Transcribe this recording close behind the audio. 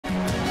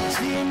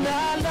jina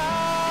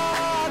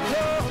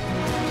lako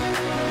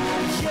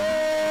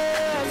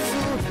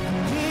Yesu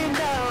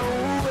lina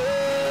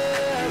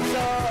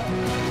uwezo,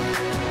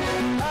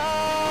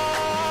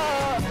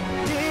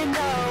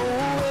 lina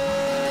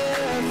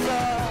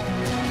uwezo,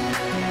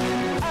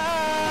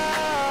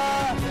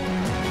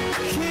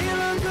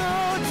 kila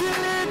goti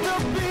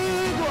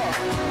litapigwa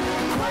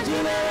kwa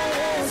jina la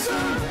Yesu,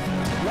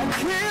 na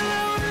kila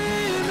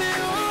ulimi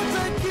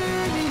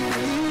utakiri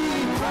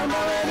kwamba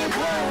wewe ni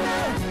Bwana.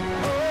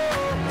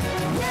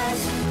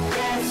 Yes,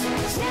 yes,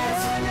 yes,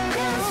 yes,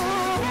 yes,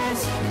 yes,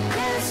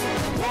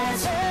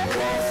 yes,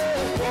 yes,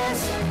 yes,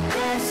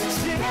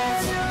 yes,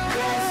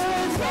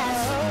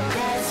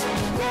 yes,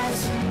 yes,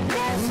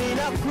 yes.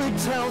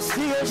 Ninakuita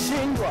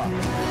usiyeshindwa,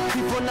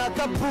 kifo na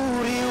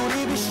kaburi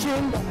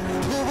ulivishinda,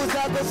 nguvu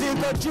zako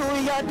ziko juu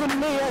ya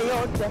dunia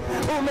yote,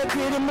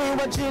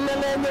 umekirimiwa jina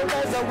lenye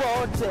uweza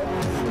wote.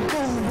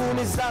 Nguvu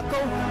ni zako,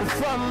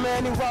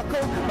 ufalme ni wako,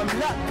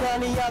 mamlaka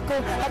ni yako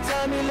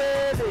hata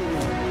milele.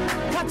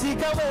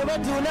 Katika wewe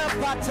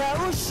tunapata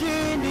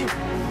ushindi,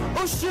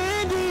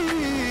 ushindi,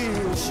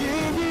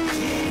 ushindi.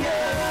 Jina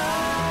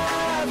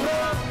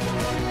lako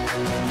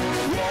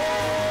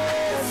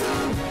Yesu,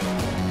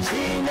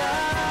 jina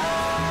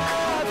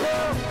lako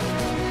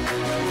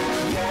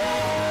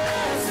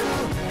Yesu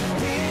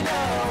lina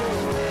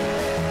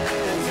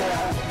uweza,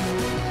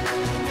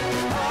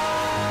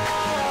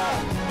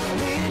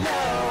 lina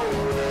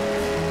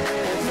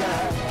uweza,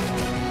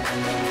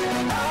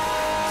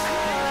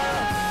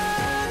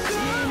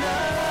 jina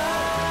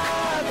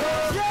lako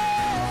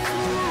Yesu,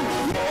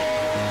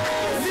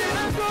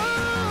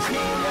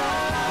 jina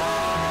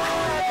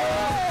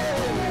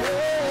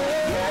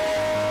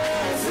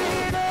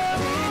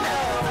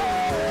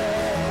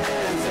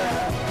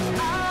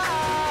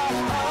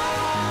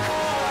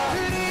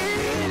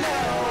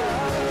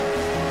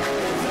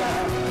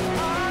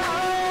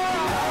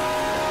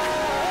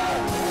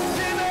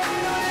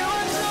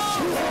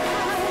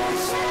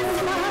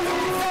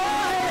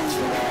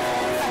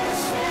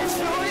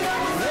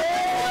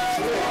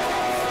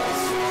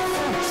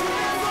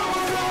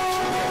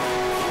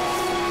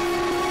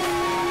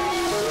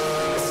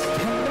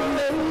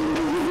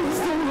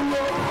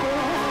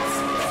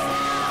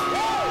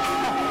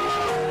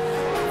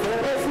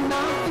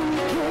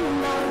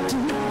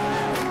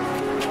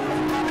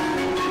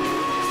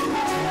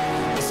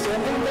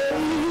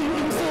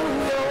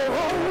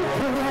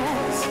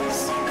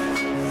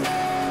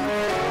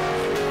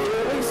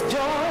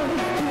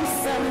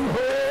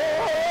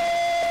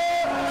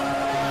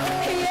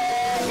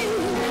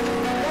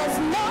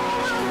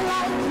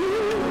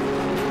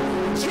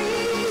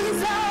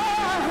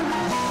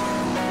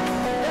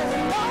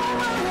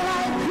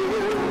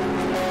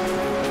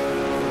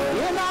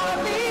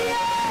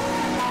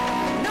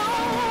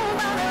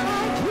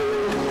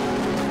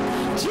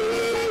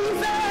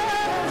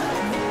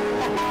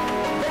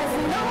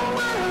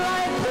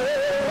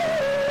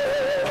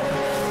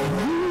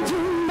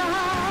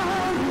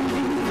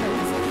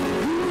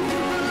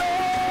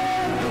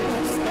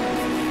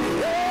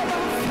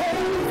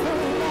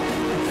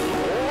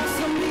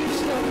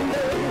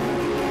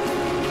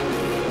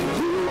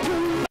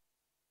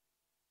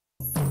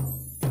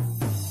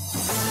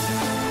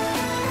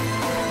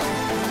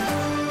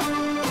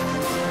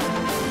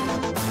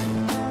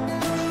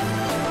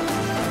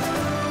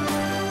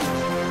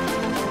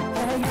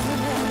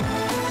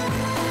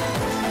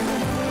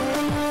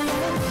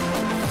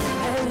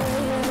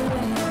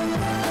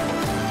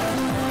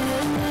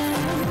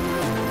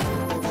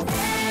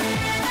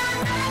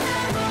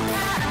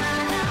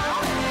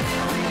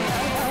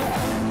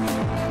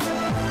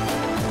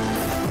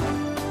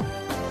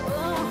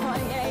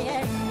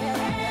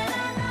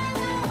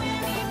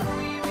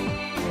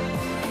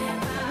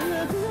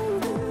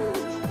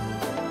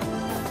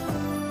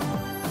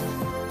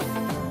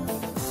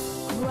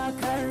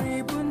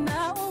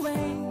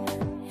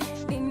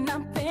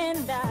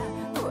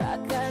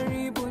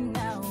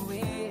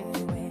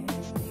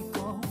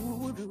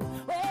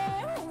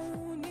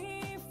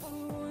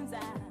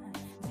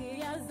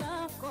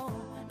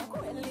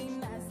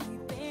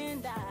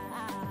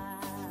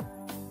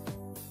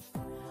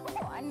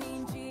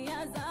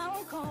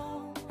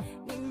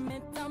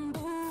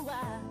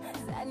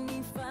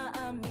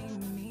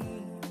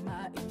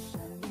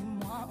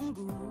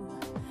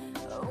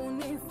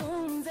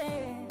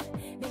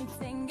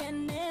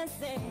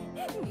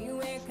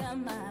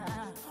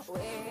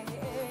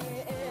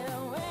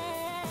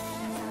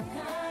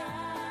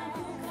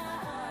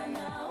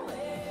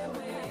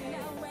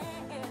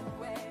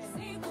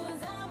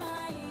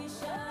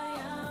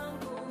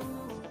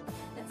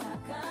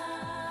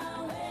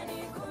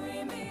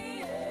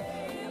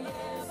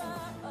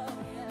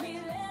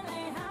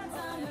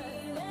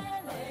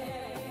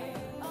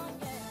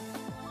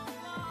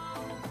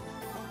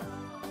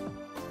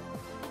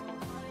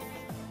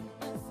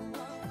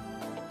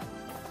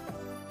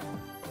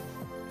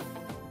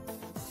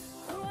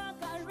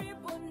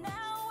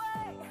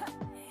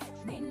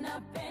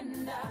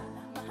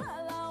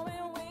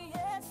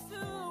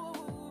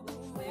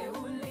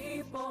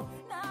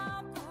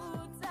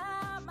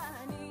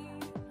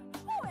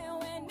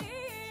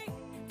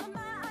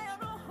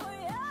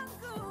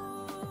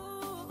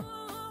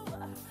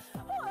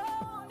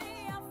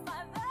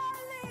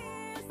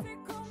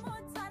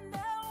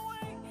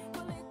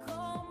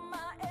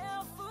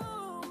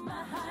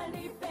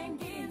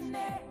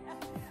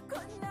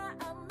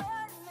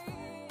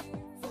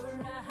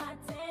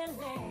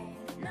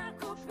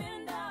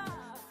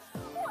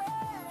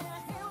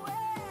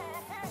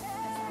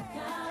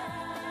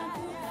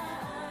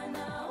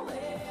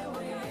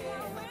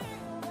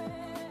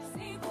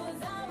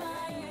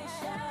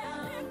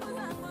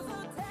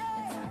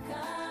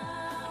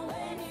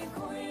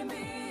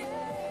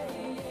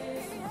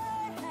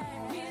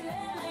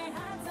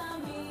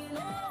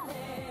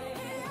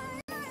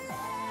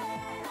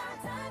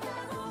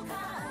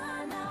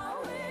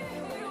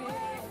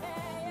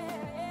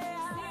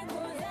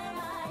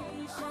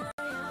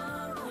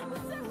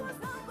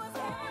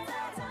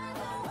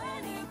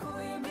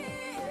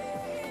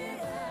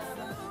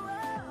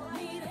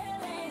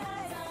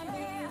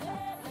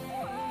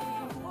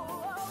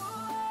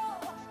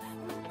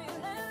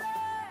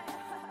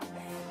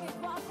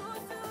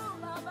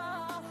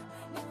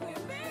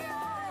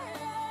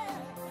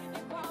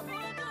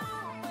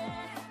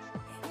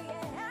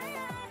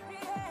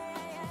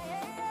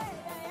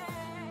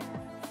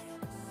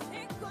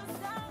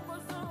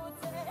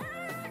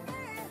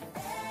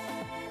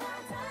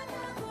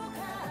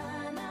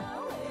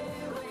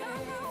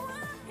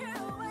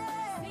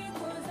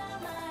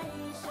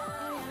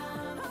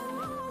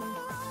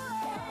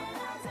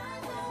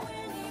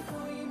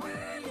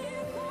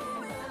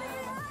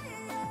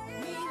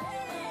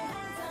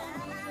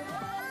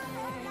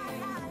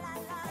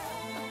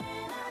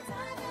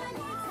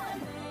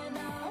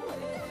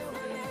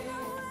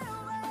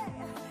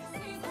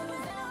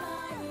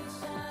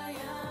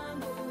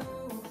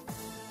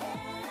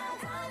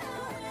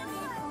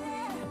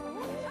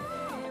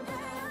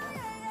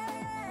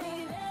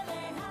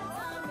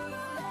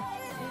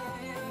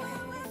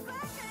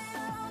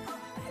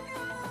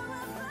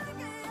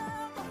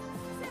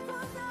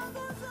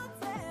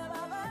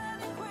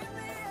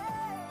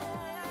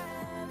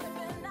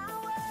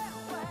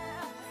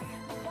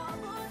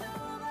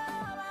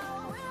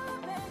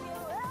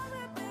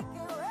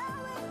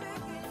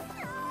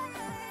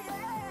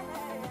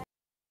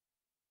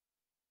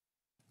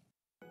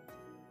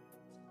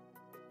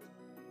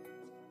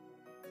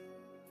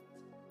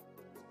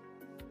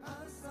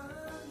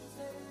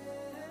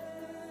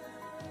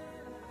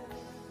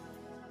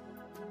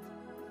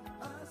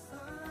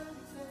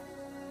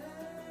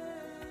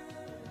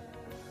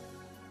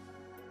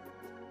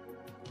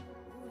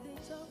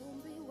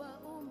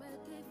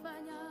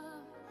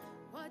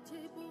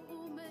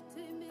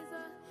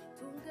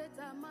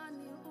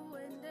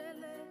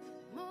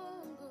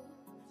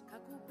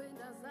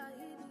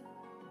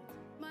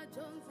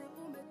majonzi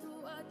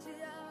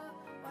umetuachia,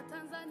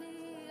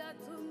 Watanzania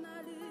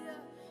tunalia,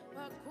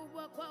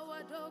 wakubwa kwa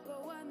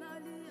wadogo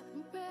wanalia.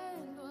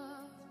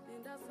 Mpendwa,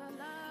 nenda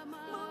salama.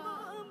 Mungu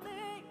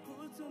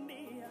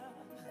amekutumia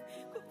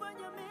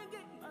kufanya mengi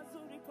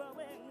mazuri kwa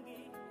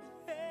wengi,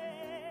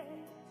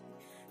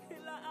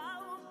 ila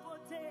haupo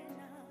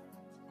tena.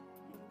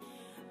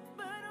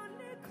 Bado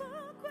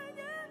niko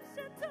kwenye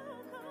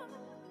mshtuko,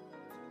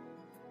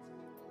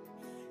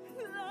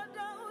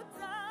 labda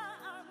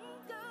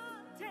utaamka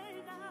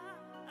tena,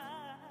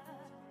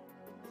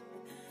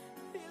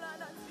 ila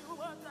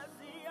najua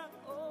kazi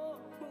yako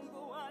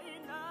Mungu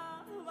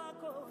haina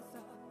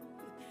makosa.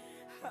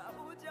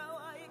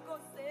 Haujawahi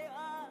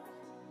kosea,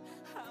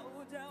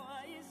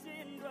 haujawahi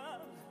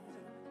shindwa.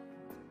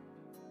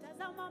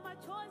 Tazama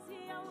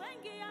machozi ya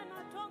wengi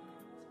yanatoka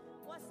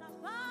kwa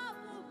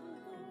sababu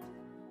Mungu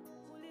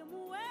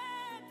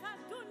ulimuweka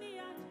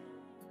duniani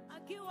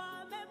akiwa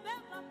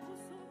amebeba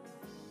kusudi.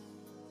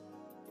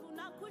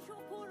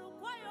 Tunakushukuru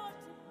kwa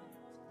yote,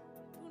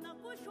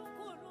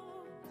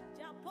 tunakushukuru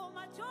japo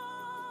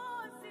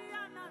machozi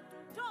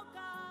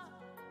yanatutoka.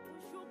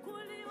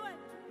 Ushukuriwe,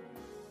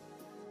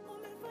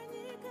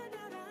 umefanyika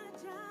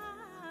daraja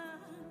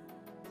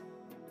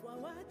kwa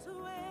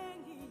watu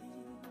wengi.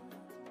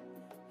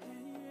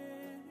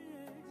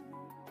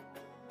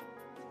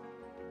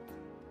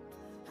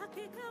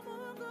 Hakika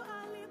Mungu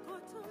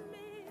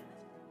alikutumia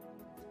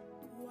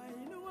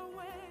wainua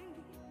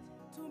wengi.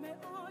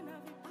 Tumeona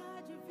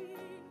vipaji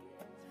vingi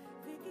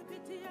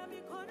vikipitia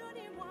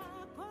mikononi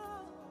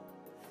mwako.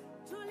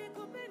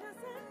 Tulikupenda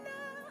sana,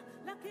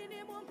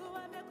 lakini Mungu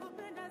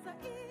amekupenda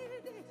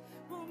zaidi.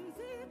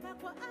 Pumzika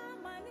kwa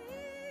amani.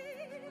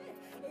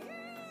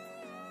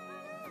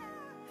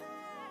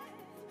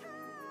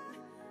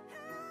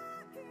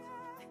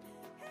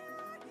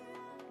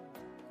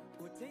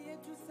 Wote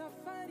yetu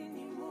safari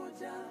ni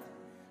moja,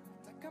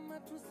 hata kama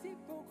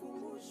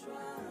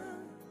tusipokumbushwa.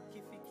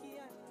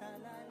 Kifikia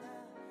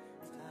talala,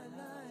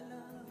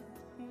 talala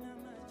na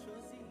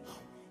machozi,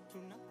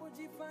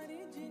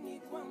 tunapojifariji ni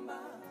kwamba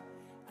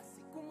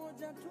siku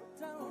moja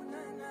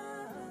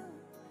tutaonana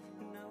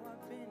na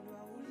wapendwa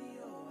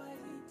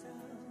uliowaita.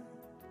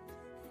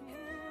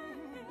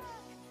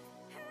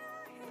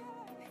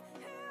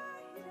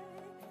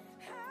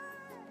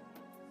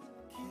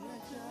 Kila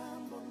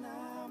jambo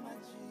na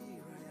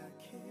majira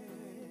yake,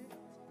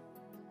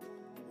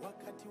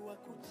 wakati wa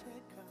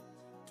kucheka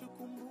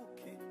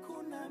tukumbuke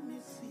kuna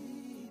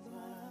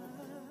misiba,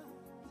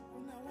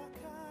 kuna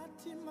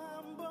wakati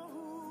mambo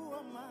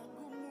huwa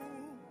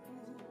magumu,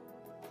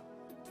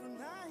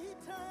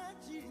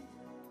 tunahitaji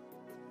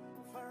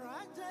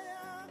faraja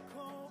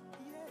yako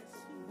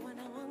Yesu.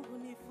 Bwana wangu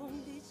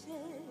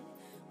nifundishe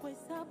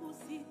kuhesabu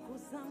siku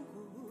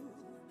zangu,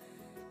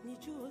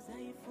 nijue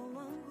udhaifu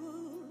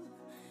wangu,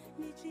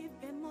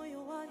 nijipe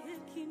moyo wa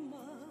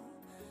hekima.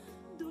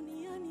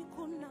 Duniani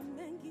kuna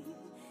mengi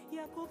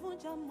ya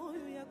kuvunja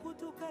moyo, ya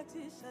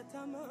kutukatisha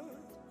tamaa.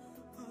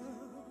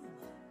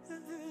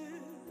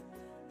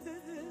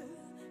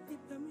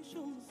 Nipe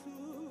mwisho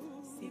mzuri,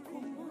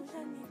 siku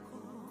moja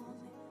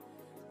nikome,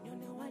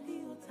 nione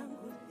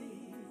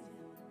waliotangulia.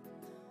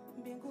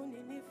 Mbinguni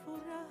ni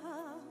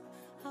furaha,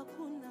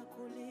 hakuna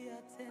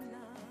kulia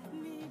tena.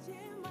 Ni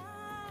jema,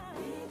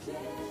 ni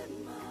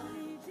jema,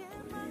 ni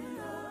jema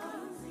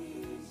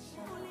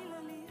uliloanzisha,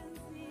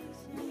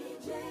 ulilolianzisha. Ni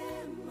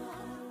jema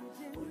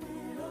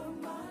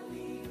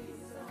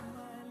ulilomaliza,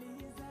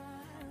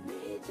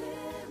 ni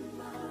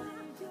jema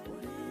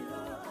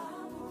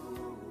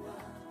uliloamua.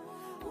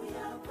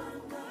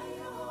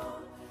 Uyapangayo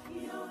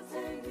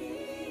yote ni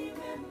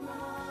mema.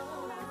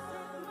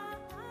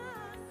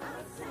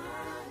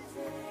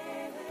 Asante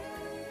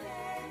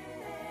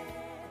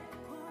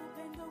kwa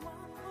upendo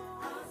wako,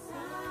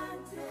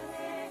 asante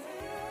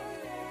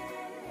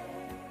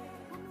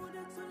kwa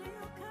muda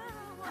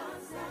tuliokaa,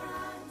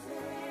 asante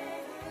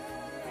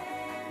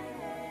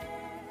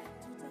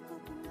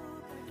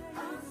tutakukumbuka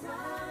daima,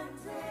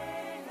 asante.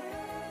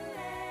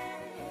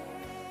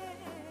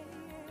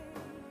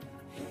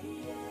 Hey, hey,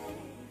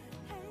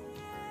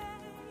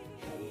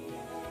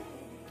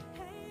 hey,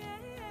 hey,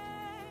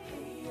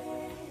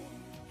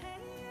 hey,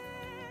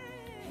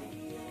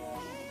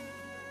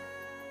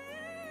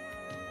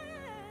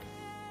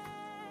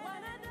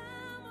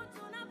 wanadamu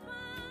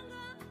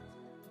tunapanga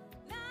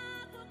na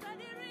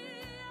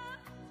kukadiria,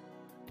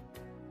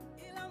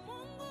 ila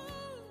Mungu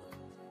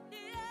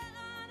ndiye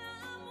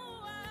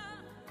anaamua.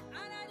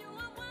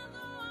 Anajua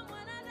mwanzo wa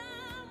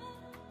mwanadamu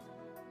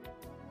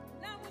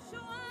na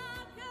mwisho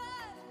wake.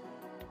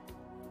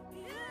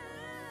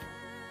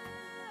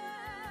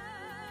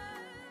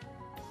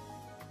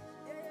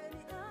 Yeye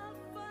ni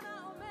Alfa na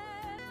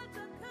Omega,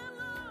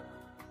 takalo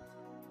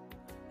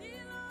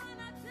ndilo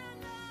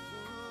anatenda.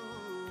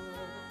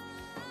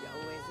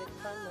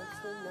 Yawezekana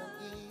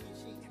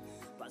tunaishi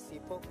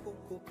pasipo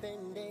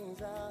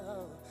kukupendeza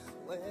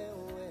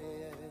wewe,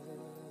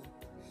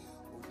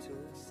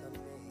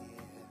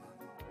 utusamehe.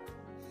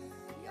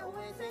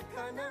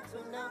 Yawezekana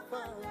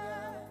tunafanya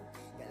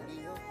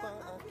yaliyo kwa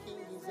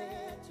akili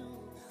zetu,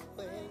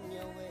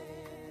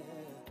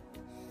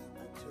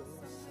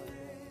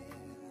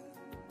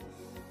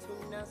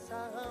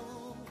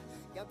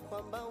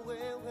 kwamba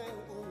wewe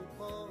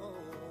upo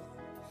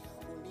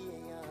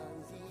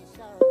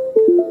uliyeanzisha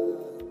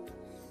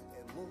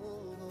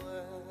Mungu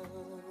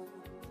wangu.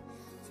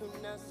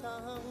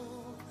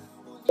 Tunasahau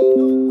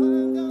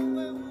ulilopanga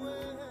wewe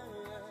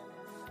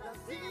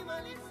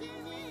lazima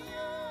litimie.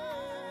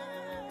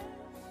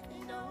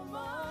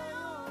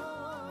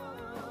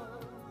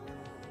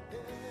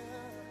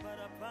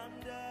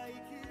 Parapanda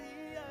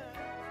ikilia,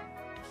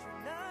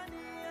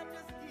 shunani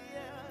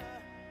atasikia.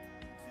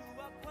 Mtu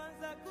wa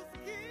kwanza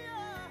kusikia,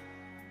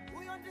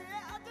 huyo ndiye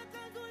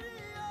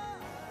atatangulia.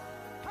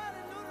 Hali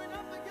nuru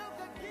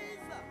inapogeuka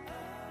giza,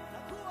 na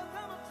kuwa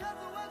kama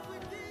mchezo wa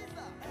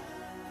kuigiza.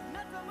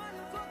 Natamani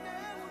utoke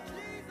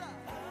muujiza,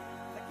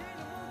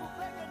 lakini Mungu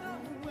peke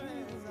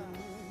anakuweza.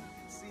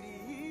 Siri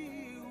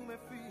hii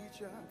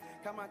umeficha,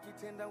 kama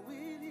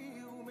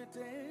kitendawili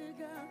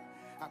umetega.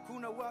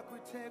 Hakuna wa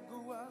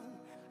kuitegua,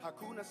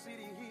 hakuna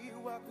siri hii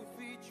wa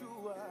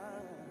kufichua.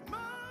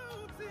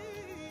 Mauti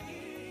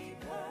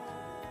ipo,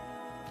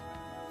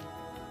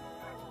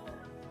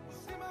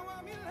 uzima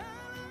wa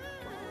milele.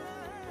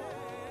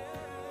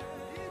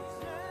 Ni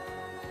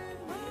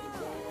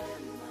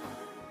jema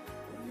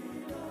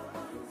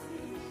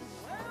uliloanzisha,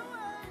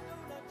 wewe ndo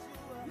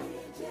unajua. Ni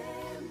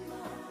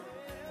jema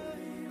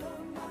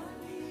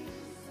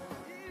ulilomaliza,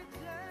 ni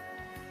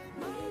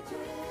jema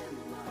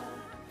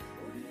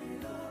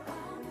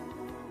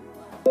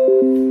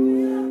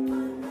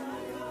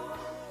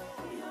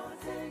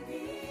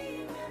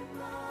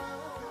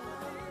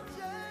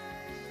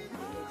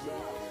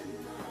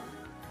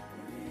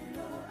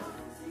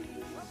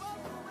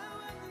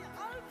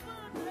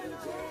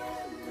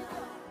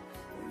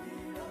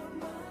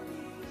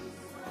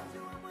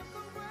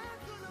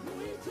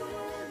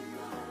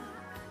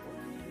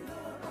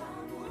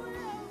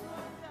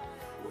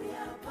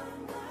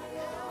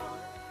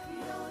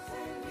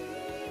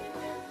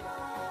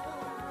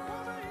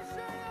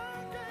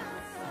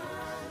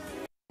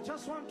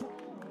just want to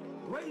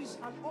raise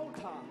an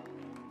altar.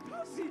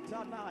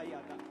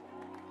 Kasitanayana.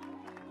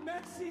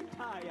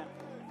 Mexitaya.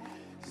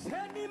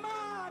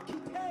 Senima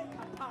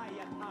kiteka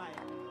taya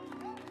taya.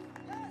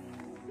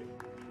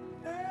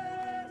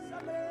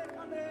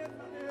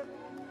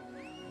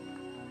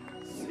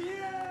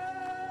 Sie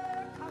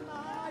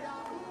kanaya.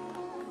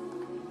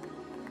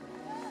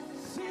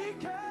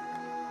 Sike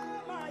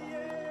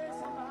maye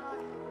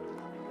samaya.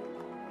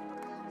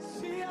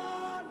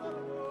 Siano.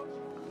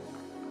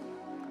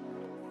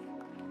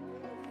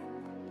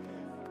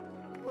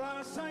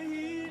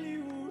 Wasahili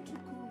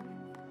utukufu,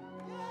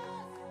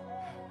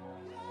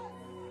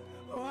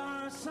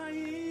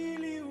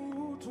 wasahili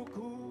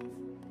utukufu.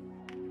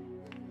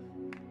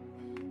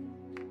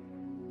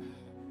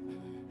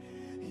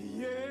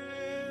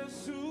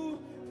 Yesu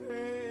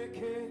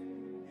peke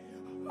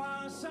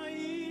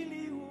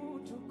wasahili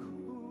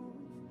utukufu,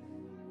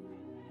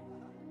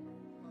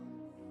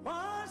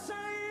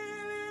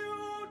 wasahili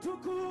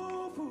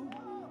utukufu,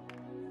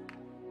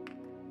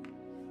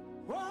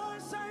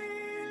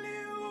 wasahili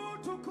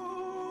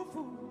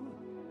utukufu.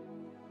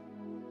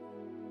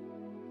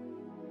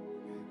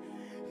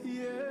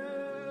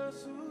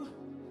 Yesu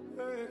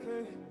peke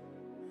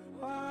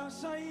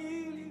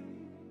wasahili.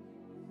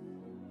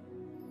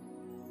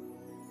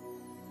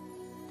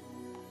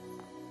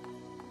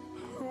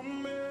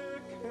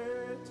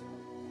 Umeketi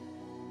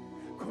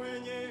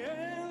kwenye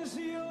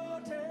enzi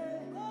yote,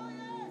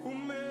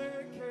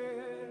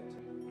 umeketi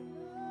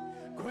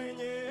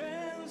kwenye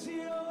enzi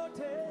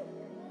yote.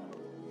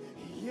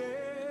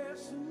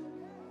 Yesu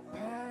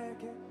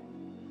peke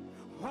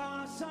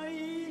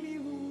wasahili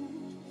utukufu.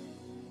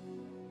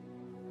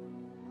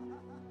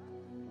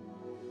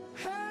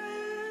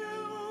 Hey,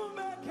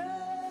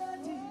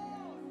 umeketi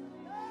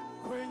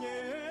kwenye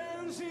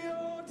enzi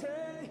yote,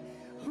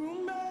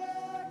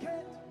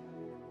 umeketi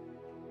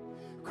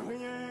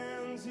kwenye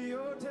enzi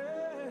yote.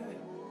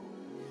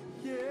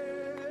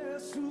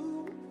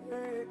 Yesu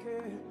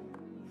peke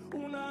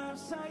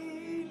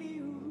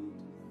unastahili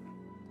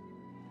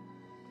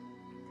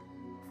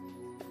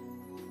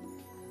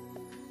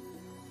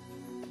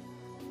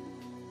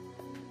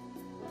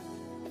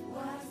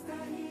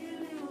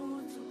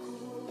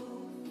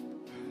utukufu.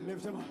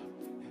 Lift him up.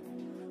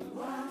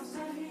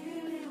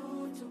 Wasahili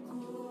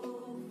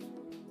utukufu,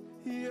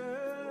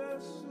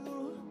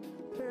 Yesu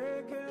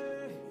peke,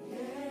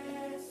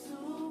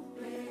 Yesu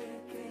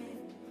peke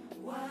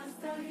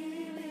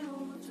wastahili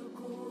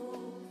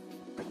utukufu.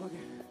 come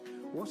again.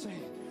 What's that?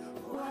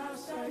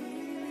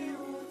 Wastahili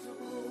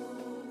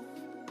utukufu,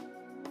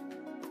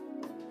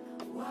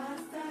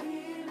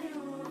 wastahili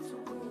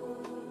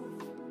utukufu.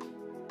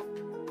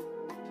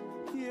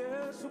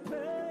 Yesu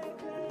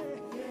peke,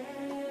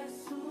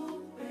 Yesu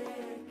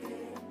peke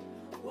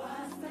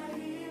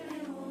wastahili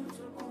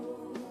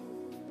utukufu.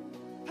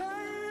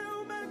 hey,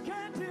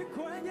 umeketi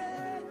kwenye,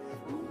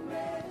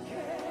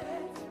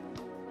 Umeketi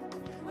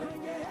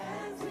kwenye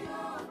enzi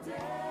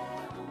yote,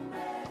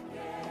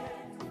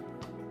 umeketi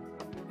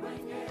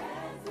kwenye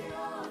enzi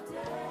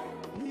yote.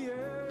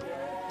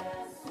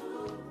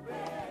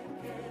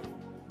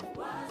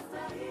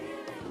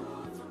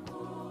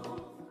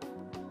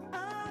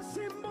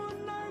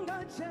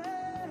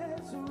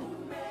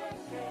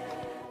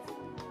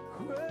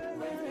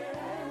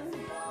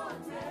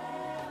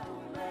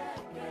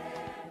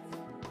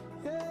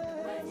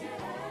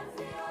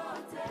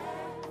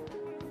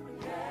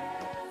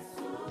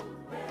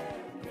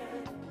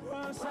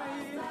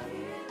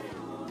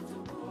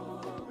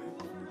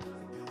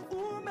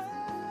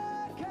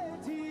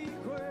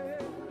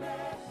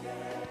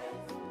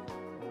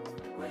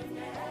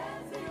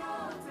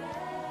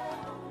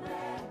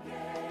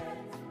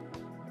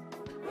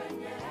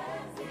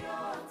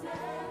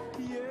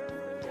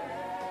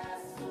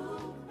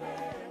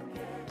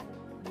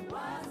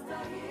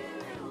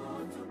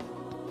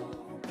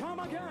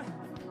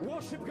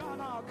 worship God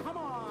now. Come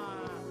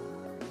on.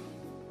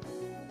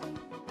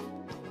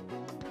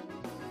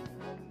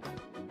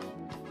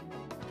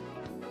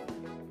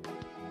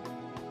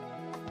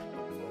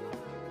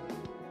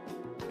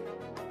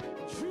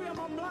 Juu ya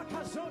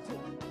mamlaka zote,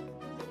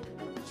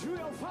 juu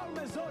ya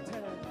ufalme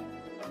zote.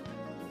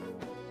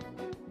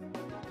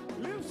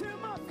 Lift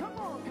him up. Come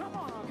on, come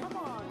on, come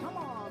on, come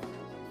on.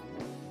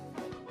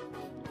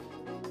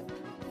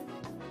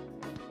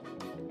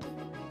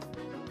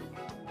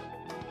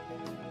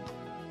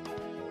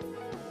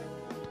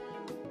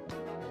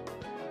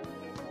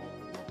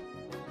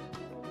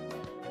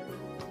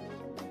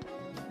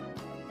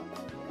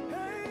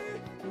 Hey,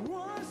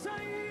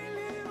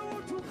 wastahili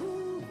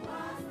utukufu.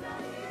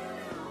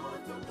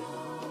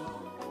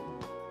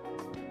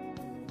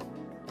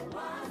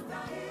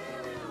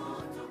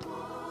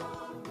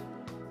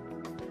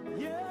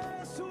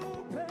 Yesu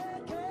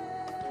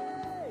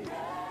pekee.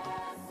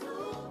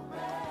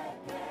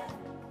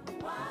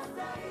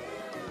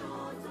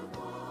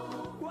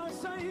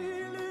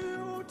 Wastahili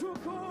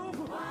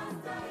utukufu.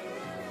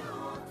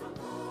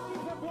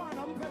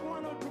 Mpe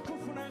Bwana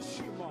utukufu na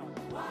heshima.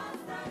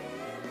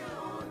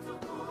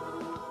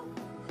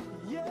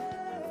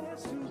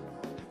 Yesu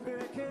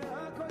peke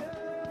yako,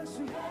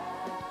 Yesu.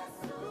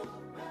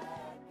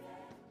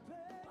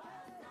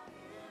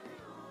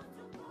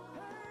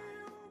 Hey,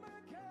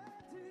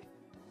 umeketi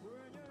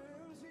kwenye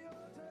enzi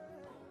yote.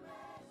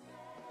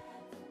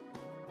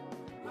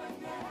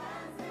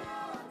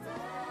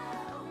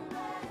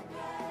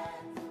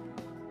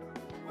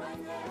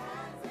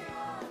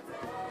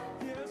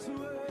 Yesu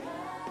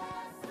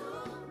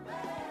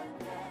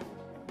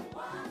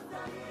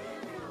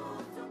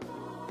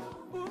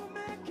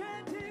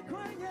umeketi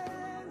kwenye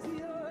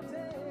enzi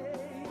yote.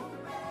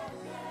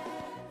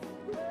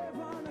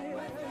 Bwana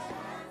Yesu.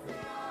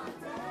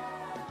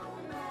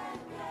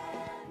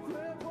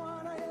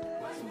 Bwana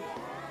Yesu.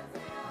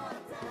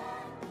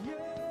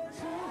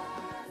 Yesu.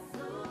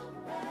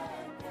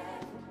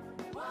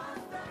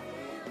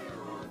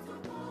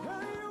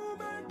 Hey,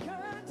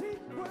 umeketi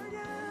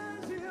kwenye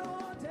enzi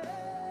yote.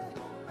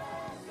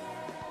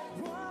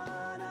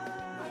 Bwana.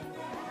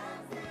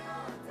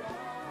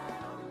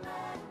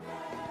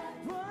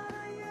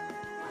 Bwana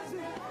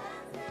Yesu.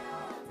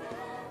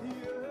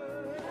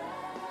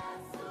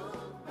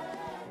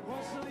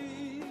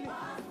 Wastahili.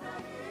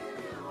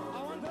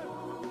 I want that.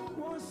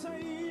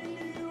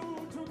 Wastahili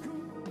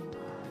utukufu.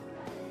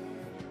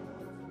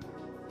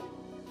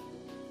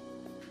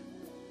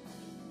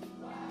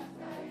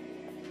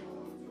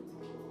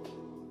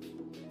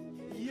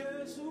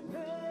 Yesu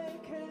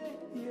peke,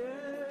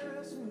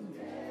 Yesu.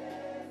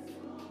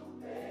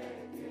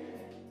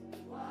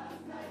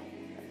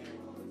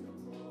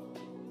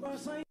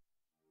 Wastahili.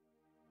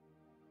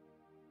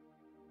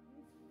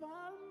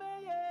 Mfalme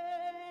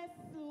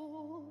Yesu,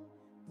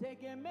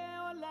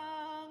 tegemeo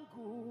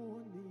langu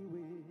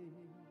niwe.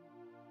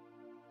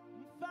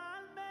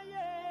 Mfalme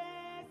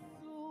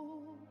Yesu,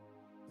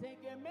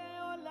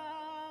 tegemeo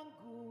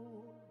langu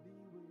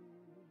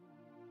niwe.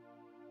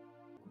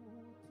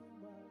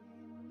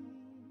 Kutumaini,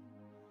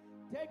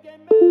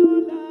 tegemeo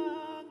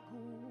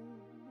langu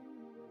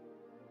niwe.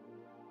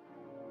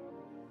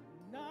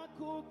 Na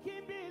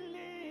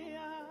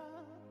kukimbilia,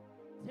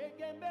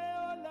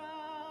 tegemeo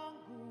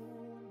langu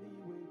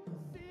niwe.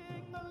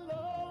 Sing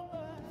along.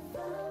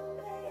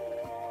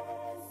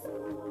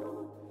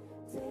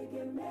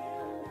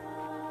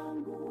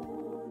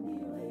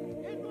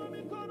 Inua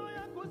mikono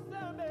yako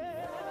useme.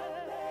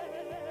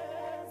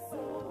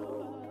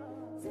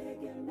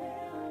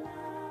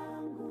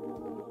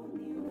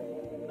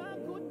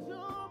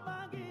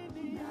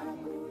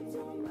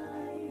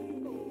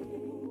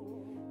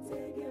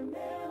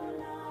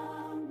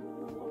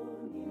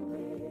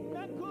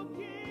 Na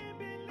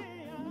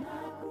kukimbilia.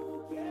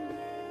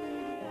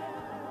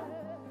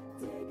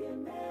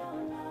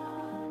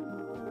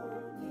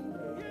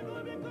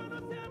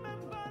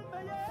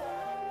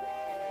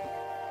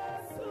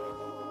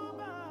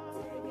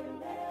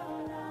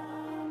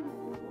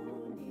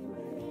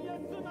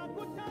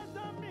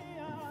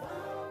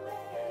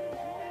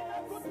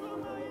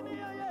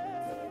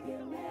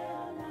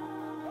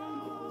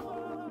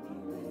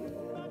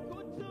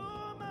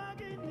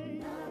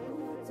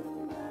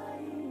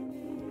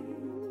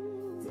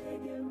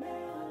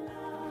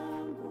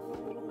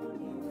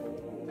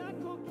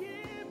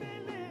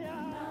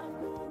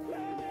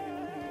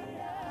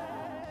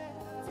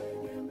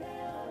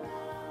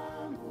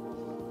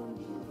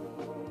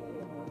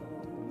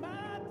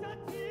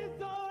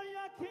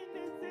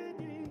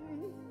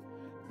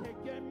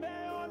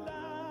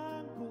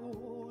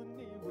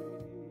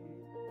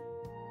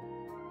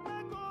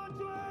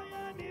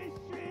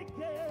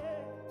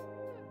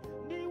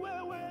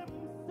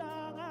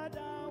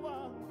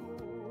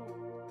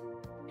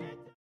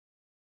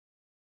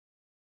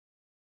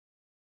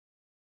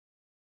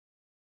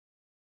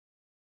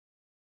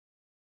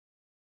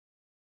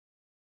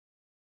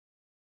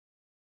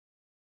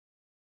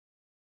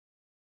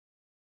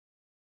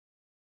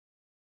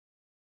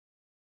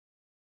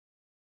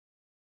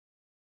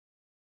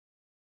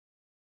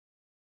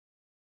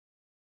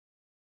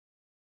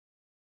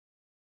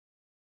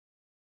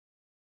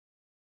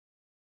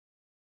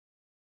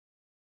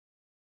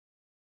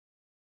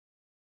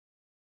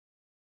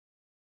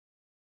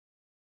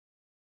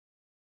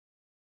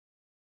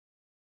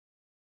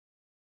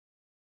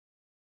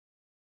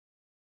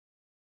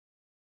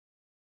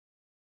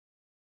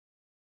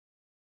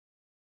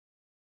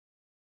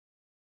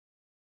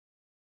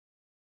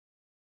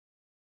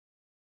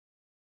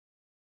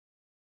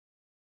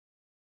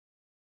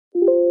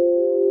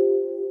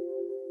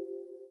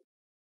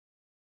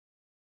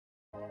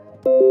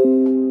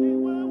 Ni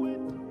wewe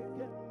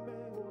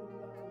tegemeo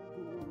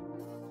langu,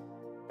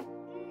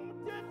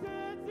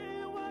 mtetezi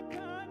wa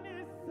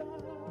kanisa.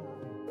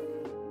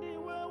 Ni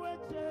wewe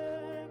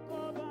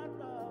Jehova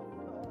Rafa,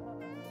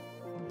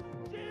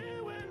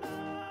 jiwe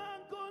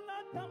langu la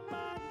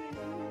thamani.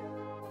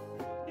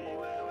 Ni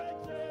wewe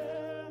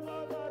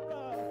Jehova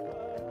Rafa,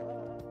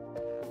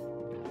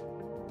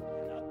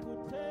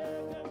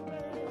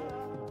 nakutegemea,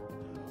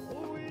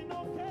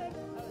 uinuke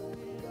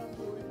kati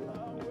yangu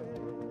Yawe.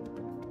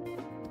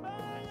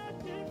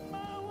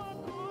 Mayatima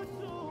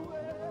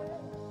wakujue,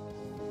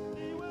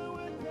 ni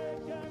wewe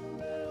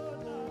tegemeo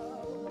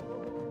lao.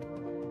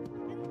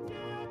 Nchi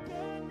ya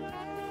Kenya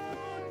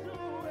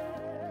nikujue,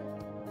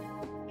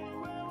 ni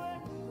wewe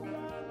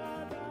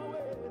msaada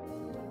wetu.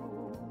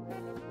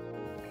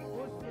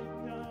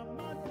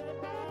 Usinyamaze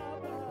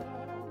Baba,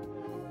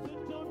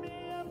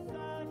 tutumie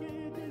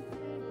msaidizi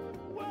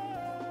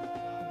wako.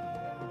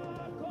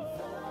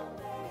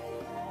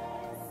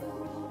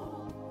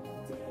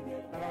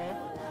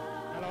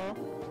 Hello?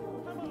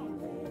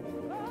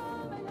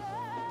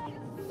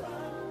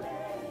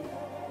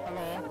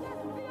 Hello?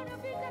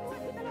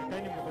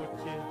 Kaini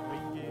mgoche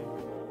wengi.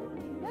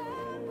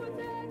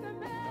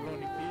 Hello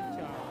ni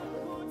picha.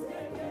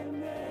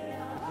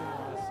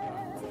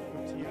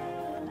 Kutia.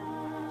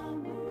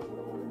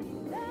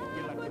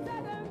 Ngila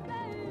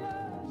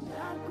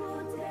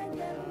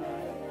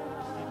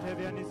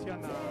Nitevya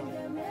nisiana.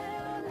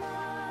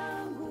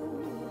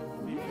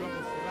 Nijua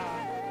musila.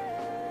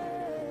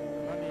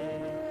 Nani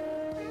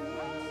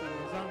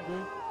sanga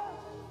zangu.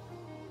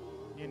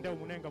 Nienda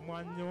umunenga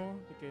mwanyo.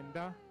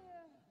 Nikenda.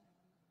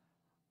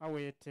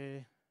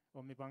 Awete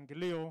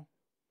omipangilio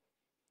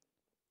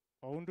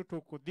oundu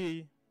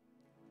tukuthi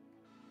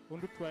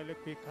undu twaile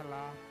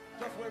kwikala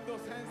Just wave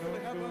those hands to the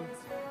heavens.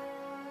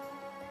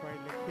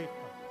 twaile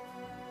kwika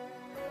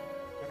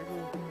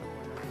karibu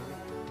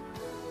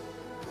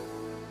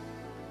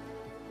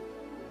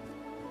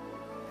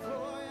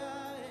Toya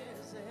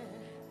eze,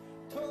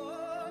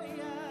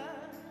 Toya.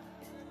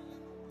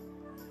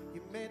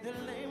 You made the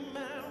lame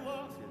man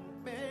walk,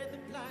 made the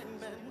blind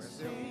man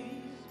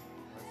see.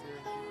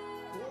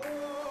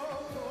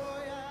 Oh,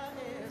 Toya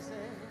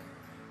eze,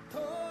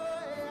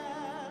 Toya.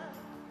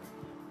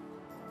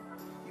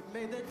 You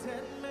made the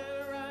dead man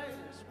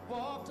rise,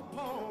 walked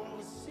upon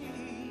the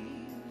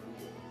sea.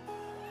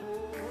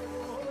 Oh,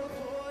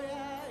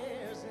 Toya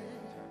eze,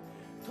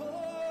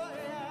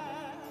 Toya.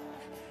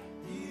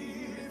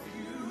 If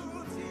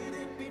you did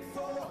it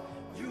before,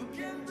 you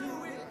can do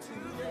it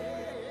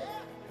today.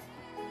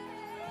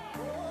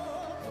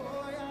 Oh,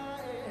 Toya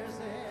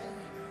eze,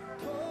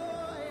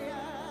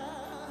 Toya.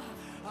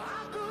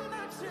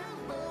 Hakuna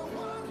chimbo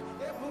one,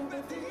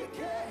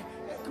 ekubedike,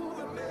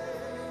 ekubeme.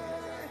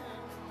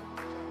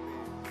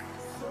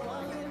 So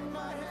I lift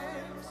my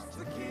hands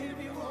to give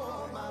you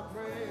all my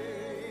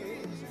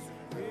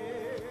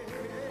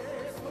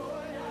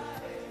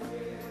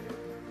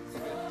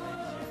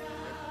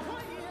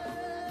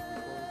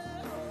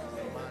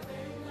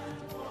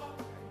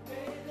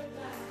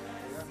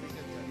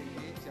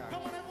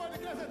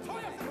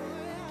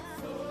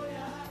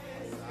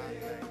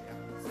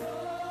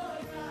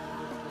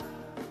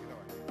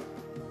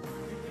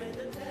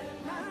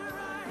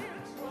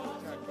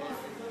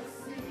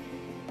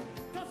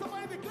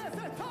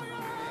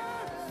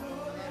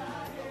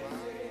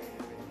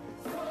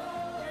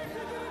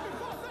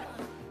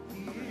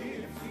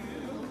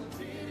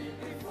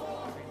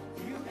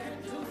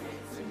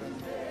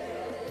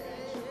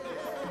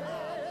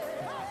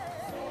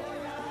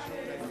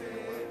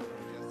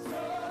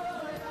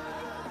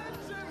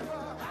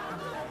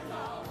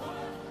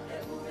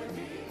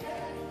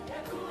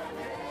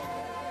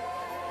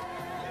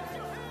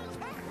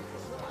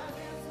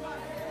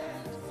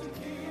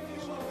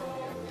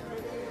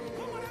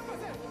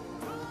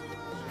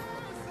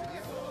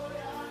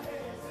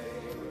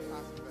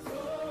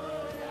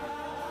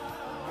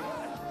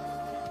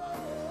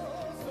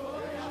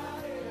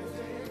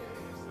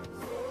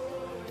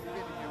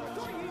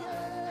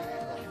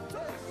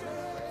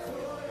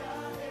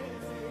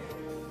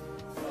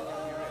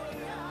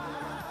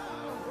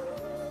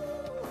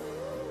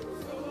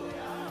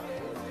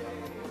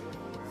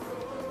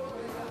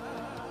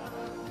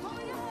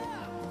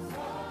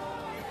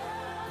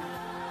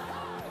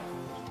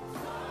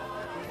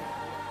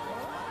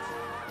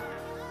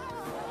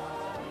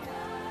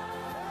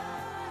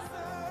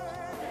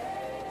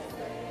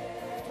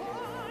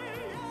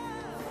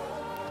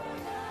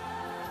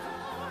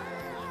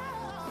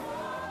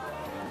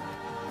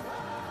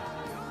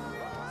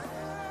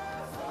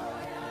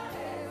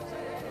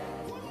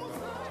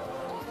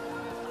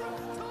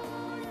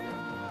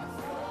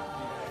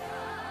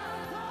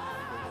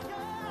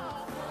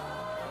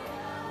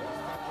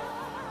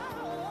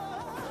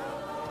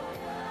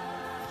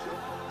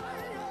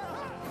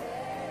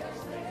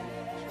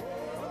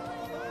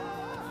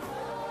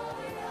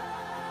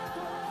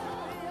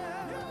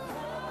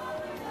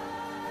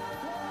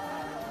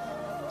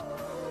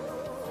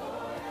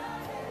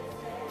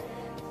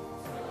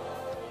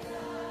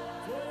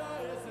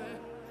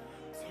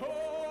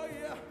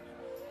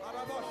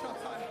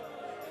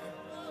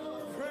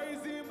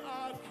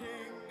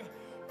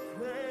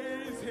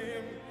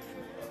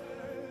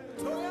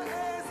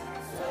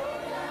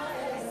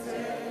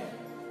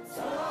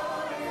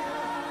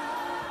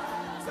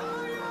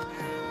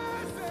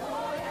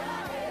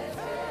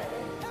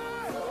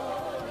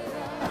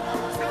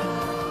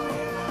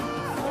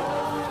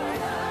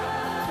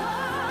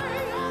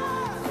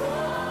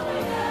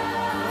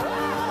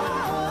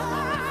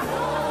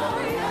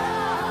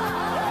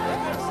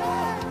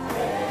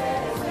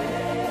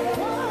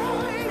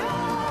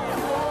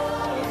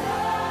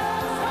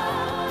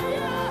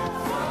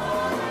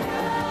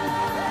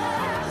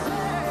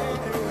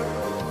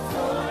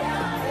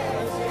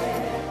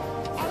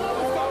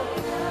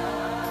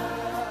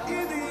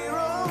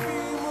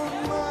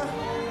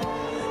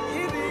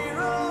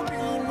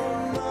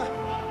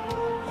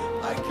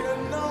I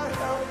cannot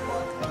help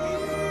but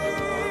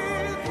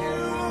give you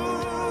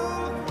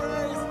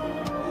praise.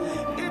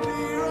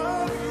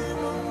 Ibirabi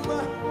mama,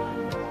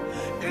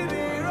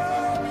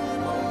 Ibirabi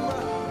mama.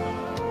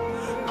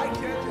 I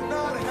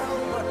cannot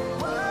help but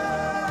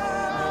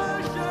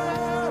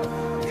worship.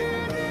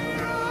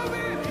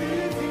 Ibirabi,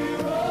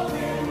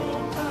 Ibirabi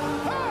mama.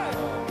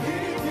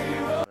 Hey,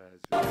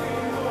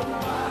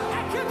 I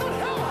cannot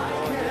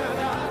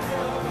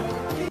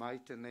help.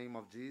 Mighty name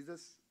of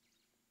Jesus.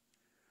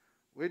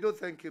 We do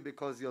thank you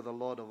because you're the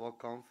Lord of all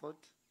comfort.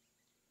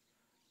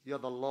 You're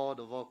the Lord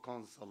of all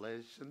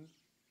consolation.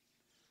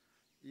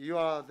 You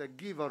are the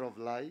giver of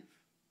life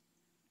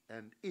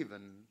and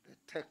even the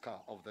taker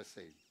of the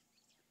same.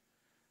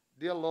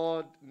 Dear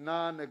Lord,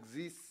 none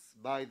exists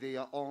by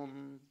their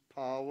own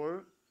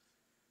power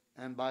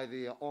and by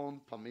their own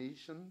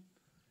permission.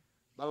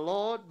 But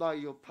Lord, by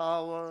your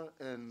power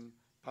and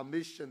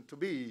permission to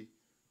be,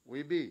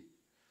 we be.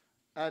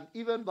 And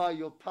even by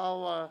your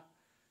power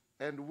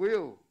and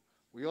will,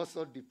 we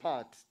also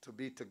depart to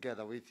be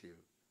together with you.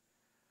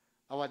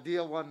 Our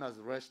dear one has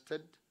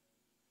rested.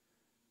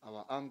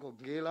 Our uncle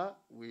Ngila,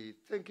 we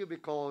thank you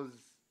because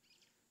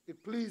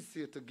it pleased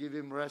you to give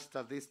him rest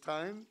at this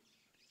time.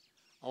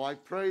 Oh, I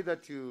pray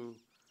that you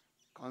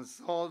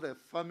console the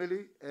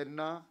family,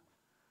 Edna,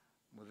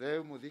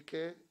 Mudeu,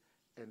 Mudike,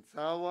 and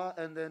Sawa,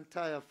 and the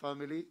entire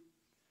family.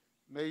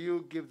 May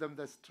you give them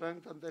the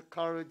strength and the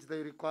courage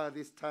they require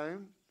this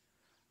time.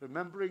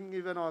 Remembering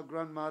even our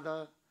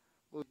grandmother,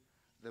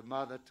 the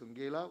mother to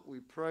Ngila, we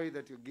pray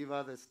that you give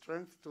her the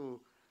strength to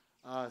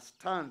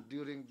stand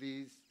during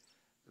this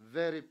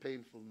very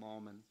painful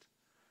moment.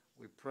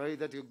 We pray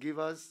that you give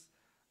us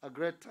a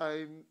great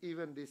time,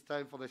 even this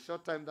time, for the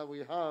short time that we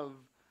have.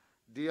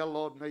 Dear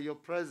Lord, may your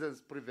presence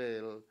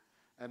prevail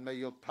and may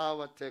your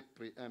power take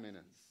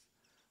preeminence.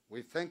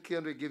 We thank you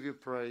and we give you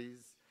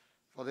praise,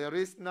 for there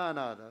is none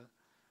other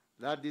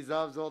that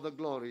deserves all the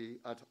glory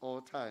at all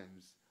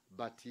times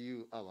but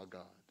you, our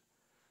God.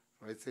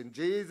 For it's in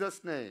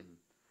Jesus' name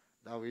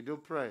that we do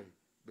pray,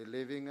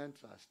 believing and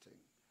trusting.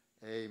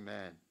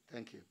 Amen.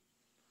 Thank you.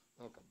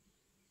 Welcome.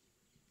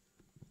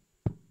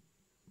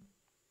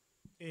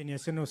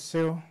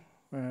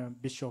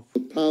 Bishop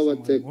Power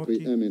take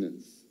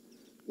preeminence.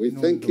 We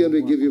thank you and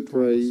we give you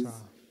praise,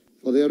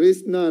 for there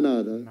is none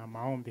other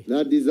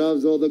that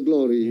deserves all the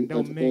glory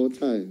at all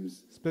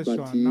times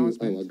but you,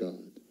 our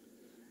God.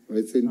 For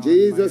it's in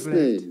Jesus'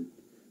 name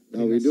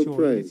that we do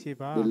pray,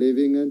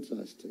 believing and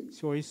trusting.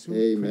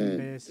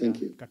 Amen. Thank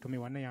you.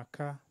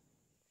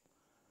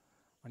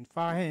 On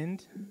far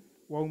hand,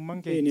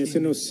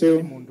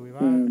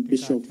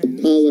 Bishop,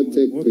 power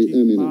take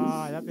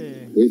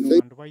preeminence. We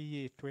thank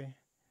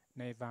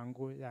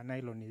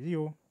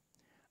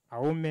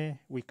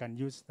we can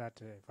use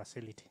that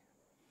facility.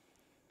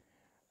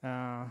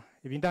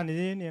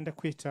 Ibindani nienda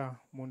kuita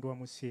mundu wa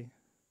musi.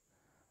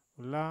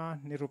 Ula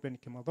ni Ruben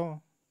Kimotho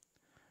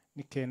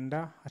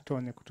nikenda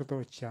atone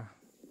kutotocha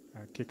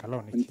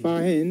kikaloni ki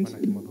Bwana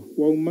Kimotho.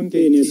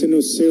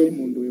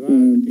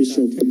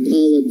 Bishop,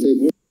 power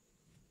take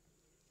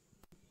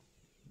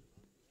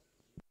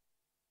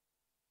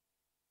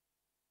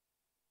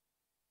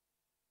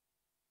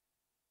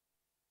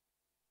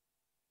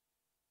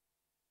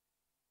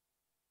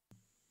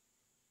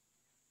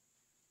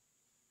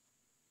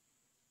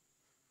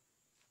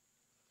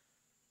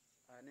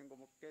ningo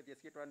muketi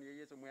sikitwa ni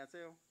Yesu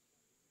mwaseo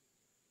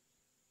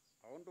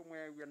aundu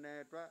mwe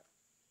wianetwa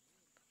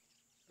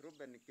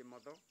Ruben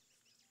Kimotho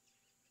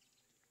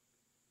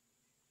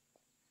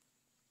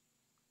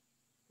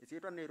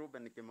isikitwa ni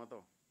Ruben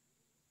Kimotho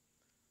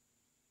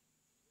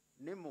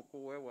ni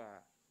mukuwe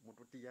wa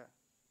mututia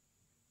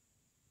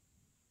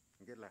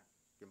Ngila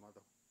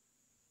Kimotho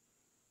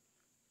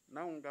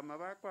na ungama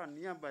bakwa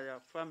niamba ya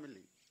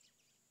family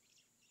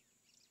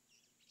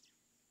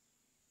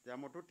ya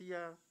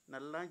mututia na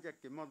lanja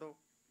Kimotho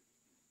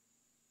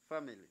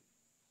family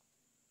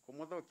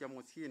kumotho kia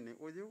musini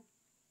uyu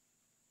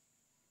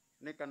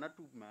ni kana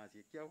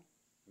tumasi kiao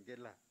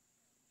Ngila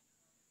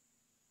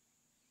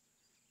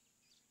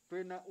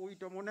twina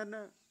uito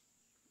munene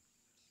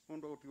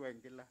mundu utiwa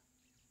Ngila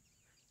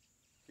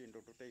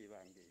kindu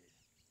tuteibangi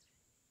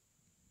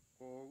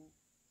ko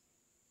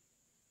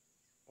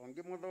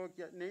ongi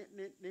muthokia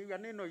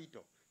ni no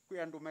ito kwi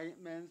andu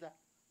menza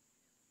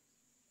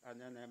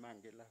anyane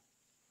mangila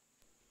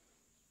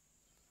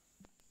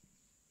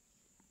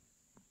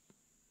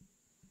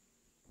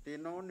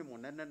tino ni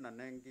munene na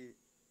nengi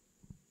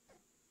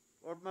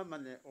orma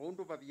mane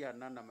ondu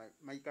babiana na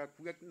maika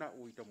kuek na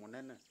uito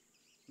munene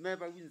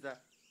meba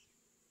winza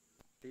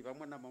tiba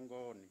mwana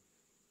mongoni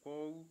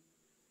ko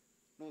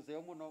no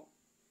seo muno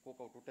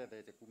ko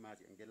tutete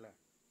kumasi Ngila.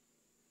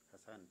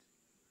 Asante.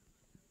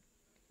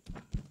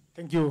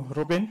 Thank you,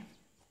 Ruben.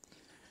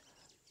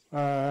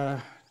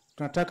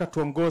 Tunataka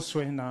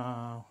tuongozwe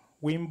na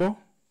wimbo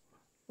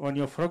on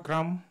your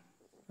program,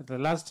 the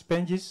last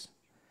pages.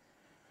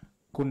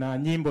 Kuna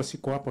nyimbo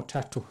siko hapo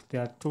tatu.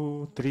 There are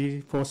 2,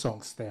 3, 4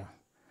 songs there.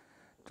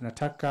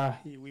 Tunataka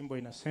hii wimbo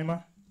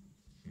inasema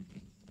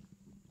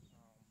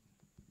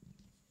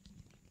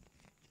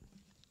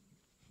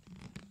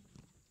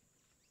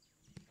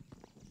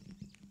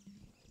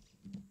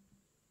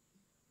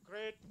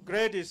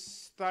Great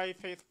is thy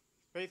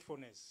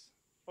faithfulness,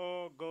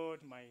 O God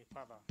my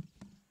Father.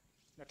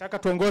 Nataka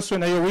tuongozwe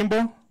na hiyo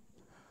wimbo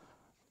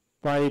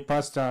by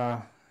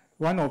pastor,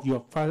 one of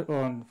your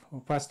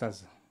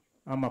pastors,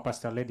 ama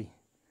pastor lady.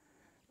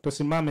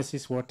 Tusimame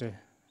sisi wote.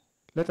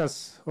 Let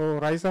us all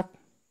rise up.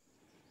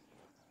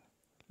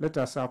 Let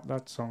us have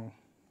that song.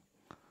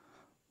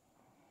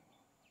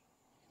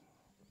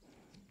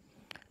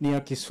 Ni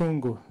ya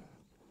Kisungu.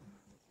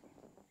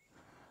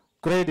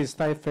 Great is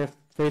thy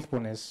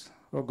faithfulness,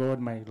 O God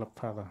my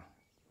Father.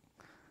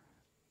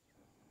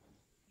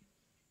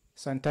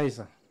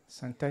 Sanitizer.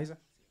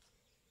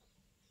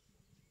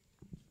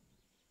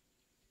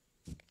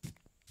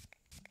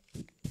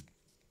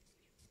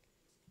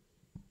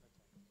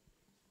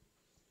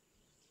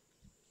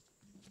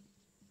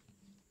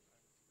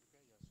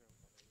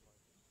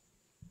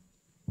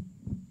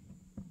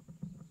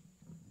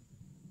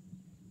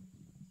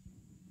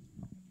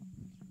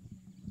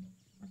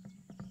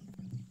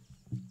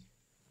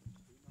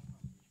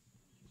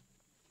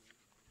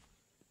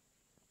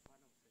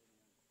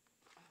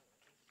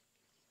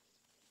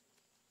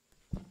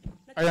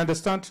 I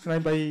understand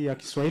tunaimba hii ya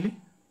Kiswahili.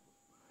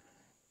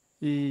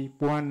 Hii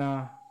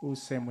Bwana u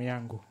sehemu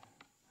yangu.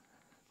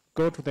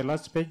 Go to the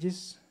last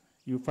pages,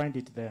 you find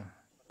it there.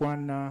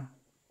 Bwana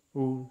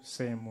u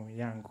sehemu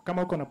yangu.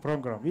 Kama uko na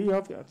program, we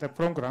have the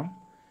program,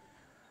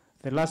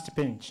 the last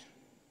page.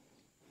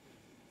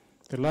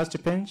 The last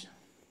page,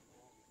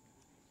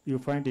 you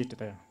find it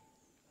there.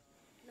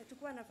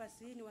 Nachukua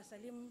nafasi hii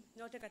niwasalimu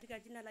nyote katika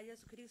jina la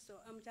Yesu Kristo.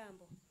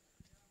 Amjambo.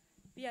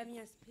 Pia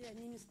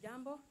mimi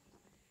sijambo.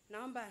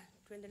 Naomba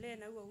tuendelee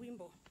na huo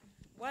wimbo.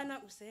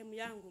 Bwana usehemu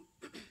yangu.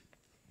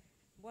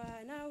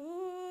 Bwana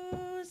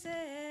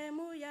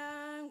usehemu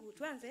yangu.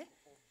 Tuanze.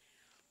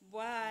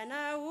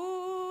 Bwana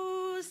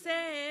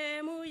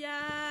usehemu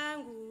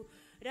yangu.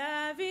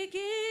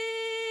 Rafiki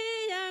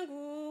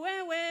yangu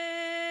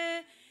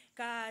wewe.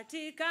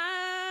 Katika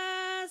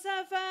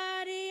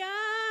safari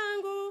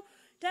yangu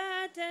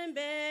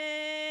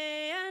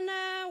tatembea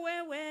na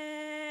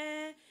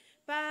wewe.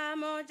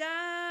 Pamoja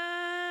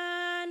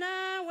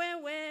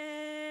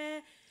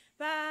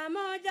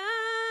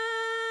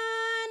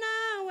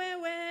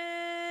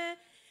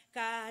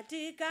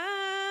katika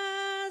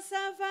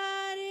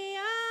safari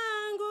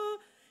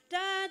yangu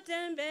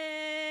tatembea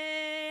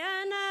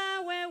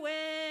na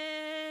wewe.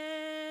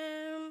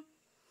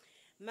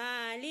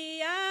 Mali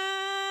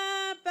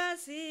hapa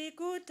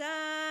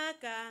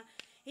sikutaka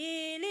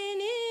ili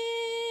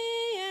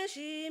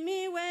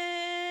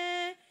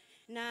niheshimiwe,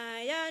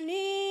 na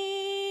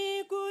yanikute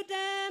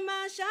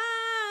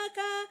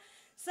mashaka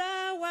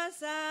sawa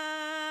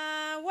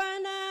sawa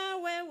na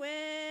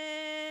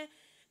wewe.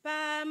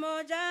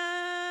 Pamoja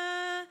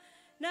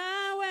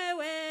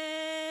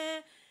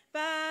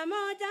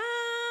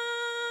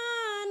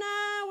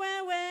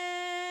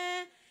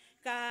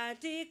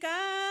katika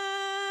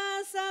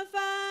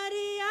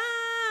safari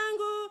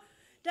yangu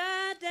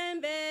tatembea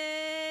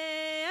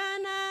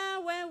na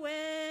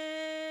wewe.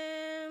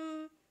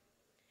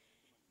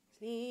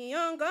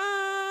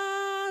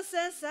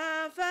 Niongose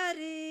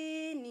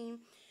safarini,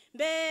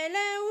 mbele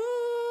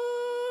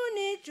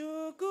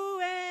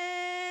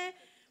unichukue,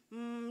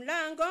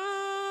 mlangoni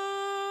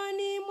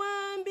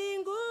mwa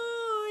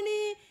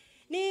mbinguni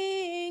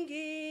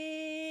niingie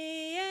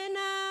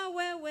na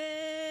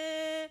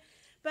wewe.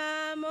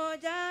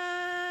 Pamoja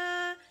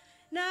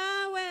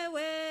na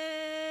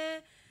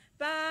wewe,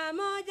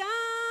 pamoja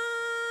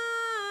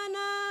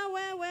na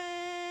wewe,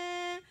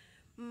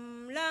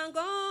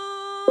 mlangoni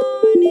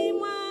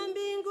mwa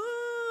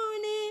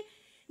mbinguni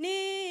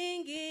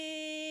niingie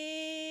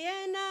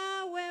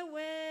na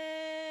wewe.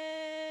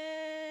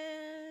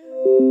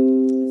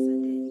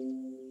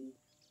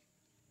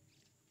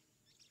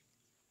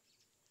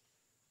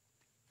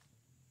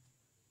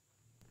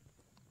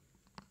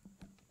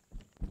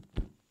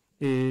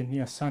 Ni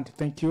asante.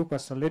 Thank you,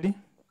 Pastor Lady.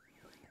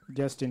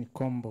 Justin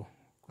Kombo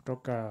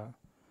kutoka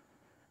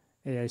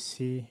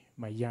AIC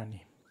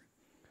Mayani.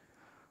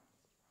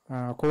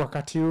 Kwa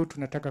wakati huu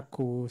tunataka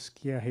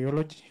kusikia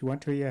Heology. You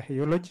want to hear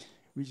Heology,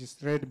 which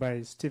is read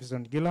by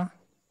Ngila.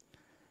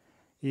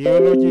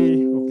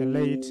 Heology of the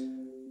late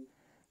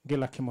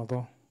Ngila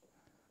Kimotho.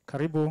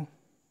 Karibu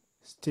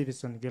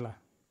Ngila.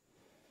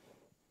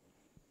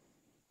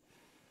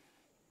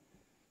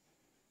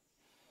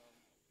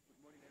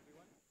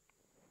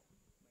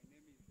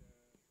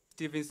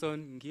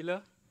 Stevenson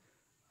Ngila,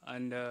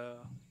 and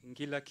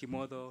Ngila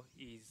Kimotho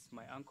is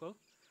my uncle,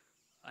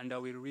 and I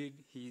will read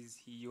his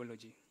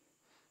eulogy.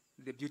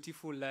 The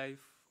beautiful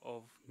life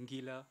of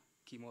Ngila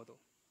Kimotho.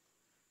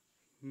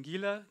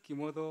 Ngila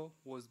Kimotho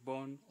was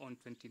born on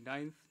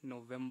 29th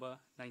November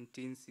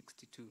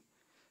 1962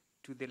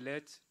 to the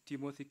late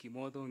Timothy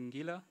Kimotho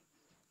Ngila,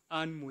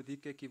 Anne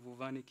Mudike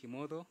Kivuvani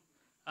Kimotho,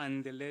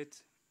 and the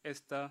late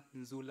Esther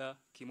Nzula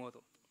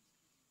Kimotho.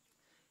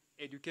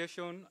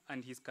 Education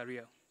and his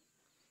career.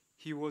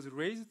 He was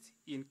raised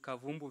in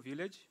Kavumbu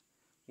village,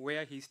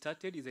 where he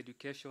started his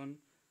education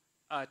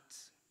at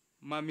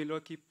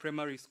Mamiloki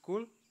Primary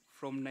School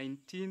from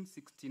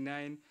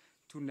 1969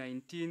 to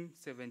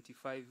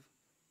 1975.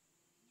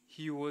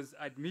 He was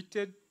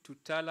admitted to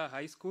Tala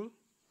High School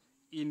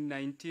in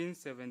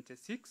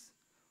 1976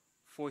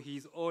 for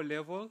his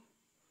O-level,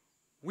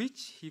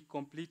 which he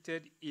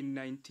completed in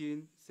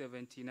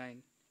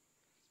 1979.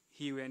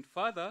 He went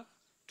further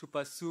to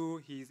pursue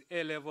his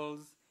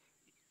A-levels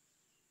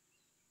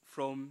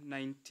from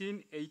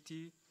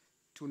 1980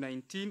 to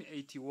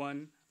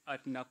 1981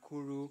 at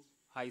Nakuru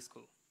High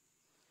School.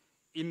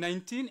 In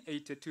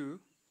 1982,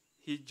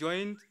 he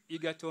joined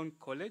Egerton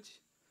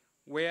College,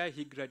 where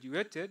he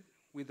graduated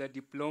with a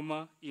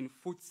diploma in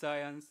food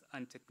science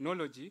and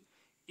technology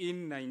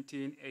in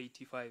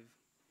 1985.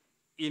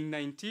 In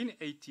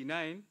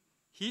 1989,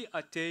 he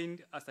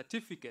attained a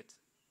certificate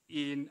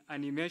in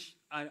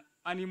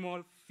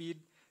animal feed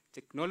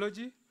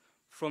technology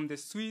from the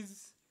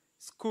Swiss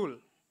School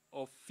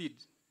of Feed,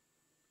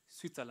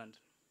 Switzerland,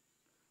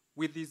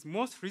 with his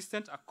most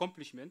recent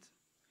accomplishment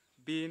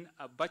being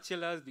a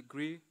bachelor's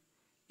degree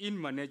in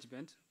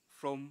management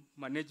from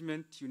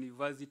Management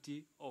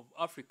University of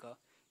Africa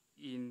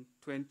in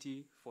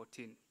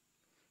 2014.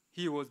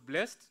 He was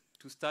blessed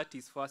to start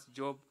his first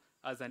job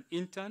as an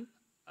intern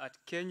at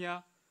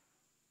Kenya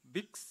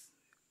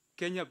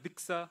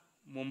Bixa,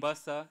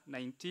 Mombasa,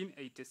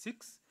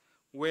 1986,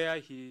 where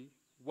he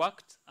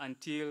worked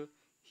until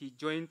he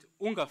joined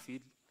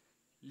Ungafeed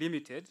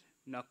Limited,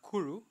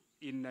 Nakuru,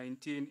 in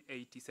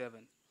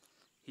 1987.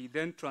 He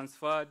then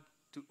transferred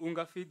to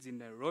Ungafeeds in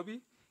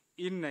Nairobi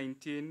in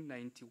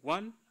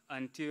 1991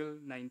 until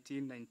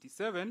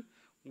 1997,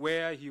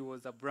 where he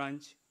was a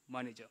branch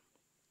manager.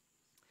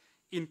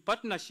 In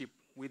partnership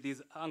with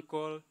his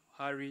uncle,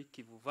 Harry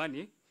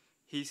Kivuvani,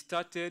 he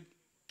started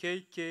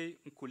KK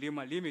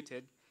Nkulima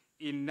Limited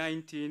in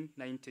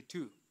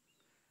 1992,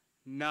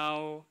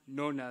 now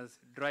known as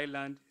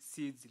Dryland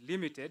Seeds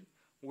Limited,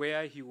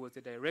 where he was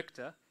a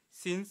director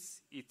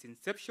since its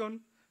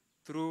inception.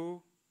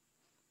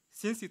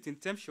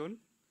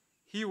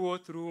 He wore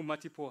through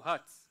multiple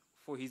hats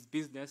for his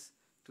business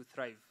to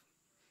thrive.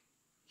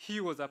 He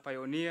was a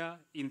pioneer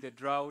in the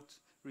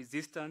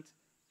drought-resistant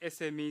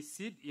SME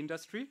seed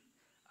industry,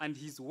 and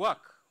his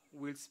work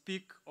will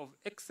speak of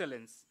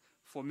excellence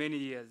for many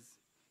years.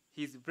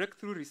 His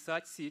breakthrough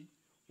research seed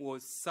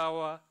was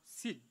sour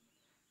seed,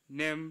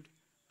 named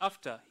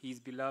after his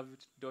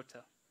beloved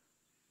daughter,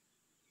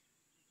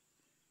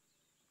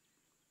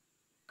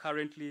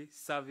 currently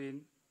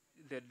serving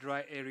the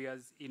dry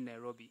areas in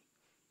Nairobi.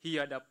 He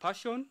had a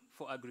passion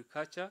for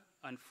agriculture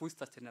and food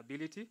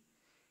sustainability.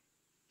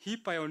 He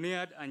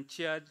pioneered and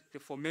chaired the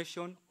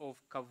formation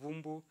of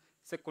Kavumbu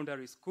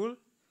Secondary School,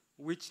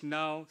 which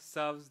now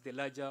serves the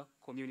larger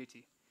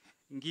community.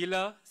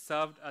 Ngila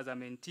served as a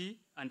mentee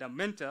and a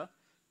mentor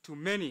to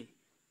many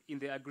in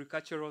the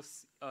agricultural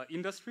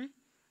industry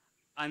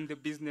and the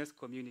business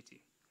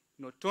community.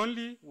 Not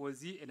only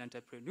was he an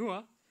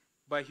entrepreneur,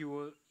 but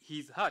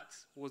his heart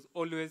was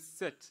always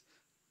set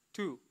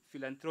to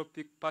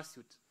philanthropic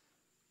pursuit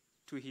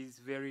to his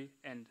very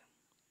end.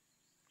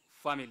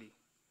 Family.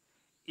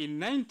 In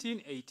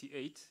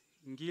 1988,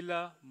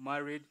 Ngila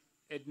married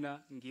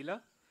Edna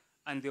Ngila,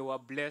 and they were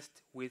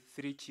blessed with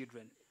 3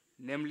 children,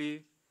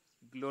 namely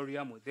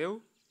Gloria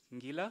Mudeu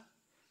Ngila,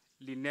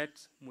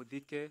 Lynette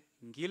Mudike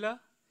Ngila,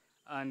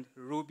 and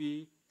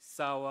Ruby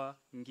Sawa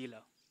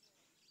Ngila.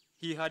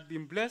 He had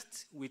been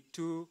blessed with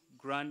 2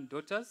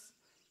 granddaughters,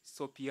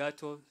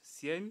 Sopiato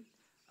Sien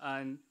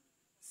and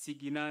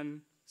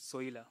Siginan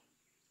Soila.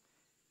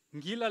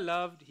 Ngila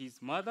loved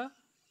his mother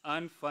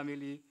and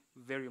family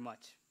very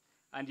much,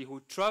 and he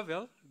would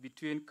travel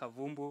between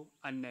Kavumbu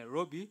and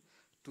Nairobi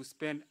to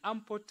spend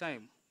ample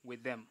time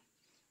with them.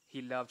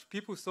 He loved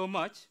people so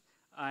much,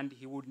 and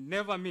he would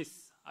never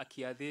miss a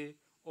Kiathe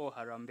or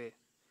Harambee.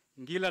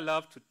 Ngila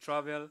loved to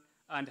travel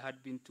and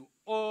had been to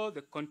all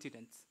the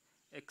continents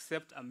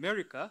except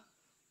America,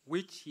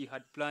 which he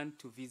had planned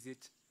to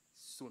visit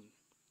soon.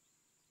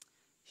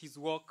 His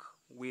walk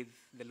with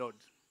the Lord.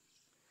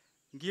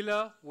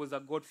 Ngila was a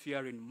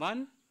God-fearing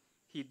man.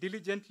 He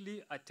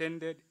diligently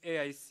attended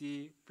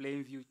AIC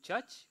Plainview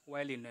Church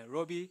while in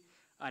Nairobi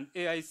and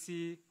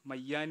AIC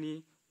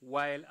Mayani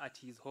while at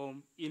his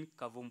home in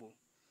Kavumbu,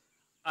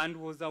 and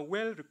was a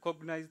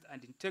well-recognized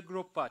and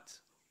integral part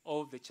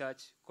of the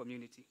church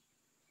community.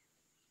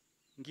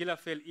 Ngila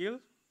fell ill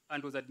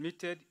and was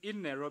admitted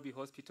in Nairobi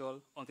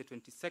Hospital on the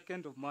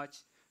 22nd of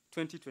March,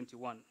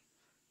 2021.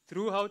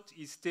 Throughout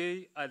his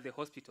stay at the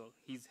hospital,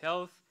 his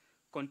health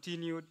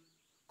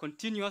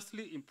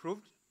continuously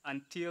improved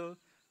until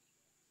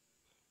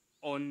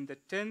on the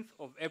 10th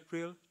of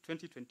April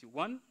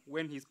 2021,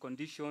 when his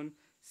condition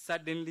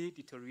suddenly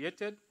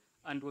deteriorated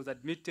and was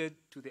admitted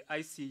to the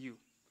ICU.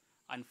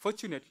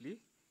 Unfortunately,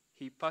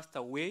 he passed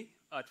away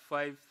at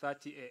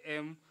 5:30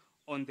 a.m.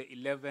 on the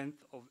 11th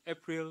of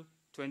April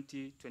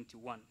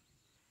 2021.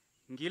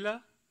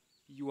 Ngila,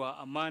 you are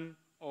a man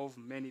of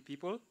many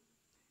people.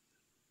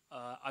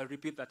 I'll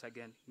repeat that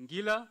again.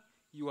 Ngila,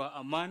 you are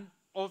a man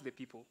of the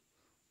people.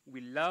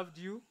 We loved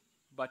you,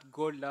 but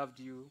God loved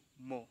you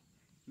more.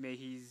 May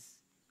his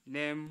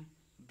name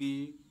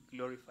be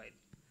glorified.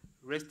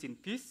 Rest in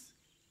peace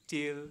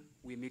till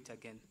we meet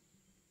again.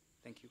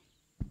 Thank you.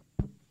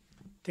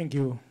 Thank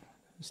you,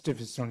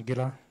 Stephen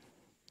Ngila,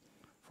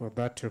 for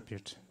that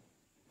tribute.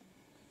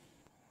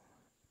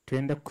 To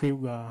end up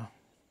with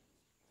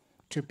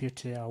tribute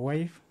to our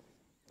wife.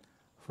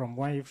 From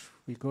wife,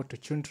 we go to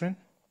children.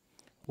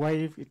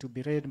 Wife, it will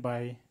be read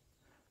by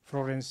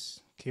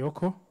Florence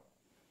Kioko.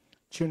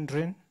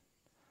 Children,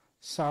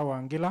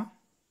 Sawa Ngila.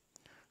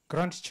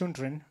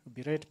 Grandchildren will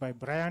be read by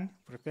Brian.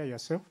 Prepare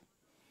yourself.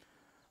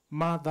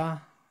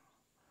 Mother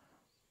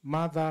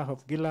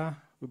of Ngila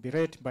will be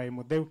read by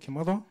Mudeu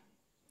Kimotho.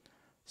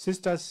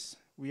 Sisters,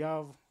 we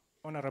have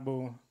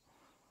Honorable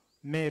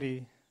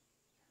Mary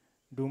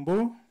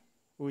Dumbu,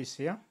 who is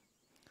here.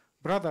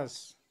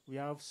 Brothers, we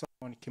have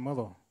Solomon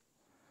Kimotho.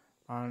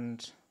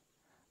 And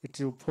it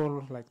will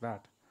fall like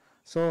that.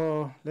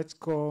 So let's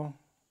go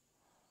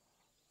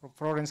for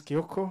Florence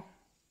Kioko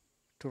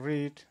to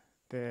read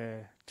the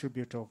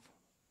tribute of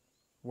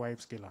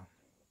wives Ngila.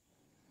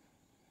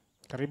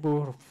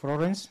 Karibu,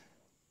 Florence.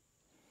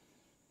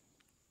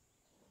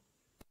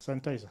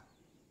 Sanitizer.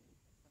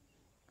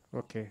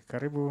 Okay,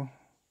 karibu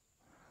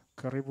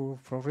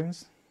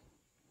Florence.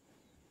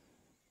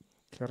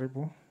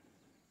 Karibu.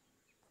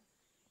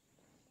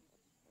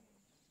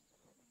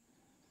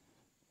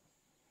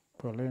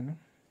 Poleni.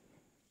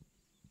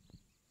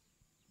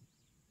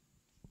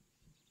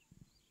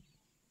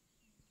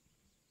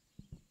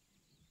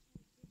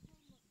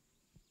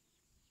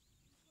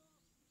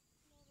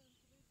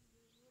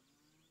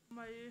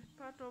 My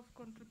part of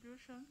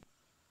contribution,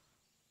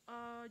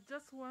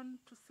 just want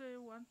to say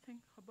one thing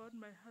about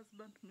my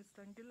husband,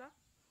 Mr. Ngila.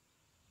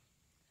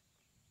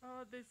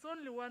 There's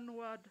only one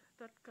word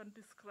that can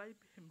describe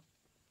him.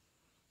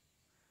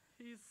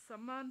 He is a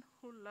man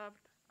who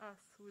loved us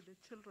with the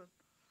children,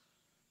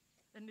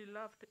 and he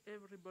loved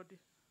everybody,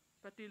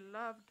 but he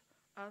loved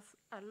us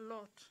a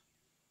lot.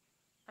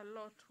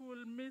 We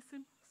will miss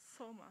him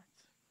so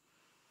much.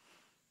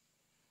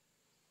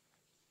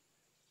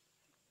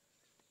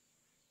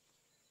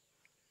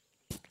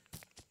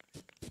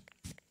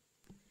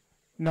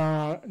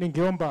 Na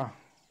ningeomba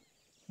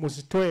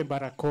musitoe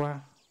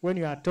barakoa. When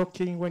you are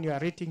talking, when you are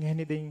reading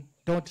anything,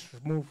 don't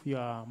remove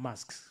your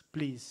masks.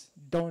 Please,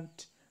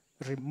 don't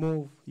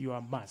remove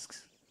your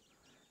masks.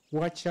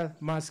 Wacha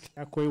mask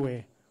yako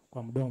iwe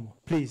kwa mdomo.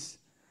 Please,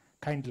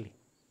 kindly.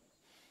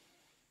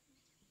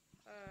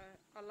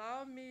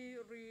 Allow me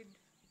read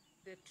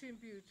the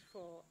tribute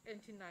for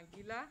Auntie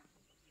Ngila.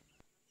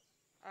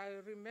 I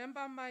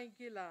remember my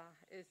Ngila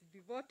as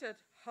devoted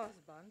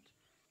husband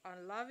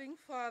and loving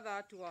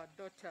father to our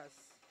daughters.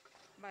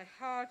 My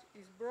heart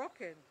is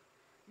broken.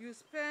 You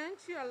spent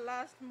your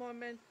last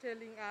moment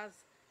telling us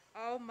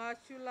how much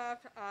you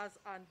loved us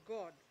and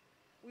God.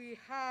 We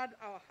had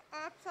our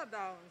ups and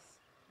downs,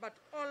 but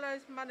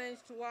always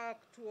managed to work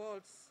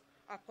towards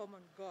a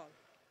common goal.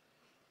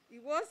 He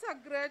was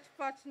a great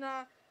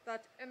partner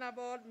that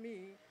enabled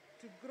me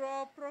to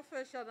grow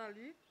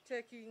professionally,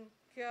 taking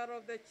care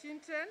of the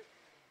children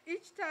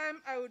each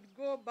time I would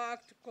go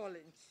back to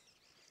college.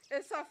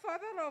 As a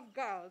father of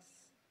girls,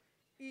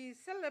 he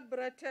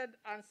celebrated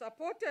and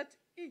supported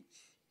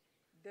each,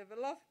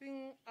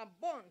 developing a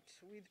bond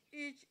with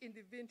each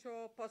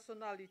individual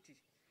personality.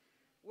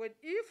 When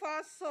he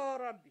first saw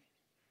Rabbi,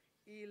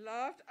 he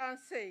laughed and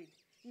said,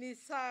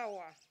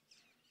 Nisawa,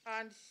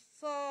 and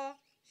so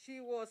she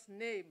was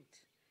named.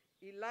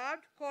 He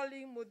loved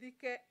calling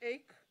Mudike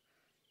Eik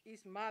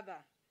his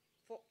mother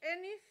for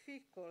any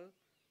fickle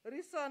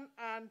reason,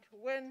 and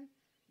when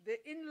the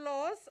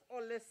in-laws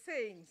or the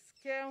saints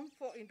came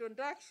for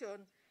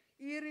introduction,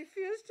 he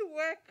refused to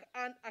wake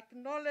and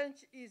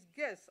acknowledge his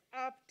guests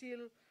up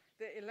till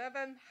the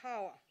 11th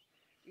hour.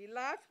 He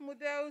loved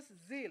Mudeu's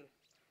zeal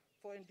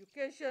for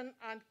education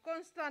and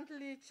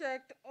constantly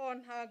checked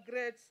on her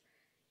grades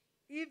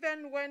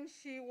even when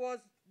she was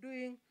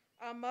doing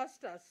a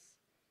master's,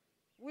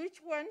 which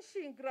when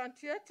she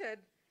graduated,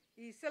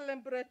 he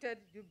celebrated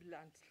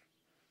jubilantly.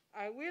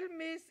 I will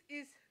miss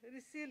his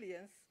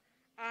resilience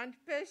and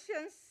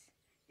patience.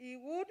 He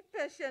would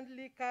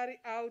patiently carry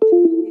out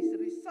his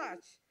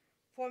research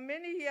for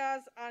many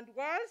years, and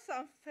while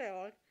some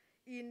failed,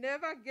 he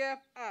never gave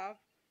up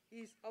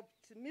his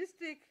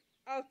optimistic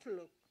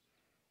outlook,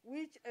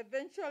 which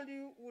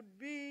eventually would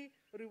be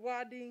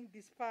rewarding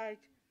despite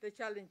the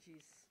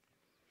challenges.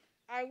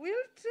 I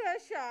will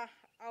treasure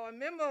our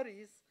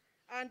memories,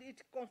 and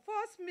it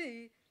comforts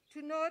me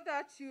to know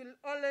that you'll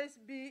always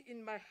be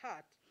in my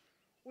heart.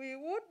 We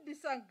would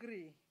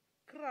disagree,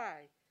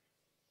 cry,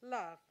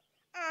 laugh,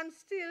 and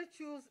still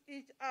choose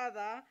each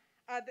other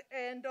at the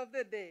end of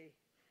the day.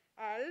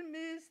 I'll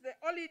miss the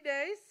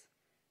holidays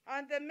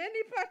and the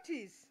many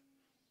parties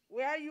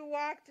where you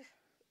worked,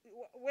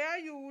 where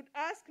you would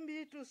ask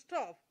me to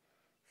stop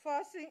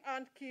fasting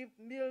and keep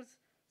meals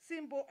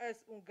simple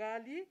as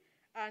ungali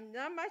and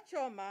nyama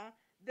choma,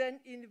 then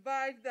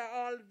invite the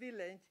whole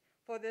village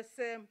for the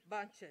same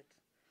banquet.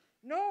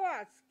 No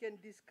words can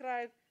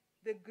describe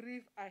the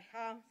grief I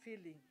am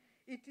feeling.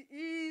 It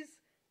is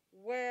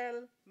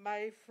well,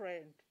 my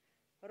friend.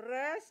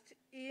 Rest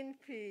in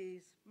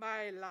peace,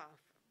 my love.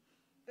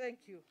 Thank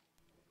you.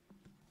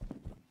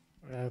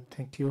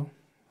 Thank you,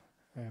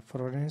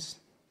 Florence.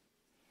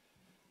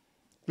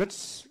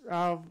 Let's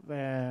have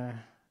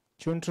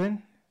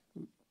children,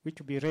 which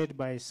will be read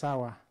by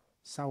Sawa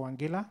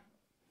Ngila.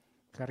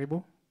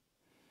 Karibu.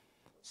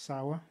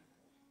 Sawa.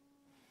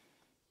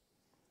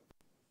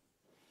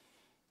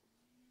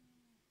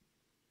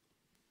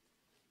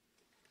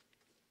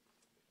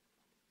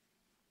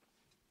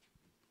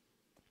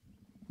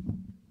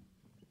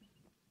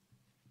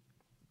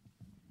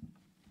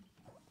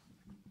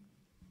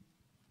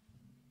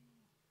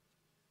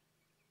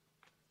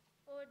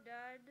 Oh,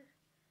 Dad,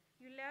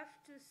 you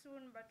left too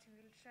soon, but you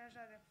will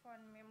treasure the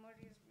fond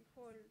memories we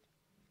hold.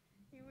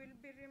 You will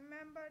be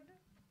remembered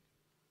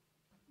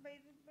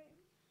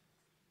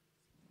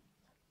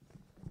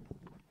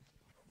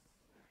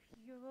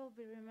You will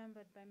be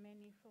remembered by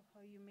many for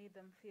how you made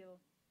them feel.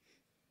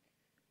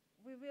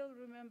 We will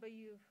remember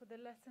you for the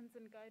lessons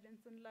and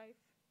guidance in life.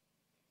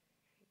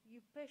 You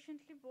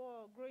patiently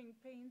bore growing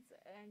pains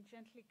and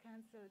gently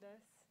counseled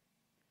us,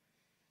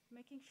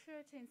 making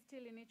sure to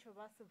instill in each of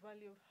us the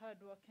value of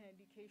hard work and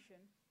education.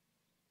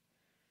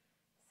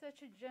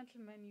 Such a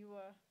gentleman you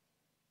are,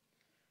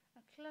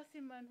 a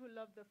classy man who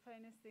loved the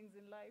finest things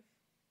in life.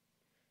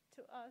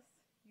 To us,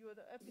 you are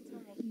the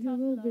epitome of You tough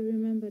will love, be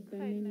remembered by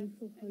many kindness,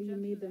 for how and you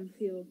made them gentleness.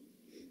 feel.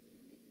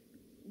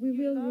 We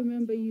will loved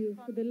remember your you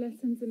for the family,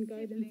 lessons and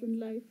guidance in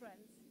siblings, and life.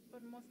 friends, but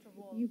most of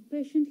all, You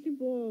patiently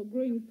bore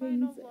growing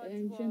final pains words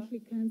and were,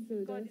 gently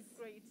counseled God us. is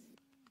great.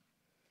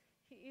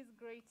 He is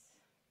great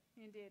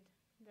indeed,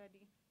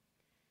 Daddy.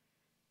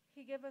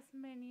 He gave us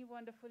many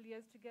wonderful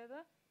years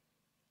together.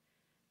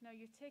 Now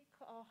you take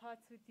our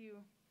hearts with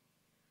you.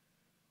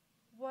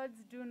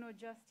 Words do no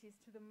justice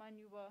to the man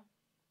you were.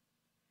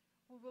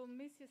 We will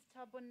miss your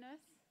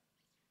stubbornness,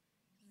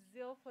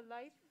 zeal for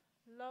life,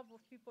 love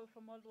of people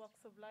from all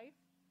walks of life,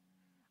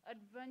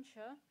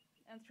 adventure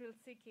and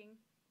thrill-seeking,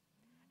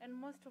 and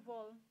most of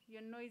all,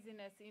 your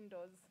noisiness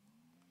indoors.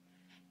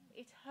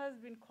 It has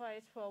been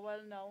quiet for a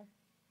while now.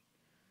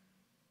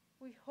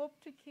 We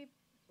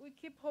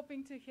keep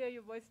hoping to hear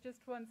your voice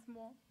just once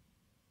more.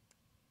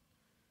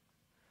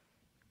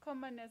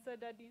 Come, Anessa,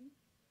 Daddy.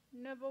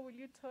 Never will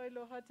you toil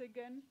or hurt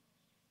again.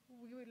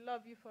 We will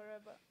love you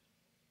forever.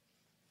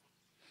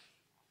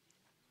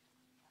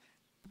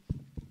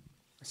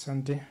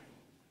 Asante.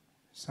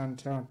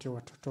 Asante auntie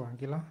watoto wa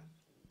Ngila.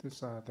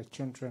 These are the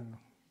children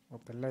of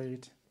the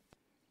late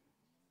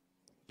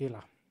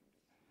Ngila.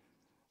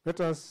 Let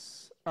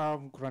us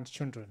have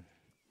grandchildren.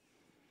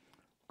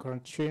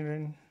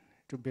 Grandchildren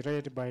to be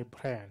read by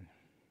Brian.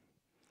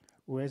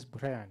 Where's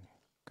Brian?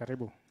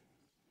 Karibu.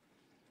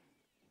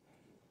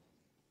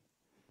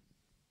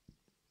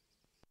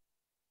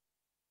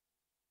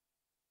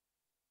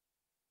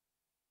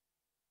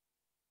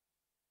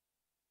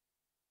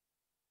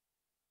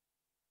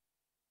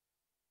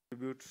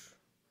 Tribute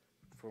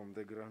from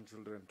the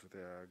grandchildren to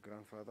their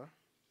grandfather.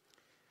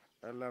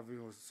 I love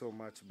you so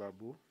much,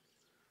 Babu.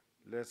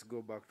 Let's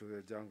go back to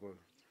the jungle.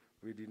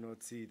 We did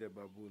not see the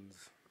baboons.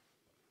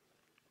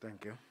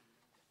 Thank you.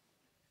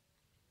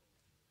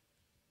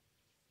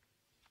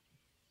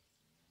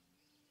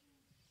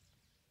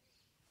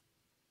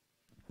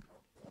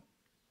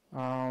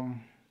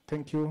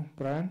 Thank you,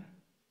 Brian.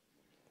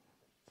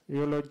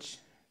 Eulogy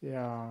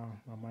ya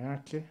mama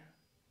yake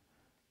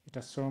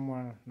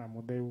itasomwa na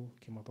Mudeu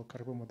Kimotho.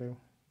 Karibu Mudeu.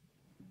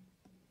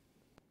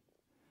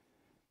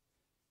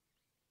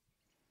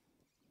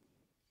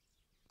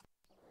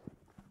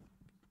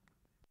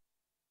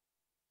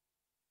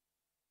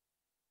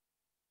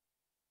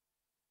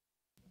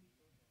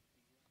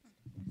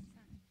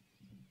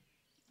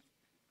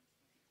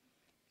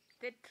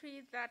 The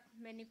tree that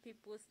many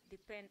people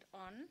depend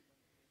on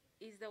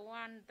is the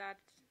one that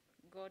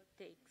God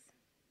takes.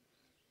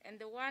 And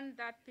the one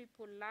that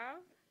people love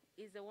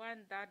is the one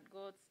that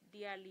goes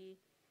dearly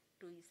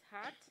to his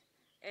heart.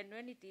 And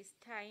when it is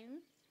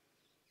time,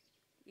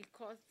 it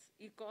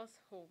goes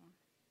home.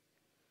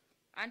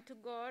 And to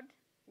God,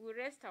 we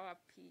rest our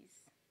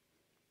peace.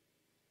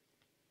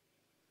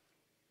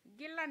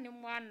 Ngila ni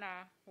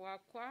mwana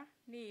wakwa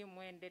ni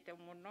mwendete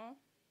muno.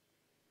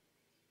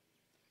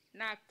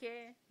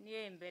 Nake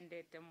ni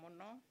mbendete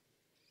muno.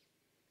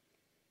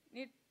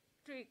 Ni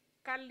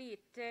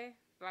twikalite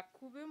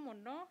vakuvi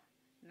muno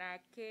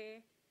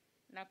nake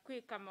na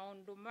kwika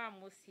maundu ma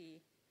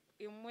musi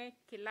imwe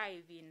kila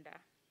ivinda.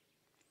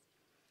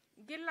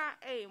 Ngila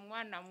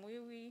mwana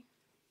mwiwi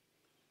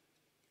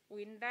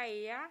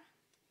windaiya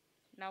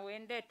na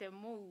wendete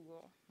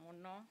mugo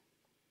muno.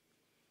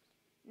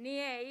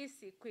 Niye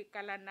isi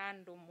kwikala na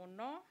andu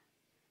muno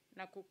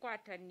na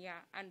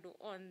kukwatania andu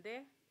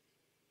onthe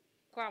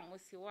kwa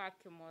musi wa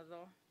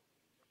Kimotho.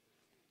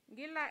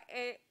 Ngila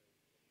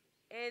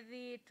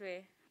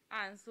ethiitwe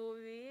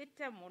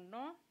ansuviite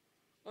muno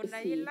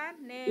ona ila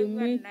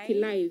negwa nai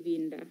kila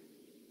ivinda.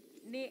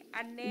 ni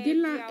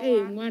Ngila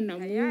mwana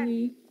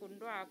mwiwi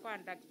kundwa kwa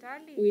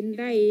daktari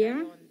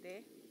windaiya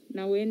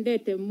na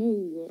wendete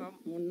mugo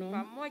muno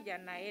pamoja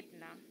na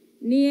Edna.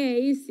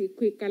 Niye isi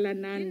kwikala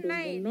na andu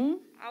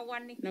muno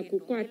na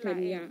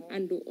kukwatania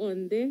andu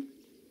onthe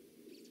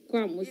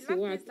kwa musi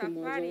wa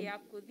Kimotho.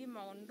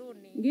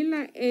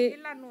 Ngila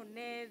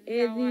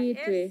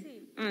ethite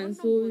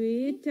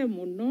ansuite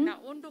muno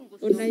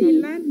ona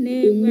ila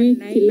newe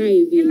na ila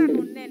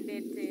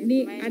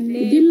ni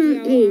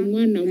Ngila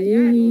mwana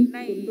mui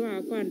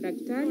kundwa kwa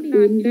daktari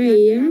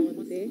windaiya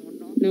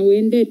na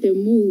wendete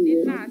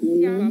Mungu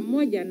muno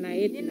pamoja na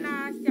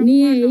Edna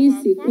niye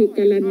isi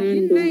kwikala na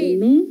andu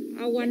muno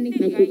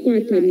na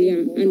kukwatania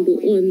andu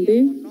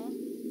onthe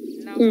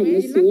kwa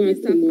musi wa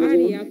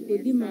Kimotho.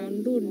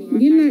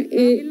 Ngila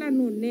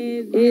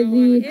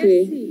ethite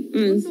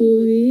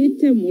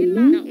ansuite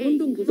muno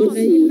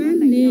ona ila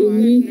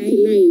newe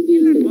kila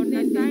ivinda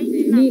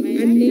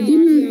ni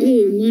Ngila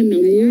mwana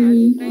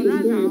mui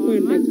kundwa kwa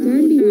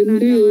daktari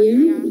windaiya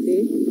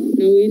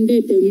na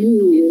wendete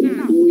Mungu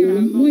muno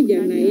pamoja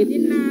na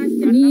Edna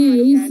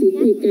niye isi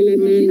kwikala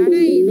na andu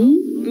muno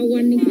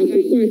na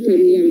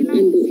kukwatania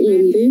andu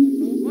onthe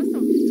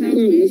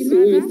kwa musi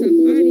wa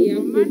Kimotho.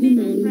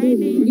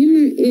 Ngila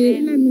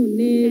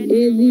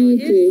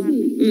ethite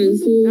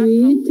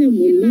ansuite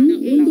muno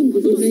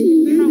ona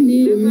ila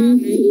newe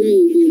kila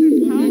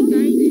ivinda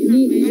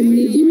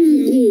ni Ngila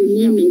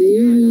mwana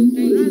mui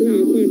kundwa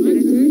kwa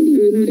daktari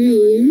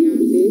windaiya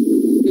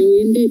na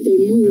wendete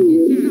Mungu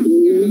muno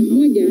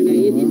pamoja na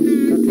Edna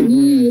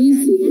niye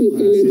isi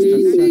kwikala na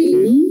andu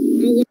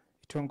muno.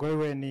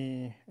 Itongoiwe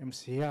ni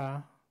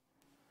MCA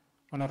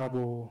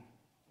Honorable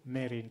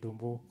Mary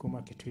Ndumbu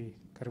kuma Kitui.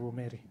 Karibu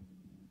Mary.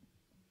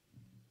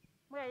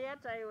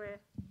 Mweyata iwe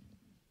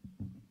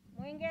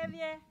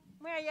mwingethie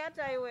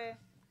mweyata iwe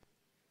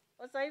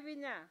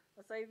osaivinya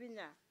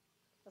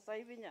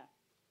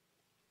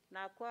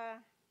na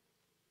kwa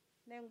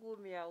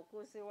nengumia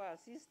ukusi wa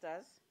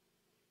sisters.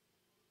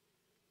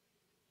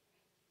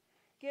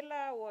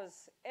 Ngila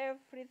was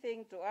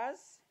everything to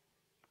us,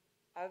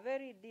 a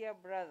very dear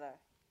brother.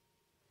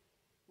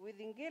 With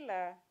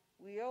Ngila,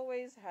 we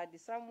always had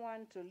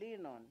someone to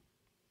lean on.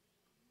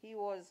 He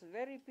was a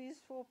very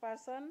peaceful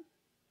person,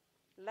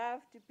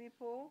 loved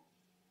people,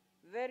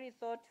 very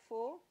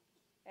thoughtful,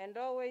 and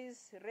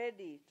always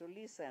ready to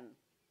listen.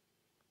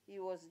 He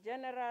was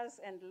generous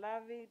and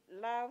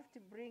loved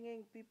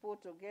bringing people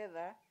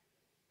together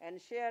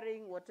and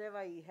sharing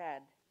whatever he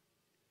had.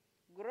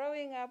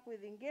 Growing up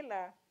with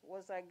Ngila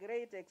was a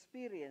great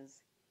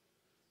experience.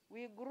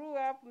 We grew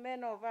up,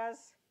 many of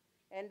us,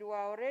 and were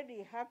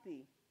already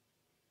happy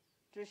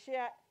to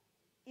share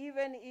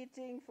even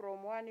eating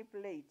from one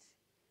plate.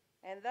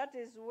 And that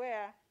is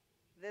where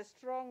the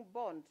strong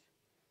bond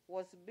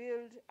was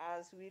built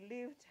as we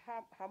lived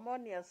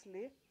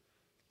harmoniously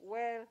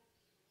well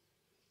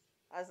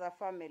as a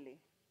family.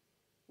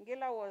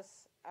 Ngila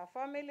was a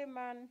family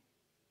man.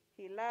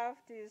 He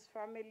loved his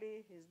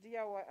family, his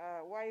dear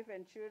wife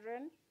and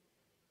children,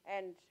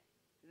 and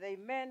they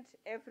meant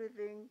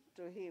everything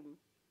to him.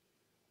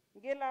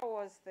 Ngila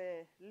was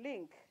the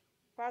link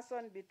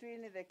person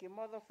between the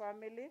Kimotho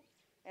family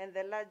and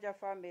the larger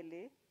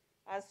family,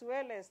 as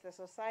well as the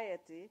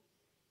society.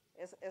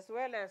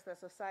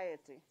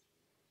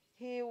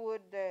 He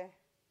would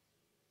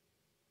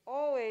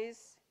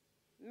always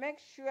make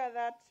sure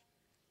that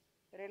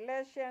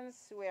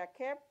relations were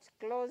kept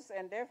close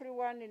and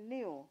everyone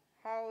knew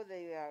how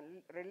they are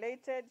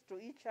related to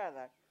each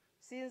other,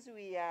 since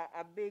we are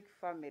a big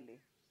family.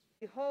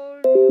 We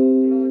hold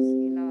you close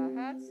in our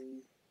hearts,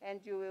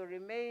 and you will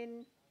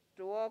remain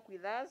to walk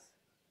with us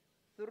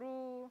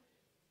through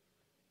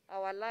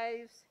our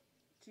lives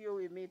till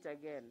we meet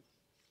again.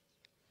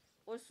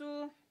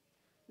 Osu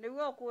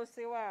niwo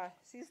kusewa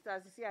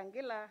sisters cia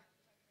Ngila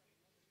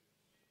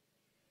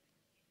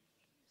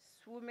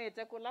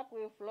sumete kula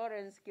ku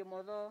Florence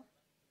Kimotho,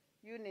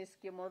 Eunice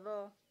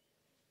Kimotho,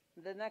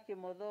 Ndena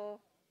Kimotho,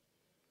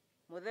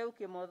 Mutheu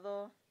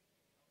Kimotho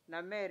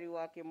na Mary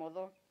wa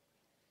Kimotho,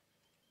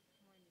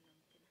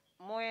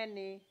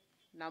 Mweni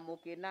na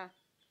Mukina.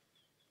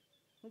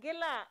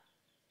 Ngila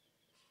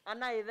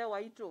ana ithe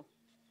waitu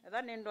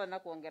ethani ndo na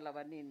kuongela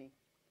vanini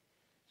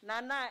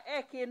nana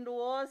ekindu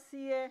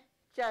osie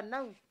cha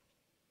nau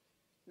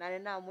na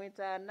nina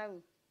mwita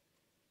nau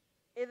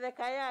ithe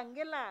kaya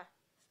Ngila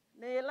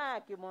ni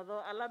ila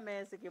Kimotho ala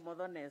mesi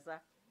Kimotho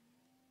nesa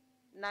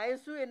na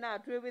isu ina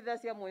twibitha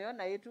cia moyo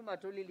na itu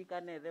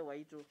matulilikane ithe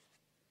waitu.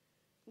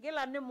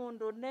 Ngila ni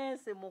mundu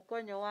nesi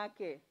mukonyo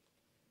wake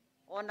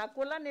ona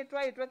kula ni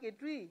twaitwe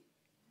Kitui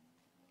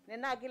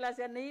nina kila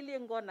cia niili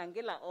ngona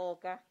Ngila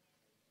oka.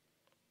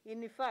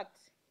 In fact,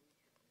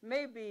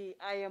 maybe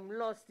I am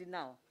lost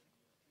now.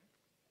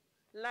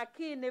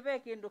 Lakini ve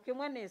kindu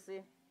kimwe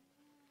nisi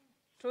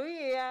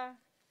tuia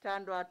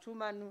tando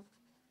atumanu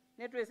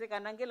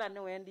nitwisikana Ngila ni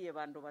wendie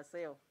vandu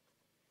vaseo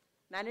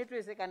na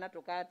nitwisikana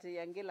tukati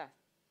ya Ngila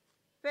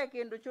pe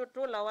kindu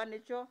chutula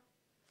wanicho.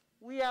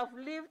 We have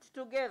lived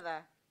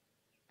together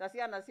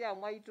tasiana cia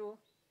mwaitu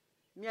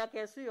miaka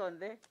esu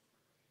yonthe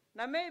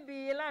na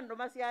maybe ilando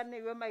masiane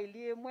iwe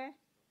maili imwe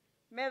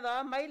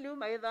metha maili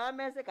maitha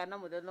mese kana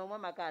muthenya umwe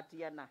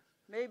makatiana.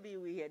 Maybe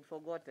we had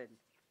forgotten.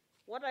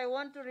 What I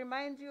want to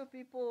remind you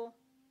people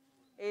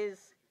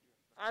is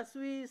as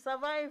we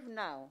survive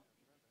now,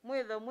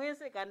 mwithe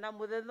mwisi kana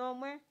muthenya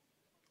umwe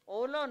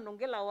oulondo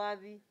Ngila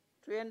wathi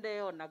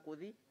twende ona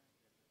kuthi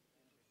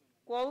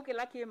kwa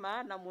kila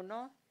kimaana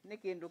muno ni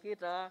kindu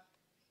kita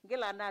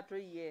Ngila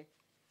natuiye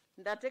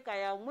ndatika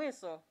ya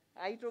mwiso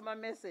aituma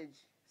message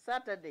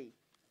Saturday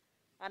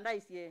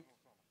andaisie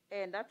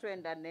enda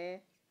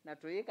twendane na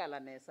tuikala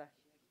nesa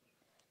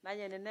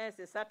nanye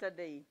nese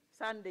Saturday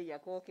Sunday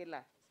yako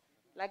kila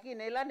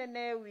lakini ila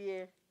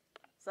nenewie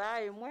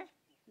saa imwe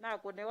na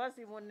kunewa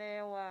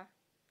simunewa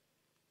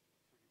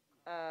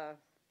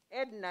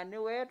Edna ni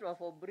wetu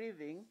for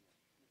breathing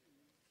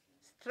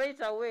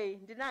straight away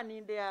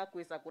ndinani ndia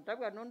kwisa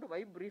kutabwa nondo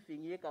by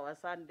briefing yeka wa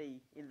Sunday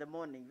in the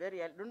morning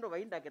very nondo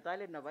bainda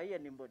ketale na by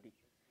anybody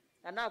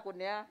ana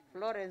kunea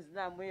Florence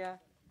na muya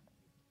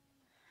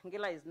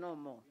Ngila is no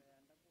more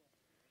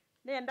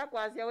nenda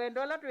kwazia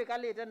wendo la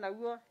twikalite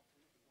nawo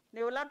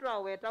ni ulatwa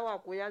weta wa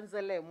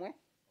kuyanzelemwe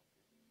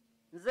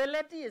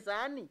nzeleti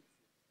izani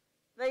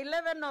the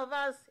 11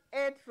 of us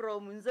ate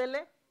from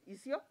nzele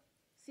isio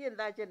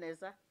sienda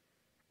chenesa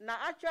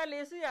na actually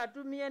isu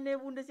yatumie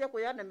nebundisia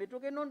kuyana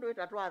mituke nondo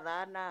itatwa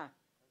thana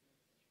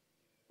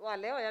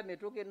waleo ya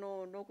mituke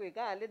no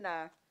kwikali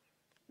na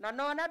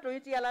nona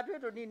tuitia la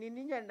twetu nini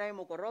ninye ndai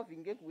mukorofi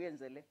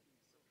ngekuenzele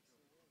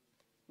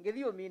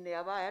ngithio mine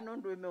abaya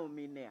nondo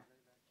imeumine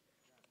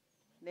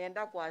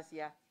nenda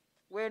kwasia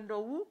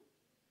wendo wu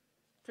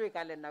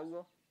twikale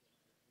nawo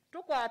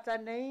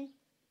tukwatane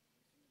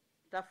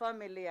ta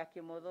family ya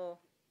Kimotho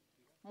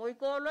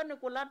moikolo ni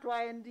kula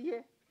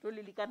twaendie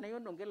tulilikana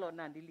yono Ngila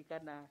na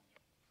ndilikana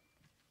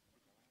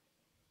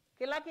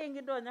kila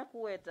kingi ndonya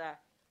kuweta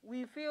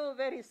we feel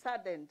very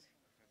saddened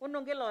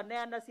uno Ngila ne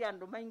anda si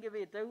andu maingi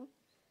beteu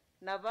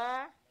na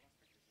ba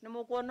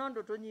nimukuona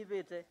ndo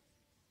tonyivete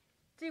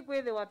ti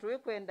kwethe watu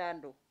ekwenda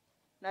ndo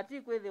na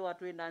ti kwethe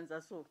watu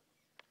inanza so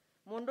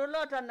mundu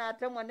lota na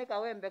atemwa ni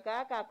kawembe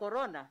ka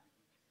corona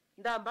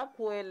ndamba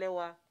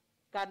kuelewa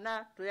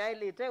kana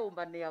tuyailite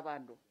umbani ya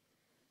bandu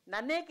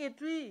na neki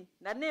tui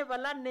na ne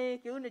balane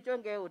kiuni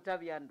chonge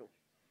utabyando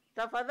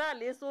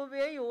tafadhali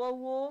isube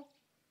yuwo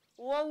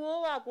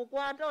wa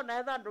kukwata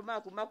na thandu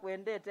makuma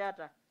kwendete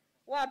hata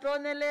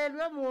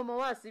watonelelwe mumo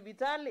wa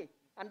sibitali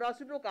ando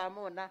asutuka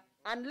amona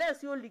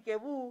unless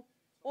yolikebu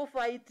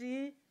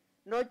ufaiti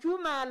no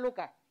chuma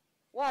aluka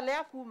wale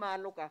akuma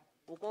aluka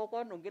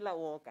ukoko Ngila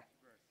woka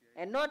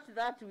and not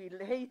that we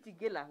hate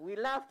Ngila we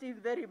loved him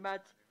very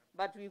much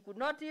but we could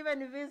not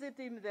even visit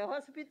him in the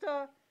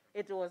hospital.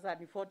 It was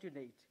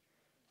unfortunate.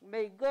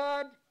 May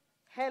God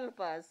help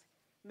us.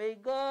 May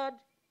God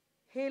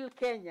heal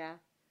Kenya.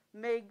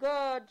 May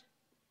God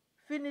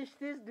finish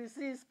this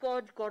disease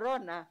called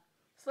corona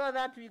so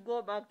that we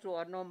go back to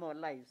our normal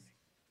lives.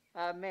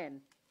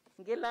 Amen.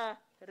 Ngila,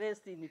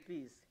 rest in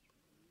peace.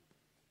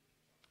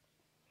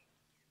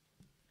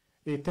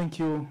 Thank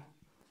you,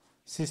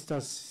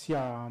 Sisters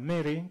Sia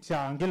Mary,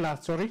 Sia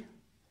Ngila, sorry.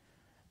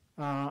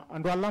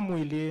 And walamu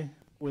ili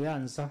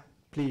uyanza,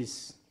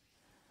 please.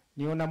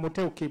 Niona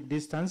mute keep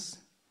distance.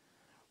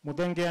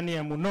 Mutengeani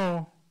ya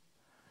muno,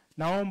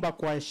 naomba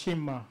kwa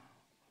heshima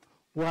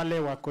wale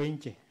wako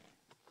nje.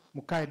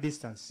 Mukae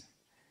distance.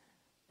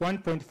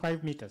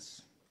 1.5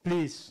 meters.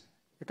 Please.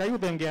 Ekayu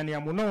tengeani ya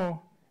muno,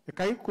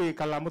 ekayu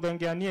kuikala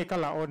mutengeani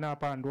ekala ona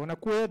pandu. Ona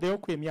kuwe deo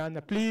kwe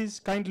mianya.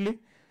 Please, kindly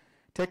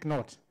take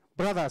note.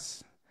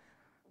 Brothers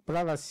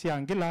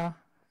Sia Ngila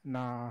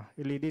na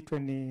iliditwe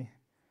ni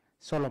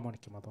Solomon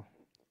Kimotho.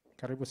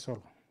 Karibu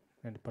Solo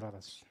and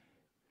brothers.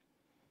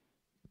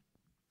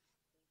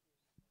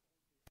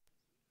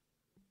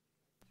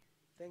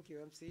 Thank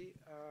you, MC.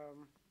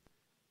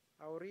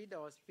 I'll read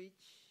our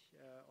speech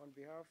on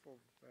behalf of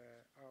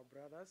our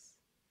brothers.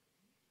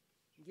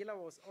 Ngila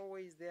was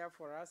always there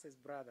for us as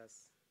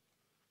brothers.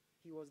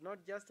 He was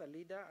not just a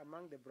leader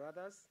among the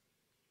brothers,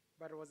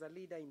 but was a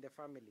leader in the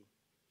family.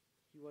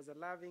 He was a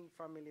loving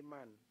family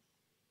man.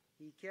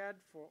 He cared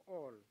for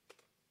all,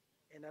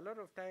 and a lot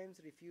of times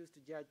refused to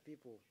judge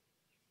people.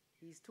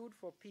 He stood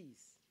for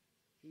peace,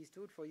 he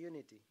stood for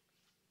unity,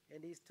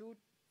 and he stood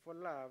for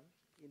love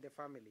in the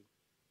family.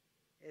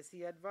 As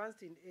he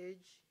advanced in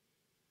age,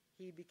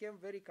 he became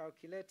very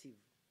calculative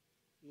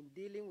in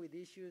dealing with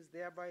issues,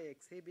 thereby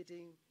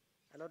exhibiting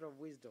a lot of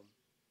wisdom.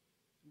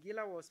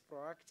 Ngila was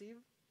proactive,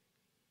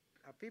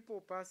 a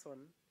people person,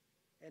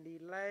 and he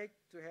liked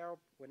to help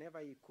whenever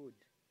he could.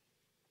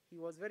 He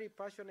was very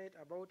passionate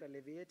about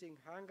alleviating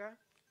hunger,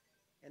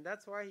 and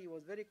that's why he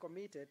was very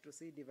committed to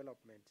see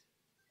development.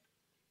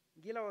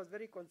 Ngila was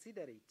very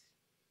considerate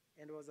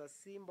and was a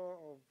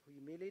symbol of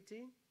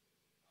humility,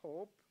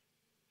 hope,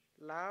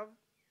 love,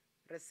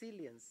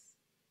 resilience,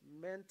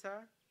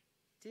 mentor,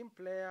 team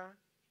player,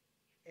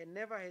 and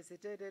never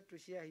hesitated to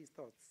share his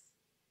thoughts.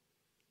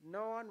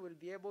 No one will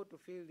be able to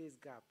fill this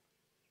gap.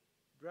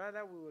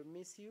 Brother, we will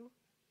miss you.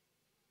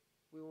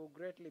 We will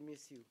greatly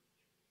miss you.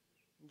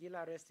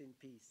 Ngila, rest in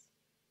peace.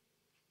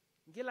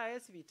 Ngila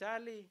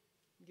vitali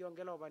ndio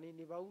ngela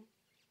banini bau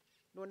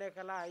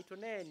nonekala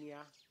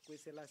itonenia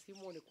kwesela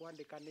simu ni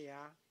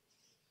kuandikania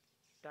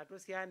tatu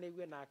siane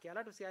iwe nake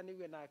ala tusiane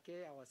iwe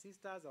nake our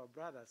sisters, our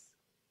brothers.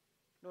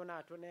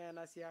 nona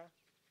tuneana cia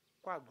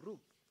kwa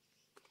group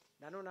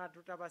na nona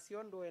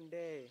tutabasiondo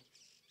ende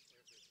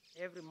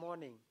every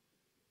morning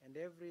and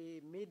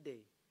every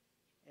midday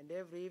and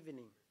every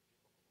evening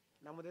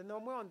na muthenya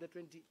umwe on the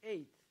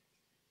 28th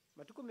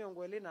matuku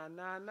miongo ili na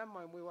nana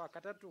mwezi wa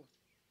katatu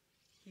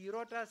he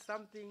wrote us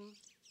something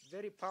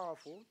very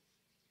powerful,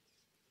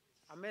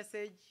 a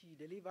message he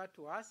delivered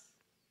to us,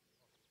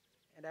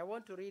 and I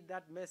want to read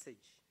that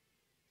message.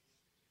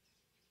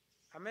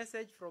 A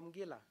message from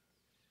Ngila.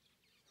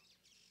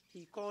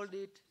 He called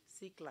it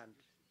Sickland.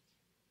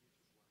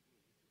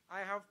 I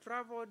have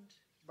traveled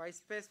by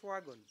space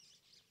wagon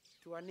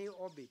to a new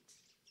orbit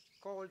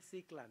called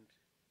Sickland.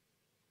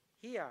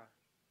 Here,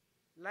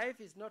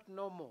 life is not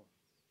normal,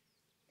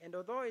 and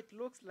although it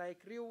looks like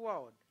real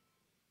world,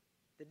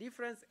 the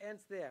difference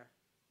ends there,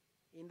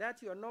 in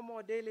that your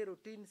normal daily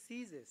routine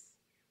ceases.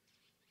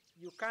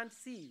 You can't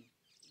see,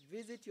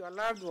 visit your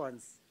loved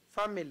ones,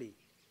 family.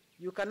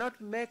 You cannot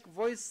make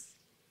voice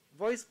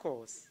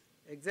calls,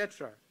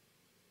 etc.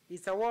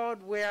 It's a world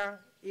where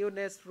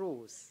illness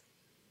rules.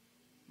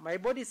 My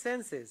body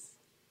senses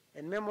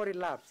and memory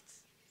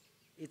lapsed.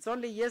 It's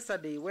only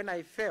yesterday when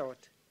I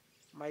felt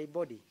my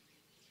body.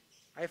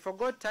 I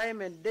forgot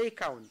time and day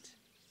count.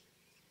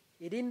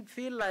 It didn't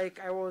feel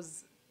like I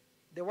was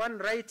the one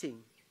writing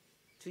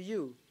to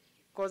you,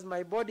 because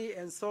my body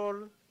and soul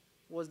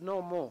was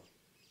no more.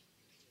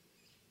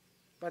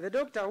 But the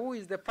doctor, who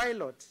is the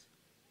pilot,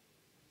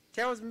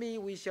 tells me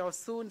we shall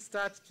soon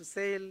start to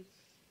sail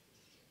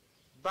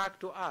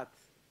back to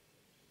Earth.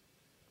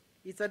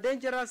 It's a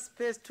dangerous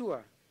space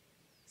tour,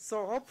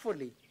 so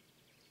hopefully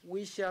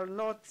we shall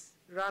not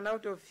run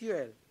out of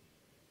fuel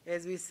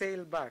as we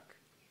sail back.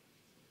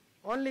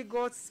 Only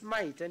God's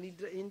might and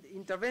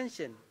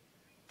intervention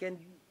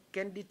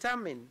can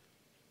determine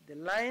the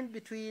line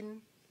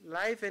between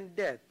life and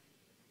death,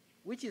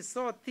 which is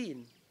so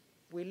thin,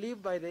 we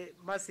live by the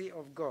mercy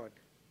of God.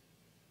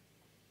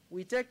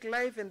 We take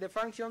life and the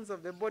functions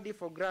of the body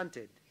for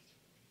granted.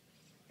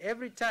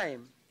 Every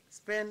time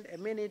spent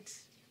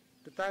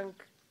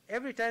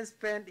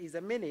is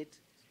a minute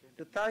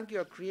to thank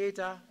your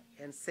Creator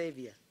and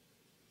Savior.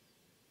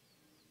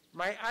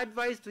 My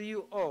advice to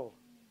you all,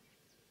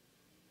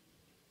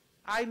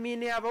 I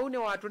mean abaune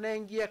watu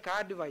naingia ka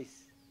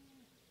advice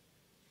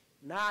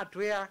na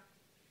atwea,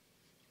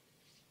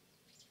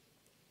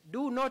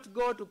 do not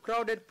go to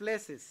crowded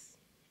places.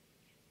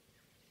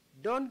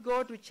 Don't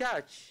go to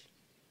church.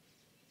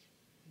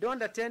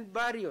 Don't attend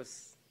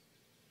burials.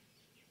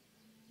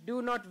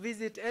 Do not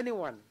visit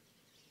anyone.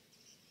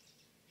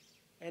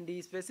 And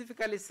he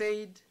specifically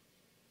said,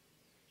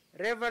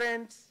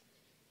 Reverend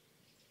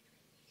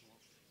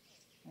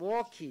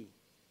Mwoki,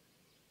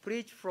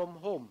 preach from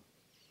home.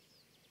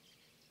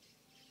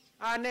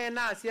 Ane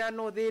na sia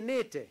no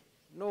thinite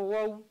no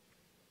wau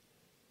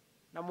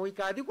na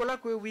muikathi kula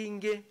kwe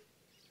wingi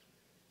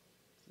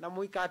na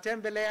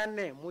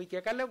muikatembeleane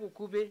muike kale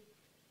gukube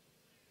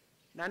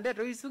na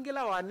ndeto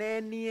isungila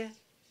wanenie.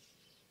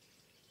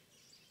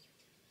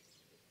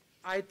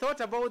 I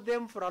thought about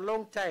them for a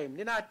long time.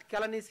 Nina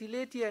kala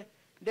nisiletie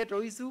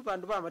ndeto isu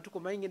bandu ba matuko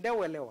maingi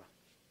ndewelewa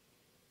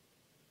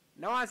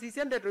na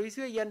wasisi ndeto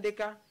isu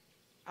yandika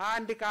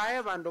andika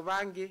aye bandu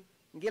bangi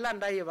ngila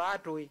ndai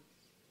batoi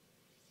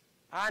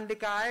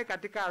andika aye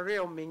katika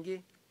reo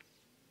mingi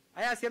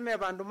aya seme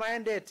bandu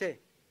maendete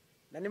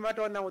na ni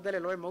matona udhale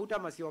loe mauta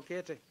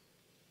masiokete.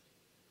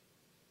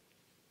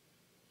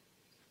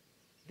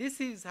 This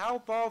is how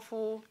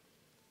powerful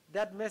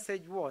that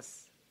message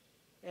was,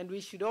 and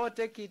we should all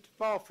take it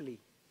powerfully.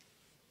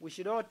 We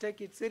should all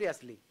take it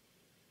seriously,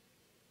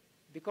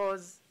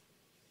 because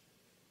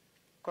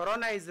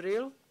Corona is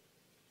real.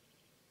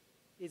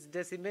 It's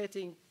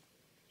decimating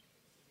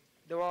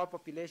the world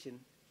population,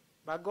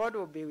 but God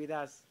will be with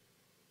us.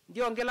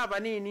 Ndio ngela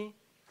banini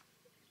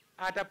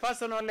at a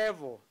personal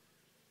level.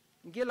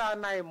 Ngila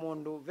nae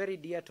mundu very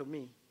dear to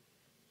me.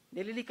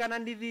 Nililikana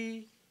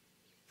ndivi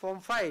form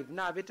 5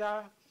 na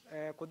bita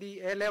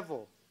kudi A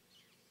level.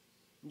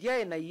 Ngia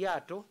ina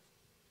iato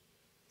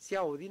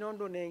sia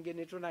udhinondo nenge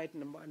netuna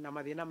na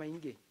madhina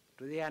maingi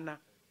tudhiana.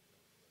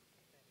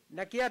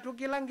 Na kia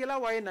tukila ngila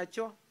wae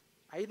nacho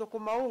aidho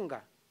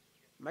kumaunga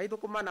maidho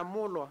kumana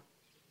mulwa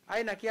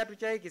aina kia tu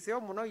chai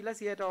kiseo muno ila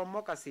sieta wa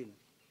mokasin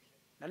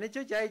na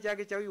nicho chai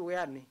chake chawi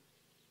weani.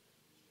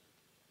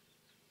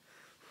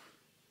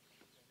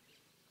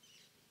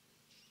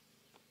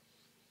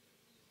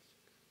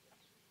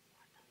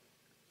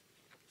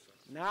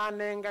 Na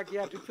nenga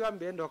kia tuchwa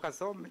mbendo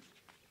kasome.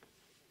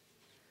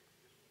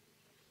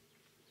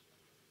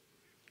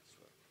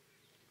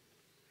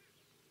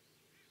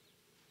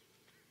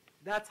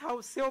 That's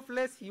how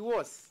selfless he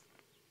was.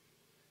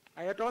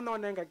 Ayatono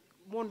nenga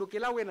mundu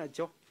kila we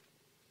nacho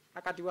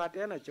akati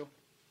wate nacho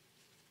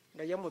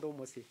ngaya mutho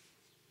musi.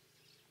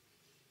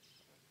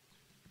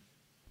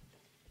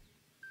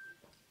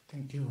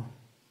 Thank you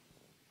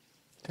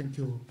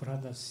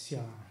brother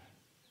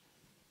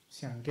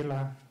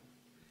Ngila,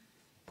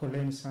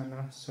 Pauline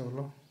Sana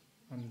Solo,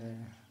 and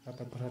the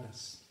other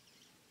brothers.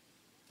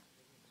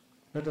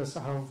 Let us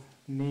have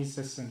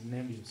nieces and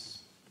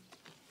nephews.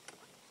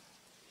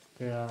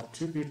 The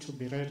tribute to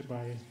be read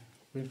by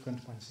Wilfred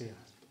Mansia.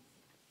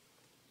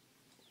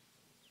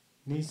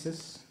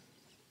 Nieces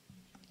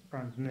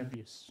and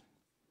nephews.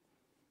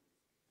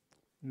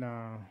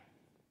 Na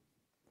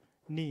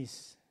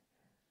niece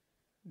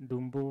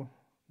Dumbu,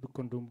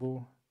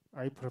 Dukundumbu,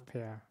 I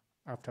prepare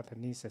after the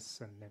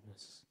nieces and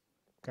nephews.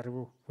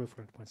 Karibu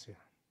Wilfred Mansia.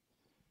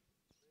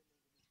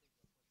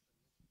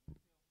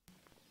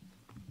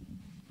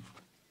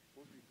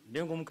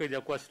 Dengu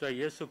mkeja kwa sita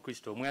Yesu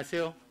Kristo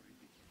mwaseo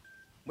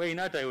mwe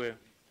inata iwe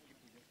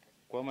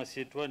kwa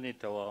masitwa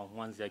nitawa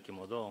mwanzi ya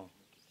Kimotho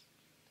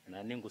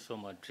na ningu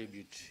soma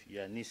tribute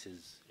ya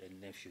nieces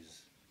and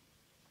nephews.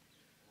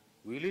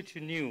 We let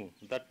you knew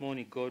that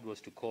morning God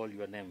was to call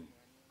your name.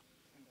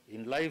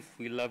 In life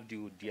we loved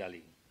you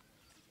dearly.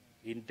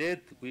 In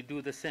death we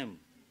do the same.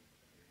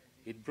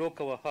 It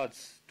broke our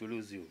hearts to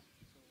lose you.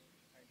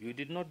 You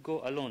did not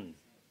go alone,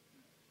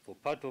 for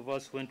part of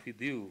us went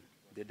with you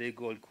the day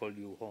God called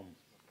you home.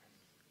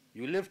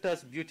 You left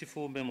us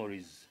beautiful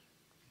memories.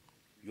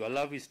 Your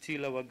love is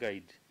still our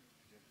guide.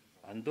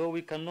 And though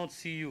we cannot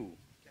see you,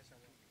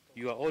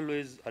 you are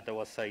always at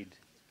our side.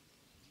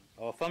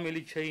 Our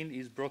family chain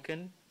is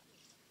broken,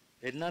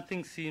 and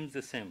nothing seems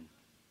the same.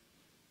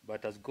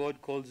 But as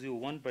God calls you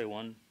one by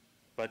one,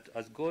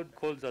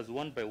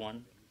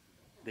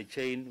 the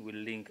chain will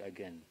link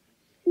again.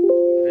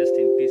 Rest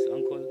in peace,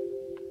 Uncle,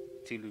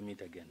 till we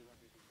meet again.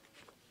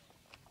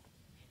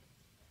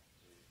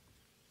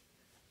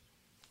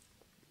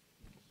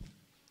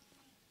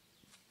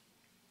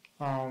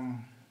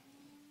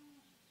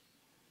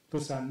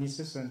 Those are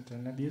nieces and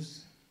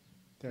nephews.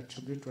 Their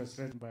tribute was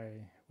read by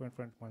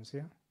Wilfred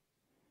Mansia.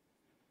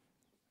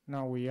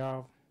 Now we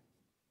have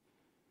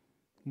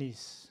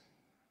niece.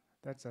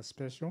 That's a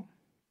special.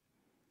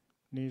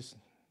 Niece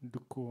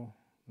Duku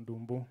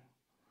Dumbu.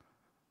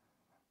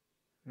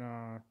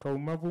 Na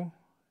Toumavu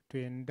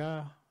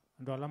tuenda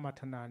ndola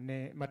matana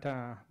ne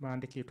mata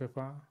maandiki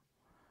twefa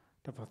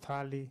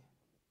tafadhali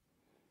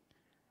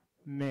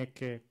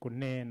meke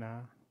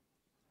kunena.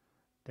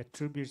 The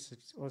tributes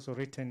is also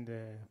written in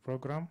the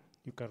program.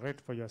 You can read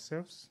for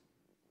yourselves.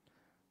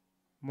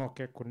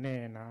 Moke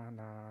kunena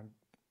na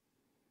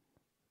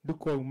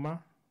Duko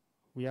Uma.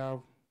 We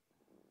have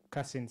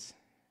cousins.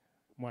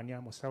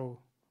 Mwania Musau.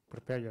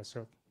 Prepare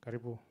yourself.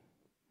 Karibu.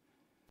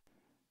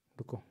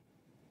 Duko.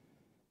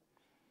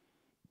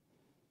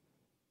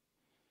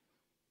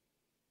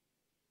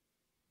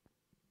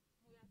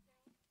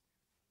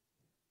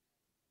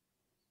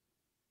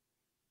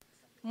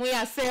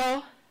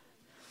 Muyaseo.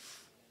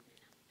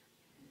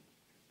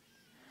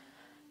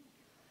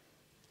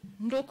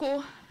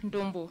 Nduku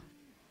Ndumbu.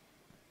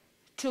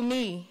 To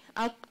me,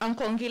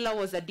 Uncle Ngila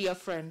was a dear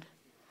friend,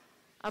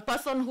 a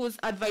person whose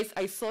advice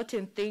I sought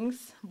in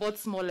things both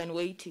small and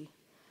weighty.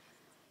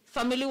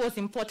 Family was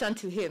important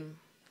to him.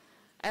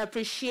 I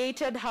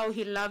appreciated how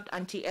he loved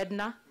Auntie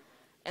Edna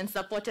and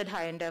supported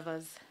her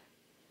endeavors.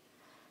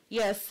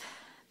 Yes,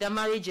 their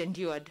marriage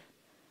endured.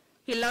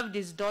 He loved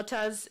his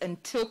daughters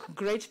and took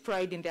great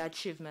pride in their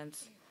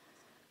achievements.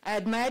 I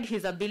admired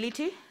his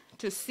ability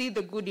to see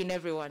the good in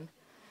everyone.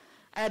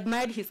 I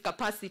admired his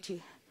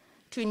capacity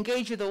to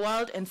engage with the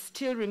world and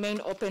still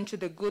remain open to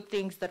the good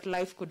things that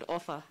life could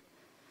offer.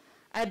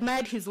 I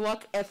admired his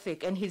work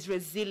ethic and his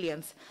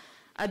resilience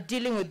at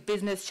dealing with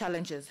business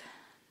challenges.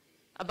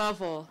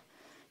 Above all,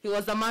 he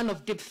was a man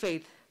of deep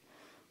faith,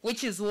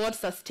 which is what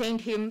sustained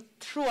him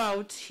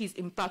throughout his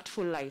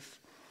impactful life.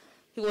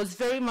 He was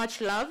very much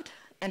loved,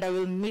 and I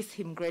will miss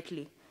him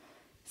greatly.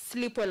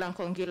 Sleep well,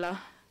 Uncle Ngila.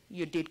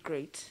 You did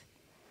great.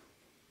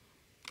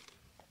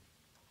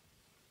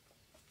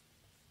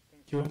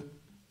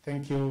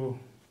 Thank you,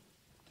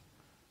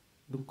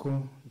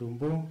 Duko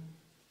Dumbu.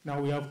 Now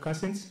we have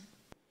cousins.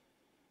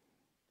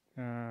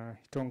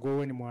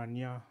 Itongowe ni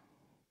Mwania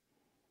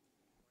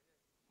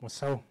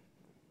Musau.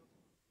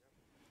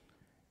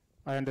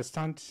 I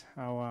understand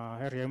our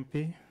area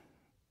MP,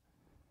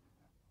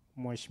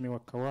 Mheshimiwa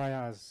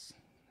Kawaya,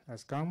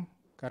 has come.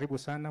 Karibu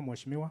sana,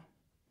 Mheshimiwa.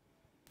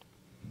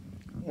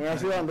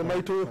 Mwasiwa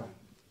ndumaitu.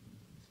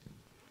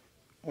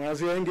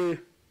 Mwasiwa ingi.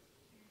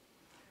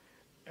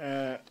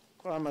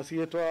 Kwa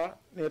masietwa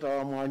neta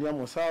wa Mwania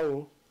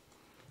Musau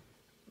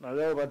na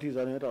leo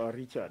batiza neta wa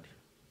Richard.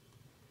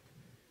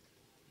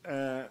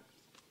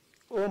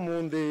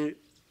 Omundi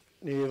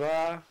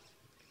niva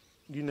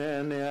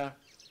ginenea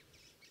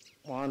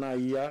mwana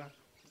iya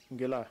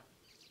Ngila.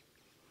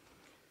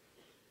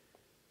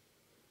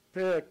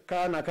 Pe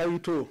kana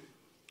kaito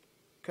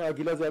ka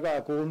gila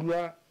zaga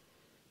kondwa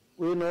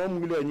weno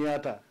mwile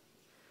nyata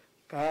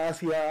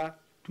kasia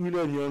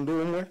tuile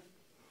nyondomwe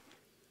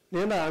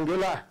nena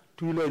Ngila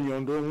tuile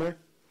nyondomwe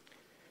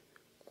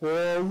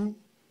kwau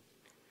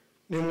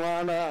ni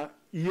mwana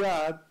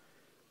iya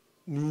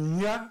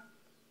ninya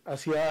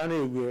asiane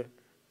we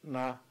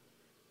na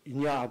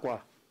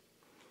inyakwa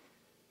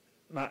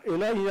na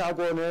ila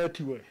inyakwa ne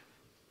tiwe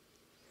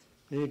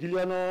ni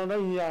kiliano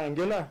na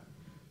Ngila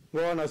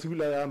ngona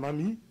sula ya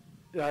mami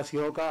ya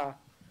sioka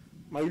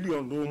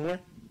mailion dumwe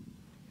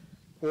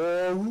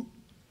kwau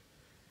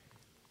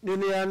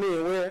nini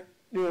anewe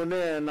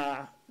nione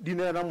na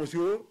dine na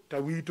musio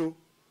tawito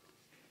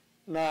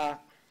na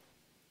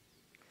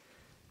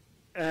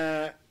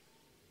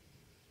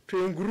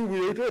tenguru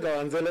yeto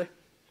tawanzele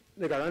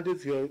ne kanante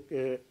sio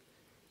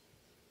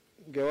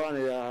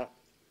gewane ya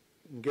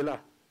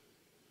Ngila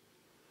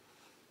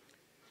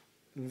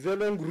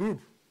nzele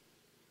group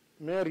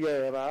meria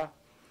era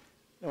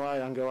wa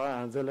yange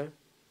wa nzele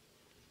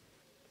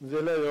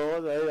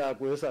yo ya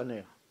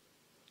kwesane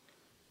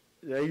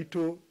ya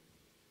ito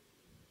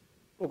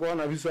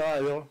ukona visa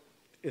ayo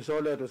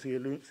isole to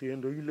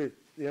siendo ile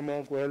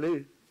yemo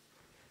kwele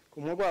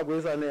kumo kwa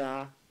kwesane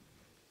ya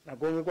na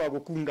konge kwa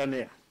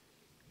kukungane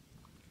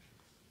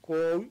ko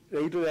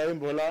ya ito ya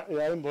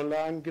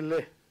imbola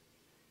ngile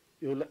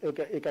yo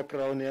eka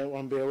crown ya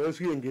wambe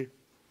wesuenge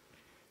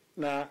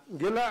na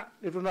Ngila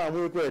ituna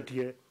amwe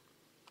kwetie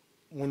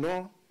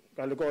muno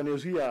kaliko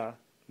nesia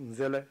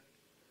nzele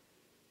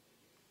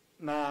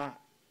na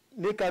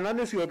nikana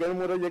nesio ke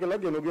mo reje kala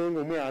geno ge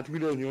ngomwe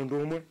atwile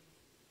nyondo mwe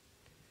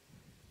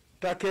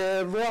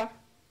takelwa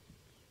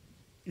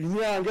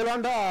inya Ngila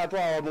nda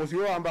atwa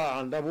musio amba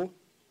andabo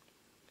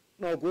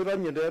no kwera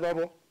nyende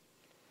babo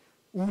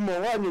umo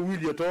wanye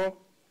wilio to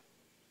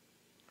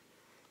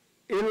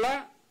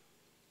ila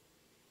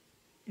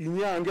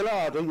inya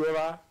Ngila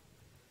atwa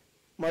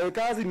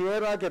maikazi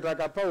niwera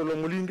ketaka Paulo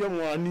mulinge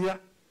mwania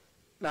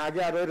na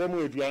age arere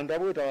mwetu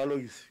andabo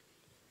itawaloisi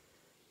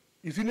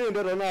isine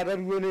ndero na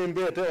atabiwe ne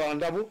mbete wa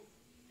andabo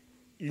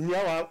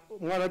inya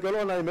mwana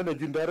kelo na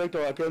managing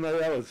director wa Kenya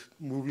Airways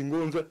moving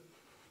onze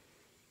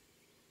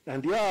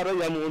andia ara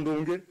ya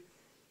mondonge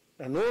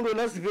na nondo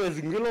na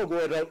sivezi ngilo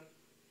kweta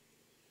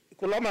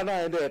kulama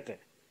na endete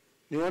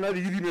niona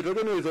liri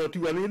metoko no izo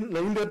tiwa ni na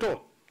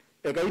indeto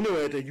eka ine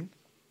wete ju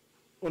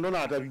ono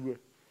na atabiwe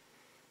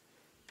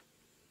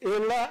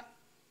ela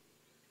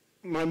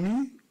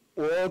mami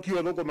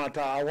okio loko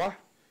matawa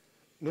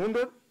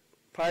nondo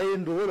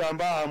paindo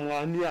ramba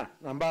amwania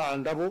namba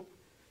andabo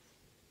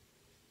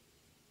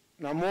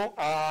namo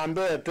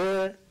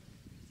ambete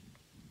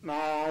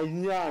na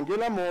inya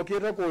Ngila mo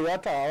kete ko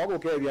yatawa ko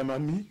kebya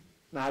mami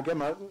na ke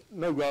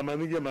na gwa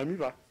mami ge mami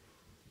ba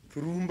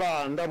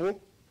turumba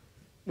andabo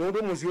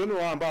nondo musioni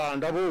wa amba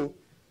andabo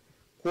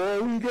ko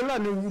Ngila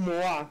ni umo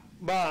wa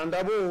ba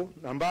andabo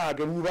namba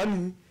ake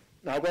bubani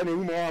na kwa ni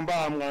umo wa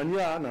amba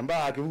amwania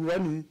namba ake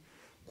bubani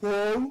ko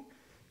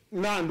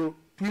nando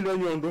twilo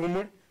nyondo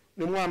mwe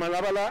ni mwama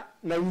labala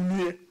na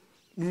umie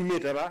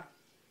mimetera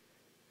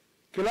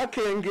kila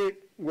kenge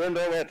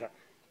wendo weta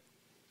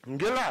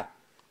Ngila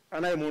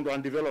anaye mundu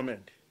and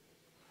development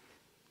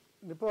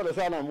ni pole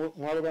sana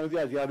mwalo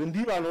kanzia zia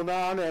ndiba no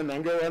na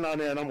ngewe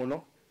na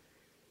muno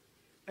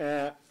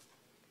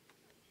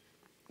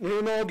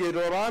ni no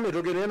gedo rame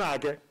to gene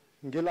nake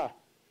Ngila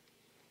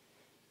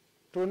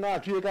tuna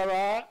tuika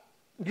ba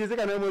ngize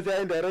kana mo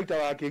ja director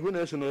wa Kigu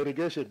National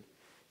Irrigation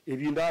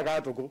ibinda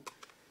gatoko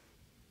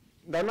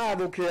ndana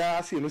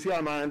bukia sinu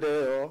sia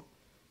maendeleo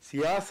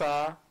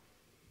siasa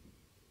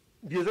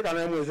ngize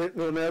kana mo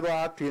no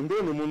neba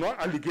tindo ni muno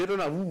alligator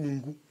na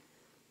vungu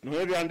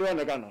no ebi ando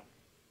na kana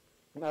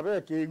na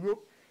be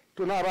Kigu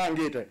tuna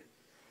bangite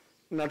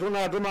na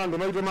tuna demand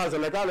maito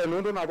mazelekale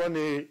ndo na kwa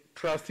ni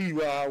trustee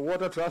wa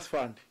water trust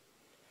fund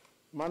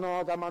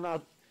mano kama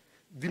na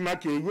dima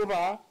Kigu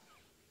ba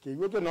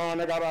Kigu to no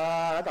na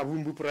kaba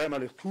kabumbu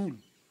primary school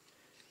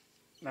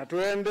na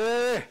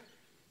tuende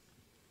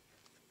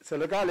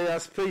serikali ya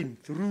Spain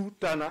through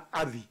Tana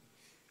Ardhi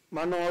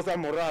manoza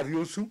moravi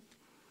osu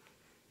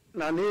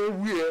na ne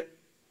wie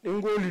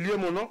ngolilie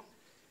mono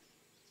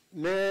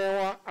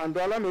newa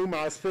andala me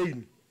ma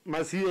Spain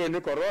masie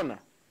ne corona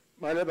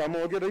male ba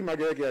mo gere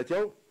magege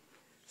achao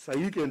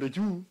sayi kendo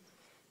chu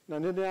na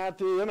ne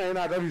ate yana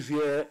ina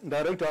davisie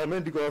director of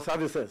medical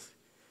services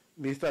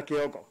Mr.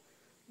 Kioko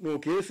no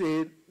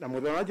kese na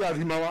modona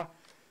javimawa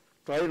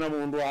toi na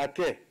mundu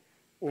ake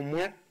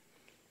umwe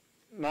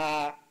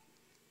na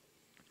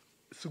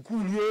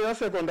sukulu ya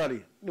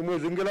secondary ni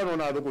mwezi Ngila no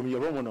na do komiye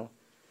bomo no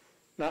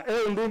na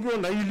ndongo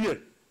na ilie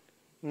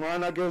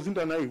mwana ke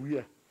usinda na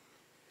iwia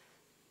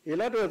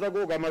ila to za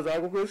go kama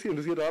za ko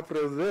sindu sita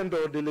president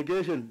or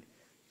delegation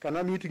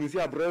kana meeting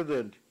sia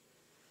president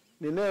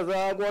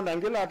nineza ko na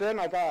Ngila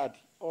tena kati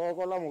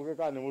okola muke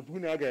kane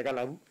mutuni ake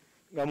kalabu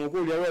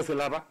ngamukulia wese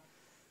laba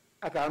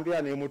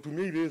akaambia ne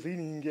mutumi ibese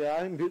ninge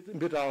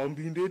mbeta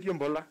ombinde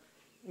tiembola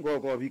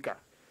ngoko bika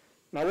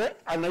nawe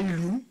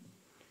anailu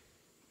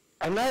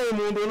anaye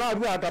mundu na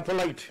abu ata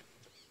polite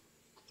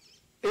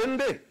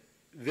ende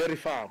very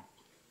firm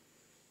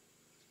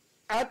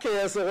ake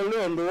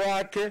yesoleondo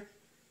wake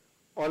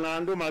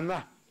onando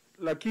mana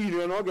lakini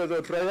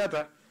onogezo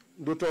trayata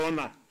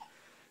ndutona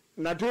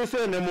na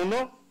tuse ne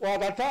muno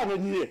wakatano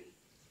nyie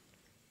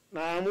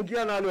na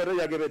mugia na alwere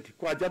yagebeti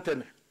kwa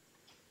jatene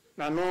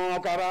na no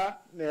kara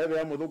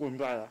nebe mudugu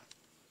mbaya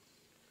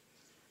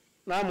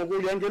na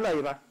mugulia Ngila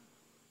ira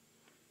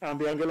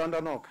ambia Ngila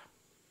ndanoka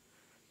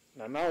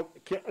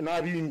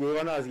na bingo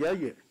wana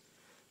ziaye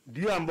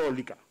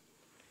diambolika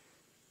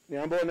ni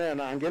ambone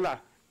na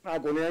Ngila na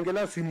kone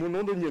Ngila simu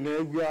nondo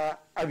nyene ya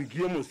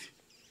abigie musi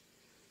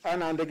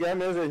anandikea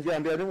message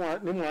ambia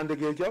ni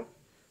mwandikicho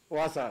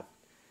WhatsApp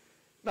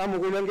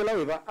namukulia Ngila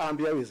wiva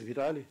ambia we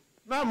hospitali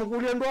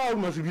namukulia ndo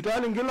au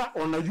hospitali Ngila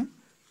onaju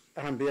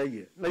ambia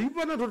ye na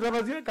yupana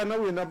tutarazie kana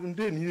we na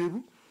ndeni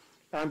yebu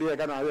ambia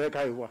kana we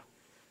kaiwa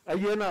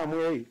ayena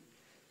amwe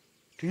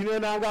tine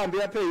na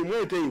ngambia pe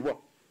imwe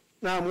teiwa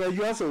na mwe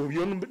yaso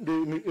byo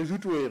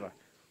ezutwera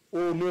o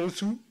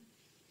nosu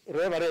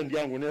reverend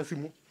yangu ne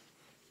simu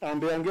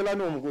ambia Ngila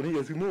no mukuni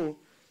yesimu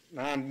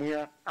na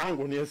mwe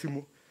angu ne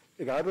simu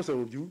ikato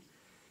so ju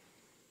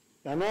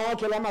na no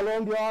kila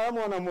malondo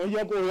amona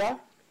moya koya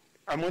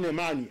amone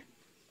mani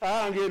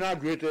ange na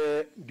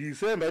gwete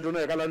December to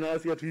na kala na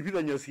sia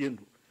twibira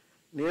nyasiendu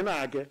ni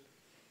nake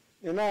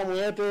ina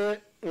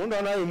mwete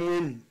ndo na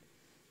imweni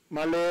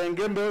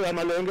malenge mbe ya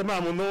malenge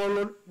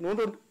mamunolo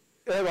ndo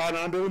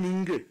eba mbe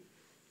uninge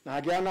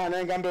na jana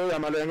nenga mbe ya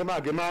malenge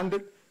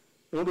magemande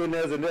ndo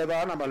neze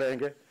ndeba na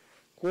malenge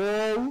ko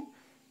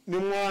ni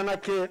mwana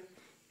ke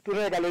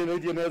tureka leno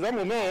jeneza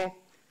muno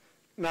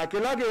na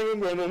kila ke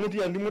ngweno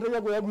muti andi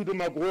mutaya ko yagude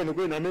makwene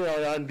ko na me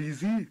ya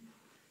ndizi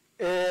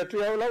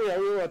tuyaula ya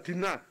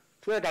watina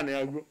tweka ne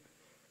yago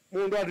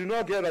mundu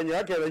adino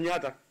kera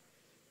nyata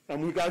na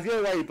mwikazie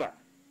waipa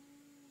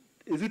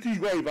iziti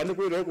waipa ne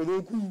kwere ko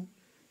doku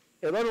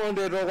ebano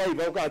nde ro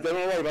waipa ka tena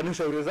waipa ni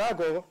shauri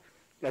zako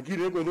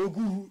lakini ko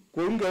doku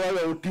ko unga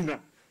wala utina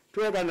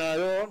tweka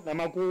nayo na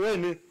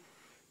makuweni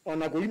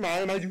ona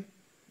kuima maju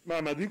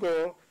mama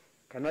diko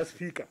kana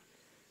speaker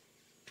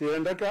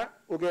tuendeka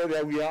okay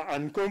we are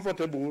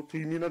uncomfortable to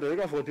mina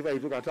dakika 45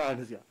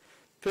 tukatanzia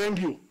thank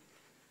you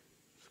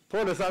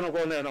pole sana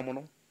kwa nena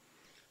muno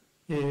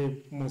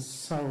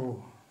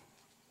musau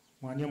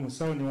mwania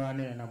musau ni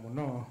wane na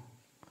muno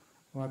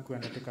wako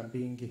anataka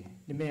mbingi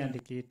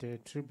nimeandikite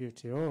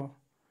tribute yo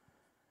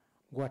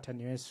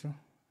ngwatani wesu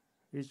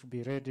which will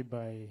be read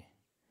by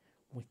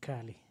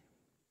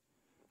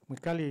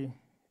Mwikali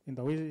in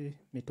the way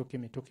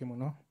mitoki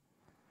muno.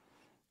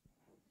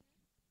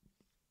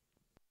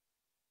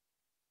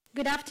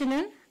 Good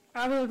afternoon.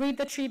 I will read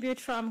the tribute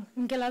from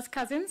Ngila's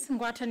cousins,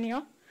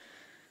 Ngwatanio.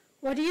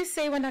 What do you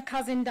say when a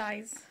cousin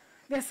dies?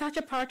 They're such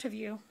a part of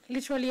you,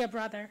 literally a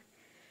brother.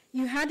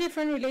 You had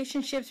different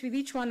relationships with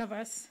each one of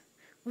us.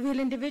 We will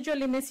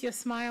individually miss your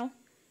smile,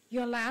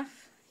 your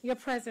laugh, your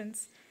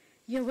presence,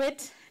 your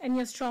wit, and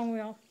your strong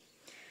will.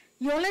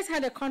 You always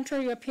had a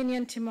contrary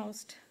opinion to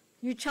most.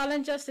 You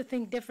challenged us to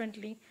think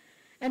differently,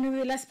 and we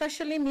will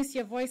especially miss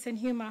your voice and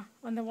humor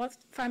on the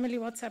family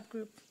WhatsApp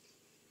group.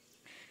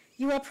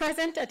 You were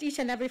present at each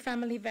and every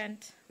family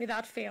event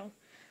without fail,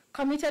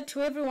 committed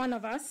to every one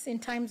of us in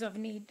times of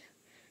need.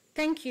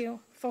 Thank you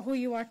for who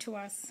you are to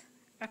us,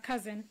 a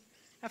cousin,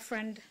 a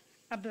friend,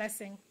 a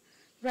blessing.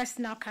 Rest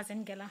now,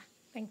 Cousin Ngila.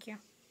 Thank you.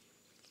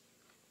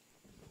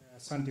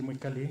 Asante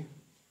Mwikali.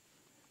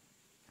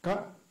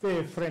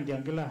 The friend ya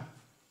Ngila,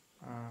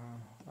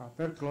 a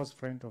very close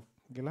friend of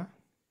Ngila,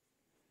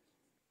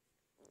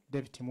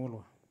 David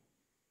Mulwa.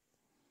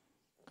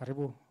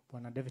 Karibu,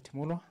 Bwana David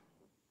Mulwa.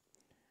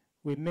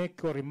 We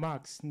make your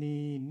remarks,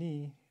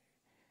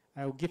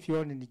 I will give you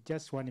only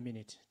just 1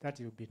 minute. That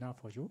will be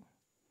enough for you.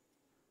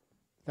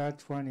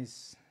 That one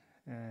is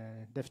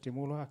David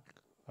Mulwa,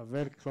 a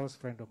very close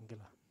friend of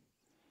Ngila.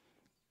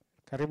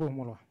 Karibu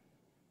Mulwa.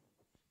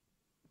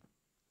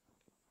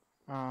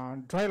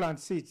 Dryland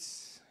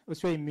seats,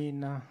 uswe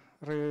mina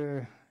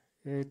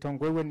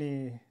tongwewe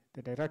ni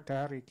the director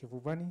Ari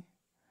Kivubani,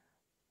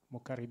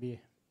 mukaribie.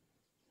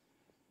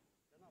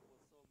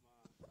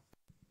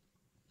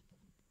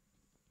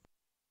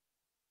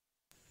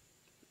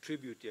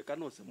 Tribute ya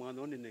kano se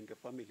mwana oni nenge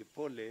family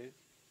pole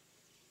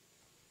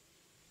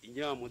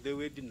inya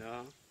mudewe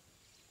dina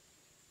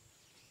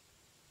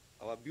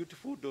our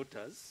beautiful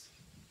daughters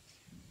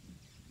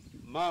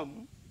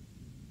mom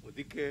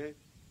udike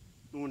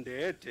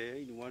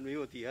nundeete in one way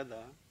or the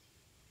other,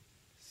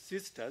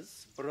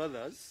 sisters,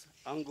 brothers,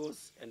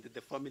 uncles, and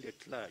the family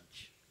at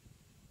large.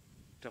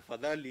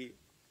 Tafadhali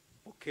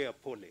pokea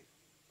pole.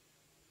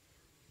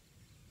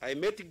 I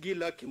met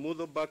Ngila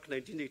Kimotho back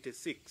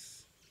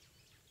 1986,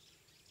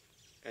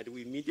 and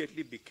we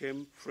immediately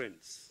became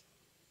friends.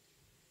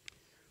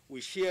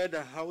 We shared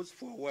a house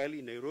for a while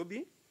in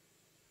Nairobi,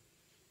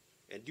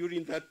 and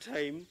during that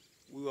time,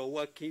 we were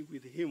working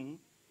with him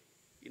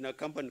in a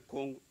company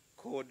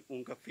called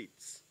Unga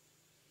Feeds.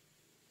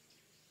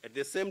 At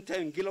the same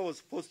time, Ngila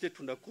was posted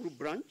to Nakuru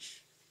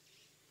branch,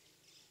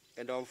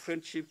 and our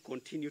friendship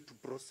continued to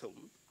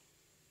blossom.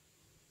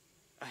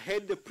 I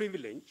had the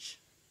privilege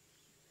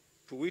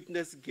to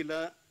witness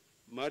Ngila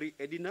marry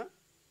Edina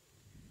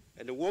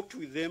and worked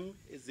with them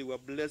as they were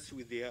blessed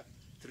with their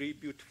 3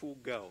 beautiful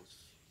girls.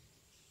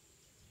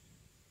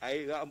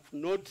 I have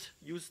not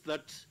used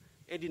that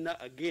Edina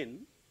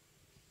again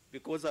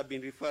because I've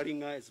been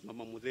referring her as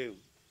Mama Mudeu.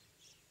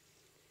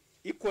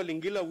 Equally,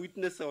 Ngila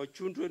witnessed our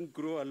children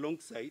grow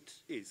alongside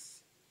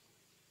us.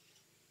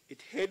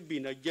 It had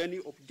been a journey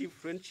of deep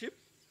friendship,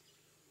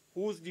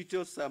 whose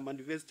details are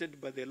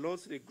manifested by the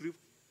loss and grief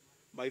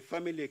my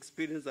family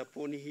experienced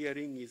upon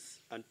hearing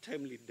his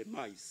untimely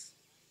demise.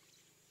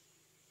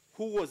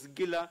 Who was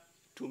Ngila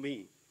to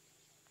me?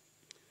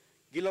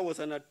 Ngila was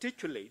an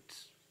articulate,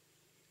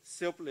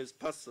 selfless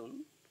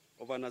person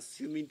of an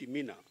assuming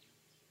demeanor.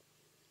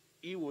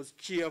 He was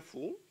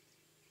cheerful,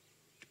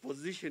 a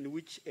position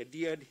which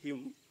endeared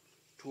him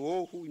to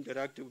all who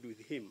interacted with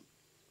him.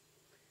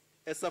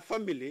 As a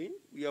family,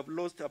 we have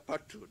lost a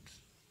patriot.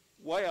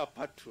 Why a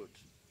patriot?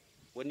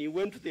 When he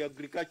went to the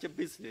agriculture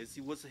business,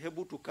 he was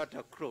able to cut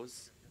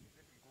across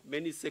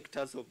many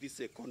sectors of this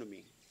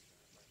economy.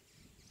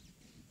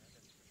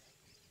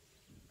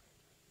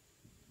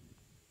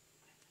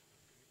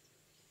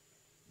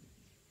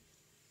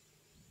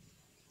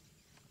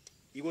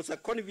 He was a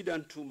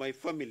confidant to my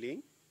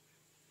family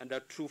and a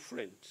true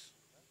friend.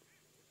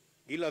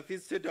 Ngila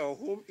visited our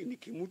home in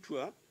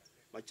Kimotho,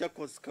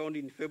 Machakos County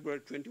in February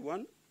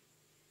 21,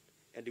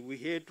 and we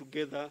had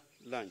together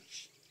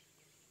lunch.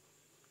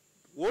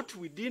 What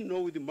we didn't know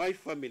with my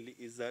family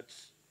is that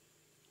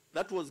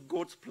that was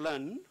God's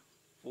plan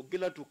for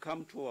Ngila to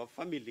come to our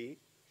family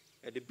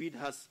and bid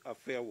us a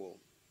farewell.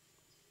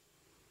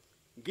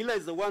 Ngila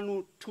is the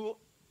one who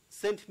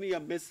sent me a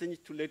message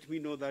to let me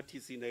know that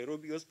he's in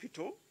Nairobi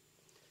Hospital.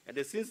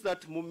 And since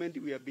that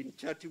moment, we have been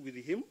chatting with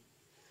him.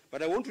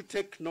 But I want to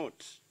take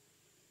note.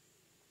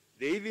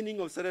 The evening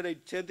of Saturday,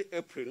 10th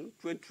April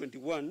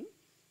 2021,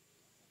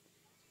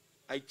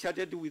 I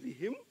chatted with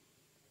him.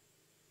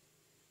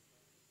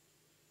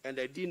 And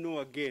I didn't know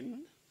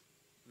again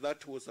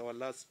that was our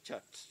last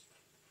chat.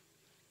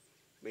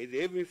 May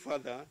the Heavenly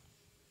Father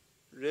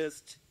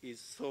rest his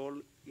soul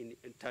in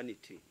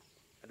eternity.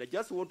 And I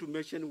just want to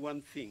mention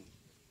one thing.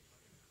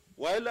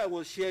 While I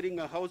was sharing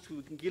a house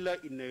with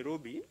Ngila in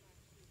Nairobi,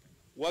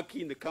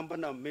 working in the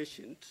company I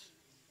mentioned,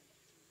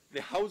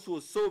 the house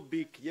was so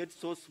big yet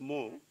so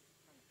small,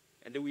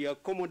 and we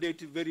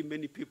accommodated very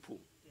many people.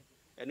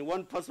 And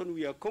one person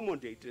we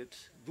accommodated,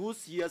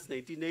 those years,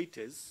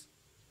 1980s,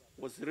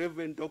 was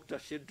Reverend Dr.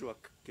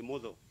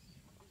 Kimotho,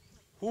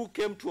 who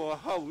came to our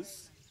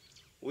house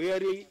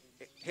wearing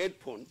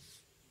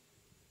headphones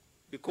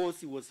because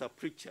he was a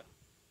preacher.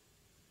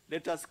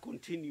 Let us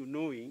continue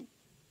knowing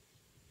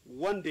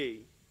one day,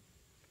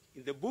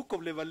 in the book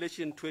of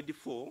Revelation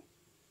 24,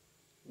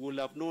 we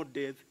will have no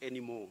death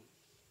anymore.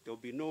 There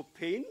will be no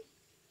pain,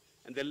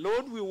 and the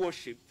Lord we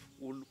worship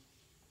will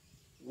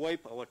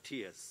wipe our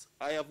tears.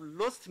 I have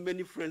lost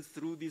many friends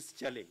through this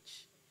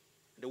challenge.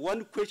 The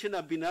one question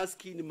I've been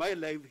asking in my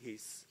life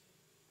is,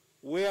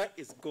 where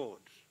is God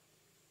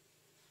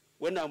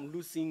when I'm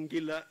losing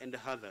Ngila and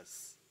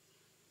others?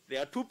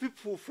 There are two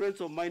people,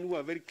 friends of mine, who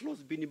are very close,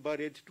 being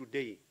buried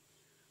today.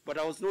 But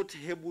I was not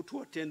able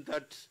to attend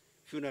that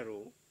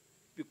funeral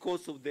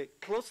because of the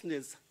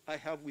closeness I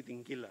have with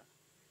Ngila.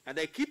 And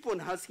I keep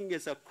on asking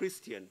as a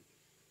Christian,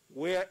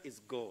 where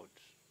is God?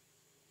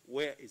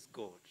 Where is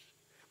God?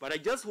 But I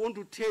just want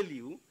to tell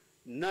you,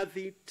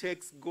 nothing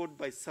takes God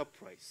by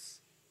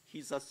surprise.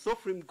 He's a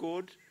sovereign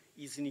God,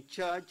 he's in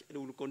charge, and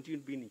will continue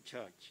being in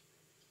charge.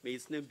 May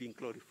his name be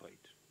glorified.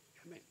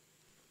 Amen.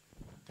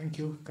 Thank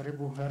you.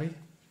 Karibu Hari.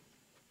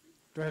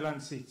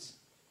 Dwelland seats.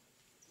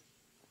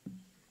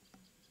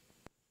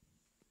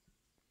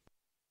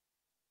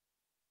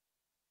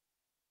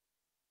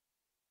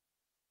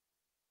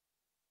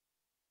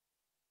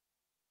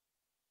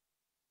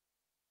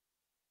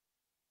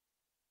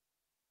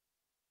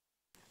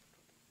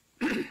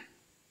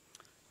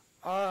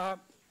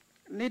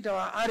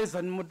 Nita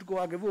Harrison Mutku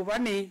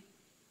Agevuvani.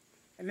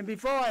 And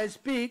before I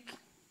speak,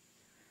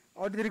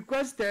 I would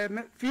request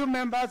a few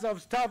members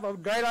of staff of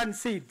Dryland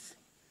Seeds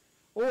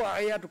who are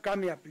here to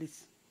come here,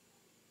 please.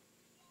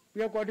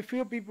 We have got a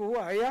few people who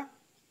are here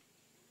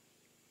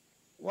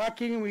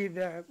working with,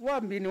 who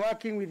have been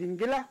working with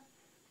Ngila,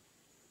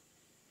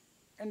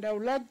 and I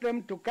would like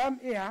them to come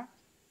here,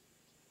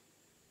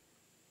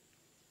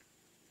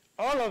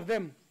 all of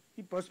them,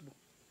 if possible.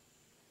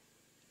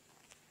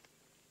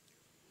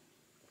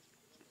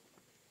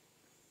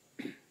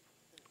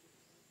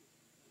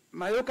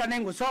 Mayoka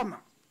Nengusoma.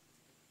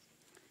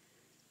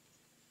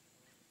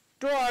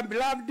 To our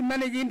beloved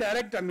Managing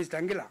Director,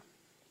 Mr. Ngila.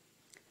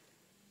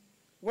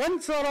 When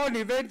sorrow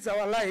invades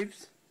our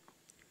lives,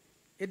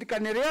 it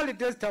can really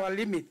test our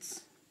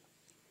limits.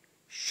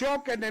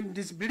 Shock and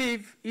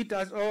disbelief eat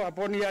us all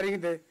upon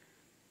hearing the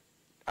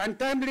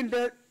untimely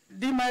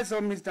demise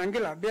of Mr.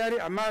 Ngila, barely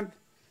a month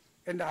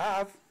and a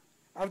half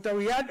after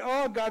we had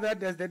all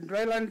gathered as the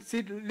Dryland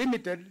Seed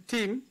Limited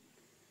team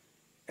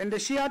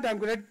and shared a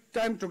great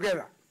time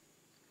together.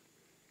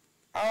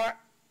 Our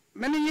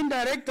managing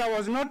director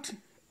was not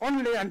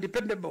only a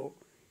dependable,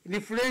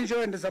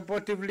 influential, and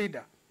supportive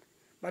leader,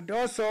 but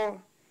also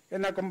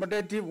an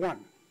accommodative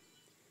one.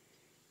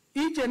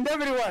 Each and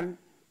everyone's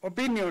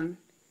opinion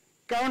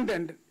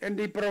counted, and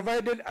he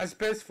provided a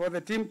space for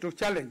the team to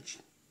challenge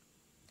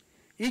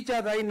each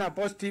other in a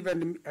positive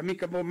and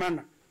amicable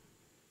manner.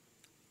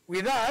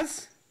 With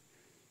us,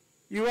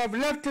 you have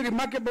left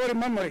remarkable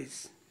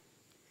memories,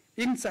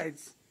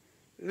 insights,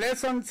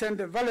 lessons, and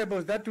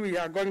valuables that we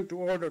are going to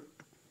order.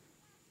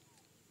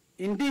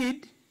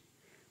 Indeed,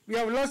 we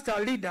have lost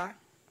a leader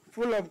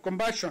full of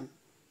compassion,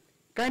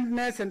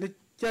 kindness, and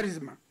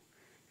charisma.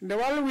 And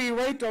while we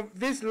wait of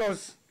this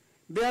loss,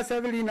 bears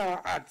heavily in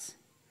our hearts.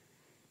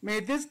 May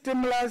this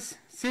stimulus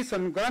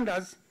season grant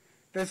us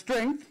the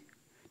strength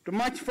to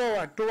march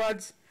forward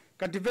towards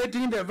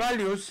cultivating the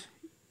values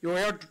you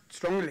held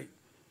strongly.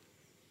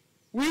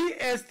 We,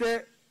 as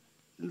the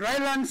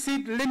Dryland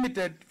Seed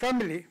Limited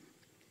family,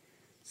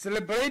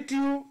 celebrate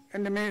you,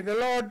 and may the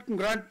Lord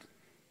grant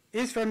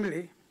his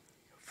family,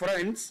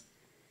 friends,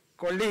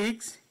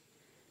 colleagues,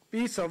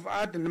 peace of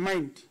heart and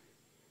mind.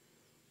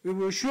 We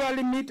will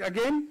surely meet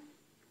again.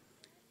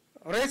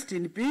 Rest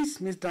in peace,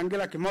 Mr.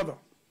 Ngila Kimotho.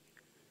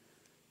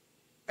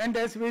 And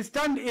as we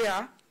stand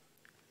here,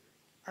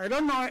 I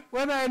don't know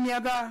whether any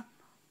other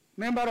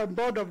member of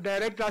board of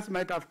directors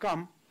might have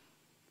come,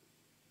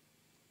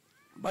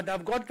 but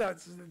I've got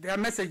their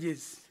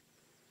messages.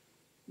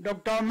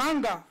 Dr.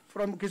 Manga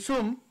from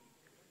Kisumu,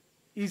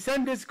 he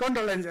sent his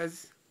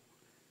condolences.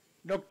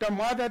 Dr.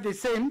 Mwada the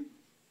same,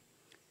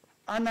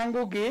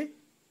 Anangugi,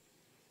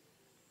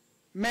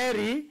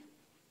 Mary,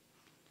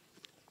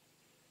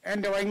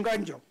 and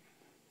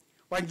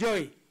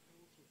Wanjoy.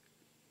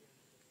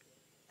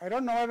 I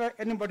don't know whether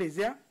anybody is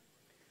here.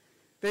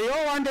 They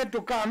all wanted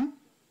to come,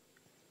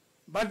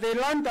 but they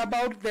learned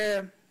about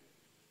the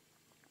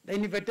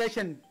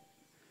invitation,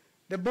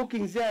 the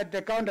bookings here at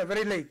the counter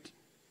very late.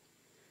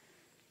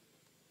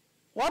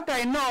 What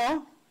I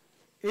know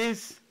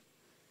is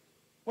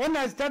when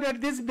I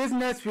started this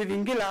business with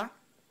Ngila,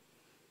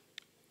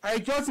 I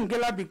chose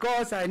Ngila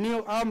because I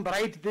knew how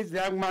bright this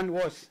young man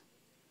was.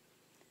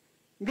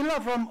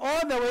 Ngila, from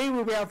all the way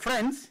we were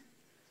friends,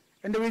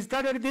 and we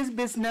started this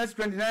business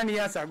 29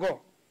 years ago.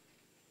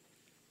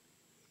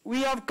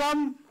 We have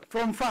come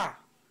from far.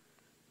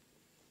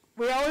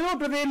 We are all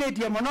to the late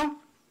Yamono,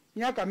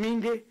 Nyaka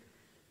Mingi,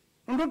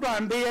 Undutu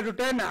Ambeya to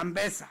Tena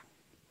Ambesa.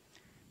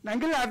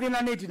 Nangila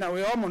Avina Netina,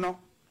 we all.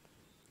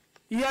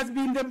 He has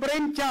been the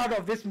brainchild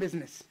of this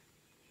business.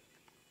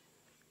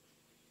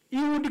 He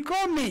would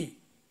call me,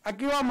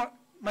 Akiwa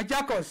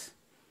Machakos,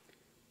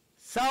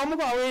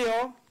 Saumuka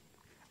Weyo,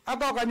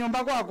 Ako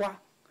Kanyumba Kwakwa,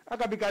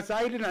 Akabika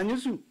Saidi na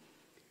Nyusu,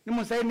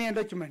 Nimusaini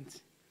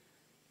documents.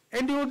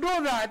 And he would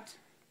do that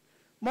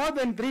more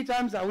than 3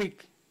 times a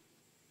week.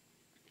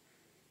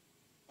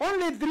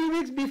 Only 3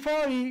 weeks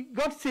before he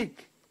got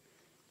sick,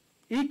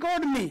 he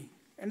called me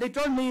and they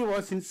told me he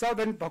was in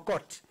Southern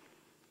Pokot.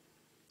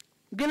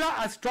 Ngila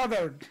has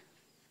traveled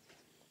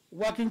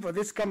working for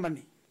this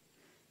company.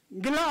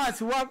 Ngila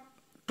has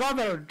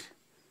traveled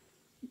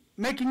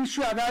making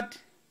sure that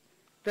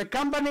the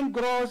company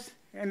grows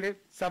and it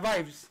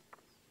survives.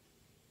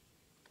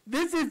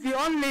 This is the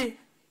only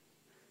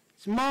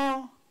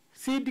small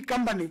seed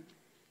company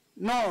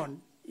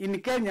known in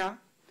Kenya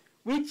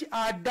which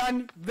are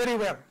done very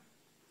well.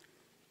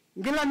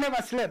 Ngila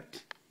never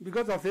slept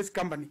because of this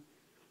company.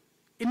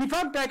 In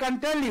fact, I can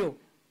tell you,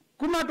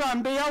 Kumato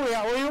Ambeya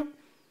Oyo,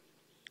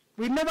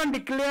 we never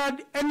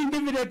declared any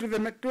dividend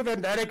to the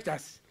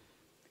directors.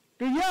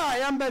 To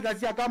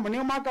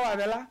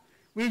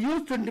we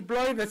used to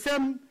deploy the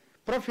same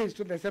profits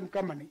to the same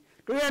company.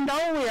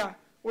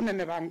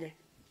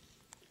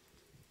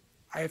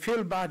 I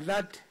feel bad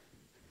that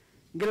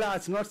Ngila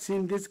has not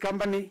seen this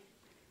company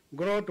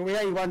grow to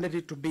where he wanted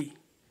it to be.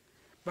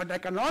 But I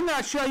can only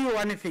assure you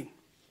one thing.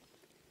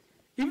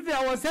 If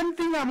there was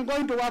anything I'm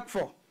going to work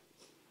for,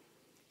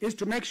 is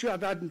to make sure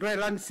that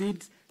Dryland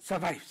Seeds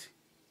survives.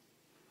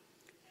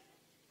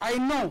 I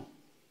know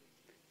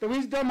the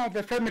wisdom of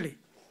the family.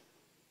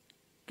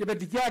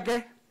 She's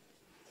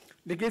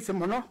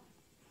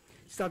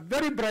a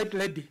very bright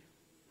lady.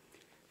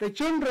 The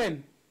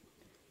children,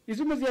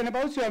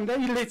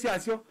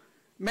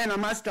 men are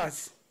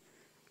masters.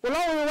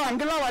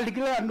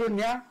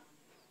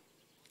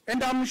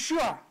 And I'm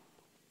sure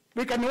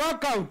we can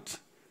work out.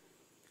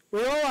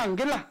 We all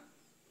Angela.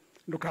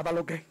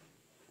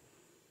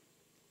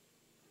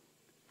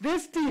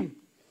 This team,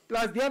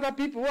 plus the other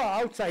people who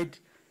are outside,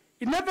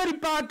 in every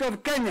part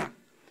of Kenya,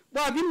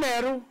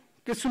 Meru,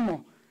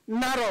 Kisumu,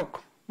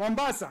 Narok,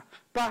 Mombasa,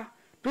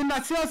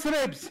 tuna sales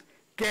reps,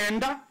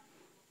 Kenda,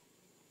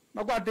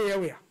 Magwate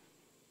area.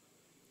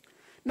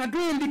 Na tu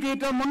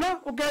indicator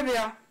muna,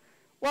 ukevea,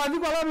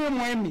 wazikwa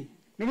mwemi,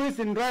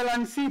 niwisi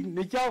Dryland Seed,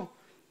 ni chao,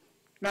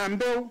 na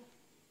mbeu,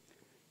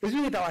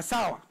 isu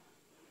itawasawa.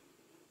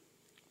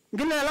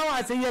 Ngile lawa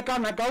asiye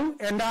kana kau,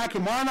 enda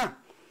kimwana.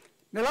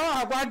 Nelawa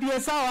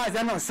hakwati sawa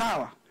azano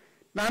sawa.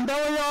 Na mbeo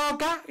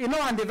yoka,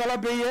 and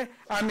develop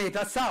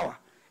ameta sawa.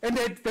 And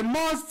it's the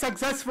most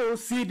successful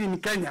seed in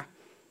Kenya,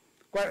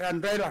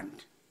 and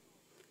Dryland.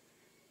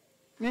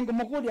 You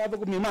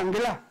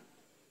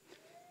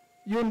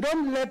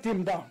don't let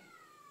him down.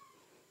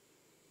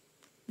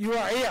 You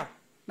are here.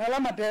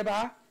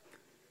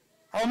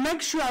 I'll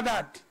make sure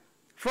that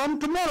from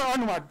tomorrow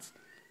onwards,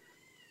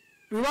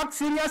 we work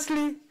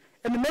seriously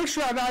and make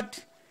sure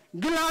that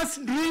Ngila's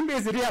dream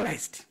is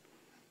realized.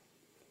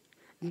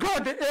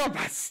 God help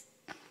us.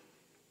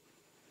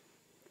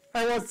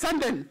 I was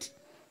saddened.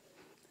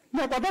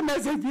 No, but the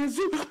message is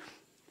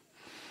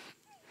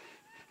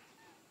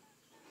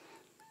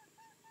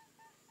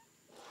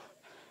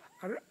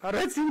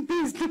rest in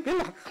peace,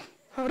 Ngila.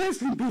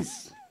 Rest in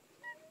peace.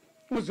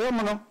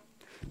 muzomono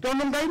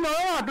tono ngai no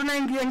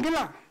atunengie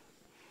Ngila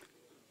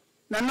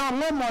na no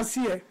ngomo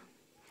sie.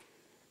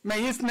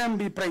 May his name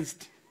be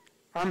praised.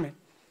 Amen.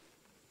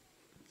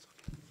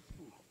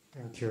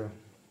 Thank you.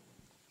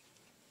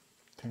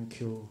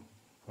 Thank you,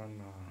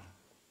 Bwana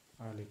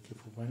Ali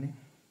Kifubani.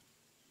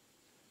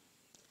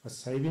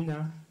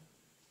 Asaibina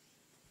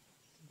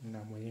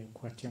na mwenye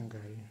kwatia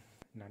ngai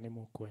na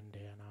nimo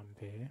kuendea na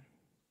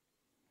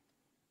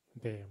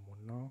mbe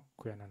muno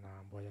kuyana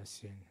na mboya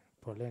sieni.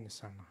 Poleni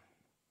sana.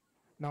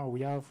 Now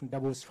we have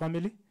Ndabu's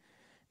family.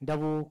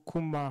 Ndabu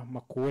kuma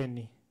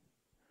Makueni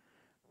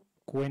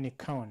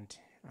County.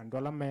 And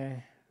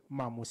walame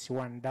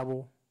mamusiwan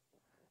Ndabu.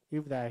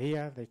 If they are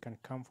here, they can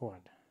come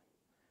forward.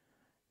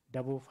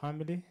 Ndabu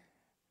family.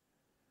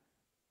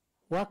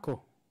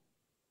 Wako.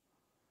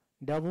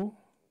 Ndabu,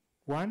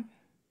 one.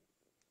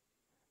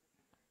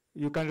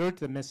 You can read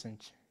the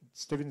message.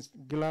 Stephen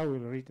Ngila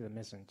will read the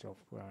message of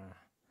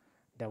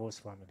Ndabu's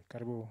family.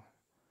 Karibu,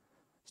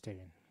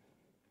 Stephen.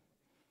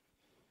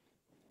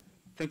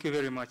 Thank you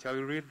very much. I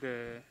will read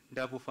the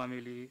Ndabu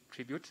family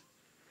tribute.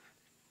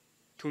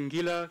 To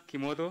Ngila,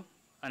 Kimotho,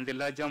 and the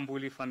larger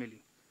Mbuli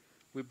family,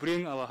 we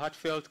bring our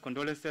heartfelt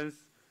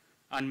condolences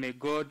and may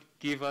God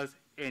give us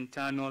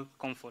eternal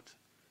comfort.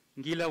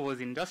 Ngila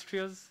was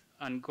industrious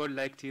and God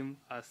liked him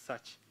as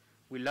such.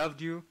 We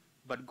loved you,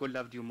 but God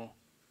loved you more.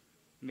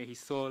 May his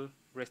soul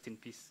rest in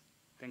peace.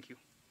 Thank you.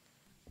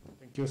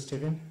 Thank you,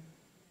 Stephen.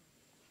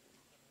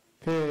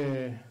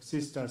 Pe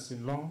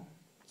sisters-in-law,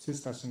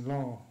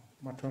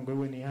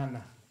 matongwe ni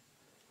Hana.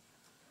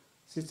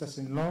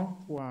 Sisters-in-law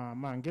wa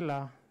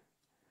Ngila,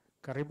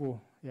 karibu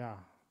ya.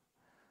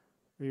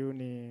 Huyu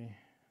ni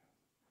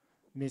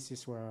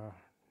Mrs. wa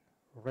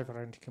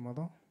Reverend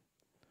Kimotho.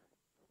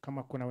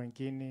 Kama kuna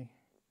wengine,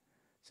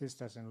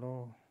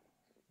 sisters-in-law,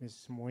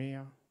 Mrs.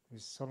 Muia,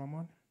 Mrs.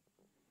 Solomon,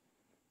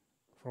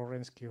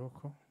 Florence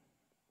Kioko,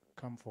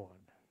 come forward.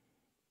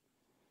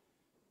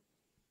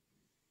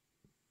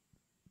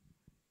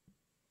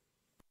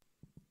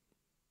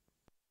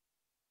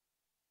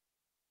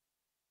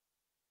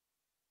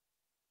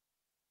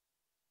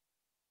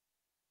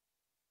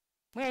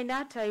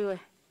 Mwainata iwe.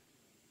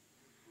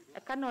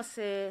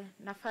 Ekanose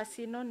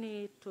nafasi ino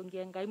ni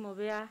tungie ngai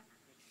mubea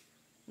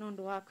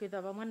nundu wa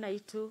kwitha bamwe na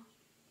itu.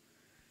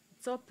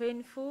 It's so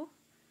painful,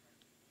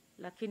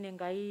 lakini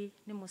ngai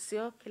ni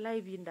musio kila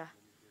ibinda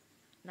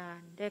na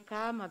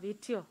ndeka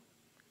mabitio.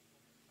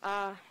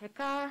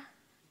 Heka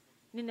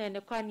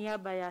ninene kwa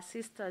niaba ya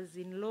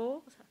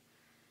sisters-in-law.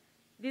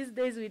 These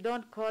days we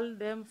don't call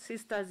them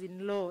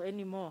sisters-in-law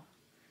anymore.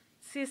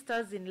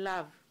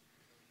 Sisters-in-love.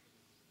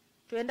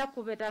 Tuenda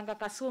kubetanga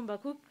kasumba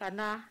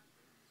kukana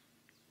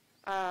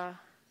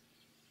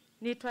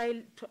ni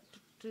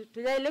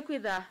tujaile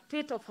kwitha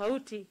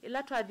twitofauti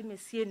ila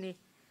twathimesieni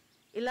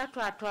ila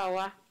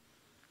twatwawa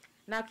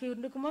na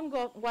kiundu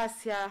kumongo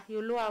ngwasia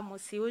yulwa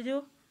musi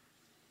uyu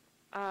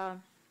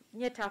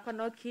nyeta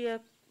konokie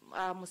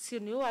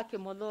musini wa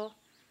Kimotho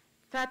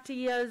 30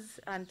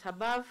 years and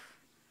above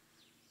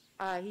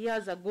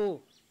years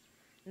ago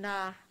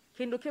na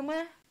kindu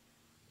kimwe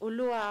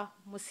ulwa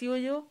musi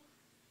uyu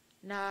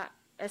na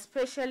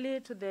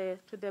especially to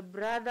the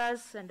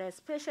brothers and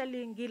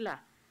especially Ngila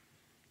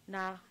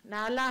na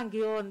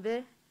alangi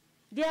onde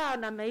dia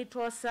na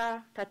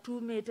meitosa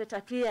tatumete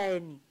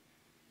tatuyaeni.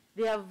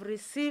 They have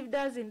received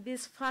us in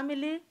this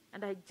family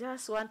and I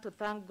just want to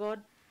thank God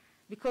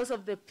because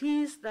of the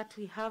peace that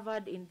we have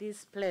had in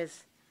this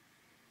place.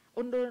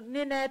 Undu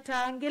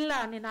nineta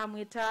Ngila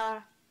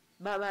ninamwita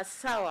baba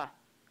sawa.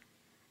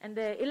 And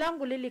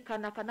ilangu lili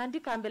kana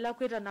ndika mbela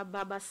kwita na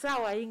baba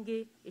sawa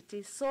ingi,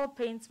 it so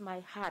pains my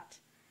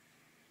heart.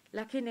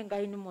 Lakini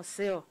ngai ni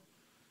moseo.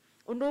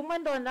 Undu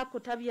mwendo na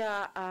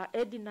kutabia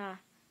Edina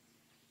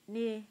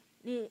ni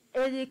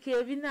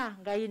kevina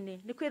ngai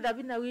ni kwitha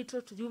bina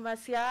wito tujuma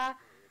sia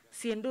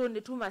siendu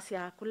ni tuma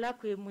sia kula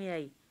kwe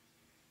muyai.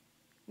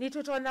 Ni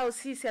tutona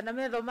usisi na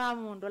medho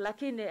mamundo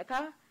lakini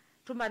eka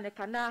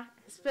tumanekana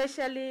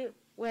especially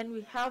when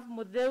we have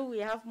Mutheu, we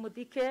have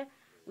Muthike,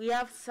 we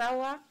have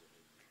Sawa.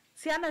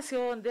 Siana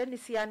sionde ni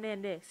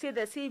sianene. See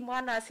the si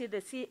mwana, see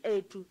the si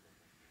etu.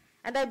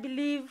 And I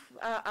believe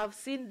I've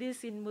seen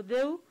this in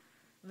Mutheu,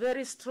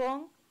 very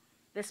strong.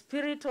 The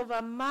spirit of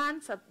a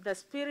man, the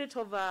spirit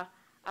of a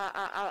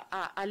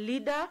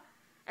leader.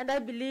 And I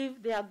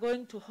believe they are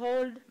going to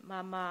hold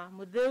Mama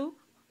Mutheu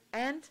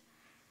and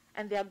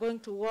they are going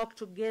to work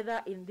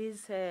together in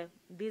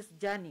this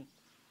journey.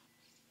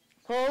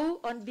 So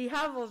on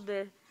behalf of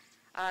the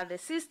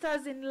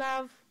sisters in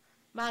love,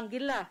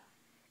 Ngila,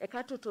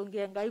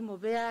 ekatutungia ngai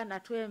mubea na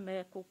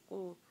tueme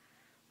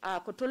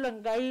kutula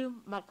ngai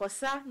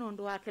makosa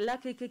nundu wa kila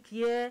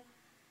kikikie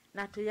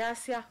na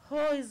tuyasia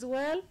all is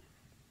well.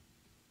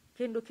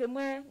 Kindu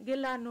kimwe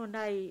Ngila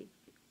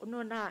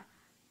nuna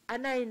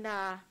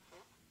anaina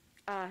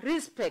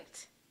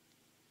respect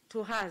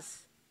to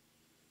us.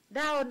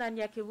 Dao na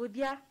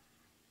nyakivudia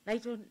na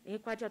ito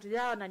ikwatia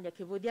tujao na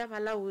nyakivudia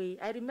Malawi.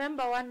 I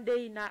remember one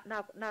day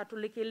na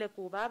tulikile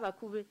kubaba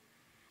kube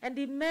and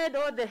he made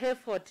all the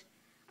effort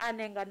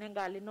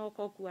anenga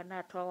alinoko kuwa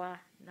natoa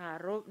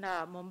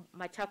na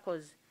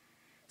Machakos.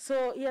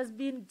 So he has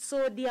been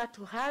so dear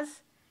to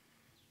us.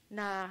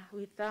 Now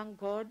we thank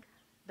God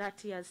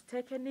that he has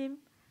taken him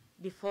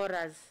before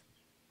us.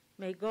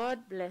 May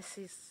God bless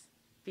his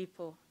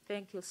people.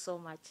 Thank you so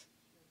much.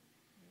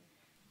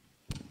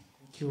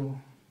 Thank you,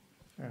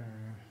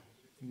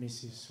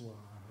 Mrs.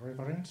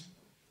 Reverend.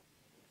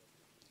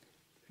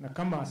 Na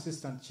kama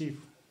Assistant Chief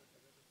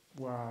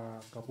wa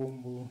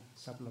Kabumbu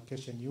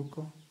Sublocation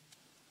yuko,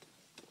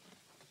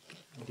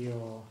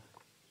 ndio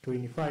to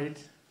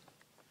invite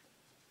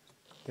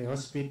the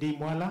OSPD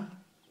Mwala.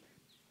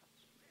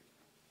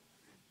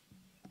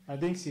 I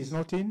think she's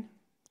not in.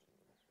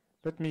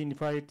 Let me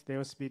invite the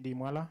OSPD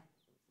Mwala.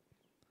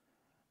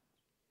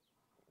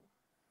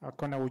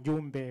 Akona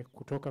ujumbe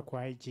kutoka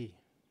kwa IG.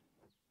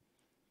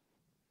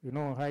 You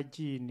know, IG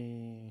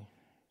ni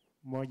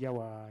moja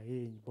wa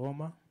hii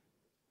boma.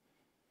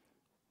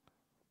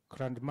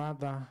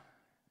 Grandmother,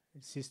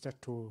 sister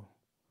to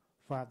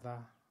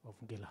father of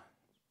Ngila.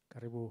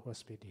 Karibu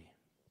OSPD.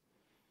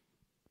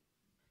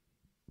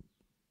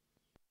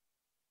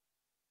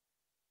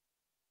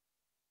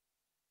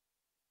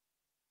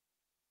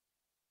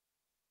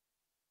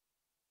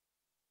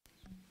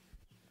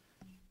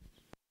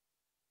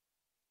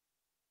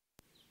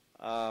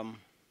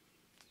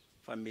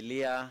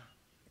 Familia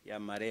ya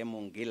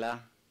marehemu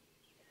Ngila,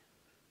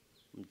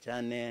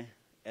 mjane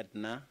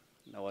Edna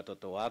na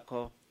watoto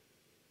wako,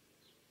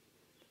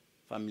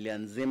 familia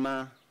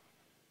nzima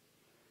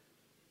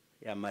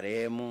ya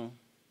marehemu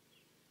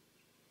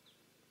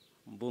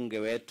mbunge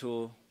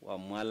wetu wa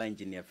Mwala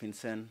Engineer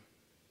Vincent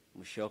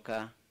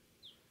Musyoka,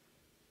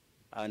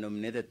 our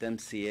nominated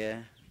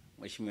MCA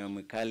Mheshimiwa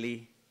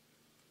Mwikali,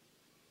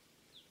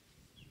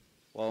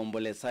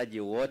 waombolezaji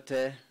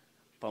wote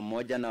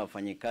pamoja na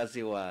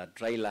wafanyikazi wa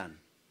Dryland.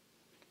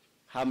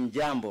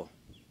 Hamjambo.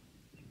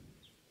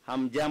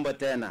 Hamjambo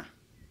tena.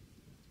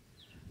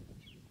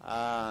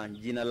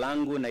 Jina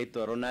langu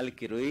naitwa Ronald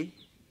Kirui.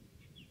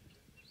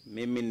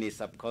 Mimi ni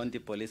Sub-County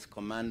Police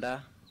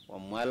Commander wa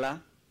Mwala.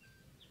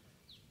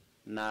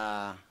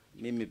 Na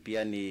mimi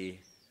pia ni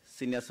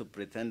Senior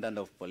Superintendent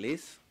of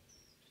Police.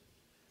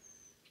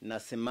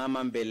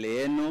 Nasimama mbele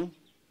yenu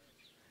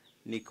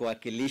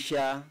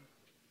nikiwakilisha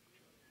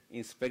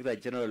Inspector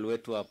General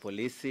wetu wa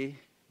polisi,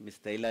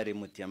 Mr. Hilary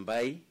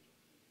Mutyambai,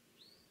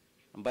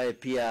 ambaye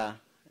pia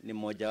ni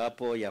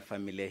mojawapo ya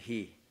familia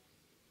hii.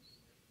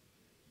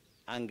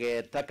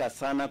 Angetaka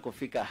sana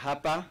kufika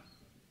hapa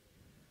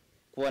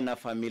kuwa na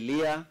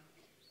familia,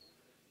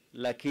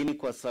 lakini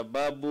kwa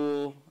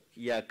sababu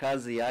ya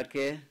kazi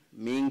yake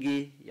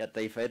mingi ya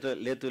taifa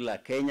letu la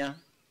Kenya,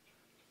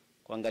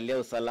 kuangalia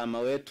usalama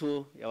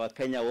wetu ya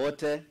Wakenya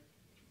wote,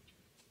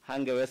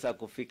 hangeweza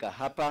kufika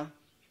hapa,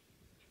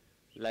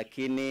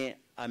 lakini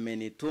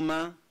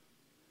amenituma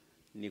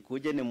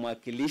nikuje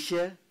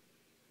nimwakilishe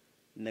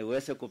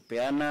niweze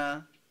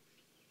kupeana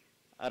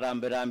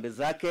rambirambi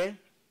zake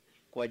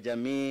kwa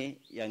jamii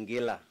ya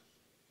Ngila.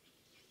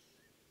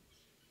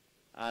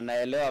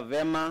 Anaelewa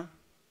vema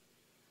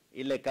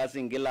ile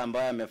kazi Ngila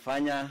ambayo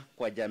amefanya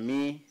kwa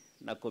jamii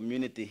na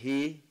community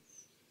hii,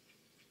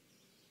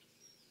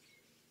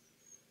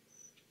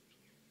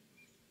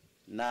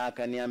 na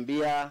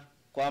akaniambia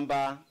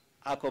kwamba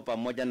ako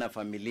pamoja na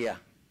familia.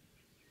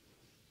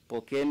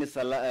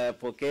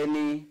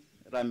 Pokeni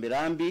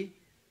rambirambi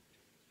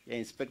ya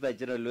Inspector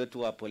General wetu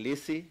wa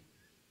polisi,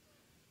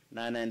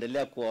 na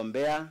anaendelea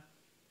kuombea,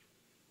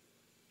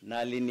 na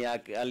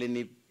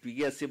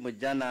alinipigia simu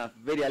jana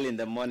very early in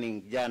the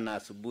morning, jana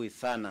asubuhi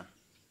sana.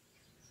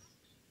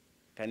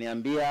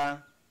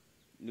 Kaniambia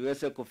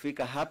niweze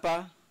kufika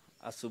hapa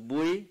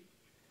asubuhi,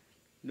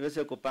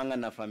 niweze kupanga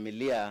na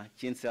familia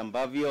jinsi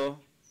ambavyo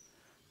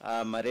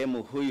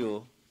marehemu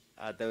huyu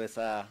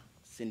ataweza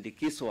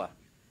sindikizwa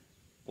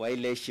kwa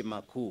ile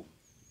heshima kuu.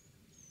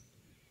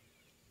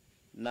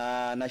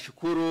 Na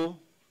nashukuru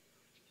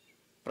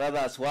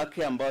brothers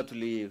wake ambao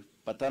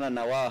tulipatana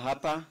na wao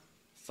hapa,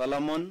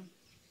 Solomon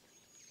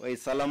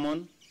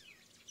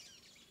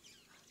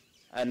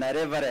na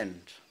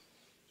Reverend.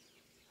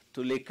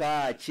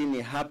 Tulikaa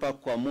chini hapa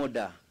kwa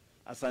muda.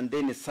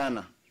 Asanteni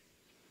sana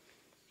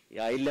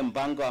ya ile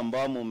mpango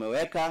ambao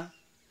mumeweka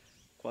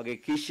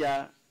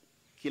kuhakikisha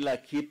kila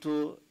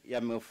kitu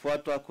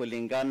yamefuatwa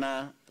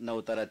kulingana na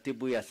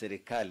utaratibu ya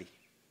serikali.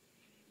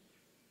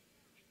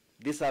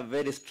 These are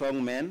very strong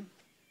men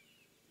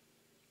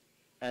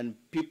and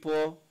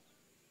people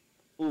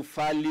who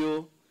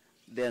value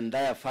the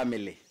entire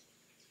family.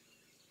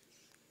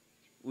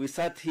 We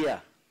sat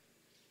here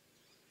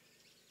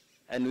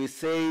and we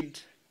said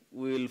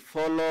we will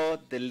follow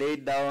the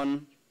laid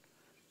down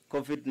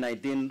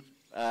COVID-19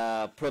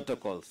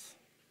 protocols.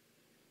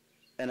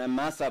 And I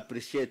must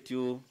appreciate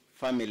you,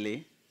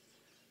 family,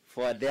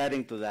 for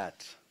adhering to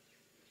that.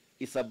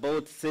 It's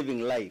about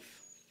saving life.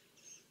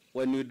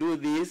 When we do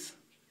this,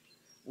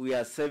 we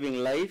are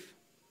saving life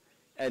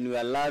and we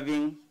are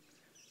loving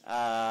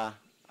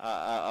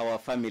our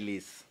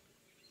families.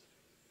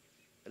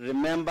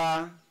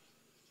 Remember,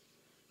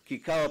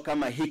 kikao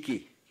kama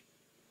hiki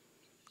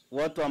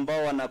watu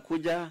ambao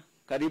wanakuja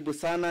karibu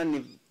sana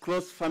ni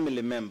close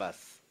family members.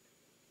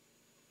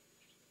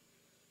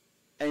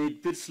 And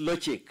it fits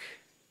logic.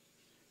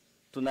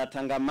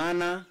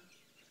 Tunatangamana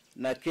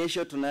na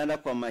kesho tunaenda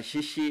kwa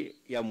mashishi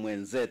ya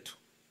mwenzetu.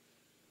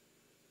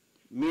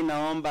 Mi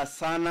naomba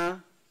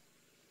sana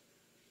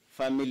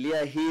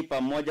familia hii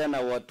pamoja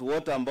na watu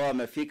wote ambao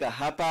wamefika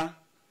hapa,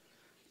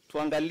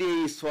 tuangalie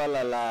hii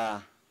swala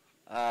la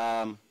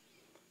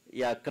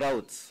ya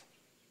crowds,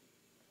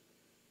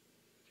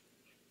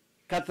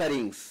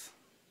 gatherings,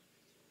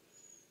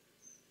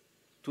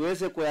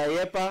 tuweze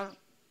kuyaepa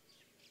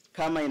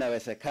kama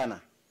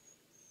inawezekana,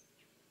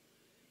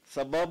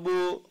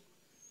 sababu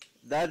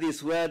that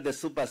is where the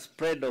super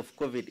spread of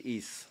COVID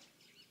is.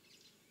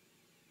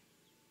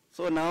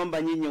 So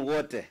naomba nyinyi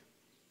wote,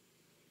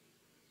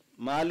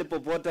 mahali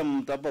popote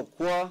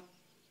mtapokuwa,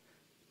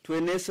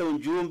 tueneze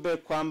ujumbe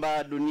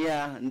kwamba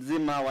dunia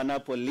nzima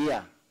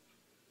wanapolia,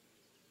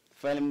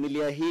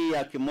 familia hii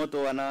ya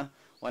Kimotho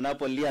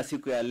wanapolia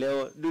siku ya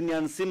leo,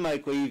 dunia nzima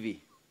iko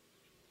hivi.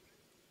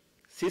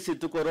 Sisi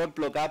tuko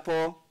roadblock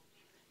hapo,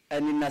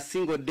 and in a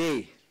single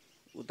day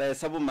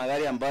utahesabu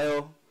magari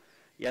ambayo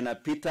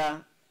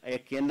yanapita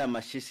yakienda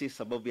mashishi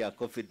sababu ya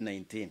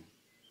COVID-19.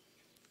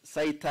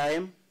 Say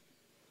time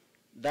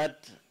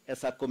that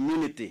as a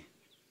community,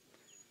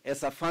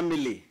 as a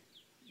family,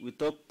 we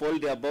talk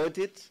boldly about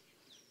it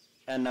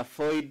and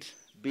avoid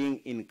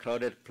being in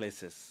crowded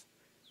places.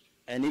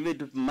 And if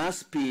it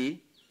must be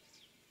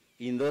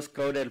in those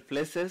crowded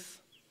places,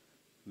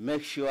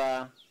 make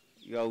sure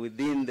you are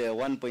within the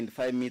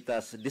 1.5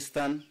 meters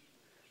distance,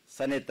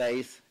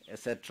 sanitize,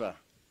 etc.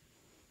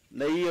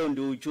 Na hiyo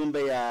ndio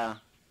ujumbe ya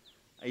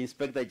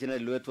Inspector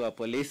General wetu wa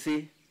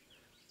polisi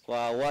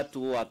kwa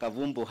watu wa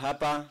Kavumbu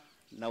hapa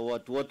na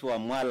watu wote wa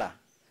Mwala,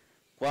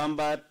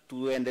 kwamba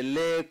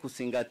tuendelee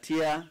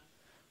kuzingatia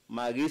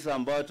maagizo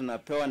ambayo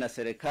tunapewa na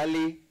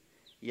serikali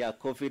ya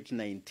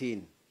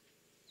COVID-19.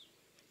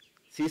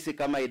 Sisi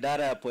kama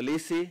idara ya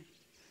polisi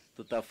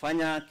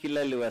tutafanya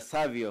kila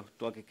liwezavyo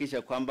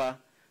tuhakikisha kwamba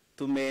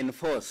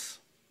tumeenforce.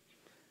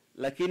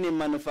 Lakini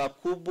manufaa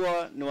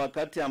kubwa ni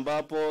wakati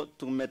ambapo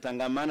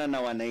tumetangamana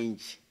na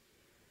wananchi.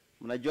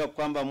 Mnajua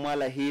kwamba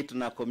Mwala hii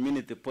tuna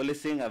community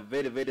policing, a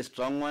very very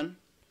strong one.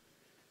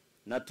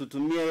 Na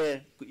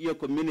tutumie hiyo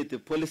community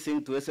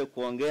policing tuweze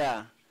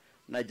kuongea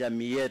na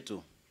jamii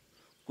yetu.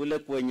 Kule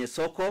kwenye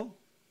soko,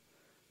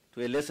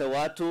 tueleze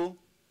watu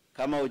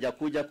kama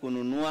hujakuja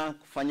kununua,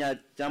 kufanya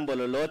jambo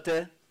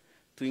lolote,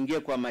 tuingie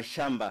kwa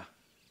mashamba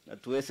na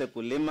tuweze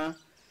kulima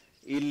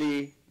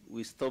ili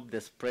we stop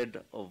the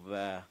spread of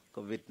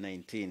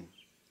COVID-19.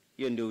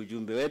 Hiyo ndio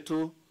ujumbe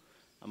wetu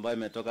ambao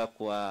imetoka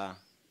kwa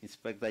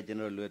Inspector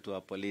General wetu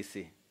wa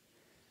polisi.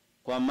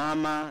 Kwa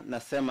mama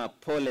nasema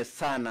pole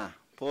sana,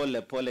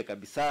 pole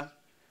kabisa.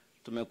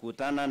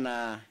 Tumekutana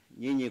na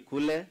nyinyi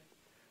kule,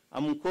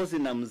 amkosi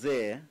na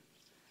mzee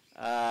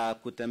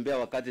kutembea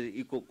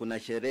wakati kuna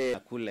sherehe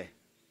kule.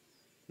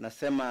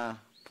 Nasema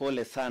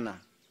pole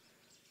sana.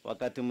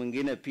 Wakati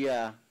mwingine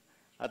pia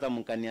hata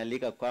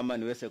mkanialika kwamba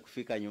niweze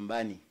kufika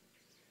nyumbani,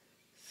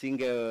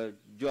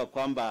 singejua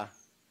kwamba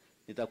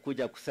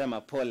nitakuja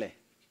kusema pole.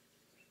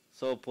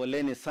 So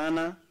poleni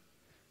sana.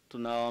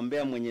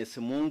 Tunawaombea Mwenyezi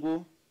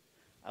Mungu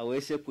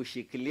aweze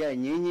kushikilia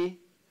nyinyi,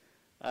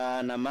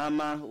 na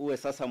mama uwe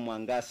sasa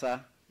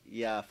mwangaza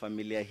ya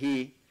familia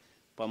hii,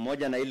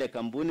 pamoja na ile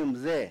kampuni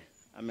mzee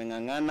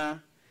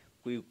ameng'ang'ana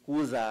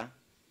kuikuza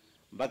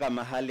mpaka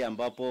mahali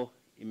ambapo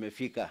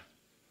imefika.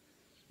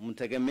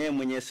 Mtegemee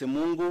Mwenyezi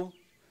Mungu,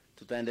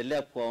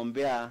 tutaendelea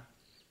kuwaombea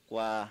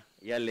kwa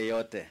yale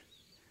yote.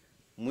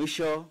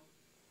 Mwisho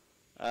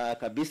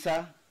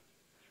kabisa,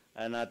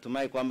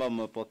 natumai kwamba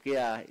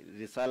mmepokea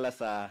risala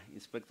za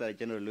Inspector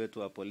General wetu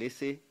wa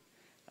polisi.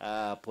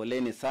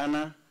 Poleni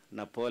sana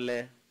na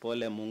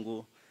pole,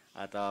 Mungu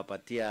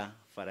atawapatia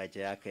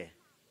faraja yake.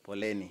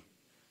 Poleni.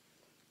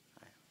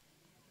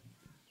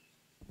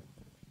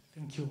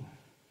 Thank you.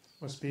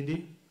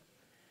 Ospidi.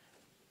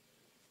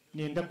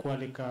 Nienda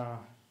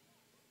kualika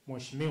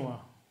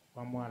Mheshimiwa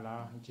wa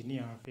Mwala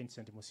Engineer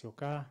Vincent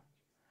Musyoka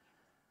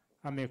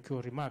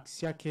amekuwa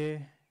remarks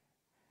yake.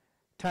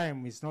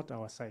 Time is not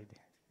our side.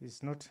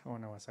 It's not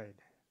on our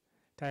side.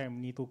 Time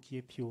ni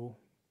tukie pio.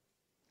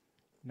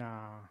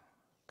 Na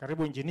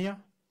karibu engineer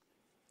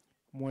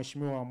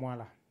Mheshimiwa wa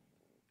Mwala.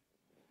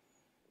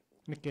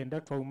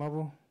 Nikenda kwa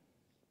umavu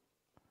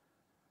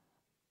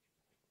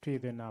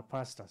tuwe na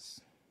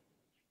pastors.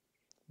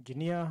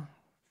 Engineer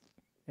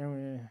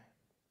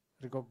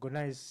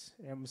recognize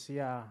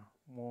MCA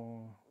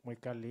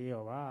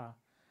mwikalio wa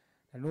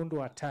nundu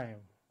wa time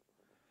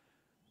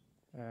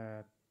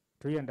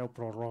tuenda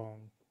prolong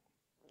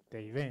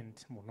the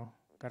event muno.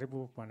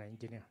 Karibu bwana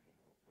engineer.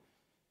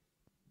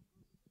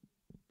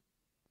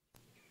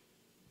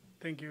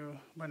 Thank you,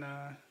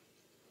 bwana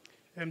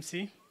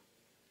MC.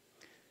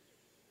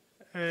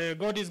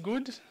 God is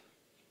good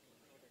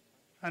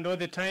and all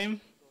the time.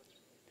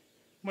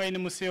 Mwaini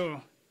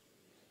museo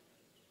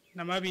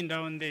na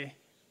mabinda on there.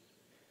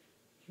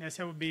 Yes,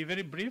 I will be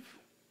very brief.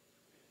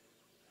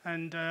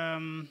 And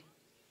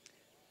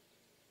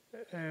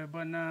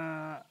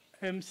Bwana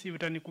MC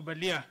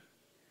utanikubalia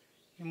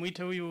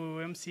nimuite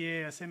huyu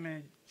MCA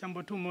aseme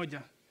jambo tu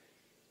moja.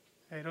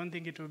 I don't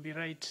think it will be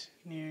right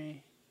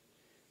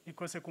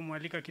nikose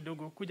kumwalika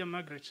kidogo. Kuja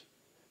Margaret.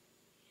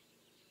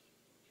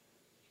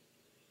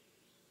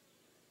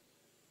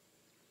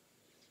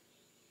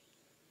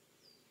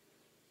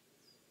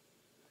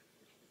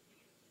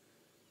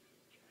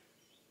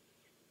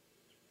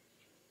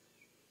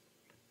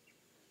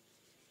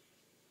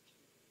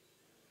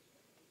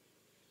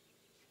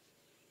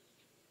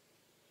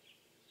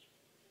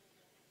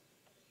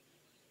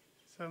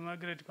 So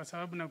Margaret, kwa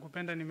sababu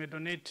nakupenda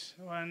nimedonate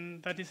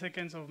 30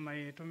 seconds of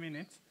my 2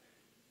 minutes.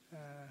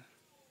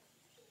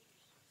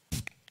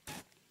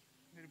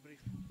 Very brief.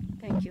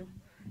 Thank you.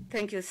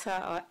 Thank you,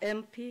 sir, our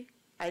MP.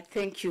 I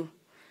thank you.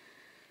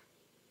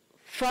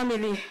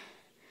 Family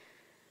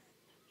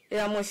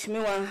ya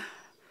Mheshimiwa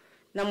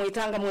na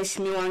Mwitanga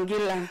Mheshimiwa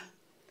Ngila,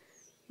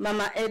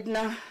 Mama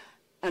Edna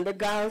and the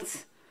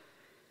girls,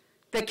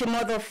 the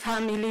Kimotho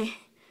family,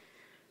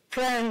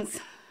 friends,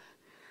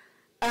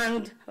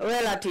 and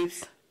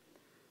relatives.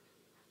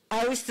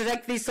 I wish to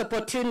take this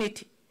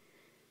opportunity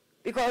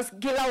because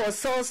Ngila was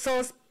so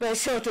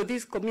special to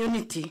this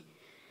community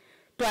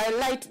to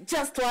highlight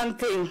just one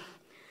thing,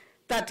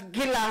 that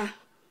Ngila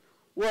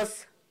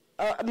was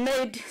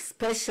made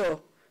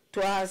special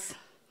to us.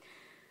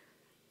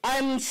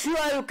 I'm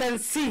sure you can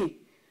see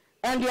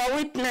and your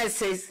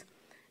witnesses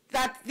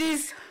that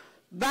this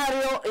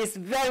burial is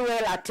very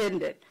well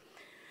attended.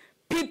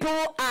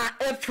 People are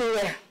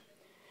everywhere.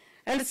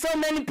 And so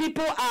many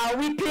people are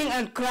weeping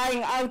and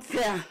crying out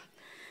there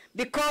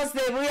because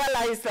they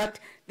realize that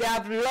they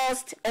have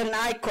lost an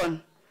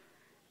icon.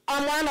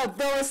 I'm one of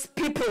those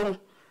people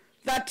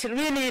that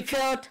really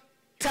felt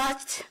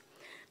touched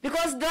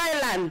because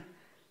Dryland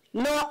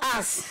know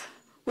us.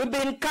 We've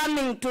been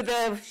coming to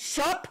the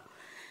shop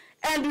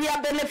and we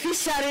are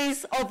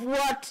beneficiaries of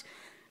what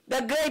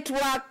the great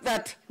work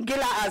that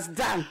Ngila has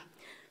done.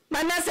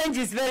 My message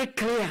is very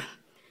clear.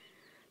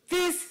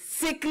 This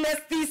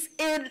sickness, this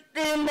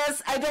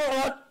illness, I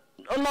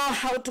don't know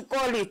how to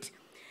call it.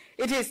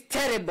 It is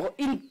terrible.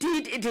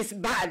 Indeed, it is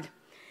bad.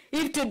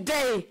 If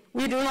today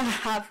we do not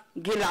have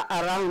Ngila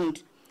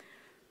around.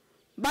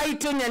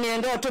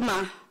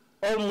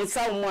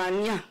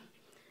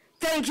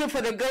 Thank you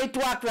for the great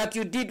work that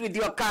you did with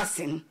your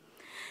cousin.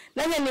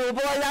 Nanye ni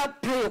uboya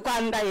pro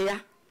kwanda ya.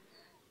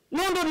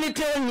 Nundu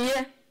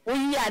nitonie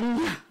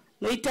uyania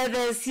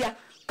noitethesia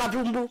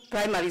Kavumbu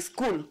Primary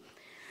School.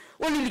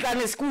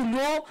 Ulilikane school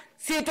yo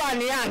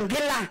sitwani ya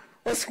Ngila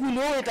o school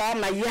yo ita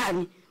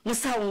mayani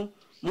Musau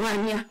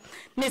mwanya.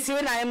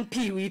 Nisiwe na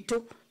MP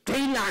wito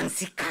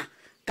tuinansika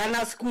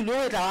kana school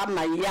yo ita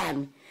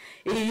mayani.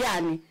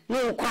 Iyani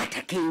no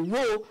kwata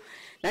kiwo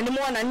na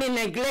nimeona ni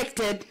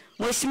neglected.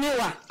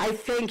 Mheshimiwa, I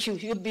thank you.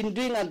 You've been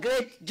doing a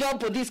great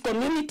job for this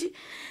community.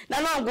 Na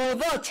no go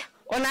vote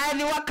on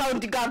Iowa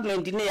County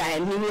government ni ya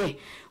anyway.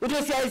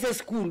 Utosia is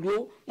school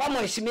yo.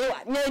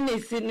 Mheshimiwa,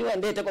 nyeni sini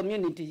wendete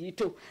community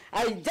ito.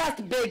 I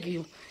just beg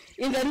you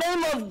in the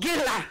name of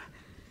Ngila,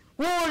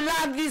 who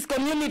love this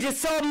community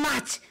so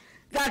much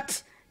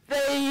that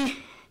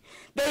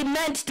they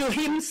meant to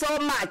him so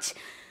much.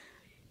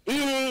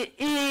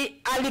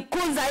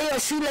 Alikunza hiyo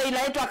shule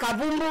inaitwa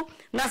Kavumbu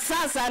na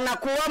sasa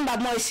nakuomba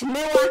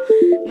mheshimiwa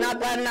na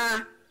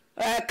bwana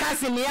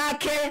kasini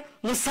yake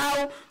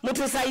Musau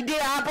mtusaidie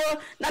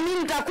hapo na mimi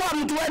nitakuwa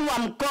mtu wenu wa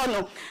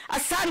mkono.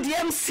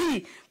 Asante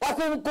MC kwa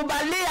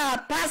kukubalia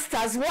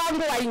pastors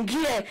wangu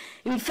waingie.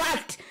 In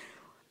fact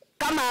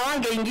kama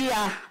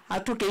wangeingia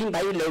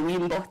hatukeimba ile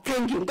wimbo.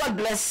 Thank you. God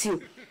bless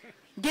you.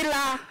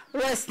 Ngila,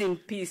 rest in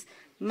peace.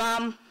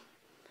 Mom,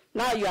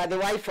 now you are the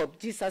wife of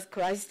Jesus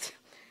Christ.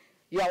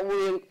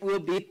 You will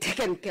be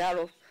taken care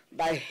of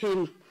by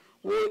him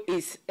who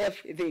is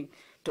everything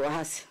to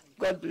us.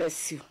 God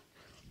bless you.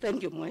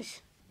 Thank you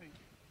much.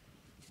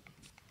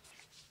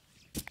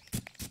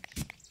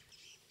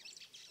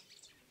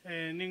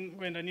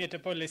 Ningwenda niete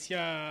pole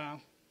sia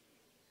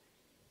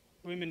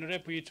women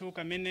rep yitu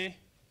Kamene.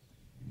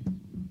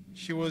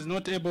 She was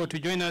not able to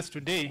join us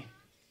today.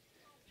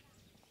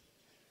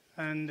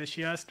 And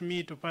she asked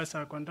me to pass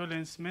a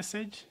condolence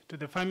message to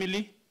the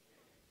family.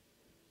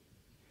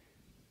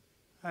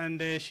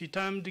 And she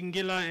termed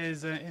Ngila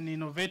as an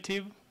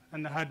innovative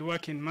and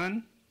hard-working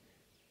man.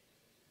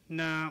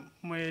 Na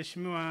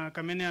Mheshimiwa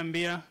Kamene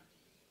ambia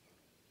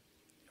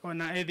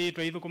ona edhi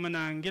twaithu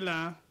na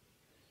Ngila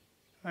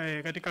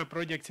katika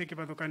project siki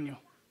pathukanyo.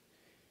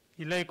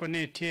 Ila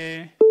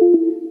ikonetie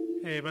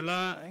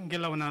bala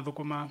Ngila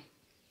unathukuma.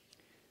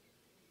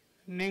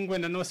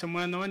 Ningwenda nose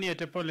mwana wani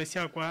ete pole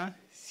siakwa,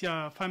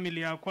 sia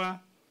family yakwa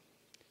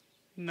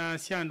na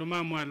sia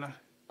nduma mwala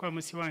kwa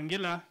musiwa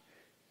Ngila.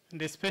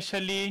 And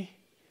especially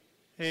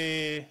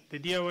the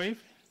dear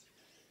wife,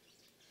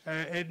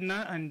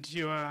 Edna, and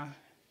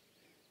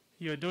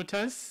your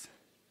daughters,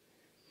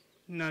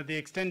 now the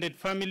extended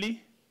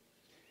family.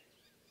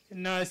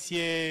 Now,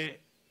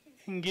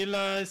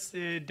 Ngila's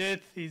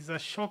death is a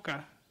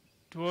shocker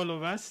to all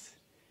of us.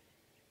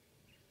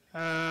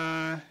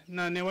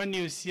 na newa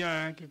news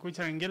ya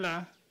kikucha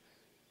Ngila,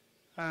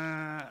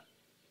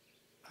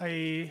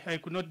 I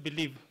could not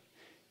believe.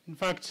 In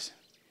fact,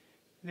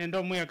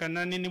 nendo muya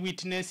kanani ni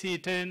witness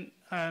ite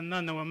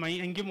nana wa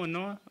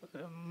maingimono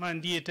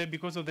mandiete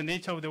because of the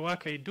nature of the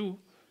work I do,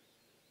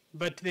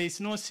 but there is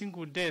no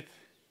single death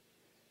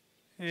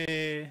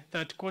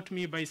that caught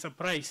me by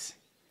surprise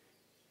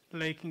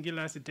like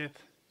Ngila's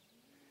death.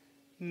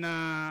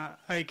 Now,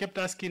 I kept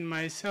asking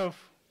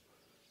myself,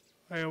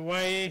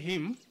 why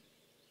him?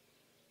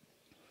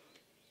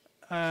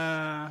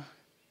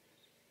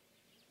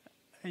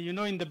 You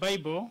know, in the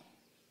Bible,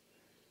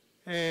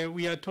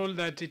 we are told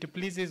that it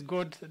pleases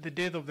God the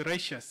death of the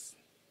righteous.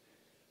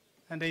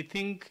 And I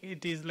think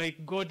it is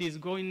like God is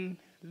going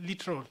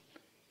literal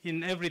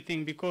in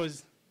everything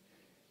because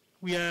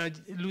we are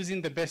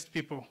losing the best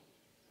people.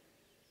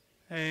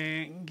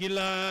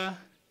 Ngila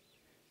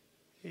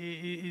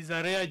is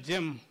a rare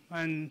gem,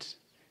 and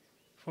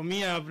for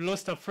me, I've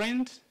lost a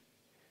friend.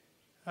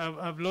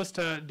 I've lost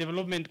a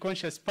development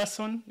conscious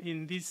person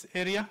in this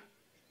area.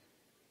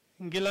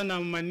 Ngila na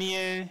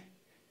manie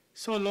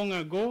so long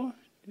ago,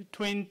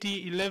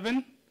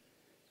 2011,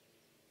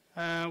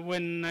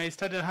 when I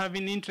started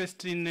having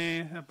interest in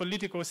a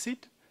political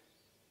seat.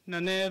 Na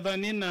neva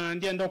nina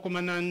ndia ndo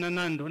kumana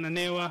nanando na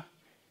newa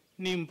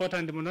ni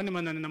important munoni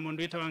manana na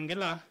mundu ita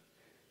Ngila.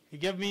 He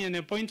gave me an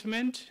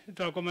appointment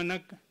to akomana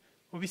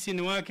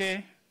ofisini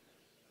wake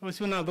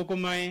usuna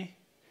dhukumai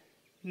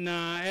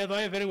na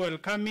ever very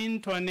welcoming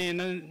to ane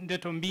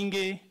ndeto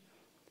mbinge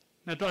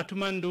na to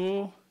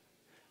atumandu,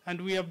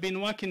 and we have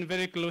been working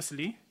very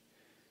closely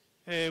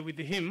with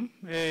him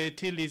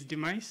till his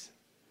demise.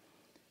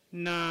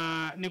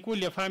 Na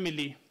Nikulia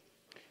family,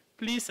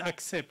 please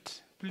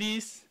accept.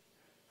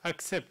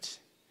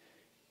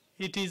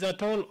 It is a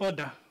tall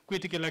order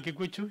kwitikila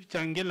kikuchu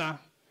changila,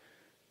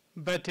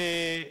 but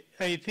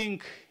I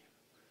think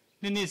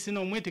nini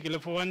sino mwetikila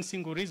for one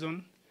single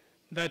reason,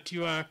 that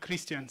you are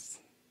Christians.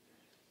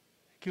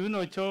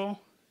 Kiuno cho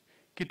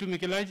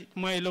kitumikila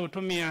mwailo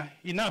utumia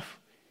enough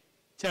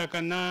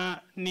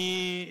chakana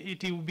ni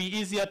it will be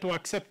easier to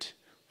accept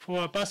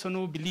for a person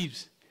who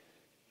believes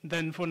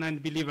than for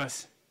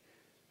non-believers.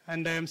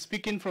 And I am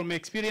speaking from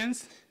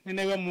experience.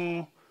 Ninewa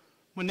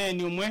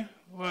muneni umwe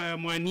wa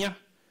mwania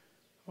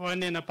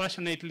wanena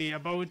passionately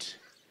about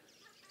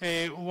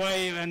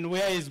why and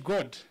where is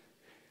God.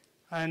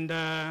 And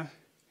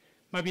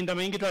mabinda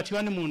maingi tu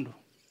atiwani mundu.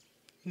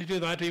 Nitu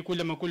dhatu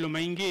ikule makulo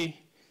maingi,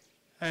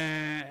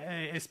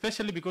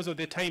 especially because of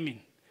the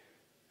timing.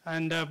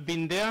 And I've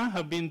been there,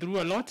 I've been through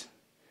a lot.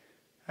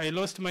 I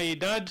lost my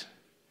dad,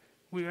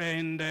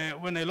 and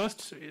when I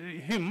lost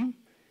him,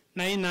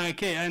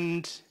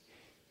 and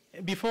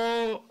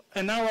before,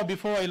 an hour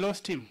before I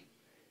lost him,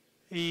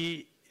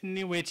 and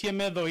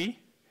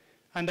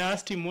I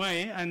asked him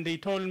why, and they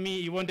told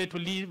me he wanted to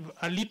live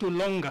a little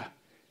longer.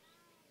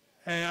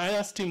 I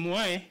asked him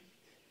why,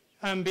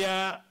 and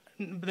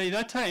by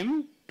that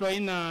time,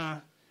 trying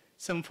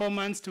some 4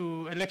 months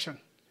to election.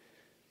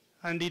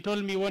 And he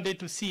told me he wanted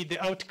to see the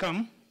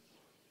outcome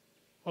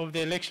of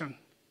the election.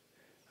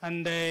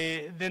 And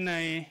then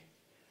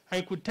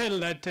I could tell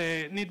that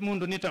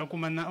mundu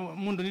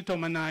nito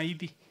mana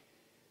hivi.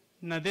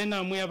 Na then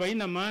muya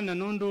baina maana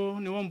nundu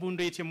ni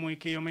wambundu eche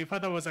mwekeo. My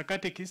father was a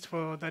catechist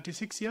for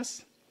 36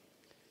 years.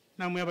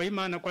 Na muya baina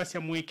maana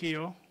kwasya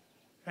mwekeo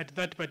at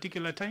that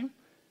particular time.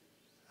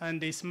 And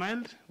they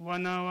smiled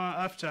 1 hour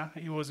after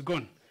he was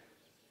gone.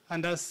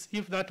 And as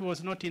if that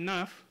was not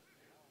enough,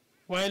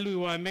 while we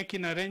were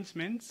making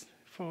arrangements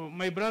for,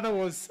 my brother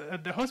was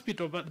at the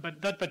hospital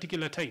but that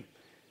particular time.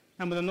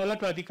 Namuthanola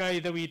twathika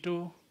ithe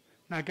witu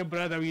nake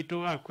brother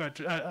witu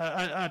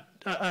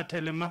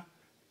atelema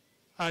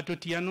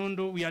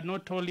atotianundu. We had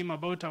not told him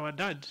about our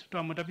dad.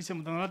 Twamutapise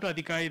muthanola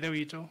twathika ithe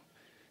witu.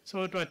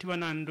 So twatiwa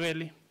na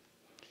ndweli.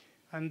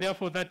 And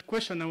therefore that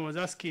question I was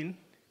asking,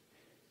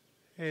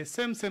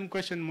 same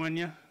question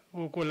mwania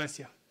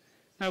ukulasya.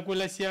 Na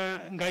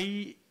kulasya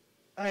ngai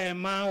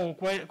mao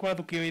kwa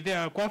thukio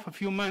idea kwa for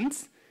few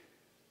months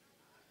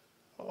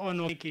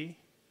ono iki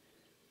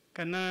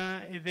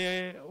kana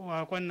idhe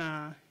wakwa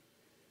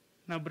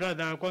na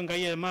brother kwa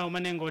ngai mao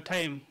manengo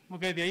time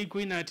mukethia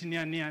ikuina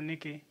atinia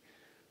niki.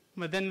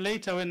 But then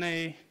later when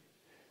I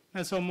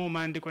saw more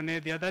maandiko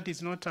nethia, that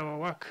is not our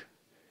work.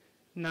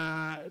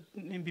 Na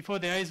before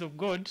the eyes of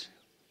God,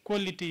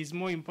 quality is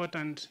more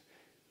important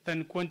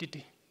than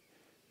quantity.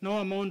 No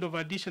amount of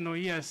additional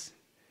years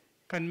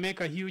can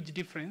make a huge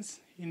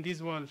difference in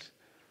this world.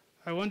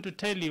 I want to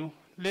tell you,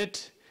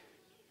 let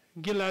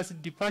Ngila's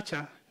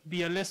departure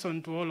be a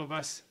lesson to all of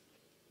us.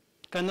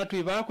 Kana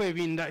tuivakwe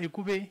evinda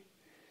ikube,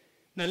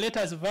 na let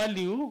us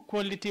value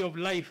quality of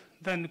life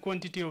than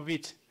quantity of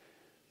it.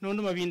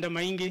 Nondu mavinda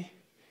maingi,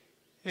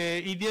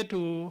 idhie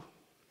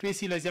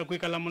tuisila zia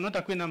kwekala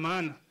monota kwena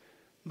maana.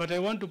 But I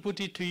want to put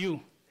it to you.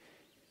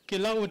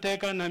 Kila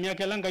uteka na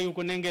miaka langa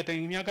yuko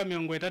nengete, miaka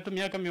miongo etatu,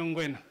 miaka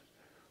miongo ena.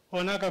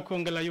 Onaka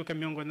kuongela yuke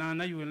miongo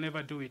nana, you will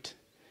never do it.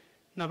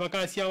 Na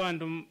bakasi ya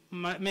wandu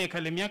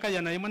mekale miaka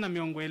yana imona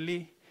miongo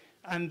eli,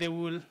 and they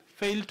will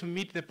fail to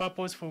meet the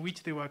purpose for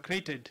which they were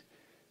created.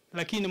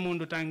 Lakini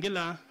mundu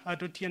tangila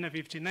atutia na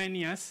 59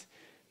 years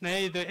na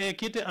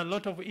kite a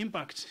lot of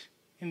impact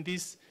in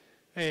this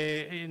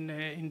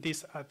in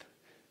this earth.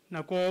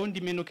 Na kwa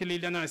undi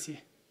menukilila nasi.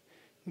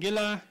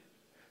 Ngila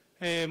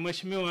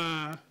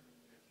Mheshimiwa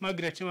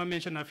Margaret wa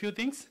mention a few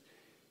things.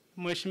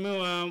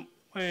 Mheshimiwa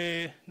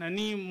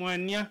nani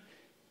Mwania,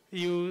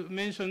 you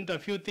mentioned a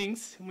few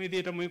things.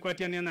 Mwidhita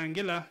mwikwatiania na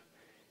Ngila.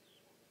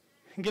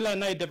 Ngila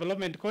and I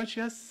development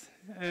conscious,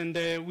 and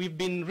we've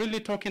been really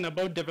talking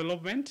about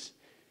development.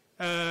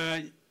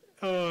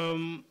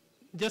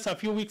 Just a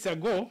few weeks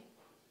ago,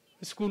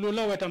 school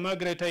Ulaweta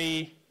Margaret,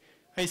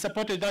 I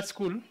supported that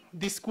school,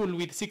 this school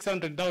with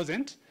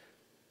 600,000.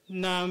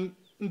 Na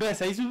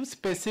mbesa isu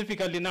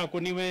specifically na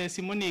kuniwe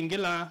Simoni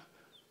Ngila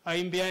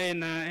aimbia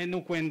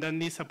enu kwenda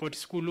ni support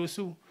school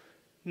usu.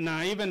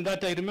 Na even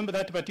that, I remember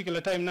that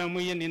particular time na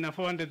mwiye ni na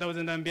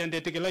 400,000 ambia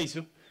ndetekela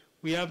isu.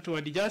 We have to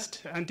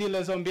adjust until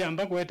as ambia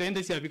ambako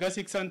wetaende siya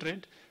because 600,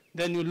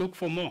 then you look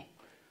for more.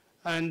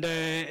 And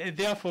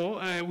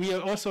therefore, we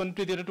are also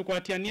to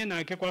kwatiania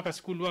na ke kwa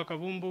school wa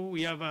Kavumbu.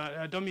 We have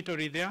a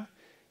dormitory there.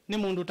 Ni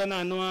mundu tana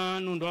anua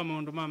nundu wa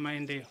maundu mama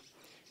endeo.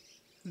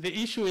 The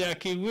issue ya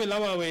kiwila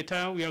wa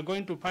weta, we are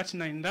going to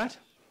partner in that.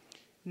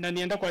 Na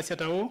nienda kwa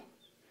siatao.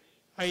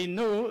 I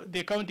know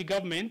the county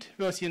government,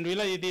 was in real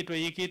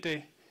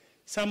yikite.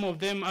 Some of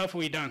them have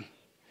we done.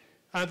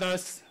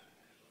 Others,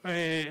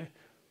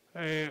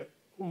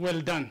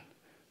 well done.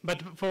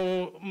 But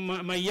for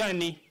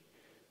Mayani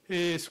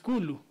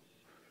school,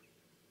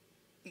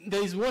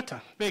 there is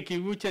water. Beki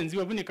uchenzi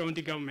wabuni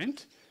county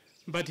government,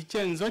 but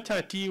chenzo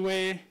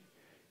chatiwe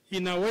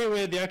in a way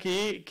where they are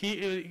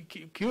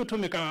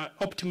kiutumika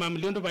optimum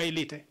liondo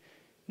bailite.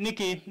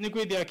 Niki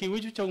they are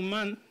kiwichu cha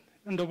uman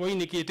ndo boi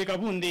niki teka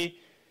bundi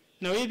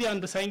na wethi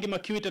andu saingi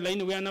makiwite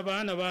laini we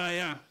anaba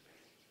ya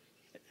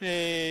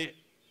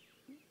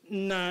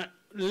na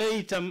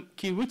later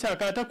kiwicha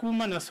kata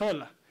kuma na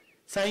sola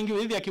saingi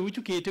wethi ya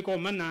kiwichu kiitiko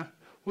mana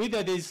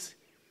whether there is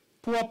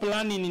poor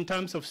planning in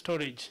terms of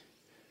storage.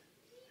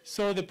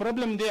 So the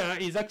problem there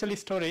is actually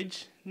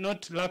storage,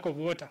 not lack of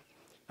water.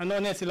 And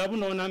honestly,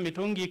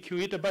 mitungi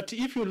kiwite. But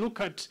if you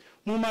look at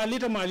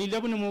mumalita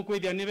malilabu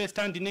mukwe, they never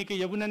stand in eke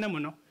yabuna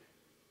namuno.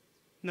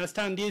 Na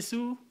stand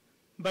yesu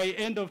by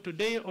end of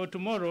today or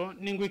tomorrow,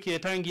 ningwiki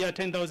etangia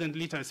 10,000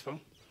 liters for.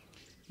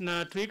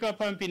 Na tuika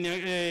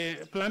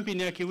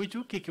plumping ya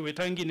kiwichu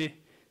kikiwetangine,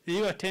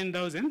 you are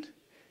 10,000.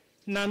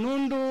 Na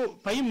nundu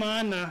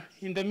paimana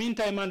in the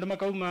meantime and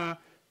makauma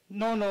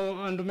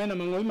nono andumena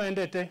mangoima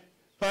endete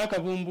paka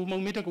bumbu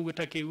maumita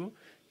kugutakiwu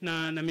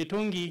na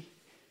mitungi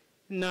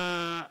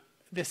na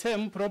the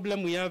same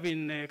problem we have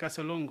in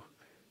Kasolongo.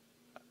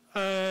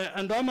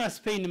 And ama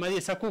Spain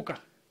maye sakuka.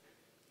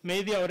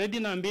 Maybe already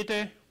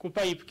nambite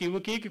kupipe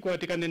kiwuki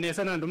kikwatika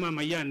nenesa na nduma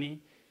mayani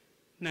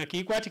na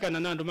kikwatika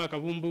na nduma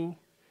kabumbu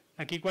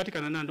na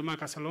kikwatika na nduma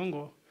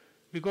Kasolongo,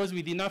 because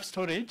with enough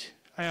storage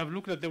I have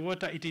looked at the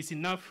water, it is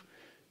enough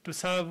to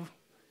serve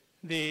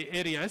the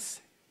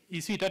areas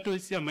isu itatu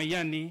ya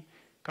Mayani,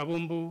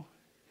 Kabumbu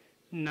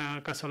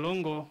na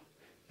Kasolongo,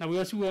 na we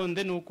also want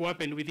then to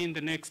happen within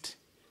the next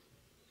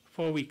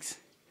 4 weeks.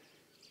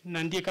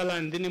 Na ndiye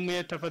kala ndini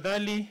mwe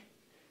tafadhali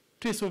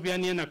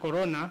tuisobiania na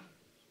corona.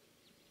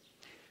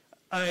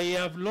 I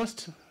have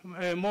lost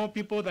more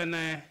people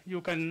than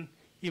you can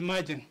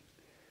imagine.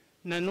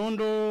 Na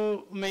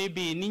nondo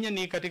maybe ninya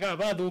ni katika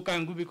abadhu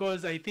kangu,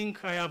 because I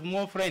think I have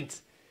more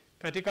friends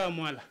katika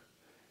Mwala.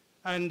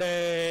 And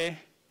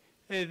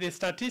the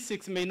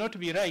statistics may not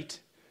be right,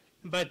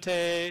 but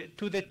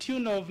to the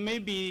tune of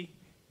maybe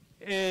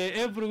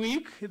every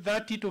week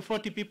 30 to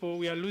 40 people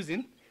we are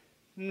losing.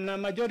 Na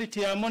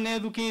majority ya mone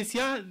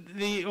education,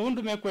 the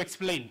only make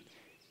explain.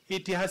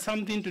 It has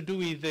something to do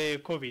with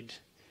COVID.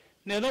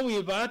 Nelo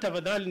we baata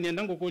badali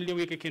niendango kulia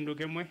weke kendo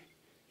kemwe.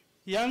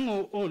 Young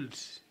or old,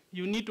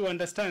 you need to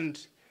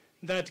understand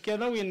that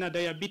keda we na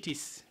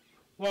diabetes,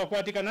 wa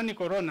kwatika nani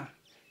corona,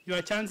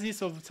 your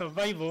chances of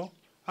survival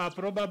are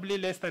probably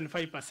less than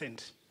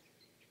 5%.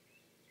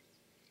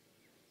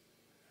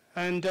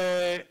 And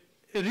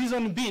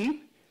reason being,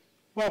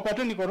 wa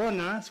kwatoni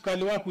corona,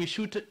 sukali wa we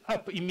shoot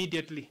up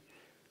immediately.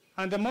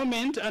 And the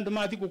moment and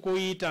mati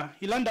kukuita,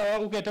 ilanda wa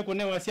ukete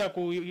kune wasia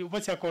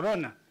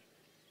corona,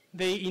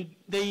 they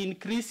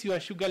increase your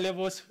sugar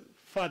levels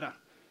further.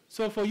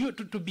 So for you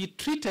to be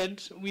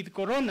treated with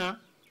corona,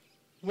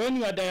 when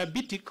you are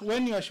diabetic,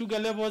 when your sugar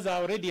levels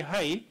are already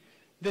high,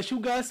 the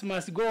sugars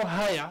must go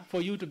higher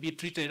for you to be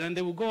treated, and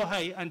they will go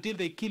high until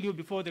they kill you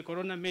before the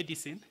corona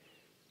medicine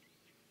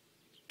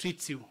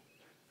treats you.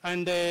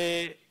 And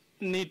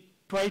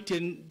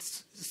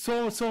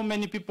so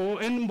many people,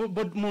 and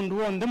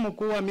mundu on them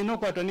kuwa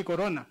minoko atoni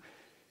corona.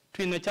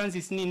 Twina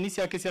chances ni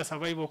nisi akisia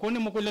survival. Kone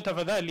mukule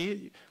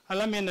tafadhali,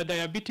 alame na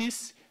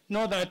diabetes,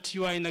 know that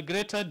you are in a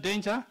greater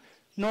danger,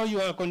 know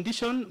your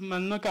condition,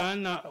 manoka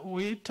na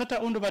tata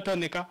undu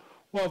batoneka,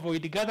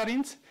 avoid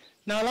gatherings.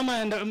 Na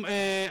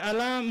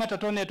alama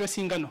tatone to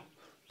singano.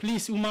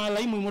 Please,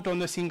 umalaimu imuto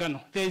no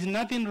singano. There is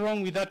nothing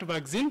wrong with that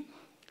vaccine.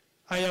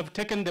 I have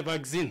taken the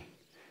vaccine.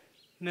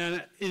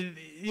 na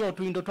yo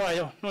tuindo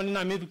twayo no ni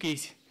na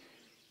methukisi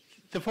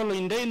the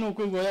following day no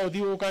kuigwa ya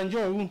uthi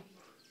ukanjo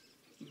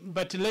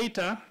but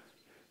later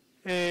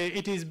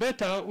it is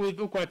better with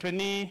ukwatwe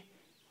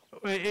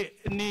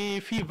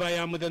ni fever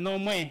ya muthenya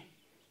umwe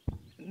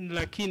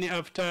lakini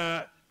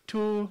after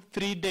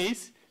 2-3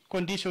 days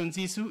conditions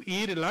isu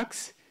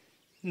relax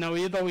na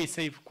wither we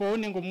safe kwa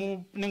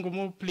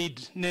ningumu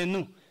plead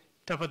nenu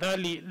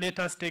tafadhali let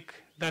us take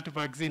that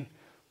vaccine.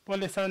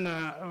 Pole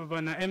sana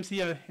bana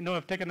MC, I know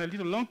I've taken a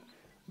little long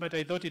but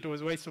I thought it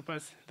was wise to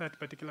pass that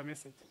particular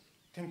message.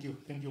 Thank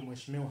you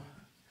mheshimiwa.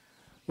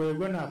 We're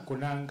gonna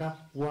kunanga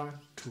 1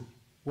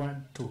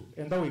 2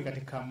 enda we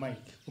katika mic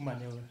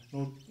umane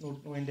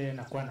uende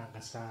na kwa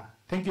nanga saa.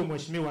 Thank you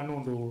mheshimiwa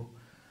nundu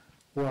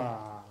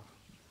wa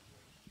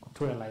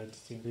twilight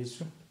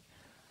sindisu.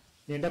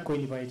 Nienda ku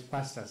invite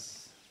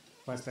pastors,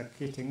 Pastor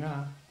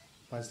Kitinga,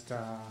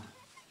 Pastor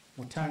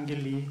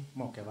Mutangili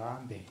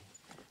Mokebambe.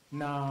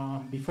 Now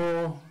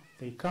before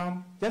they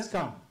come, just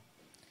come.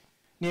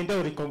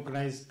 Nienda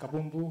recognize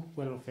Kabumbu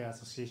Welfare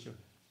Association.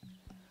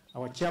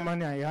 Our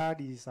chairman I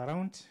heard is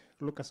around,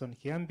 Lucas on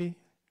Kiambi.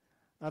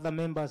 Other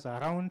members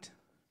are around.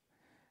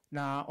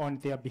 Now on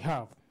their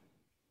behalf,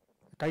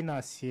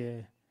 kaina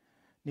sie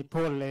ni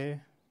pole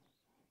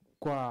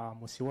kwa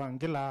musiwa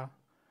Ngila,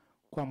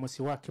 kwa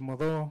musiwa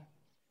Kimotho.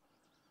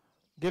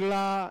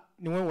 Ngila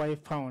niwe wa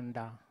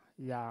founder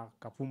ya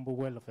Kabumbu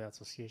Welfare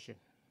Association.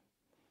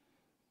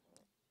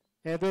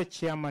 Edo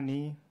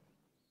chairman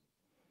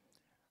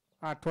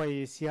atwa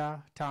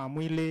isia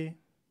tamwile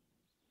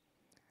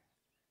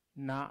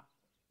na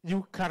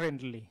you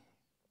currently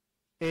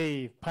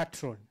a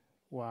patron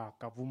wa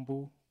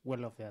Kabumbu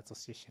Welfare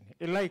Association.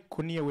 Elai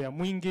kunia wea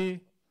mwingi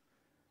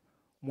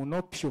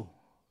munopyo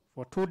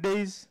for 2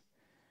 days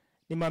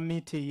ni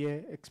mamite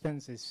ye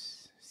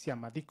expenses siya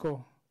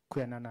madhiko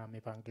kuena na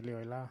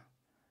mipangilio ila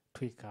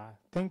tuika.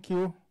 Thank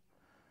you.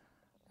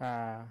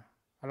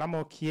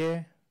 Alamo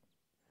kie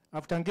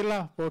after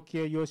Ngila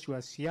pokie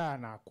Yoshua siya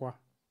na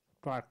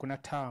kwa kuna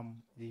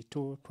term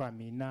zitu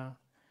tuamina.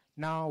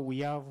 Now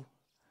we have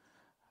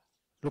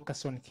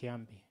Lucas on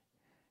Kiambi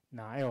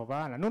na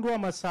eovana nundu wa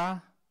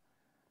masaa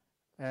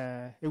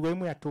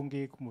iwemu ya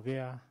tungi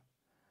kumuvea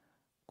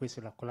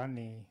kwisula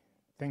kulani.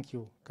 Thank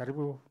you.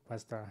 Karibu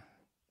Pastor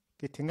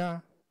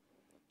Kitinga.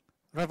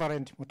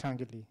 Reverend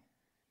Mutangili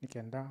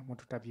nikenda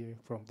mututabie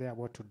from there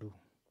what to do.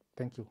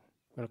 Thank you.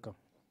 Welcome.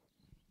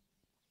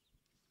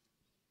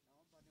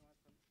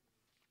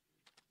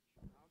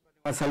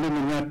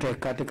 Wasalimu nyote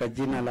katika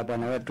jina la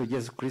Bwana wetu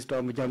Yesu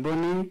Kristo.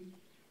 Mjamboni.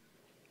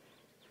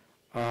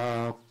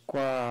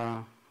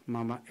 Kwa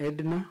Mama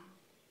Edna,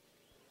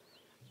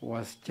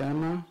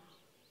 wasichana,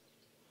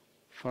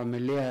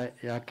 familia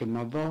ya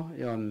Kimotho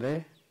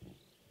yonde,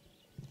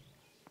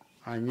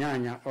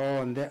 anyanya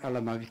onde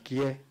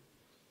alamavikie.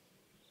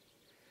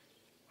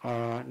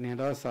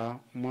 Nirosa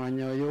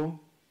mwanyoyu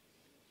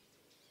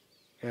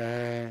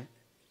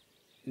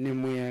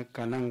nimwe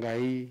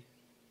kanangai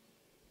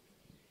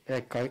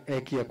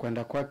ekie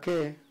kwenda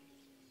kwake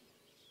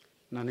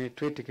na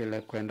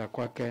nitwitikile kwenda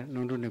kwake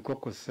nundu niko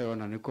kuseo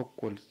na niko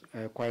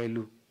kwa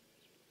ilu.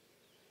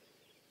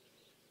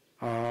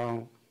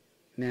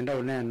 Nenda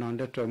uneno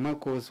ndeto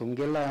mwekuhusu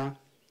Ngila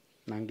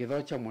na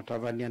ngithocha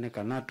mutavania ni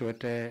kana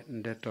tuete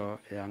ndeto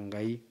ya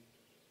Ngai.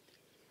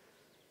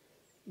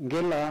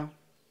 Ngila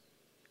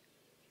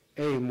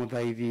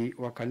muthaithi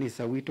wa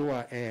kanisa witu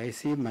wa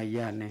AIC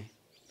Mayane.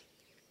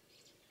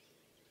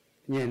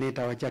 Nye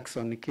nitawa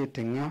Jackson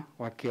Kitinga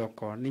wa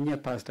Kioko. Ninye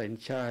pastor in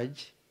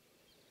charge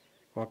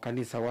wa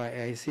kanisa wa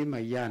AIC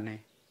Mayane.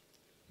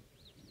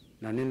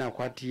 Na nina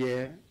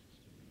kwatie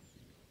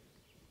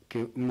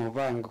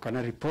muvango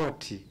kana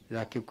ripoti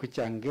ya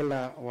kikucha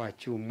Ngila wa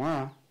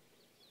chumwa.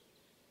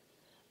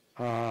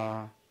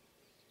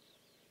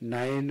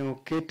 Na ino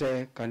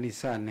kite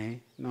kanisane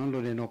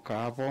nondo nino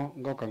kaavo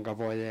ngoka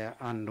ngavoye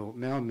andu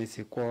meo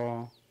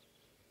misiko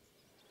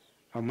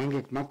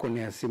amwangi makoni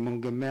ya simu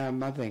ngemea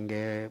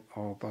mathenge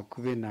o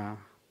pakuvina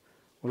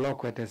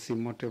ulokwete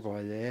simu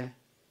tivoye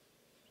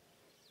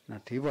na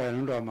tivoye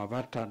nondo wa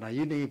mavata na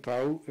yini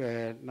ipau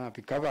na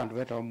pikava andu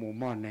weta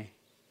mumone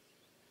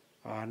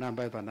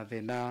namba ipana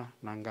thina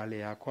na ngali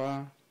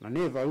yakwa na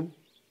nivau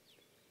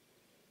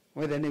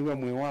wethe niwe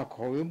mwi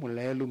wako wi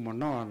mulelu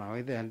muno na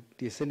wethe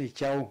tiseni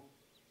chau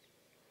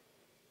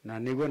na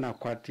niwe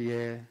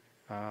nakwatie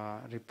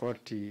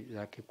ripoti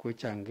ya kikuo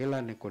cha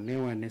Ngila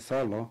nikuniwe ni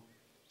solo.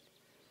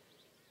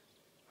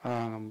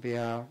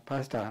 Mbia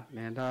pastor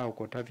nenda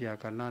ukutavya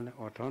kanane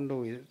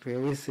otondo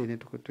twewisi ni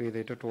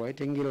tukutwithe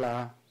tutuwaiti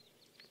Ngila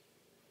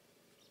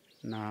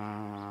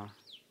na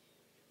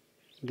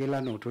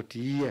Ngila no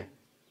tutiie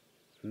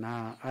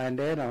na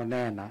aende na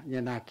onena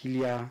nyena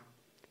akilia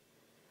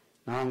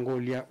na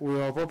angolia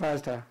uyopo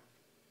pastor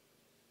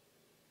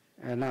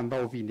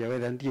namba upindia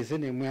wetha ndiese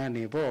ni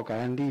mwane bo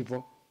kana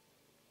ndivo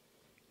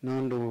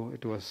nondo.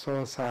 It was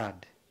so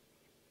sad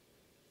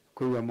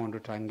kuwa mondo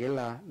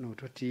tangela no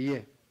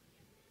tutie.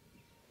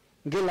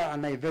 Ngila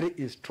and I very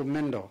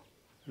instrumental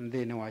in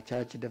the our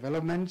church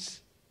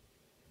developments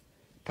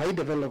pai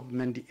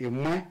development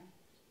imwe,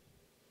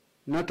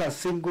 not a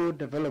single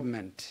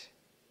development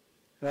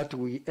that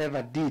we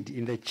ever did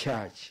in the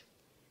church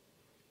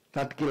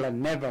that Ngila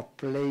never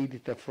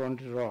played the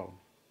front role.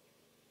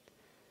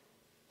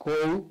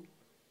 Kou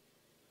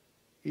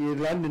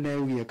ilani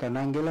newie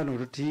kana Ngila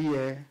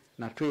nurutie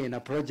na tui na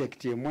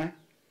project imwe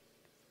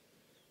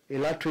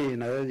ila tui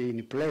na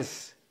in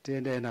place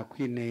tende na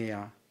kwine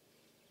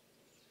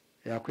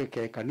ya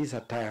kwike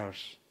kanisa tiles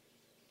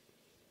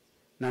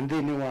na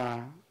ndini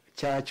wa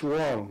church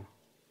wall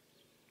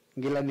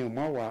Ngila ni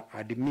umwe wa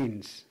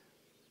admins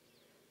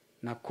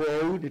na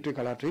kou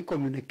nitwikala tui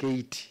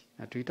communicate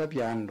na tuita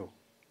byando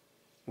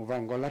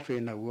muvangola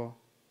twina uo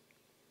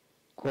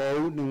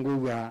kou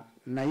nunguwa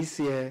na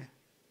isie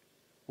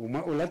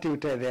umwe ulati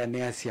utethea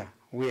neasya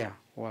wia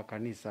wa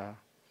kanisa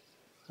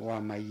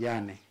wa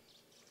Maiyane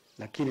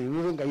lakini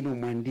nurunga inu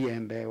mwendie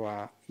mbe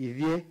wa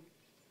ithie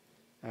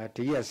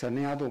tiya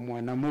sane atho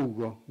mwana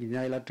mugo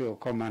nginya ila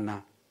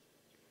tuokomana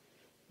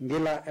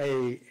Ngila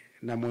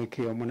na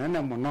mwikio munene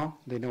muno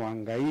thini wa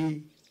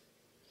Ngai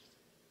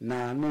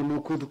na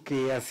nunu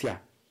kuthukiasya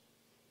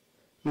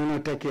nunu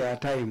take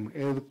time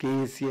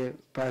ethukiisye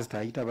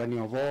pastor itabani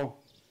ovo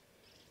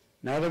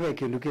na othe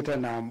kindukite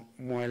na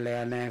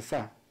mwelea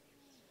nesa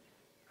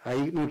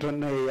ai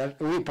nutone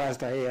we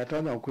pastor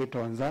atona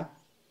kwitonza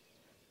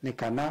ni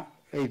kana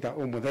either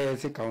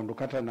umuthesi kaundu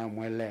kata na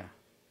mwelea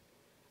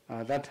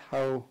that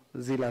how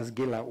zealous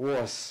Ngila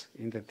was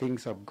in the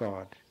things of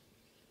God.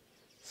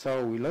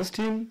 So we lost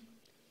him,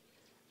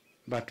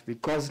 but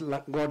because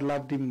God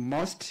loved him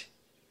most,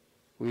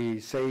 we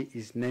say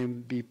his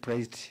name be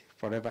praised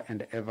forever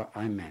and ever.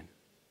 Amen.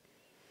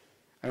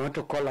 I want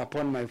to call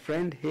upon my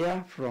friend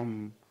here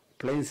from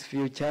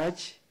Plainsview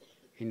Church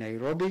in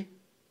Nairobi.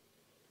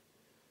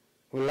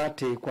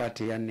 Ulati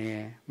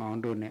kwatiane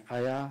maondone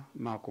aya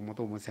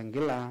makumuthumusya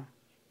Ngila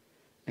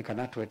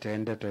nikana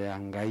twetende to ya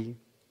Ngai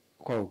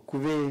kwa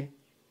ukuve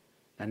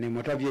na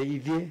nimotavye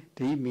ithie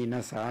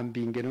tiimina saa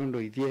mbingi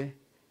nondo ithie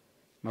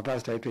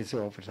mapasta itu is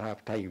of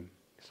half time.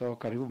 So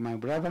karibu my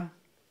brother,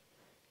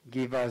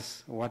 give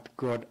us what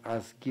God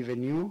has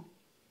given you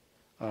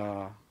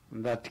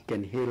that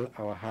can heal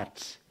our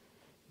hearts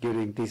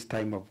during this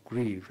time of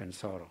grief and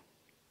sorrow.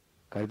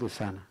 Karibu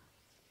sana.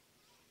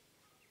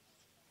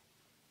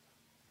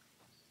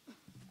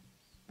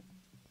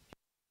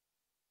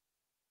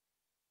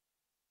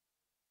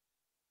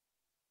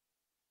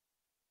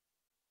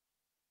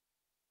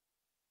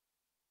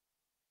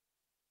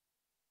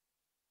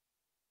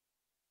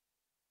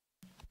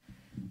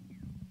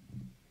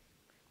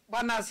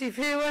 Bwana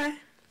asifiwe.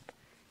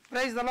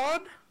 Praise the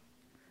Lord.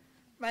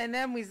 My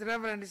name is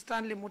Reverend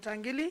Stanley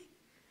Mutangili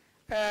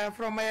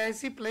from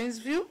IIC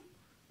Plainsview,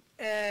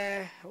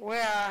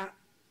 where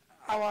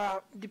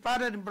our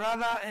departed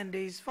brother and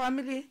his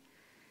family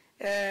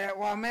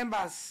were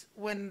members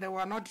when they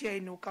were not here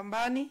in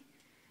Ukambani.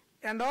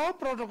 And all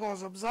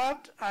protocols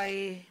observed,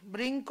 I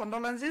bring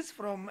condolences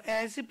from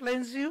IIC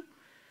Plainsview,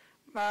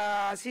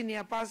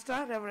 Senior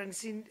Pastor, Reverend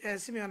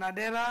Simeon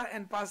Adera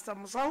and Pastor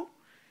Musau,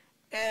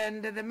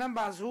 and the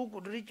members who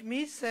could reach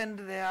me send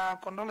their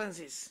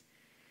condolences.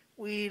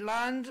 We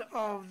learned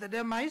of the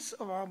demise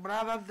of our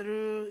brother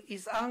through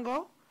his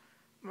uncle,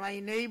 my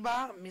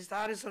neighbor, Mr.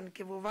 Harrison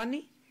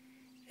Kivuvani,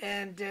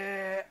 and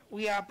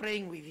we are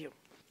praying with you.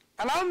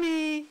 Allow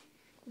me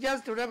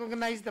just to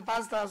recognize the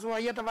pastors who are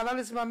here.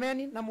 Tafadhali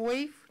simameni na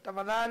muwave,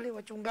 tafadhali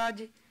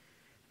wachungaji.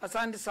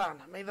 Asante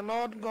sana. May the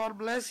Lord God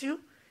bless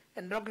you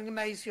and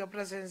recognize your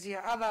presence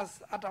here. Others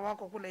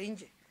atawako kule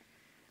nje.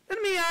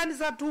 Let me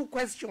answer two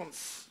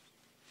questions.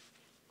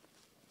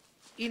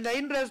 In the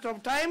interest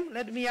of time,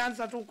 let me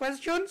answer two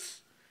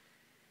questions.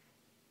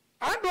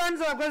 I want to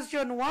answer a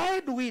question, why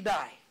do we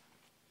die?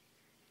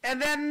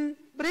 And then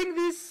bring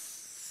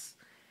this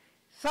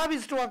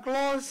service to a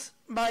close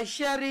by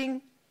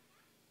sharing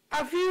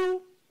a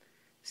few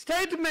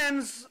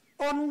statements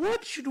on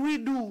what should we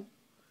do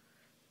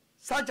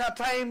such a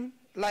time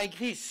like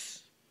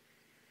this.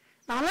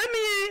 Now let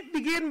me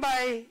begin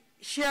by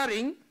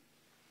sharing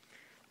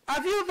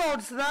a few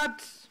thoughts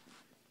that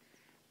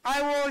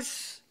I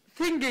was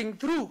thinking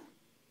through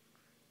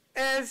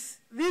as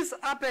this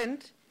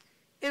happened.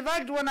 In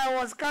fact, when I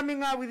was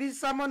coming up with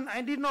this sermon,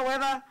 I didn't know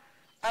whether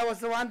I was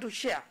the one to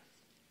share.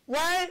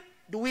 Why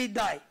do we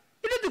die?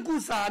 Ile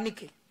tukusa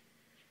anike.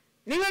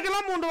 Niwe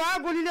kila mundu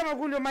wako lile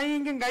makulio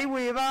maingi ngai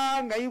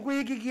weva, ngai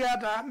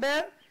kuikikiata.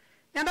 Mbe,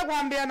 nyanda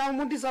kuambia na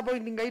umu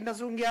disappointing ngai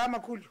nasungia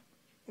makulio.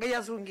 Ngai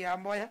asungia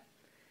mboya.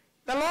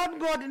 The Lord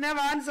God never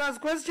answers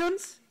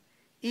questions.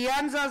 He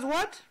answers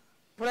what?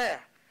 Prayer.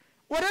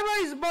 Whatever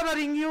is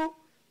bothering you,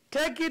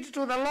 take it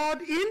to the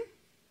Lord in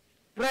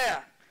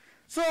prayer.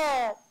 So,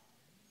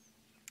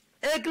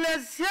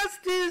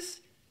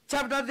 Ecclesiastes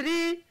chapter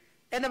 3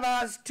 and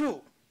verse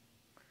 2.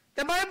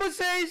 The Bible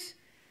says,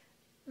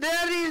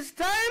 there is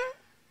time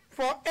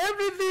for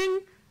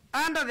everything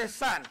under the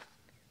sun.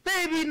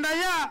 Baby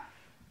naya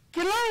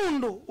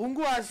kilaundu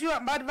ungu asio.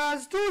 But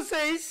verse 2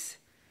 says,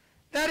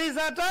 there is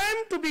a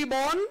time to be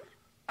born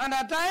and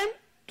a time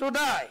to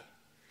die.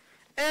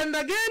 And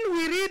again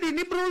we read in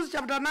Hebrews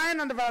chapter 9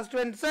 and verse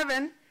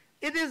 27,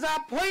 it is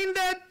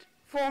appointed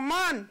for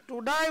man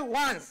to die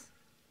once.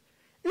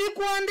 Ni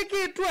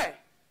kuandikitwe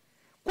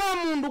kwa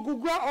mundu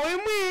kugwa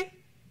oimwi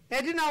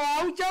edina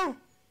waucha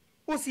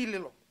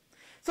usililo.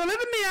 So let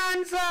me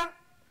answer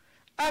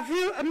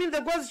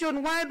the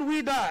question, why do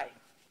we die?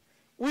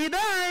 We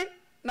die,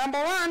 number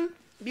one,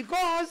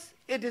 because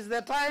it is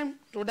the time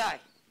to die.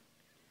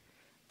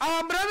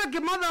 Our brother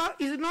Kimotho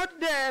is not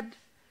dead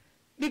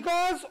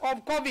because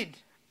of COVID.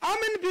 How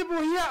many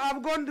people here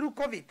have gone through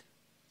COVID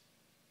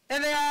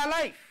and they are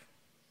alive?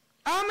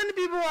 How many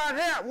people are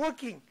there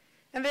working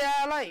and they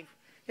are alive?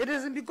 It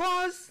is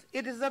because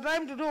it is the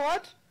time to do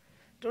what?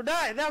 To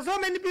die. There are so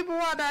many people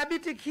who are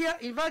diabetic here.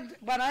 In fact,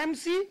 but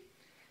MC,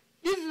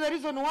 this is the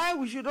reason why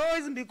we should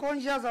always be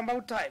conscious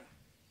about time.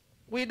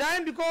 We die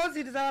because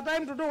it is our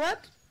time to do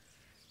what?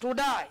 To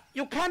die.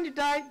 You can't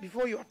die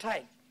before your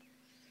time.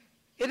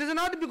 It is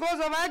not because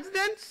of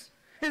accidents.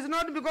 It is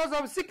not because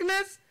of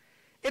sickness.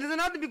 It is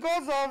not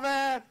because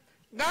of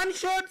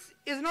gunshots.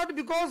 It is not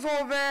because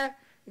of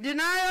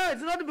denial. It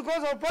is not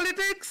because of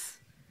politics.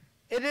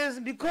 It is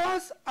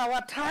because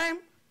our time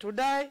to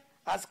die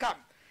has come.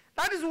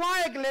 That is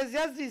why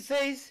Ecclesiastes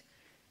says,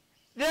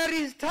 there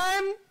is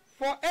time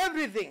for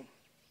everything.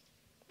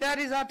 There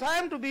is a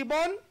time to be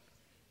born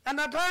and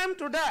a time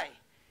to die.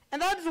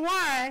 And that's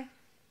why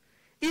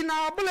in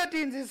our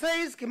bulletins it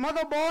says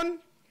Kimotho born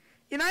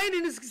in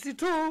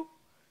 1962,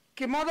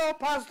 Kimotho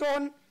passed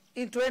on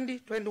in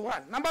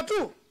 2021. Number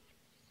two,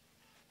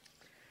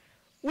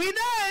 we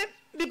die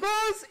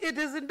because it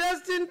is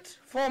destined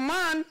for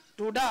man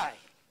to die.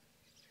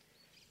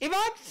 If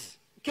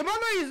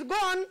Kimotho is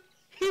gone,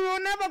 he will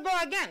never go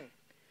again.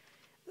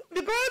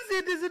 Because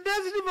it is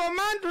destined for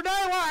man to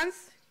die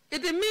once,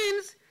 it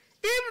means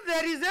if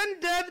there is any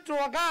death to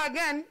occur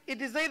again,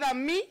 it is either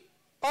me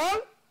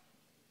or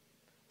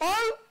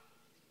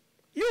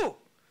you.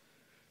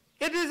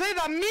 It is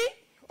either me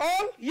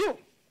or you.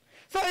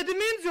 So it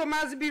means you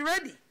must be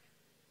ready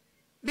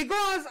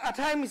because a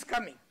time is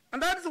coming.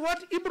 And that's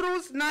what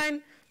Hebrews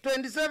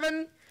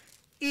 9:27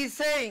 is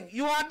saying.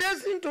 You are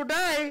destined to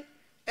die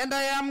and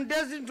I am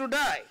destined to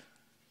die.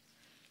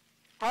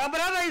 Our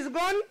brother is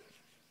gone.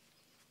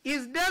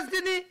 His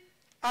destiny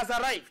has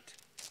arrived.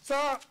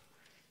 So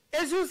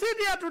as you sit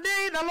here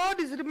today, the Lord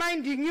is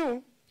reminding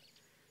you,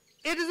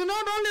 it is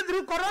not only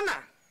through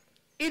corona.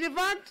 In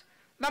fact,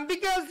 the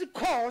biggest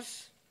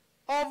cause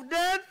of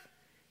death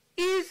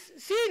is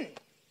sin.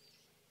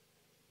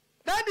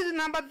 That is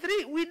number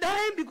three. We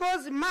die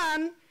because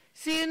man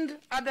sinned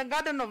at the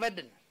Garden of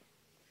Eden.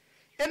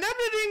 And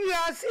everything we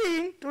are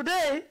seeing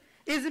today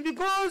is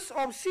because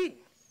of sin.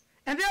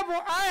 And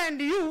therefore, I and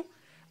you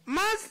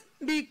must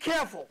be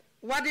careful.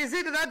 What is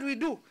it that we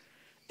do?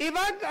 In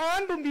fact, I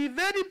want to be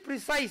very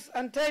precise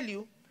and tell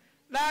you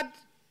that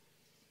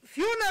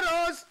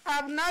funerals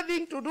have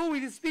nothing to do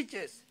with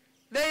speeches.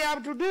 They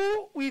have to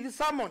do with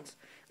sermons.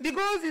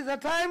 Because it's a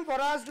time for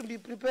us to be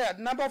prepared.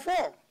 Number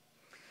four,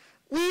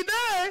 we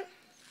die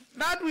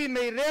that we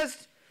may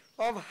rest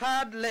of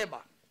hard labor.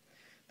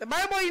 The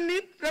Bible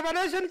in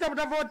Revelation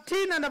chapter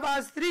 14 and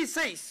verse 3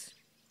 says,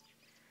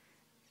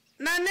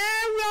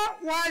 Nanewa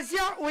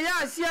wasya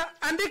uyasya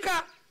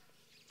andika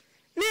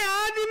ni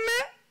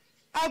adime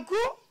aku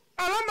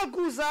alama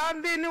kusa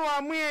ndeni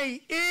wa mwei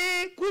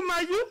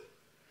kumaju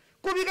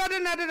kubikade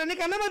nadena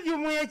nikanama vyu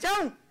mwei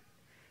chau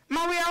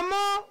mawe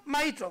amo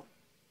maito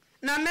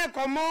na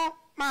mekomo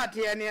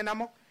matiani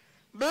namo.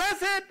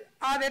 Blessed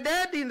are the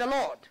dead in the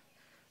Lord,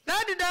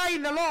 that die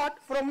in the Lord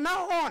from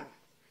now on,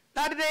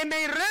 that they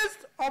may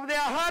rest of their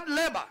hard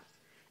labor,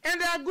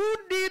 and their good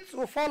deeds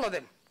will follow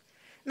them.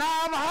 Now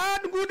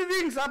I've heard good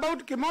things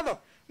about Kimotho.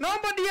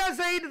 Nobody has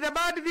said the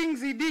bad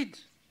things he did.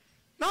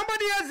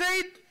 Nobody has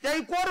said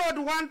they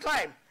quarreled one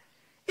time.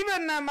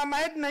 Even Mama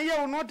Edna here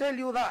will not tell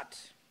you that.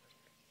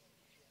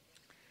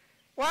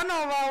 One of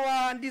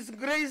our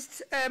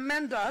disgraced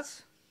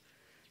mentors,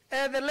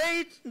 the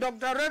late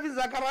Dr. Reverend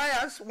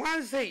Zacharias,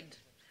 once said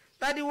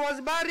that he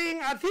was burying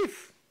a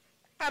thief,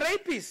 a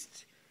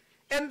rapist,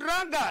 and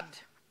drunkard,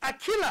 a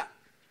killer.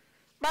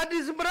 But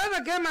his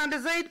brother came and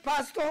said,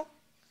 Pastor,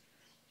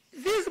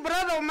 this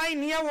brother of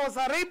mine here was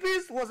a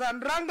rapist, was a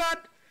drunkard,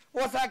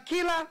 was a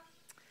killer.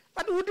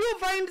 But would you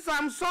find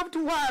some soft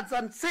words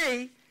and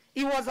say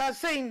he was a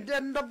saint?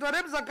 And Dr.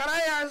 Reverend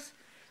Zacharias,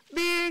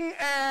 being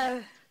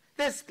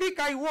the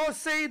speaker he was,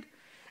 said,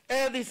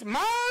 this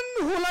man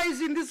who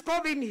lies in this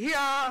coffin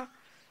here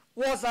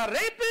was a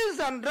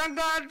rapist and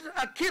drunkard,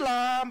 a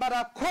killer, but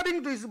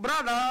according to his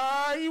brother,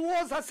 he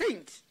was a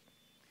saint.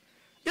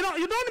 You know,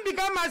 you don't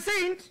become a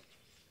saint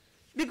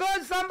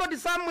because somebody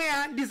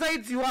somewhere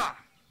decides you are.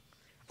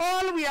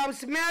 All we have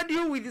smeared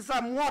you with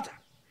some water.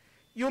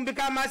 You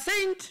become a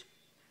saint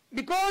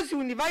because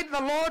you invite the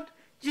Lord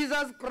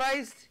Jesus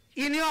Christ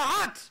in your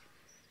heart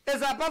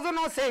as a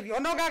personal savior.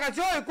 Onoka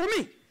kachoe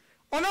kumi.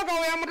 Onoka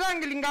wea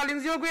mutangi ngali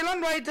nzio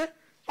kwelando ite.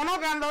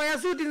 Onoka ndo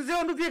ya suti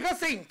nzio ndupieka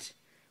saint.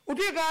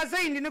 Upieka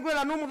saint ni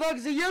kwela numu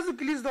dhokisi Yesu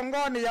Kristo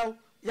ngone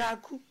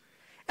yaku.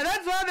 And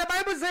that's why the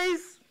Bible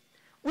says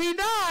we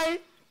die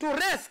to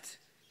rest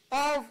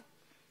of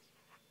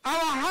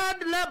our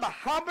hard labor.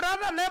 Our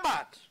brother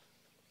labored.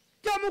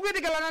 Jamu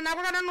kwiti kala na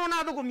kwa nona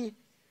adukumi.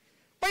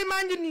 Pai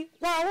manjini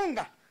kwa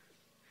unga.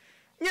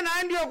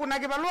 Nyina ndio kuna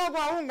kibarua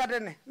kwa unga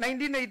tene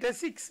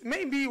 1986.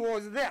 Maybe he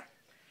was there.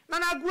 Na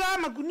nakuwa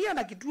magunia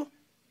na kituo.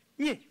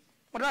 Nye,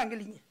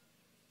 mutangeli nye.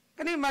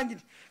 Can you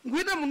imagine?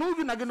 Ngwita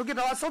munuvi na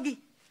gendukita wasogi.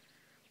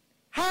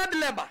 Hard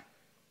labor.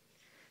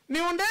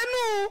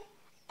 Miundenu,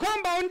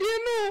 compound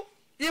yenu,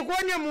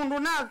 yikuanya mundu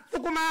na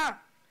ukuma.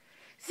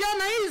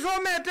 Siana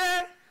hizo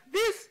mete,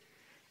 these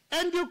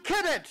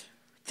educated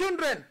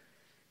children,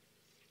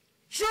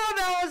 sure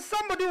there was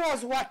somebody who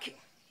was working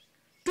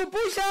to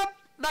push up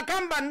the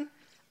company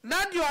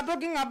that you are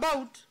talking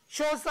about,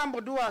 show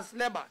somebody who has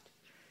labored.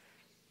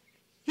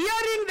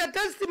 Hearing the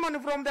testimony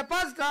from the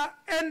pastor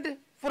and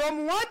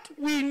from what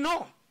we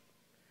know,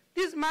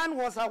 this man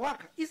was a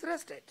worker. He's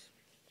rested.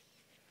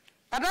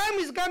 A time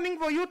is coming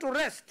for you to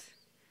rest.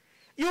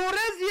 You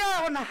rest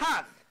here on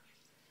earth,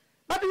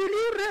 but will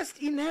you rest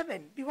in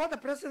heaven before the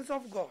presence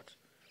of God?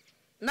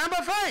 Number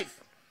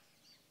 5,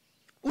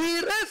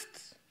 we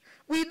rest.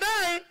 We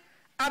die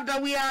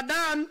after we are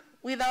done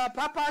with our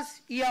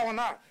purpose here on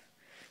earth.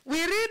 We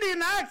read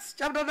in Acts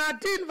chapter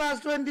 13, verse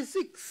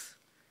 26.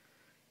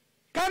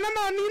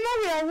 Kanama nina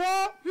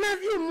wewa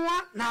Matthew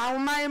mwa na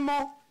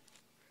umaimo.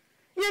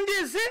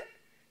 Nyendisi,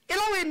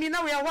 ila we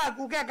mina wewa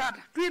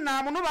kukekata.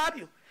 Tuina munu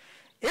babyo.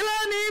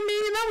 Ila ni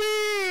mina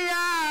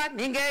wea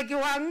ninge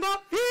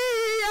kiwango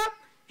via.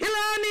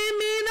 Ila ni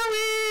mina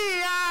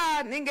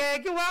wea ninge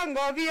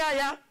kiwango via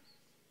ya.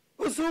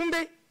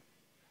 Usumbe.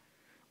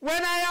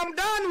 When I am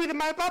done with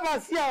my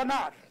purpose here on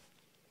earth,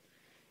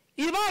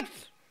 in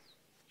fact,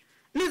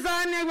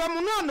 nizane wa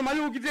munono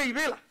mayukite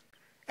ibela.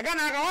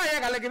 Akana akawaye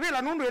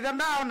kalekibela nundu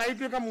edanda na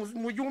ipika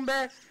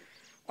mujumbe.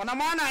 Ona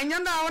mwana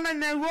inyanda ona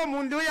newo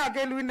mundu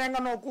yake luinenga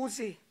no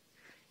kusi.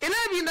 Ile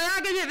binda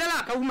yake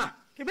yedela kauma.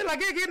 Kibela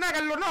keke na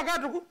kalilo no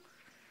katuku.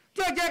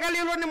 Toje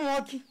kalilo ni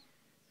mwoki.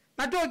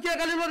 Na toje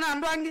kalilo na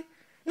ndwangi.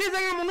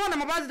 Nizanga munono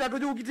mabazi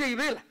tatujukite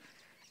ibela.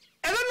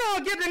 Elano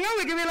get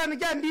ngawe kibela ni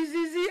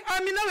jandizizi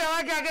amina we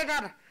wake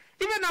akekata.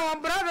 Even our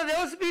brother the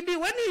OSPD,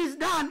 when he is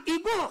done, he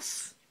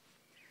goes.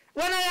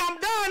 When I am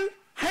done,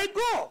 I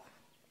go.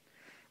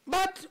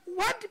 But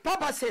what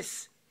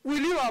purposes will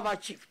you have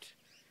achieved?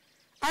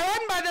 I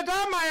want by the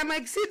time I am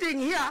exiting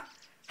here,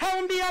 I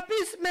will be a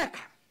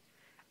peacemaker.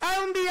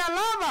 I will be a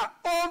lover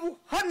of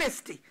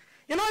honesty.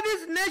 You know,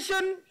 this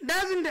nation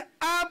doesn't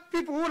have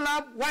people who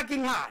love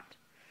working hard.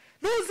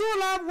 Those who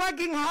love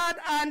working hard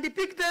are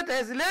depicted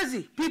as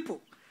lazy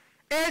people,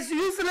 as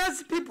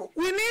useless people.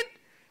 We need,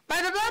 by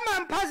the time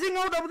I'm passing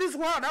out of this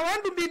world, I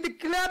want to be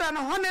declared an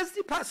honest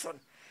person.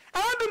 I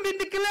want to be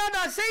declared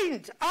a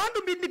saint. I want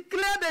to be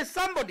declared as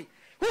somebody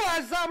who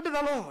has served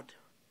the Lord,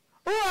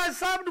 who has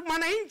served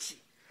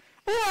Mwananchi,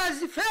 who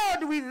has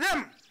failed with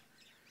them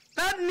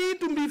that need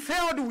to be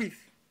failed with,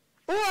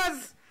 who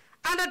has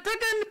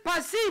undertaken,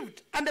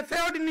 perceived, and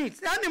failed needs.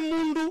 Yani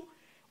mundu,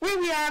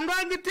 we are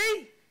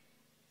andwagiti.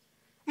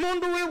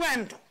 Mundu we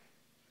went.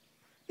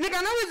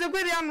 Nikana weze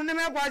kweli anu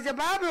nime kwa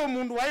sababu ya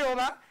mundu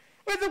wayoba.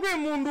 Weze kweli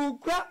mundu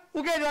kwa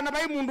ukeli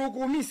wanabai mundu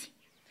kumisi.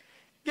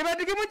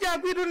 Kibati kimucha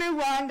kwitu ni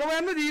wanga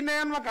wenu dine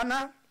ya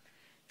nwakana.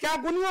 Kia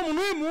kuniwa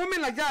munui muumi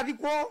la jathi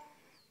kwa.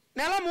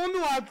 Nela muumi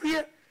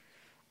wakwie.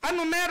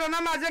 Anu mero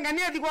na mazenga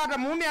niya dikwa ata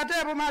muumi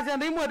atepo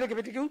mazenga imwete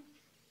kibati kiu.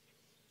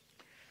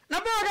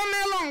 Napoka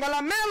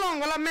melongola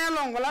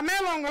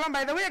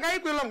by the way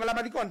kaikwe longola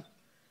badikoni.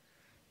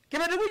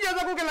 Kibati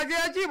kujaza kukela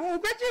jaya chibu,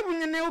 ukachibu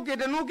nyene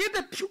ukete,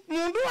 nukete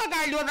mundu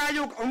wakailio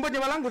dhayuka, umboje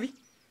walanguvi.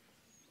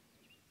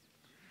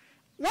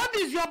 What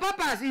is your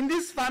purpose in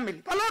this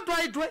family?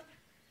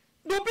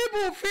 Do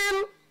people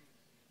feel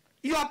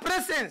your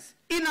presence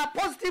in a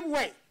positive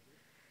way?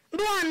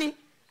 Nduani,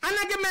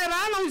 anakemera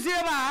ana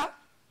usieba.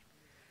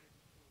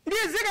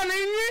 Ndiye zika na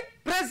inye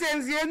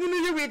presence yenu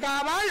nijiweka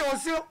haba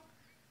yosio.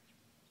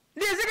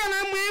 Ndiye zika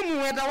na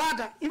muhimu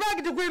wetawata. Iba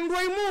kitukwe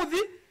mduwa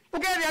imuthi,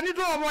 ukeli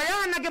anito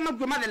waboyana kema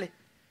kwe madele.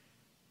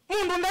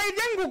 Mundu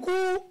ndaije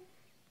nguku,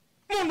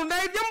 mundu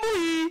ndaije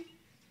mbui,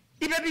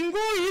 ipepi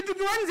ngui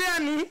tukiwanze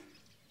yani.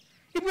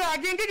 Ipu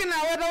akingi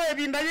kina weta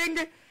webinda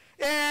yenge,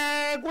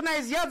 kuna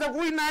isiaza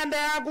kui naende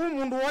ya ku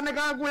mundu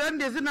woneka ku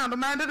yende zinando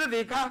naende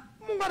tevika.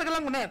 Mungu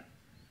atakala ngunene.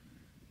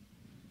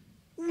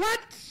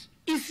 What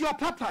is your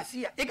purpose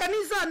here?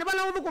 Ikanisa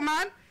nibala udhu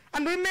kumani,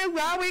 andu ime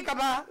uawe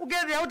kaba,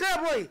 ukezi ya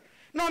uteboi.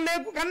 No me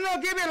kanino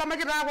kibe la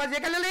makita kwa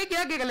zekalele iki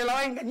yake kalela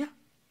wainganya.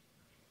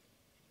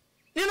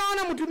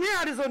 Ninaona mutumia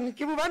Harrison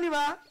kibuvani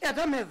ba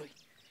eta methoi.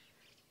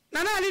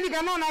 Nana alini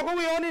kanona kwa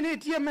uyoni ni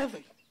tie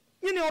methoi.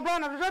 Nini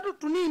obona tutatu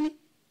tunini.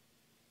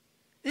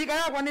 Ika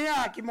ya kwa ni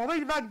ya Kimotho,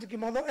 in fact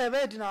Kimotho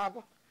eveti na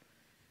wako.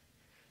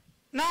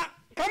 Na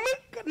kama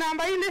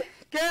namba ile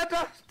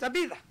keta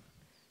Tabitha.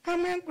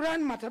 Kama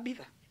grandma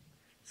Tabitha.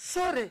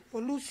 Sorry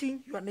for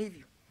losing your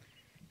nephew.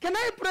 Can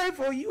I pray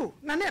for you?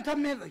 Nani eta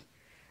methoi.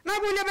 Na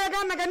kuile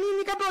beka na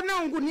kanini kato na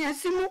unguni ya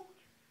simu.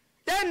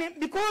 Then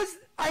because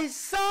I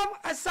serve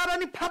a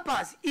certain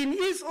purpose in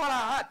his or her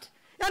heart.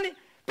 Yani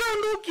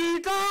Pendu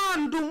kita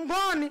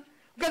ndungoni.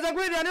 Kaza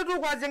kweli anetu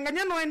kwa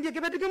zenganya no endi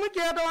kibeti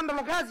kimuketa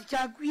wandalo kazi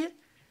chakwie.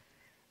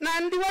 Na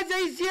ndi wacha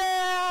isye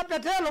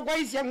petelo kwa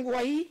isye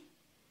nguwa hii.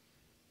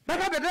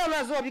 Baka petelo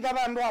aso bika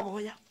bandu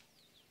aboya.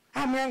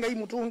 Amwenga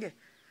imutunge.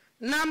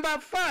 Number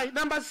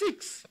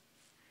 6.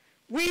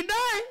 We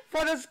die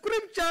for the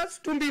scriptures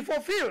to be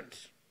fulfilled.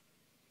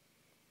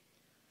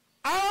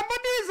 Our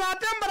bodies are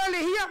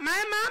temporarily here.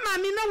 My mama,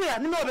 me nowhere.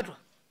 No better.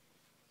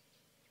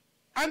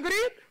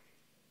 Agreed?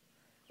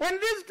 When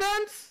these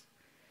tongues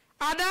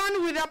are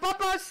done with their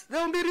purpose, they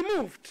will be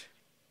removed.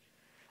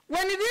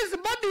 When this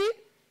body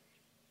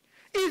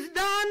is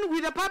done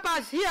with a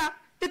purpose here,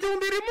 it will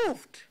be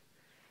removed.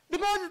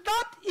 Because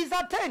that is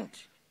a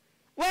tent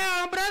where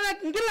our brother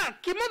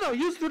Ngila, Kimotho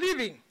used to live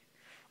in.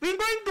 We're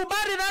going to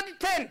bury that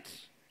tent,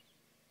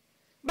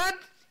 but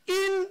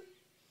in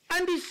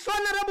an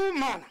dishonorable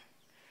manner.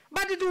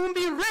 But it will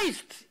be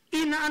raised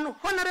in an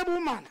honorable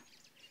manner.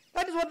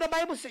 That is what the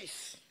Bible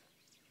says.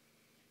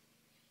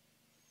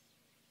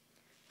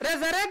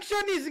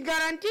 Resurrection is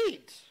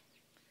guaranteed.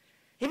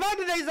 In fact,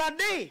 there is a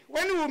day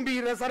when we will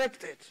be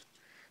resurrected.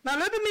 Now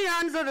let me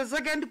answer the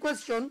second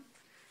question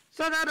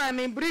so that I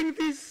may bring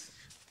this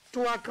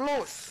to a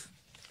close.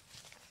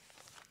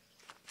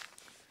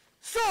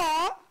 So,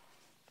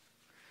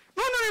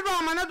 nono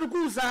iba mana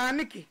tukusa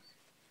aniki.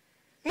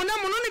 Muna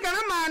munoni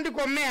kana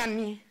maandiko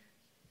meani.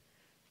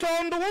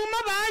 Tondo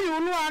uma ba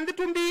yulu and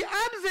to be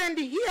absent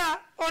here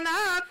on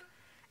earth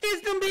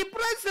is to be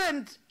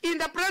present in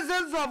the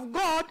presence of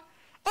God,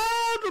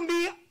 or to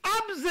be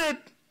absent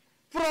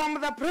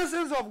from the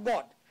presence of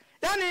God.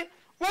 Yani,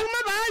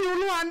 uma ba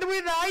yulu and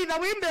with either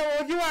wimbe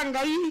or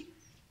yuangai,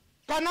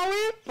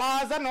 kanawi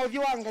paza no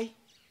yuangai.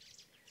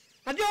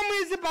 Najua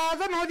mwizi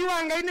paza no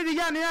yuangai ni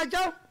dijani ya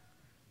chao.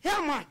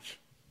 Ya much.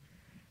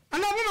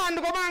 Anabu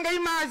maandiko manga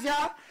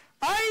imazia,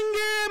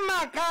 ainge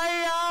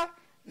makaya,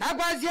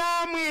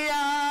 nakwazia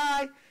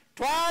mwiyai,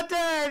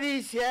 twate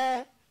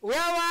visye,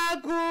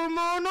 wewaku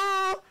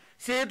mono,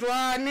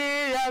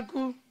 sitwani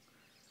yaku.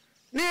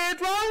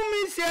 Nitwa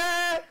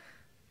umisye,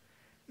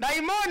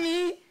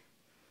 daimoni,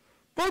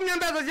 pumye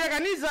mbezo siya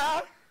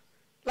kanisa,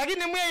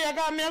 lakini mwe ya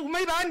kame,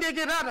 umaiba ande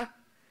kirata.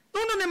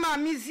 Nuno ni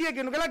maamisie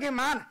kinu kilake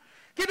maana.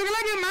 Kinu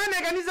kilake maana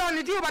ya kanisa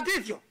ni tiyo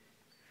batisyo.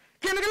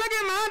 Kinu kilake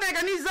maana ya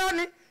kanisa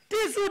ni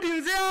tisuti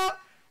nzeo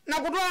na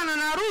kutuana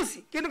na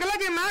harusi. Kinu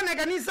kilake maana ya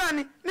kanisa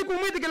ni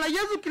kumwitikila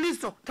Yesu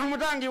Kristo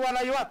tamutangi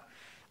wala yuwapu.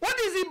 What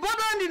is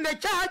important in the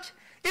church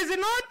is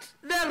not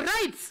the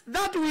rites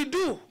that we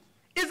do.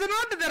 It's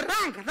not the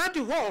rank that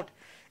you hold.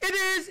 It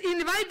is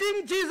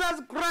inviting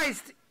Jesus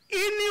Christ in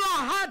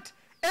your heart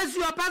as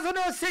your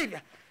personal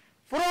Savior.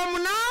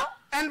 From now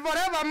and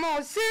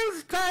forevermore,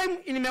 since time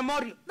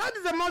immemorial. That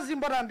is the most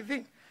important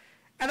thing.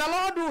 And the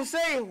Lord will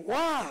say,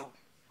 wow,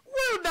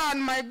 well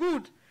done, my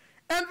good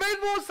and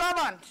faithful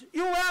servant.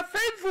 You were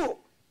faithful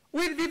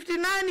with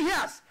 59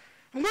 years.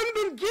 I'm going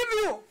to give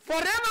you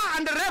forever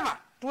and ever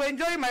to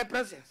enjoy my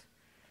presence.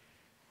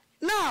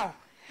 Now,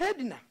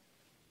 Edna,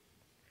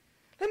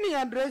 let me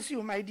address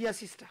you, my dear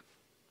sister.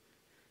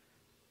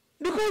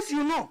 Because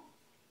you know,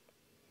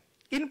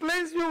 in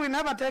Plainsview we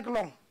never take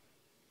long.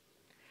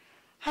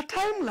 A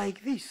time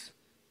like this,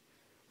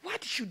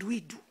 what should we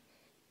do?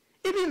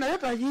 Even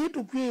let and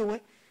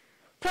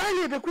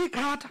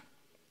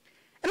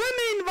let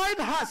me invite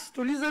us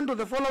to listen to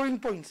the following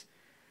points.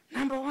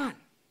 Number 1,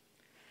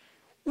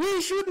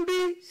 we should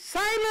be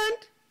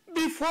silent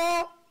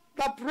before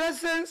the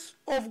presence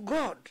of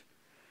God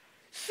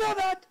so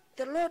that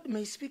the Lord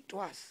may speak to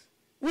us.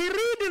 We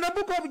read in the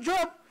book of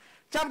Job,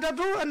 chapter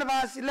 2 and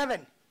verse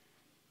 11.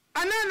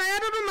 And then I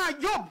added my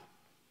Job.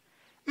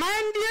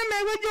 My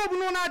dear me Job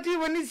no nati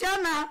when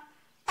isiana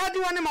ati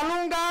wani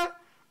malunga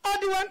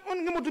ati wani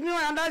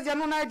ungimutumiwa yandazi ya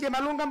nuna iti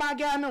malunga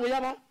mage ame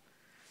uyaba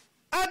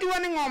ati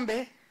wani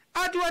ngombe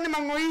ati wani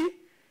mangoi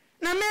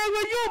na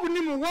mewe Job ni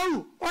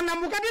muwaru ona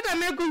mukatita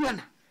meko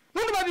yuana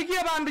nundu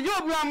babikia bandu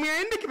Job ya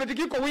mwe indi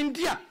kipetikiko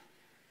wintia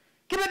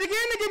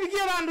kipetikini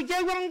kipikia bandu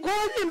chegwa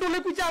mkozi ndule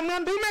kucha mwe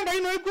ndume nga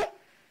ino ikwe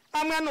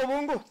amwe no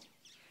bongo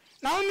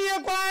na umie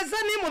kwa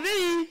asani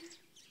mudhii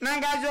na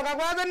ngajoka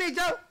kwa asani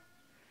chao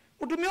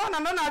utumiona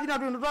ndona ajina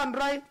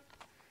tuandrai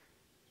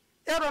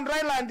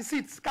dry land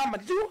seats kama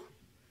tu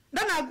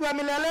ndana kwa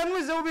milele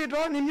mwize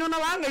ubito ni miona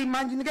wanga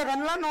imanjinika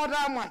kanila no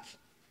ta mwachi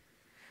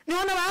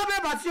niona babe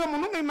basio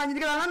mununga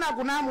imanjinika lana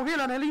kuna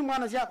mubila na elimu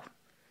mwana yako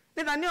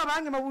nitaniwa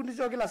bangi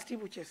mabundisho kila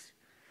Steve Chess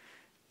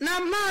na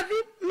mavi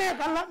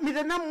mekala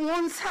midena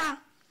muonsa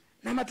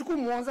na matuku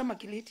muonza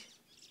makiliti.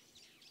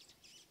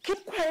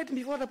 Keep quiet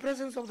before the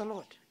presence of the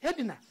Lord.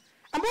 Hedina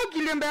ambo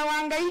kilembe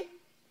wangai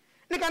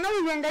nikana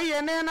wengai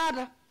ene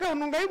nada pe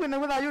unungai kwene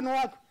without you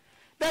know.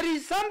 There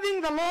is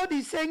something the Lord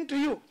is saying to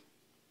you.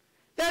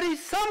 There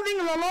is something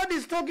the Lord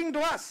is talking to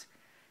us.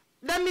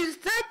 The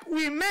mistake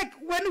we make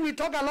when we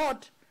talk a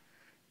lot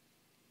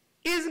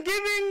is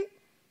giving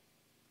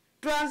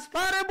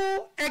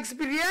transferable,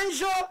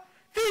 experiential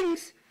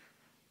things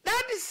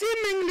that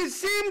seemingly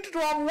seemed to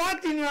have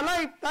worked in your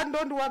life that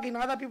don't work in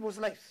other people's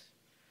lives.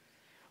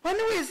 When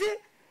we say,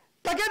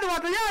 Takeni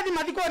watu yadi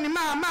matiko ni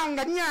mama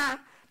nganya.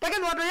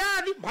 Takeni watu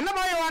yadi bana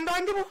bayo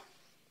wanda ngibo.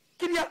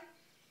 Kidia.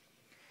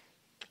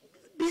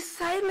 Be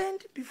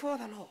silent before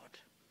the Lord.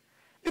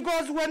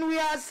 Because when we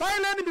are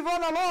silent before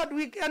the Lord,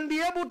 we can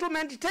be able to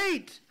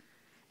meditate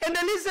and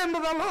listen to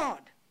the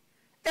Lord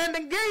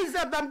and gaze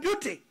at the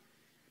beauty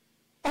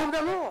of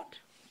the Lord.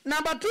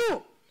 Number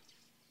 2,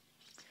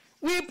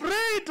 we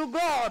pray to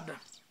God.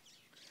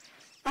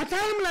 A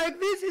time like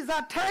this is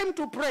a time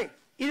to pray.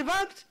 In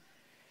fact,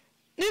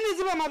 nini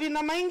ziba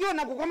mavina maingi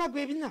na kukoma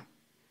kwevina.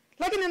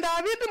 Lakini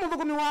David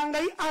mudhukumi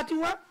wangai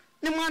atiwa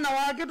ni mwana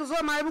wake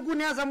tusoma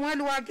ibukuni ya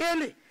Samueli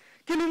wakeli.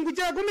 Kilungu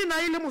cha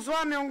 12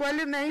 muswa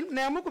miongoli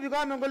na yamuku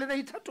bikawa miongoli na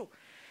 3.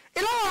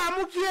 Ila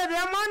wamukie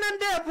vya mwana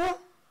ndepo.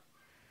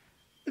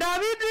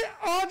 David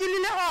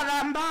ogilile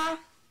oramba.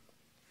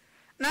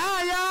 Na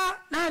aya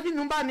na hivi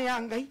nyumbani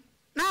yangai.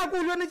 Na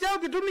kulyo ni chao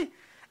kitumi.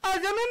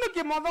 Ajanunu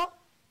Kimotho.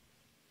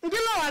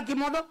 Ngila wa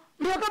Kimotho.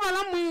 Ndio kama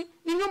lamwi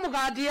ni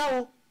nyumukati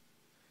yao.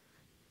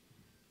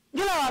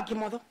 Ngila wa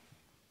Kimotho.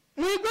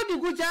 Mwigwe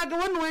kikuchake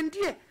wanu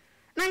wentie.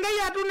 Nangai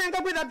atu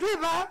nenga kwitha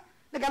twiva.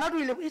 Nekana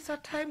tuile. It's a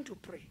time to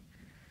pray.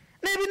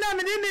 Nebina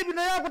menene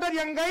bina ya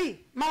kutadia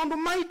ngai. Maundu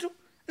maitu.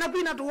 Na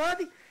kuina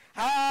tuwadhi.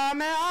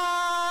 Ame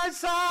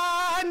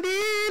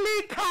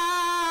asandili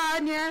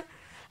kanye.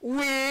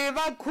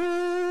 Wiva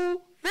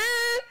kuve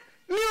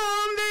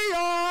nyombe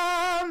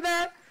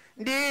yombe.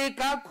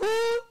 Ndika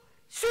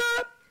kushu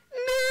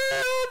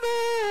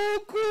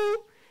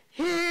niunuku.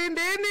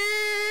 Hindi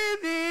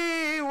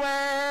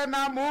nidhiwe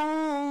na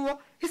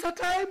muo. It's a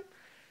time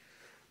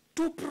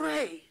to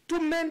pray, to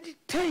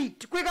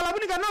meditate. Kweka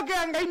labuni kanoke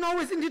angai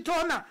nowe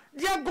sinditona.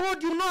 Dear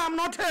God, you know I'm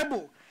not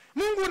able.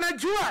 Mungu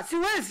unajua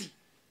siwezi.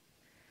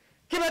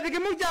 Kibati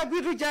kimuja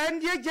kwitu cha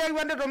ndiye je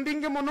wanda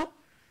tombinge mono.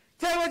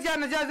 Chewa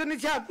jana jazo ni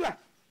chakwa.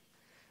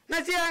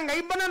 Na chianga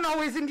ibana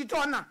nowe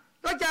sinditona.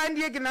 Lo cha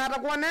ndiye kinara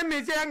kwa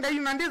neme chianga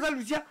inandeza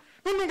lucia.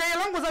 Mungu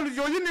ngayelango za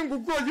lucio yini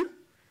ngukoli.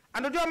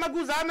 Andotoa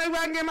maguza ame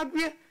wange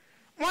makwie.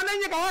 Mwana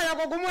nye kawaya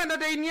kwa kumwenda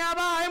de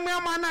inyaba emwe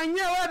amana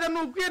nyewe de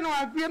no kwie no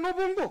akwie no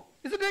bungo.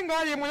 Isitenga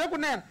waye moyo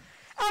kunena.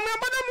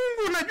 Amembana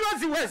Mungu unajua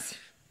siwezi.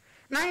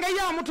 Nanga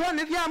ya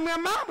mutone vya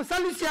mwema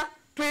musalusia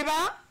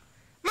tweba.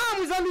 Ma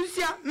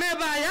musalusia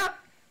mebaya.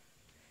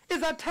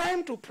 It's a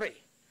time to pray.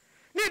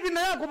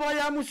 Nibina ya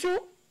kubaya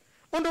mushu.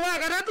 Ondo wa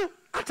karatu.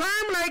 A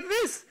time like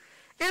this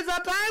is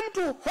a time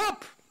to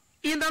hope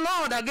in the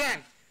Lord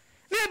again.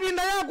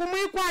 Nibina ya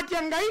kumwikwa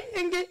tiangai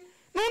ingi.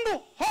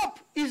 Nundu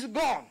hope is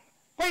gone.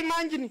 Kwa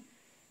imagine.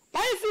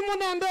 Paisi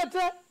muna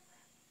ndete.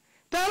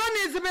 Tala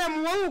ni sibe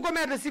muwa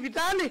kumete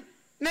sibitali.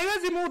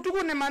 Negezi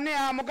muutuku ni mane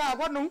ya muka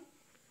kwa no.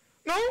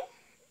 No.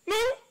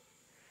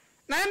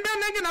 Na embe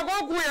nengi na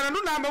kwa kuya.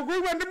 Nundu na mbe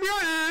kuwa ndibio.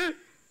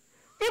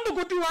 Nundu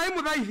kuti wa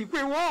imu dhaithi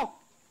kwe wo.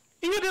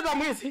 Inyo teta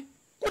mwesi.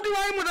 Kuti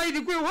wa imu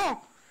dhaithi kwe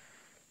wo.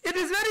 It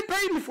is very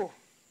painful.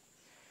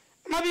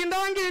 Mabinda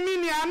wangi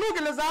nini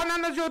anukile sana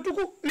na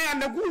jotuku. Ne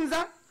ande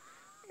kunza.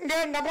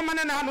 Ngenga kwa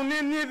manena hanu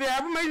nini vya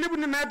hapu mailibu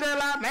ni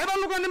metela. Meba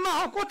luka ni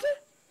mahakote.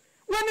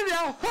 When their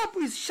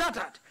hope is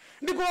shattered.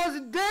 Because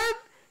death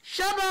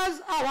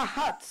shatters our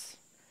hearts.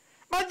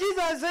 But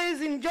Jesus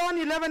says in John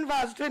 11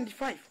 verse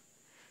 25.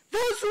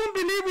 Those who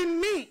believe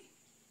in me.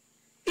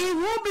 He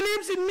who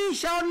believes in me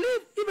shall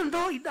live even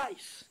though he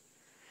dies.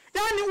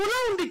 Yani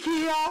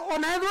unaundikia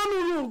onaedhoni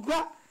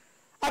ulugwa.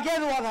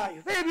 Akedu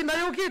wadhayo. Ebi na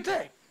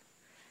yukite.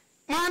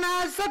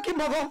 Mana sa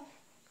Kimotho.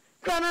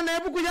 Kana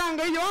nebu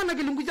kujanga iyo ana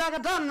kilungu chaka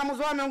tano na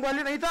muswame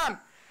ngwali na itano.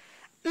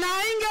 Na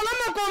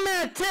ingelama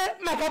komete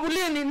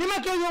makabulini ni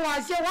makeyo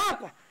wasia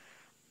wakwa.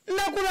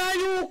 Na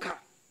kurayuka.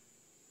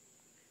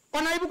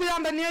 Onaibu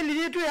kuyamba Danieli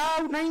yetu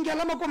yao na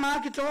ingelama koma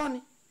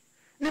akitoni.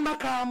 Ni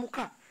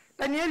makamuka.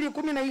 Danieli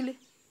 10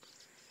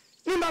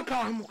 ni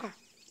makamuka.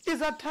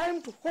 It's a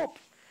time to hope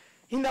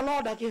in the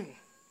Lord again.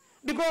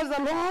 Because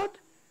the Lord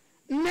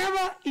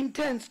never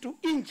intends to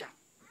injure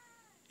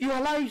your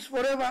lives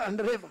forever and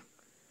ever.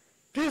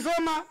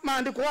 Tisoma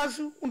maandiko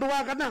wasu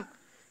unduwakana.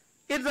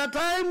 It's a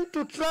time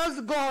to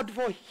trust God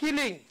for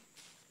healing.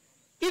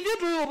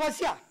 If you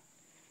wasia,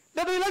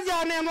 that will let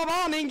your name of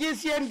our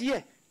English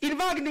NDA. In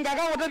fact, in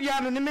Gagawa, the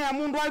Yan and Mea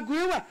Mundo, I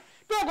grew up.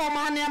 Don't go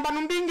money and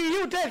Banumbingi,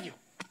 you tell you.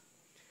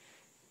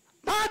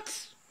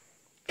 But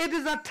it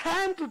is a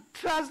time to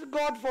trust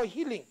God for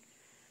healing.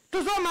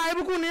 To so my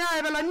Bukunia,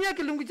 Evelania,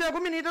 Kilungucha,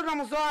 Community,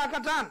 Ramosa,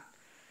 Katan.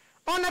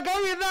 On a go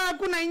with a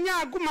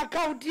Kunainya,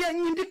 Kumakautia,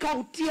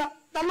 Indikautia.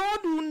 The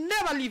Lord will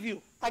never leave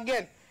you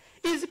again.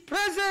 His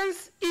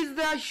presence is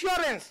the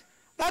assurance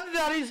that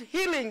there is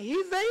healing. He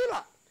is the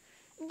healer.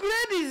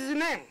 Great is his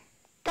name.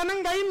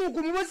 Kanangainu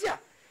kumwasia.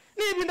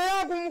 Ni binda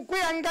ya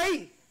kumkwea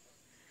ngai.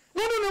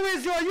 Nunu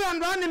niwezi wa yu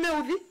andwa ni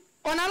meuthi.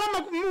 Onalama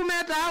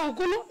umeta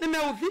ukulu ni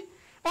meuthi.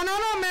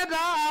 Onalama umeta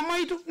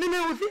maitu ni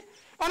meuthi.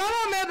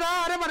 Onalama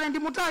umeta Reverend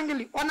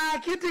Mutangili. Ona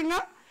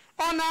kitinga.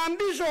 Ona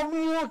Bishop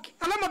Mwoki.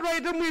 Alama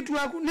tuwaite mwitu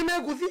waku ni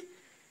mekuthi.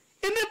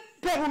 Ini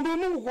pehundu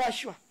Mungu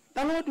kwashwa.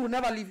 The Lord will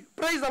never leave you.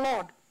 Praise the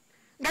Lord.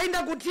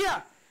 Gainda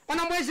kutia.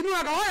 Ona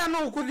mweshimiwa kawaya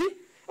no ukuthi.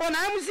 Ona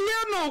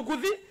MCA no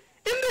ukuthi.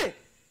 Indi.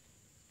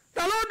 The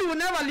The Lord will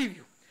never leave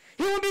you.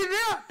 He will be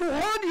there to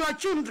hold your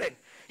children.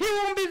 He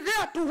will be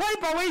there to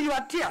wipe away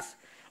your tears.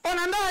 And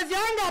I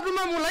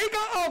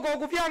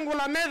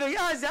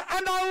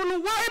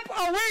will wipe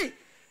away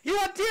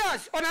your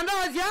tears. Oh,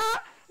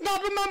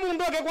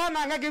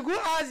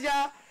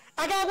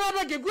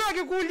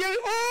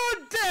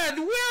 death,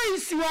 where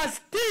is your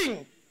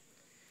sting?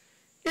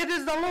 It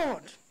is the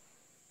Lord.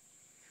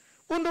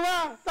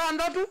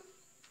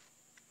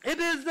 It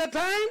is the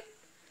time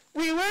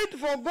we wait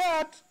for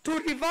God to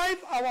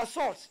revive our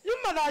souls.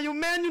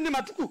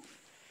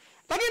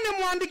 Lakini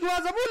mwandiki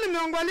wa Zaburi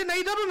miongoni na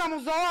itatu na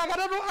mzoa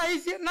katatu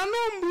aisi na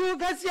numbu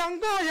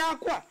kasiango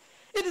yakwa.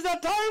 It is a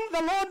time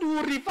the Lord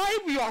will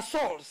revive your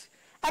souls.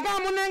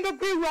 Akamunenge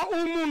kwiwa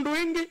umundu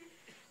ingi,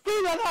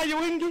 kwiwa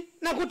layo ingi,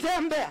 na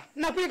kutembea,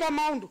 na kwika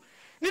maundu.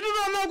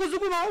 Nitutu na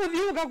kusukuma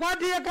udhiuka kwa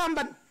tiye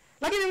kambani.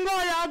 Lakini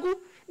ngoa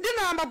yaku,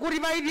 dina amba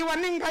kurivive wa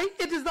ningai,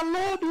 it is the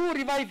Lord who will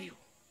revive you.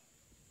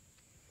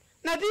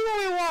 Na tiyo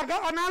wiwaka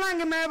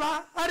onalangi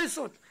meba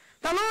Harrison.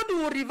 The Lord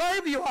will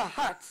revive your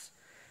hearts.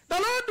 The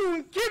Lord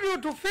will give you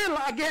to feel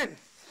again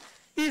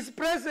His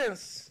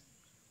presence.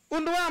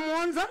 Undua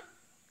Mwanza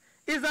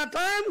is a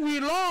time we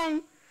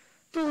long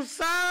to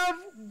serve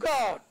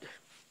God.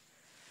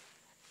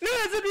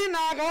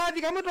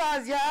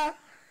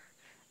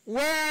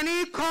 When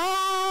He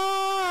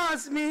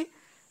calls me,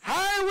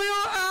 I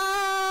will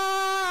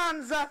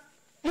answer.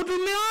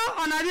 Mutumio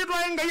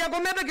anajitwa inga ya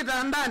kometa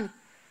kitandani.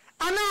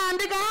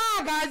 Anaandika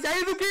kaza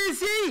hivi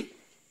kisi.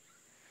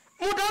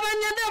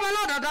 Mutabanya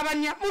balota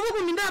tabanya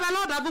mubuku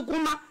balota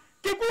bukuma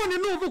kikuni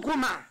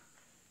nuvukuma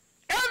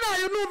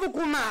ever you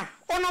nuvukuma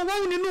ona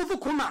woni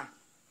nuvukuma.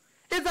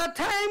 It's a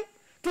time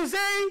to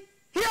say,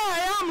 here I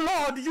am,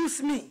 Lord,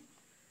 use me.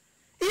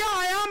 Here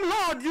I am,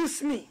 Lord,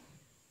 use me.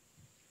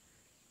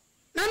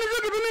 Nani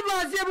zuki bimi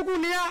bazi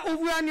bukuni ya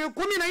uvuani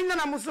 14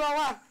 na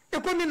musawa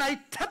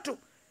 13.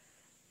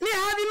 Ni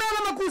hadi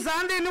mela makuza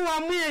ande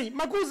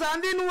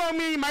ni wa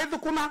mwi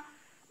maithukuma.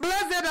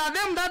 Blessed are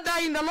them that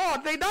die in the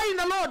Lord. They die in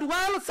the Lord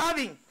while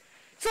serving.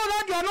 So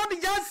that you are not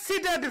just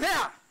seated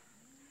there.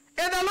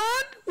 And the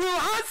Lord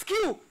will ask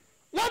you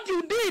what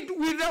you did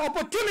with the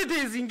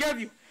opportunities He gave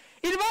you.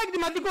 In fact,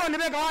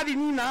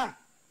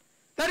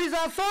 there is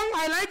a song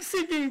I like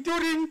singing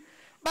during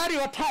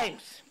burial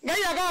times.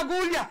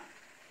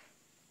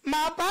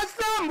 Ma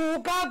pastor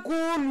muka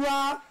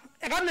kulwa.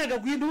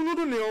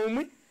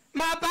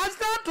 Ma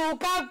pastor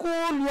toka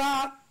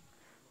kulwa.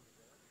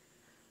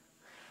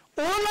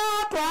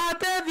 Ola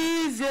twate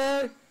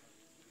vize,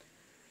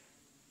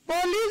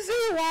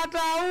 polisi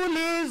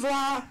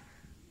wataulizwa,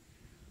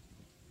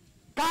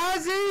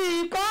 kazi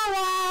iko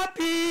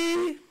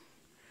wapi?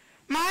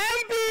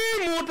 Ma-MP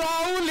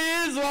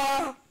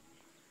mutaulizwa,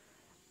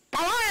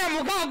 kalaya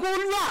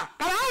mukakulwa,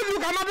 kalaya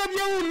mukamata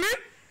vyeuni,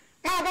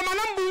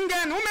 makamana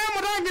mbungeni, ume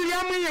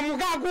mutangilia mwenye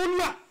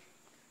mukakulwa,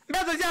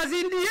 mbeza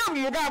jazindiya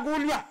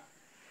mukakulwa,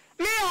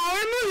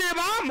 miawenu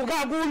yeba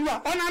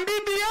mukakulwa, ona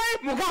BBI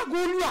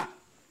mukakulwa.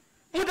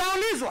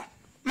 Mutaulizwa,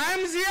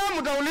 ma-MCA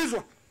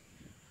mutaulizwa.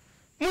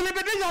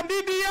 Mulipitisha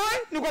BBI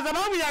ni kwa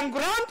sababu ya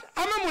grant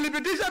ama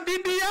mulipitisha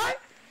BBI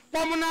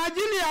kwa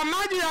mnajili ya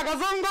maji ya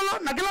Kasongolo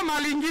na kila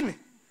mahali ingine.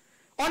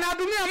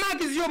 Wanatumia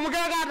maji sio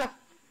mkakata.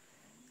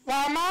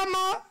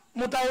 Wamama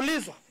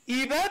mutaulizwa.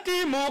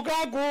 Ibeti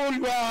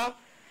mukakulwa.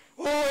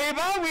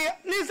 Oebawe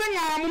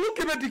nisenga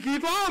muluke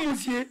betikitwa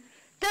amusie.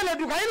 Kele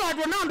tukaila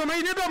watu nando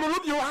maineto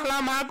muluki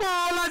alama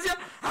kola sia.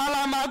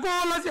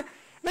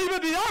 Na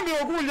ibeti yambi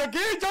okulia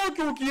kecha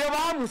ukiukie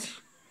bamusi.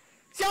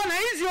 Siana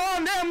hizi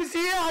onde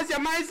MCA asya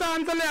maisa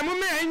antale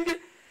mume ingi.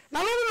 Na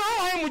lulu na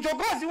hae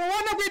muchokosi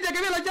wana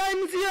kuitekebela cha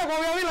MCA kwa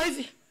wawila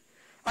hizi.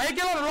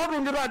 Aikela rodo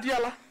ndiro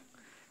atiala.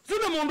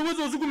 Suna mundu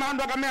wizo suku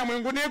mando akamea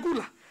mwengu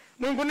nekula.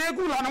 Mwengu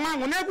nekula na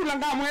mwangu nekula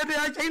nga mwete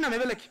ya China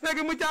nebeleki.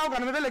 Negi mchao ka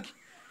nebeleki.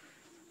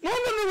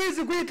 Mundu ni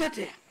wizi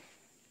kuitete.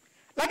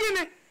 Lakini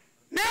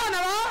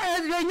neana wa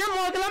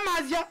nyamo kila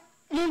mazia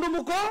mundu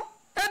muko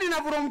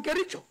edina from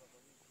Kericho.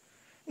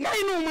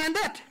 Ngainu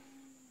mwendete.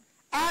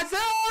 Asa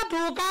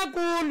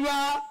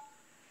tukakulwa.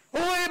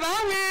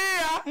 Oebawe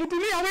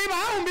mutumia weba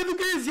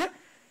umbidukizia.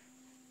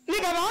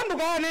 Nika bandu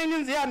kwa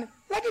nziane.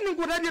 Lakini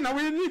nkutaje na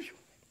wenivyo.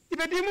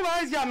 Ibetimu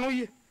baezi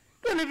anuye.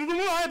 Twene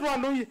tutumu waetu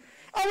anuye.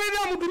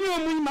 Aweza mutumia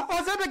muima.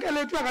 Osete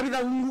kele tuwa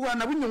kabitha unguwa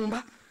na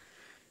bunyumba.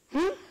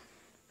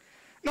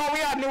 No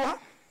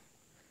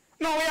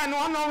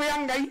we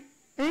angai.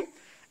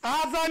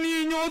 Asa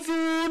ni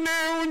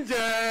nyosune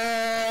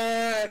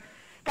unje.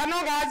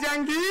 Kanoga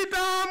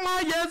jangita ma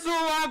Yesu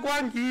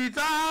wakwa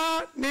ngita.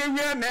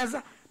 Niwe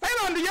nesa.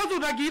 Paila Yesu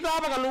utakita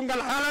hapa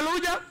kalungala.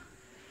 Hallelujah.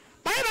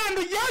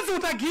 Paila Yesu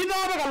utakita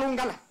hapa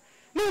kalungala.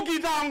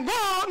 Nukita ngo,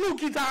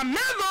 nukita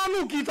medo,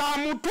 nukita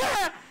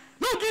mutwe,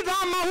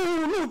 nukita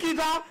mahu,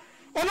 nukita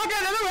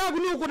onokelele wa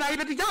kunuku na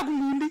ibeti cha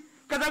kumundi.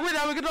 Kaza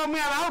kwenda wikito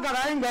mwala au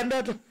kala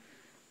ingwendeto.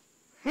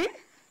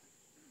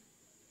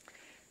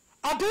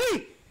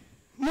 Atui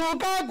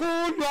muka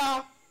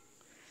kulwa.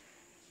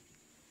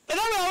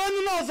 Edawe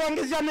awani no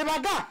songezya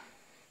nebaga.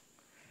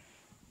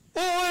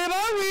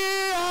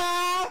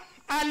 Oebawe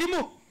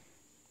alimo.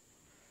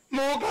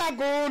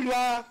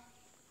 mukakulwa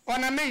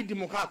wana maid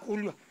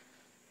mukakulwa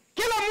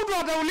kila mtu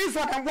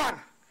ataulizwa na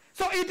Bwana.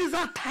 So it is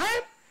a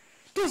time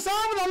to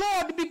serve the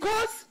Lord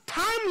because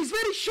time is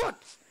very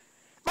short.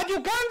 But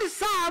you can't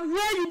serve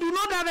where you do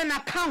not have an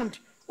account,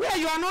 where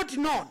you are not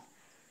known.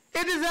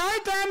 It is the high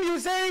time you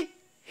say,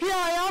 here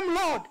I am,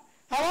 Lord,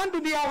 I want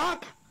to be a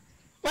worker.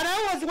 When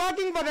I was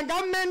working for the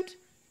government,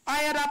 I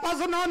had a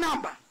personal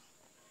number.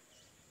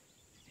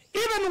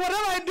 Even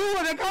whatever I do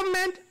with the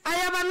government, I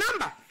have a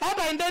number that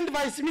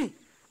identifies me.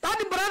 That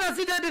brother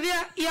seated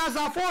there, he has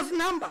a false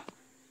number.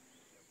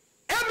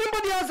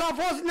 Everybody has a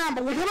false